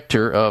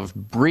director of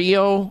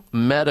Brio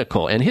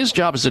Medical, and his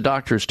job as a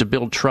doctor is to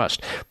build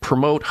trust,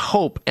 promote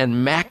hope,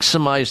 and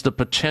maximize the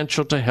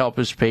potential to help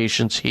his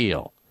patients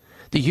heal.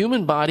 The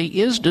human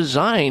body is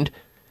designed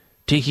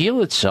to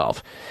heal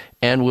itself,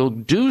 and will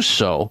do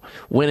so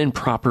when in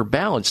proper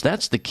balance.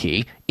 That's the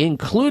key,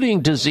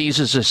 including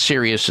diseases as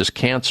serious as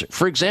cancer.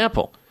 For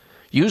example,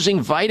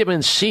 using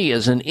vitamin C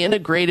as an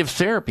integrative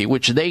therapy,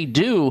 which they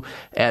do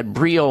at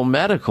Brio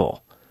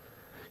Medical.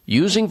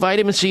 Using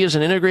vitamin C as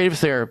an integrative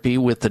therapy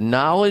with the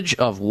knowledge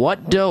of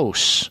what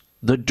dose,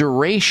 the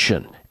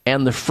duration,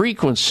 and the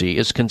frequency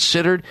is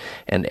considered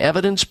an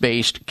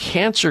evidence-based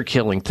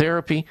cancer-killing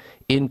therapy,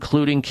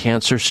 including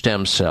cancer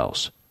stem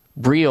cells.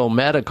 Brio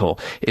Medical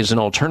is an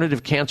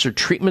alternative cancer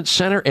treatment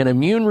center and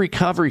immune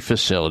recovery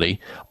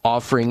facility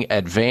offering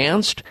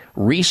advanced,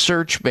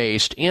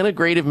 research-based,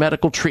 integrative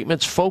medical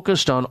treatments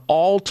focused on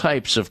all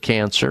types of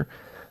cancer,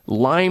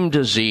 Lyme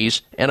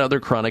disease, and other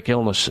chronic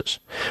illnesses.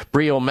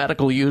 Brio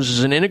Medical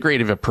uses an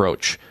integrative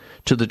approach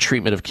to the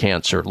treatment of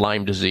cancer,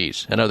 Lyme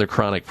disease, and other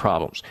chronic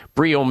problems.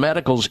 Brio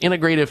Medical's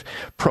integrative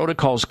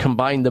protocols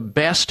combine the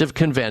best of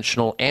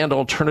conventional and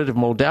alternative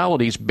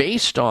modalities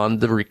based on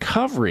the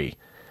recovery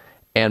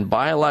and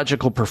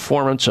biological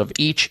performance of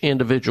each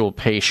individual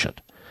patient.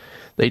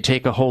 They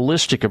take a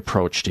holistic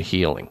approach to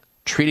healing,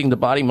 treating the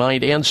body,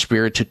 mind, and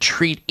spirit to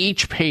treat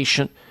each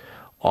patient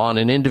on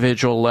an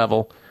individual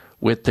level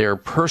with their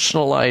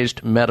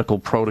personalized medical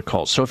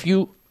protocols. So if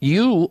you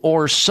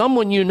or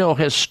someone you know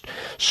has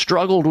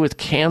struggled with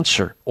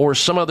cancer or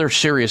some other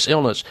serious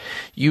illness,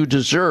 you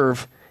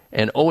deserve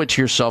and owe it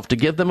to yourself to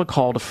give them a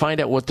call to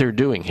find out what they're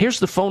doing. Here's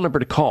the phone number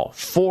to call,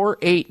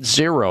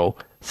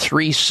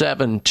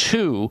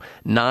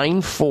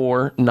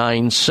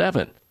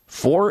 480-372-9497.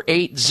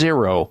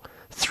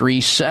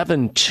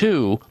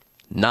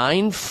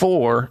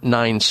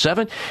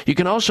 480-372-9497. You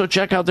can also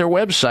check out their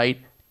website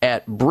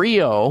at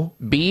Brio,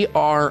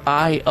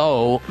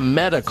 B-R-I-O,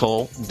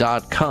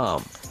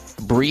 medical.com.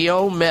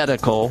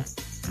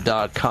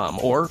 BrioMedical.com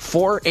or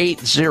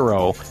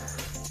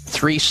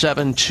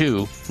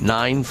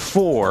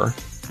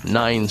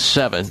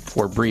 480-372-9497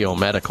 for Brio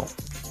Medical.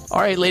 All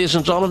right, ladies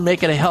and gentlemen,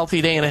 make it a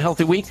healthy day and a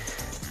healthy week.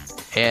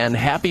 And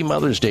happy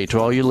Mother's Day to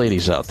all you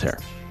ladies out there.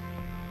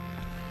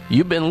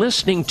 You've been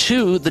listening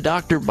to the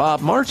Dr.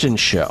 Bob Martin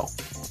Show.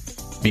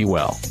 Be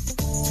well.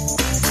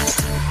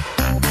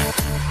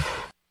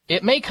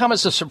 It may come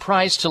as a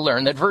surprise to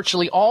learn that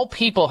virtually all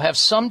people have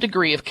some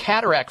degree of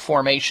cataract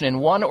formation in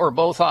one or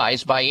both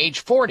eyes by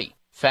age 40.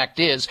 Fact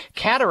is,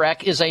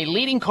 cataract is a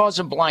leading cause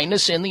of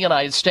blindness in the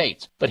United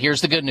States. But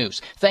here's the good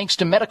news. Thanks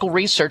to medical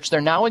research,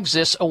 there now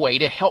exists a way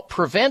to help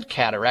prevent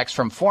cataracts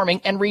from forming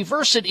and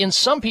reverse it in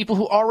some people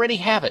who already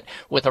have it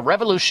with a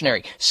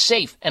revolutionary,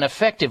 safe, and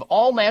effective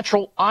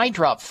all-natural eye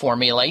drop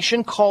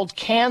formulation called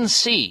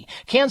Can-C.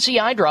 Can-C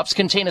eye drops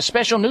contain a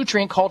special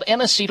nutrient called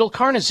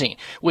N-acetylcarnosine,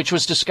 which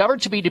was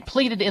discovered to be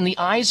depleted in the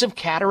eyes of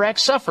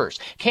cataract sufferers.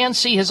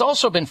 Can-C has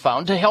also been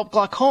found to help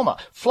glaucoma,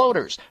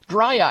 floaters,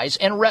 dry eyes,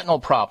 and retinal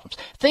problems.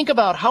 Think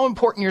about how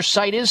important your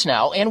sight is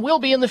now and will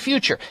be in the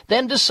future.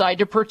 Then decide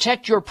to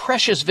protect your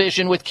precious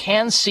vision with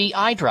Can-C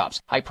eye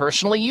drops. I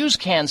personally use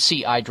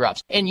Can-C eye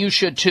drops, and you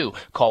should too.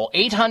 Call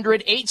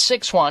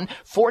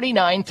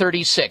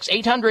 800-861-4936.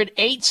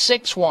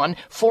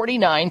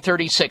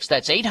 800-861-4936.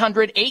 That's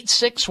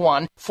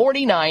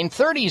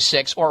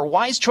 800-861-4936 or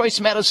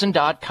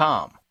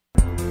wisechoicemedicine.com.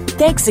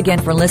 Thanks again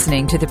for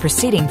listening to the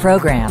preceding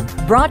program,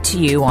 brought to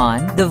you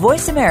on the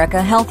Voice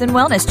America Health and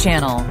Wellness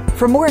Channel.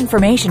 For more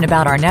information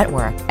about our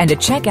network and to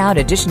check out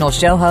additional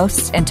show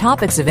hosts and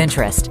topics of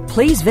interest,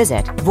 please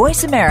visit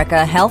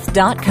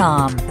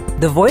voiceamericahealth.com.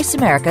 The Voice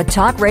America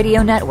Talk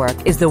Radio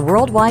Network is the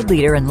worldwide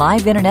leader in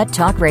live Internet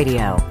talk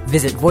radio.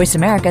 Visit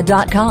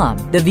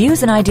voiceamerica.com. The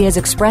views and ideas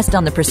expressed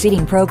on the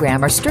preceding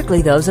program are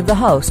strictly those of the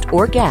host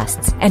or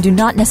guests and do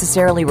not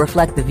necessarily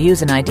reflect the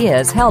views and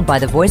ideas held by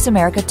the Voice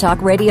America Talk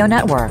Radio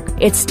Network,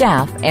 its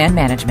staff, and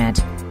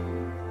management.